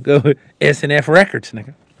know, go S&F Records,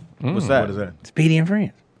 nigga. What's that? What is that? Speedy and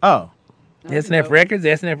Friends. Oh. S&F Records,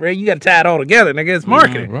 S&F Records. You got to tie it all together, nigga. It's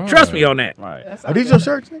marketing. Right. Trust me on that. Right. Are these your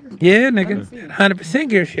shirts, nigga? Yeah, nigga. 100%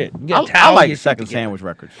 gear shit. You gotta tie I all like your Second shit together. Sandwich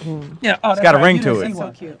Records. Yeah, It's got a ring to it.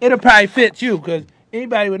 So cute. It'll probably fit you because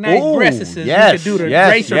anybody with nice Ooh, breasts, yes, you could do the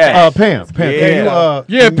yes, racer yes. patch. Pam. Yeah. Can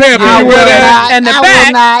you, Yeah, Pam, I can you will wear that? not. And the I back,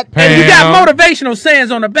 will not. and you Pam. got motivational sayings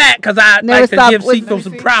on the back because I Never like to stop give with- people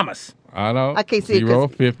some promise. I know. I can't see it 0,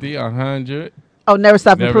 'cause- 50, 100. Oh, never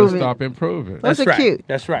stop Never improving. stop improving. Those are right. cute.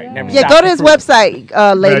 That's right. Never Yeah, stop go to his improving.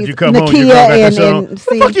 website, ladies. you come home, your girl Nakia got that and, shirt on. and Where the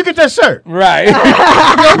see. fuck you get that shirt? Right.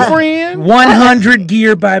 Your friend?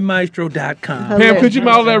 100gearbymystro.com. Pam, could you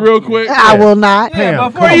model that real quick? I will not. Yeah,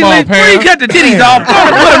 Pam, before come you on, leave, before Pam. you cut the titties off, go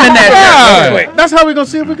and put them in that real quick. That's how we gonna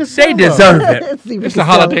see if we can see They deserve it. See if we It's can the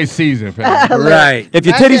holiday season, Pam. Right. If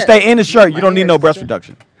your titties stay in the shirt, you don't need no breast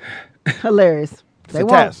reduction. Hilarious. They a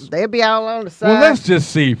won't. test. They'll be all on the side. Well, let's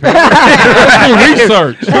just see, Pam. Let's do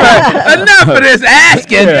research. Enough of this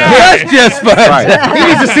asking. Let's just fuck. Right. He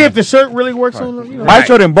needs to see if the shirt really works on him.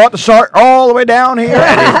 Maestro done brought the shirt all the way down here.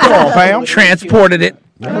 Come on, Pam. Transported it.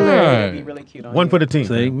 It'd be really cute on One you. for the team.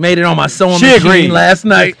 See, made it on my sewing She machine agreed. last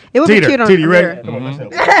night. It would be cute on T, you the ready? mirror.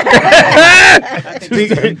 T,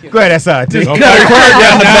 go ahead, that side. T. Don't fight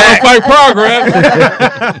progress. Don't fight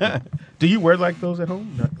progress. Do you wear like those at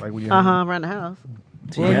home? Not like when you're at home? Around the house.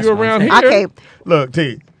 Well, you around here? I can't. Look,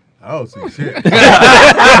 T. Oh, see shit.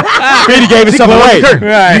 Speedy gave himself away.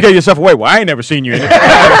 Right. You gave yourself away. Well, I ain't never seen you in it. He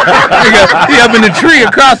up in the tree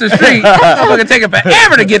across the street. I'm gonna take it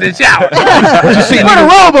forever to get in the shower. What you see, Put a nigga?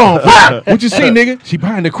 robe on. Fuck. What you see, nigga? She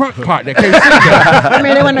behind the crock pot that can't see that. I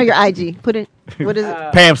mean, they want to know your IG. Put it. What is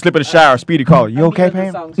it? Pam slip in the shower. Speedy call her. You okay, Amira the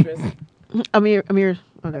Pam? songstress. Amir.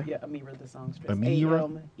 Okay. Yeah, Amira the songstress.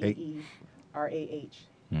 Amira?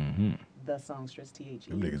 AMEERAH. The songstress, THE.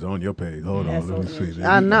 Them niggas on your page. Hold on, let me see this.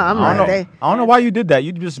 I know. I'm I don't like, know. I don't know why you did that.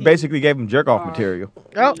 You just basically gave him jerk off material. oh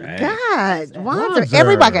God, Wanzer. Wanzer.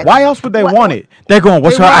 Everybody. got- Why else would they want it? They're going,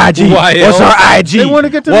 what's her IG? Why What's her else? IG? They wanna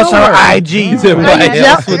get to What's know her her. IG? Why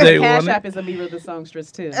else would they Cash want App it? is Amira the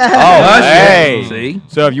songstress too. Oh, hey. See?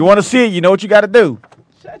 So if you want to see it, you know what you got to do.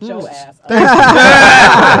 Shut your ass up. I'm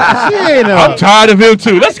tired of him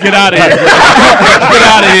too. Let's get out of here. Let's get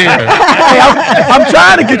out of here. Hey, I'm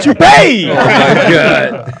trying to get you paid. Oh my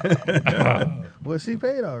God. Well, she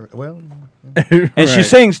paid already. Well, And she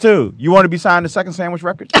sings too. You want to be signed to Second Sandwich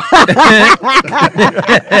Records? You be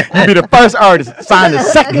the first artist signed to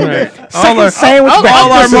Second Sandwich Records.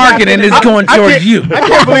 All our marketing is going towards you. I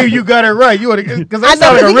can't believe you got it right. You want to, because I that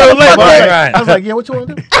know, sounded like a 'cause real he got label. fucked up. I was like, yeah, what you want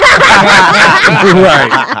to do?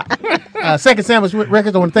 Right. Second Sandwich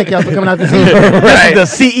Records. I want to thank y'all for coming out this This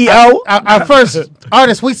is the CEO. Our first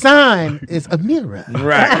artist we signed is Amira.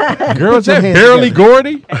 Right. Girl, is that hands Barely together.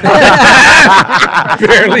 Gordy?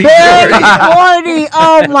 Barely. Barely 40.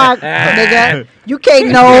 Oh my God. You can't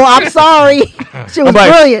know. I'm sorry. She was I'm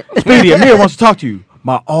like, brilliant. Speedy, Amir wants to talk to you.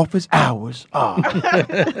 My office hours are.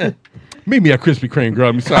 Meet me at Krispy Kreme, girl.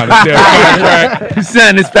 Let me sign this damn contract.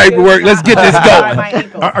 Sign this paperwork. Let's get this going. My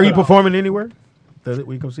ankles. Are you performing anywhere? Does it?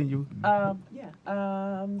 We come see you. Yeah.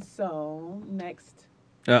 So next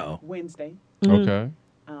Uh-oh. Wednesday, Okay.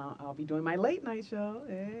 I'll be doing my late night show.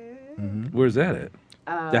 Where's that at?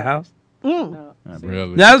 The house? No,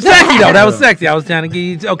 Really? That was sexy, though. That was sexy. I was trying to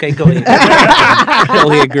get you. Okay, go ahead. Go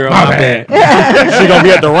ahead, girl. My bad. She gonna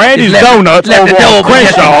be at the Randy's Donuts let the over on door be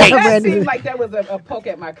at the Crenshaw. gate. that seemed like that was a poke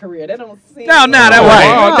at my career. That don't seem. No, that Oh,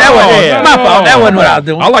 wasn't. That wasn't yeah. my fault. That wasn't what I was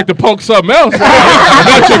doing. I like to poke something else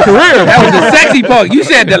about your career. That was the sexy poke. You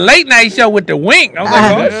said the late night show with the wink. I was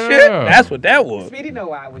like, oh, Yeah. shit. That's what that was. Speedy know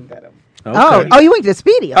why I winked at him. Okay. Oh, you went to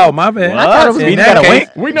Speedy. Oh, my bad. I thought it was In Speedy that got a case-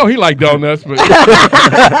 wink. We know he like donuts, but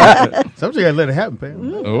Sometimes you gotta let it happen,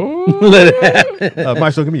 Pam. oh, Let it happen.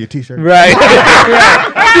 Marshall, give me your T-shirt. Right.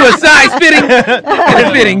 Right. Do a size fitting. Get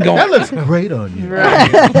a fitting That going. looks great on you.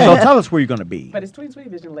 So tell us where you're gonna be. But it's Twin Sweet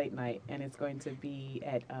Vision late night, and it's going to be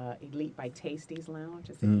at Elite by Tasty's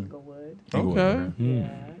Lounge. It's in Inglewood. okay. Yeah,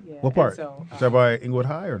 yeah. What part? And so, Is that by Inglewood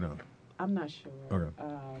High or no? I'm not sure. Okay.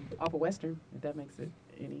 Off of Western, if that makes it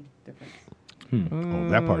any difference. Oh,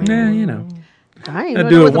 that part. Nah, you know. I ain't That know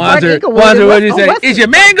dude, there was a Party Wanzer, Eagle Wanzer, what on did you say? West- Is your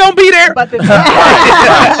man gonna be there? But the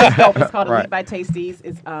it's called Right. Elite by Tasties.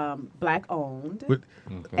 It's black owned, What-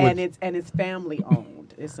 and it's family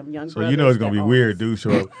owned. It's some young. So you know it's gonna be weird, dude.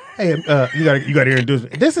 Show up. Hey, you gotta introduce me.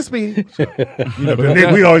 This is Speedy. So, you know,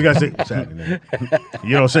 'cause we always gotta say, "What's happening, nigga?"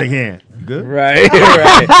 You don't shake hands. You good? Right,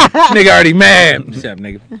 right. Nigga already mad. What's up,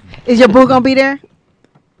 nigga? Is your boo gonna be there?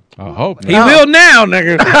 I hope. He will now,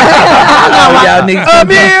 nigga. Y'all niggas come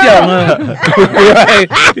to the show, huh? Right.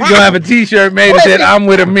 He's gonna have a T-shirt made that said, "I'm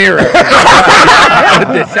with a mirror."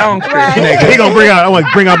 The songstress, nigga. He gonna I want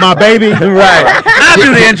to bring out my baby. Right. I'll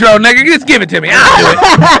do the intro, nigga. Just give it to me. I'll do it.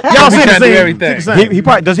 Y'all Be see trying to do the everything. same. He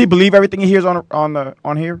probably does. He believe everything he hears on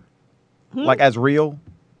here, like as real.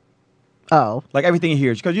 Oh. Like everything he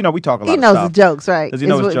hears, because we talk a lot. He of knows stuff. the jokes, right? Does he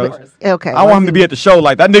know his It's jokes? Okay. I want him to be at the show.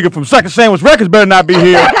 Like that nigga from Second Sandwich Records better not be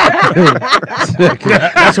here.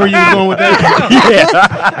 That's where you was going with that.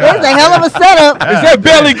 Yeah. It's a hell of a setup. Is that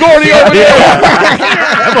Belly Gordy over there?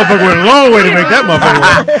 That motherfucker went a long way to make that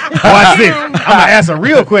motherfucker. Watch this. I'm gonna ask a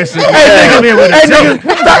real question. Hey,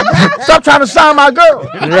 nigga, stop trying to sign my girl.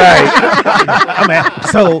 Right.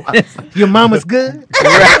 So your mama's good.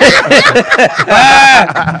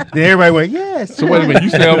 Then everybody went, yes. So wait a minute, you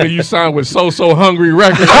tell me you signed with So Hungry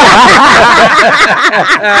Records?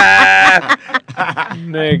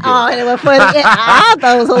 Nigga. Oh, and it was funny. I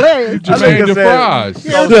thought it was hilarious. Jermaine DeFries.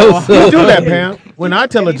 You do that, Pam. When I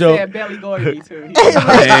tell a joke, Said Belly Gordy too.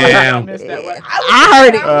 Damn. I missed that one. I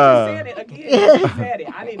heard it. I said it again. He said it.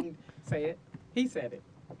 I didn't say it. He said it.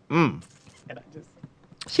 Mm. And I just.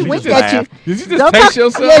 She winked just at you. Did you just Don't taste talk-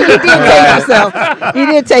 yourself? Yeah, you did taste yourself. You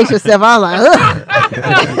did taste yourself. I was like, ugh.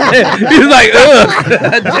 He's like, ugh.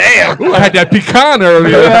 Damn. Ooh, I had that pecan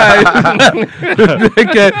earlier.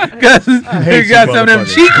 Because he got some of them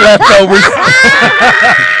cheek leftovers.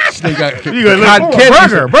 They got you gonna look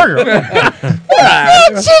burger.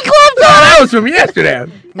 Cheek left That was from yesterday.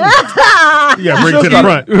 You gotta bring it to the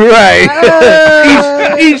front. Right.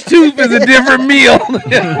 Each tooth is a different meal.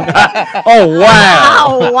 Oh wow!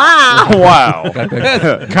 Oh, wow. Wow!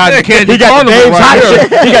 cotton candy. He got the carnival Dave's right hot here.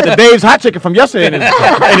 chicken. He got the Dave's hot chicken from yesterday in his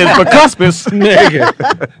bicuspis. Nigga.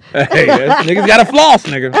 Hey, niggas got a floss,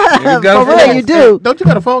 nigga. Niggas got For a real, floss. you do. Don't you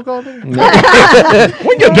got a phone call? There?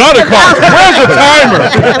 When your daughter calls, where's the timer?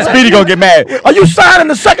 Speedy gonna get mad. Are you signing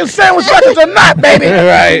the Second Sandwich Records or not, baby?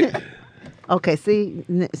 Right. Okay, see.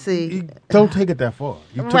 Don't take it that far.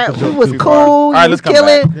 You took Right, the we joke was too cool. far. All right, You let's was come back.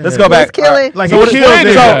 killing. Let's go back. Was killing. Like So he what, killed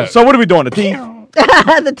it. so what are we doing? The teeth?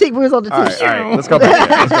 The tick was on the All teeth. right, let's go back.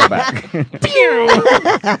 Let's go back.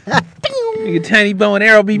 Nigga, tiny bow and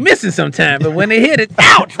arrow be missing sometime, but when they hit it,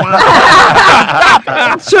 ouch!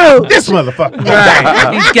 True. This motherfucker.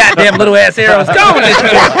 Right. These goddamn little ass arrows going this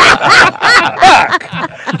Fuck.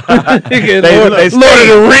 Nigga, Lord of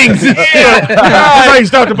the Rings and shit. That's how you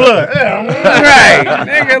start the blood. Right.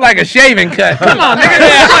 Nigga, like a shaving cut. Come on, nigga.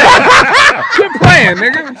 Quit playing,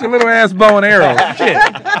 nigga. It's a little ass bow and arrow. Shit.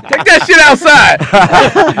 Take that shit outside.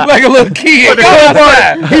 Like a little kid. Go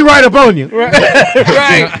outside. He right up on you. Right.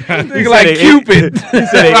 Nigga like Cupid. He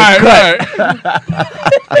said it Right.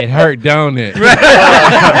 It hurt, don't it?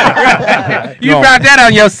 You brought that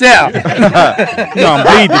on yourself. You gonna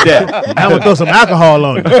bleed to death. I'm gonna throw some alcohol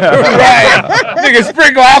on you. Right. Nigga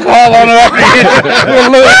sprinkle alcohol on it.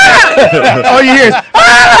 All you hear is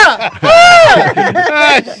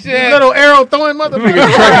Ah, shit. little arrow throwing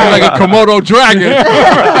motherfucker. Tracking like a Komodo dragon.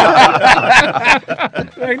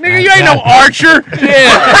 Like, nigga, you ain't no archer.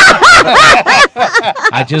 Yeah.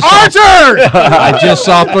 I just Archer! I just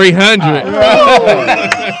saw 300.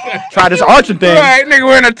 Try this archer thing. Right, nigga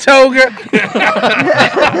wearing a toga.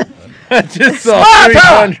 I just saw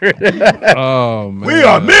 300. Oh man. We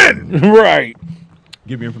are men. Right.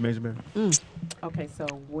 Give me information, man. Okay, so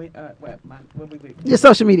what we Your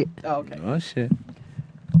social media. Oh, okay. Oh, shit.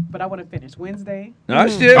 But I want to finish Wednesday. Oh,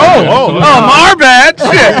 shit. Oh, my bad.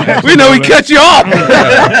 Shit. We know we cut you off.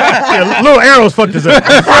 Yeah, little arrows fucked us up.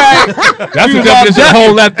 That's what just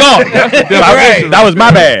hold that thought. Right. That was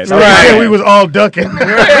my bad. Right. We was all ducking.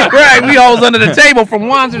 Right. We always under the table from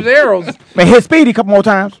Wanzer's arrows. Man, hit Speedy a couple more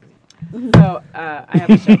times. So I have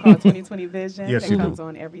a show called 2020 Vision Yes, that you comes do.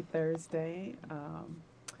 on every Thursday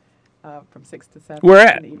from 6 to 7 Where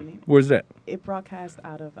at? in the evening. Where's that? It broadcasts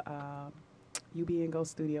out of UB and Go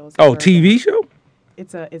Studios. Oh, in TV show?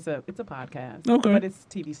 It's a podcast. Okay. But it's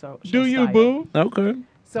TV show. Do you, style. boo? Okay.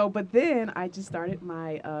 So, but then I just started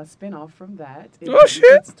my spinoff from that. Shit!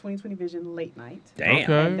 It's 2020 Vision Late Night. Damn.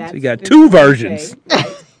 Okay. So you got 2 versions.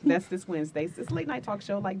 Right. That's this Wednesday. It's this late night talk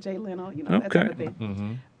show like Jay Leno, that type of thing.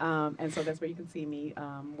 Mm-hmm. And so that's where you can see me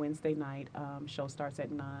Wednesday night. Show starts at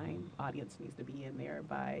 9. Audience needs to be in there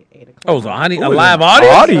by 8 o'clock. Oh, so a live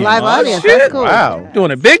audience? A live audience. Shit. That's cool. Wow. Doing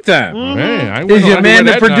it big time. Man, Is your man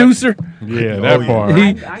the producer? Yeah, that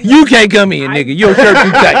part. You can't come in, nigga. Your shirt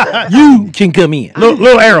too tight. You can come in.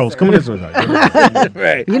 Little arrows coming this way.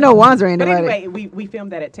 Right. You know Wanzer ain't But about it. anyway, we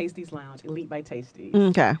filmed that at Tasty's Lounge, Elite by Tasty.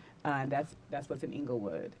 Okay. And that's what's in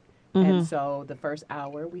Inglewood. Mhm. And so the first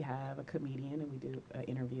hour we have a comedian and we do an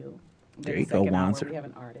interview. There Then you the go, second hour Wanzer. we have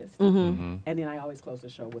an artist. Mhm. And then I always close the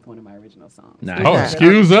show with one of my original songs. Nice. Oh,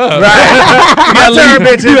 excuse us. My turn,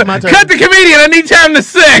 bitches. My turn. Cut the comedian. I need time to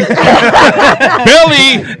sing.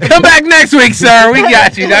 Billy, come back next week, sir. We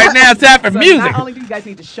got you. Right now it's time for So music. not only do you guys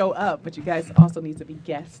need to show up, but you guys also need to be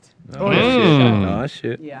guests. Oh, shit. Oh,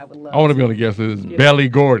 shit. Yeah, I would love I want to be on the guest list. Belly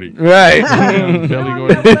Gordy. Right. Belly I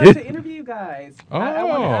Gordy. would love to interview you guys.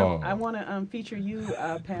 Oh. I want to feature you,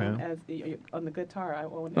 Pam, as on the guitar. I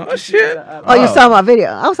want Oh, shit. Oh, you saw my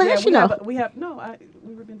video. I was like, yeah, how she know?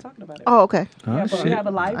 We've been talking about it. Oh, okay. Oh, Yeah, but shit. we have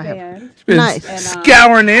a live band. Been Nice.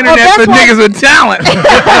 scouring the internet that's for why- niggas with talent.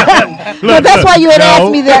 Well, that's why you had asked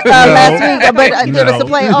me that last week, but give us a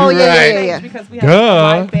play. Oh, yeah. Because we have a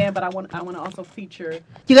live band, but I want to also feature.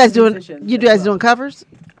 You guys musicians as doing covers,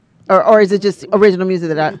 or is it just original music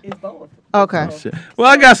that I? It's both. Okay. Well,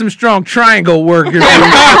 I got some strong triangle workers looking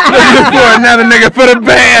for another nigga for the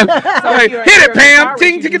band. Like, hit it, Pam.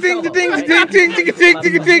 Ting, ting, ting, ting, ting, ting, ting, ting, ting,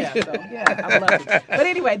 ting, ting. Yeah, I love it. But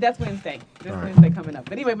anyway, that's Wednesday. Wednesday coming up.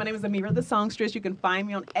 But anyway, my name is Amira the Songstress. You can find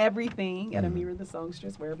me on everything at Amira the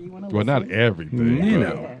Songstress, wherever you want to Well, listen. not everything. You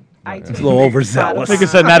but- know. iTunes, It's a little overzealous. Spotify, Nigga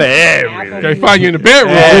said not everything. They find you in the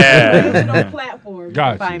bedroom. Original platform you Got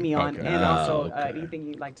can find you. me on, Okay. and also okay. anything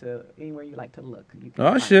you like to, anywhere you like to look. You can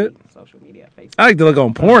Oh, find shit. me on social media, Facebook. I like to look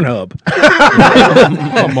on Pornhub.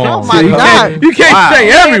 Come on. Oh my You God. can't, you can't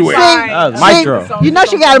stay everywhere. That was Maestro. You know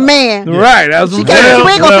she got a man. Right. That was We ain't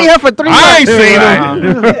gonna see her for 3 months. I ain't seen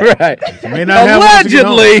him. Right. May not have one to get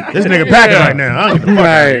home. Allegedly. This nigga packing right now. I don't give a fuck.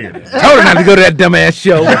 Right. Told her not to go to that dumbass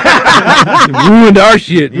show. Ruined our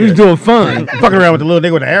shit. We was doing fun. Fucking around with the little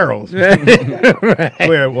nigga with the arrows. Right.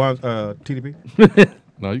 Where, TDP?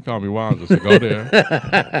 No, you call me Wanzer, so go there. Go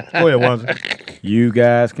ahead, Wanzer. You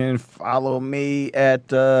guys can follow me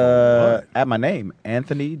at my name,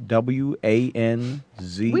 Anthony WANZER.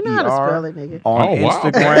 We know how to spell it, nigga. On Oh, wow.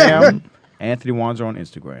 Instagram. Anthony Wanzer on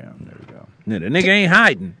Instagram. There we go. No, the nigga ain't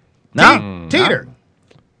hiding. No, Teeter.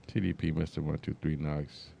 TDP, Mr. 123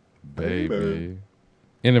 Knox. Baby.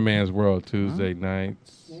 In the Man's World, Tuesday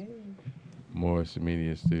nights. Morris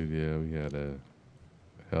Media Studio. We had a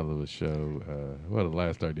hell of a show. The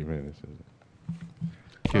last 30 minutes.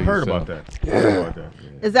 I heard about that.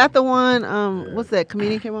 Is that the one? What's that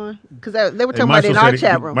comedian came on? Because they were talking about it in our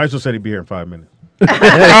chat room. Maestro said he'd be here in 5 minutes. Just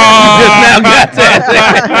now got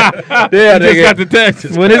that. Yeah, Just nigga. got the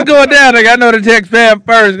text. When it's going down, nigga, I know the text Pam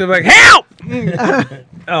first. It's like, help!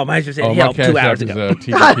 Oh, man, just said Oh, my help cash 2 hours app is ago.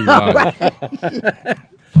 TDP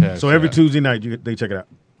Live. So every Tuesday night they check it out.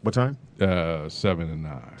 What time? 7 to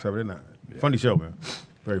 9. 7 to 9. Funny show, man.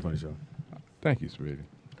 Very funny show. Thank you, sweetie.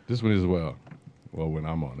 This one as well. Well, when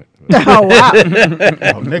I'm on it. Oh wow! Oh,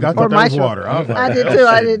 nigga, I thought that was Maestro. water. I was like, I did that too.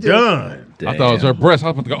 I shit did too. Done. I thought it was her breast. I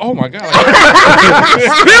was about to go, oh my God.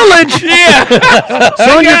 Spillage! Yeah!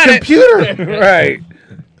 So on your computer. Right.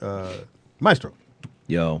 Maestro.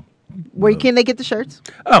 Yo. Where can they get the shirts?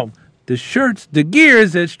 Oh, the shirts, the gear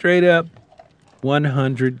is at straight up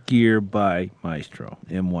 100 Gear by Maestro.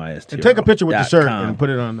 MYST. And take a picture with the shirt and put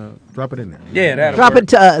it on, drop it in there. Yeah, that'll Drop work. it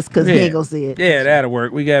to us because Yeah. he ain't gonna see it. Yeah, that'll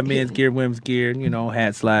work. We got men's gear, women's gear,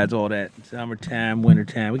 hat slides, all that. Summertime,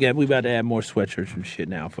 wintertime. We about to add more sweatshirts and shit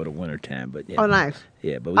now for the wintertime. But yeah. Oh, nice.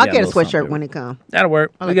 Yeah, but we I'll got get a little sweatshirt something. when it comes. That'll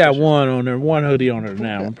work. I We like got that one on there, one hoodie on there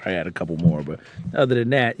now. We'll probably add a couple more, but other than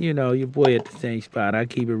that, your boy at the same spot. I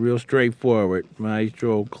keep it real straightforward.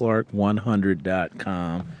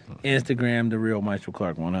 MaestroClark100.com. Instagram, the real Maestro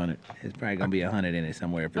Clark 100. It's probably gonna be 100 in it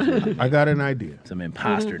somewhere. If it's I got an idea. Some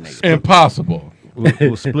imposter niggas. Impossible.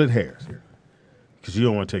 We'll split hairs here. Because you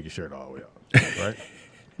don't want to take your shirt all the way off, right?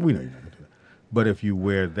 We know you're not going to do that. But if you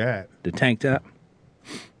wear that. The tank top?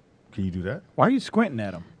 Can you do that? Why are you squinting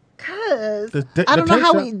at him? Cause The I don't know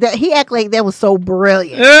how he act like that was so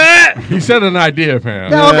brilliant. He said an idea,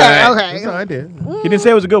 fam. No, okay. That's an idea. He didn't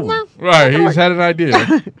say it was a good one. Right, he's had an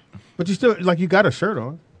idea. But you still, you got a shirt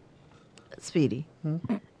on. Speedy.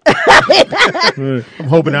 I'm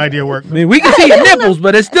hoping the idea works. I mean, we can see your nipples,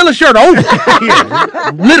 but it's still a shirt over.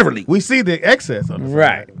 Literally. We see the excess on the side.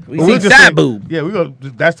 Right. We But see just side say- boob. Yeah,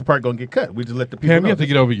 that's the part gonna get cut. We just let the people Pam, know. you have to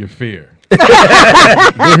get over your fear.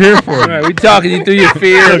 We're here for All you. right, we talking you through your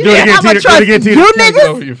fear. Do it again, I'm gonna Tina. Do it trust again, you Tina. Get niggas.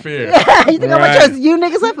 over your fear. You think I'm gonna Right. trust you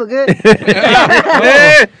niggas? I feel good.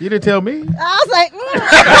 You didn't tell me. I was like,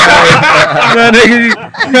 No,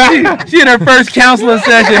 nigga, she in her first counseling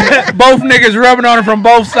session, both niggas rubbing on her from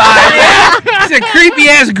both sides. It's a creepy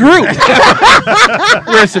ass group.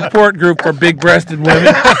 We're a support group for big-breasted women.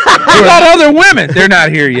 We got other women. They're not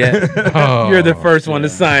here yet. You're the first one to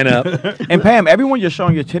sign up. And Pam, everyone you're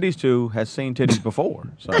showing your titties to has seen titties before.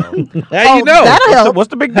 So How you know? that'll help. what's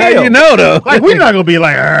the big deal? How you know though? Like we're not gonna be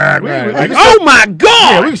like, Oh my yeah,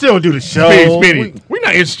 God! we can still do the show. Speedy, we're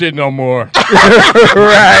not interested no more.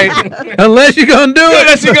 Right. Unless you're gonna do it.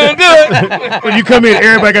 Unless you're gonna do it. When you come in,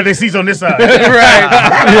 everybody got their seats on this side.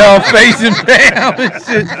 Right. Y'all facing Pam and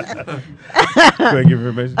shit. Go ahead, give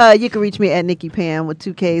information. you can reach me at Nikki Pam with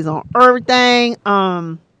 2 Ks on everything.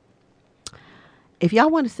 If y'all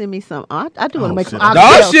want to send me some, I do want to make some shit. oxtails.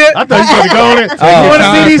 Oh shit! I thought you were going to go on it. You want to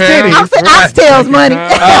see these titties? I said oxtails money. Oh,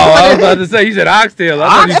 I was about to say you said oxtail. I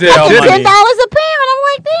thought you said $10 money. a pound. I'm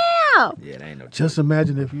like, damn. Yeah, that ain't no. Just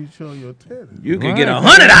imagine if you show your titties. You could get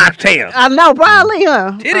 100 oxtails. I know, probably,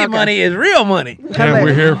 huh? Titty money is real money. And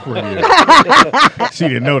we're here for you. She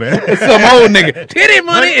didn't know that. Some old nigga. Titty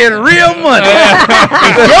money is real money.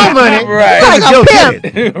 Your money. Right. Like a pimp.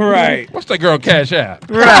 Titties. Right. What's that girl Cash App?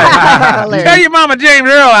 Right. Tell your mama James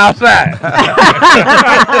Earl outside.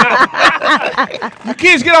 You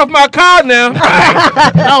kids get off my car now.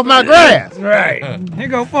 Off my grass. Right. Here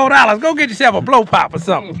go $4. Go get yourself a blow pop or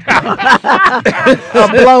something. A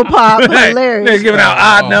blow pop. Hilarious. They're giving out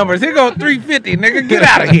odd numbers. Here go $3.50, nigga. Get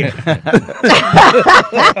out of here.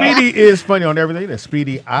 Speedy is funny on everything. That's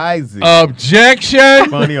Speedy Isaac. Objection.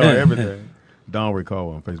 Funny on everything. Don't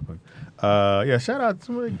recall on Facebook. Yeah, shout out to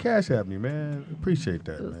somebody Cash App me, man. Appreciate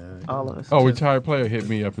that, man. All of us. Oh, retired player hit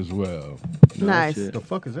me up as well. Nice. The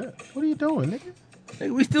fuck is that? What are you doing, nigga? Hey,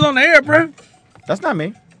 we still on the air, bro. That's not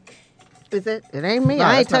me. Is it? It ain't me. No,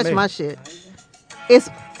 I ain't that's not touched me. my shit. It's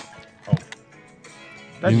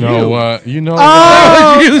That's You know what? You know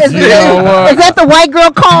oh, what? is, You know what? is that the white girl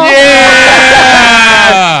call? Yeah.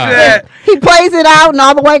 He plays it out, and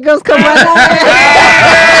all the white girls come running out.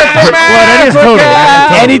 Well, that is totally.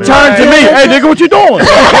 And he turned to me. Hey, nigga, what you doing?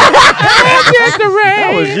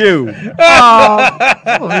 That was you.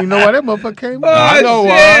 I don't even know why that motherfucker came. I know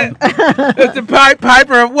why. That's the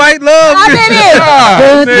Piper of White Love.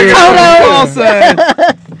 I did it. Toto.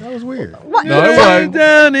 That was weird. No, it wasn't.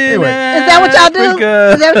 Down in Anyway. Is that what y'all do?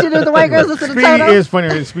 Africa. Is that what you do with the white girls? Listen to Speedy Toto? is funny.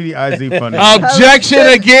 And Speedy IZ funny. Objection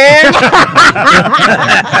again.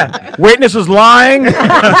 Witness was lying.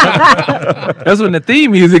 That's when the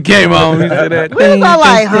theme music came on. We said that. We was all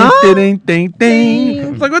like, huh? Ding, ding, ding. I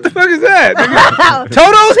was like, what the fuck is that? Nigga?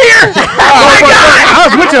 Toto's here. Oh my God. I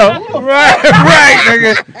was with y'all. Right,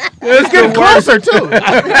 nigga. It's Getting closer too.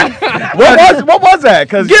 What was that?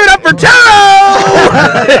 Cause Give it up for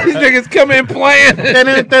Toto. These niggas come in playing.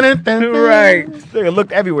 Right. nigga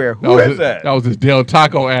looked everywhere. Who is that? That was his Del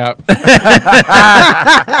Taco app.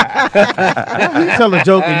 You tell a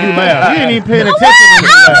joke and you laugh. You ain't even paying attention. When you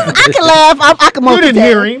laugh. I can laugh. I can multitask. You didn't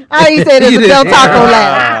hear him. He said it's a Del Taco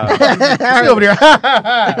laugh. She over there.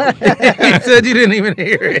 He said you didn't even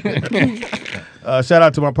hear it. Shout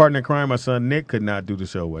out to my partner in crime. My son Nick could not do the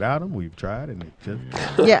show without him. We've tried, and it just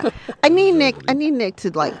Yeah, I need Nick to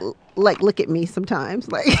like look at me sometimes.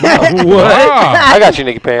 Like What? I got you,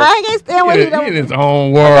 Nikki Pam. I can't stand what he He don't. in his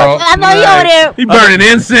own world. I know he over there. He burning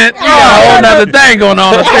incense. He got a whole nother thing going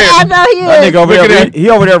on up there. I know he That is. nigga over there, he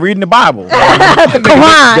over there reading the Bible. The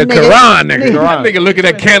Quran, The nigga. Quran, nigga. That nigga looking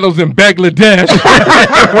at candles in Bangladesh.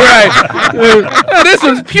 Right. Now, this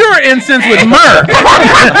was pure incense with myrrh.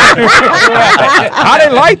 I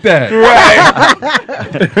didn't like that.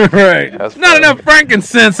 Right. That's Not funny. enough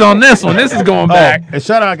frankincense on this one. This is going back. And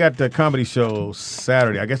shout out, I got the comedy show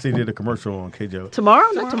Saturday. I guess they did a commercial on KJ. Tomorrow,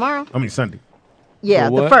 not tomorrow. I mean Sunday. Yeah,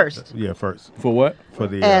 For the what? first Yeah, first For what? for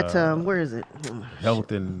the at where is it?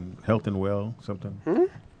 health and well something.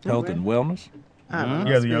 Health and wellness.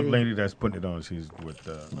 Yeah, the young lady that's putting it on. She's with.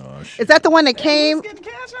 Is that the one that came? Is Getting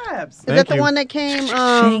cash apps. that the you. one that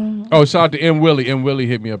came? Oh, shout out to M. Willie. M. Willie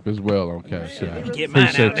hit me up as well on Cash App. Get mine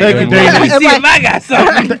Appreciate out that. Thank you, M. Dana. Let me see if I got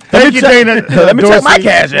something. Thank you, Dana. Let me check my Dorsey.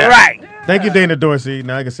 cash app. Right. Thank you, Dana Dorsey.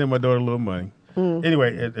 Now I can send my daughter a little money.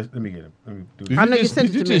 Anyway, let me get it. Let me do I know you Did sent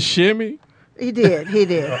it you to me. just shimmy? He did.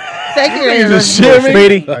 Thank you, He's Andrew. a shimmy.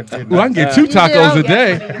 Speedy. Well, I can get 2 tacos a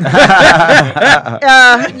day.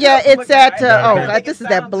 Yeah, it's at. This is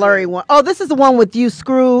that blurry one. Oh, this is the one with you,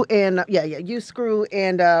 Screw, and you, Screw,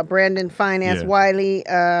 and Brandon Finance, Wiley.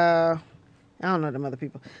 I don't know them other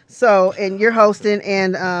people. So, and you're hosting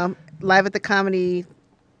and live at the comedy.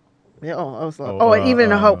 And even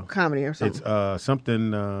in a Hope comedy or something. It's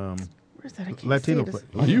something. Where's that? Latino.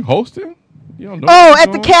 Are you hosting? You don't know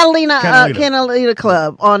at the Catalina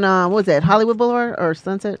Club on what's that? Hollywood Boulevard or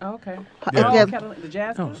Sunset? Oh, okay. The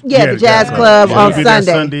Jazz Club? Yeah, the Jazz Club on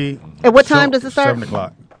Sunday. At what time does it start? 7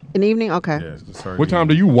 o'clock. In the evening? Okay. Yeah, what time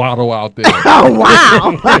do you waddle out there? Oh,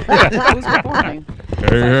 wow. Who's performing?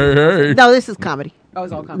 Hey. No, this is comedy. Oh,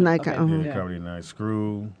 it's all comedy. Night, Comedy night.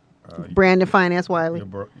 Screw. Brandon Finance Wiley.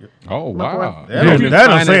 Oh, wow. That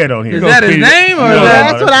don't say it on here. Is that his name? Or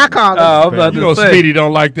that's what I call it. You know Speedy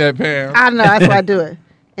don't like that, Pam. I know. That's why I do it.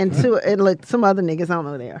 And look, some other niggas, I don't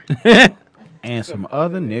know who they are. And some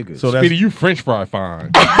other niggas. So Speedy, you French fry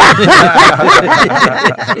fine.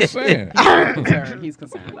 Just saying. He's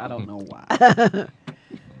concerned. I don't know why.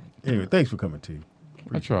 Anyway, thanks for coming, T.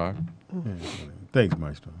 I try. Yeah, thanks,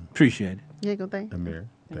 Maestro. Appreciate it. Yeah, go thank. Amir,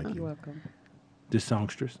 thank you. You're welcome. This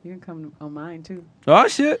songstress. You can come on mine too. Oh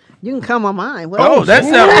shit! You can come on mine. Well, that's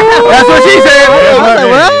what she said.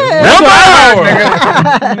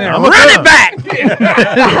 Run it back.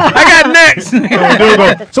 I got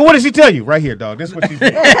next. So what did she tell you? Right here, dog. This is what she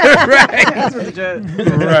said. Right. That's what the judge.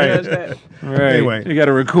 Right. Anyway, you got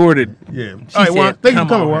to record it. Yeah. She All right. Well, said, thank you for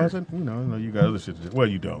coming, on. Wanzer. You know, you got other shit to do. Well,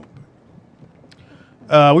 you don't.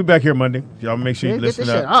 We back here Monday. Y'all make sure you Get listen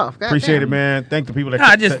this shit up. off. God Appreciate damn. it, man. Thank the people that.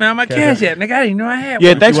 I just found my cash app, nigga. I didn't even know I had one.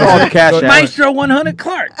 Yeah, thanks for all the cash app. Maestro 100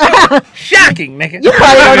 Clark. Shocking, nigga. You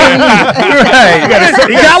probably don't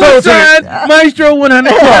Right. Dollar sign Maestro 100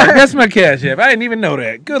 Clark. That's my cash app. I didn't even know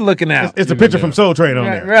that. Good looking out. It's a picture from Soul Train on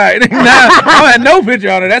there. Right. Now, I had no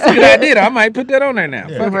picture on it. That's a good idea. I might put that on there now.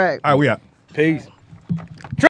 Yeah. Right. All right, we out. Peace.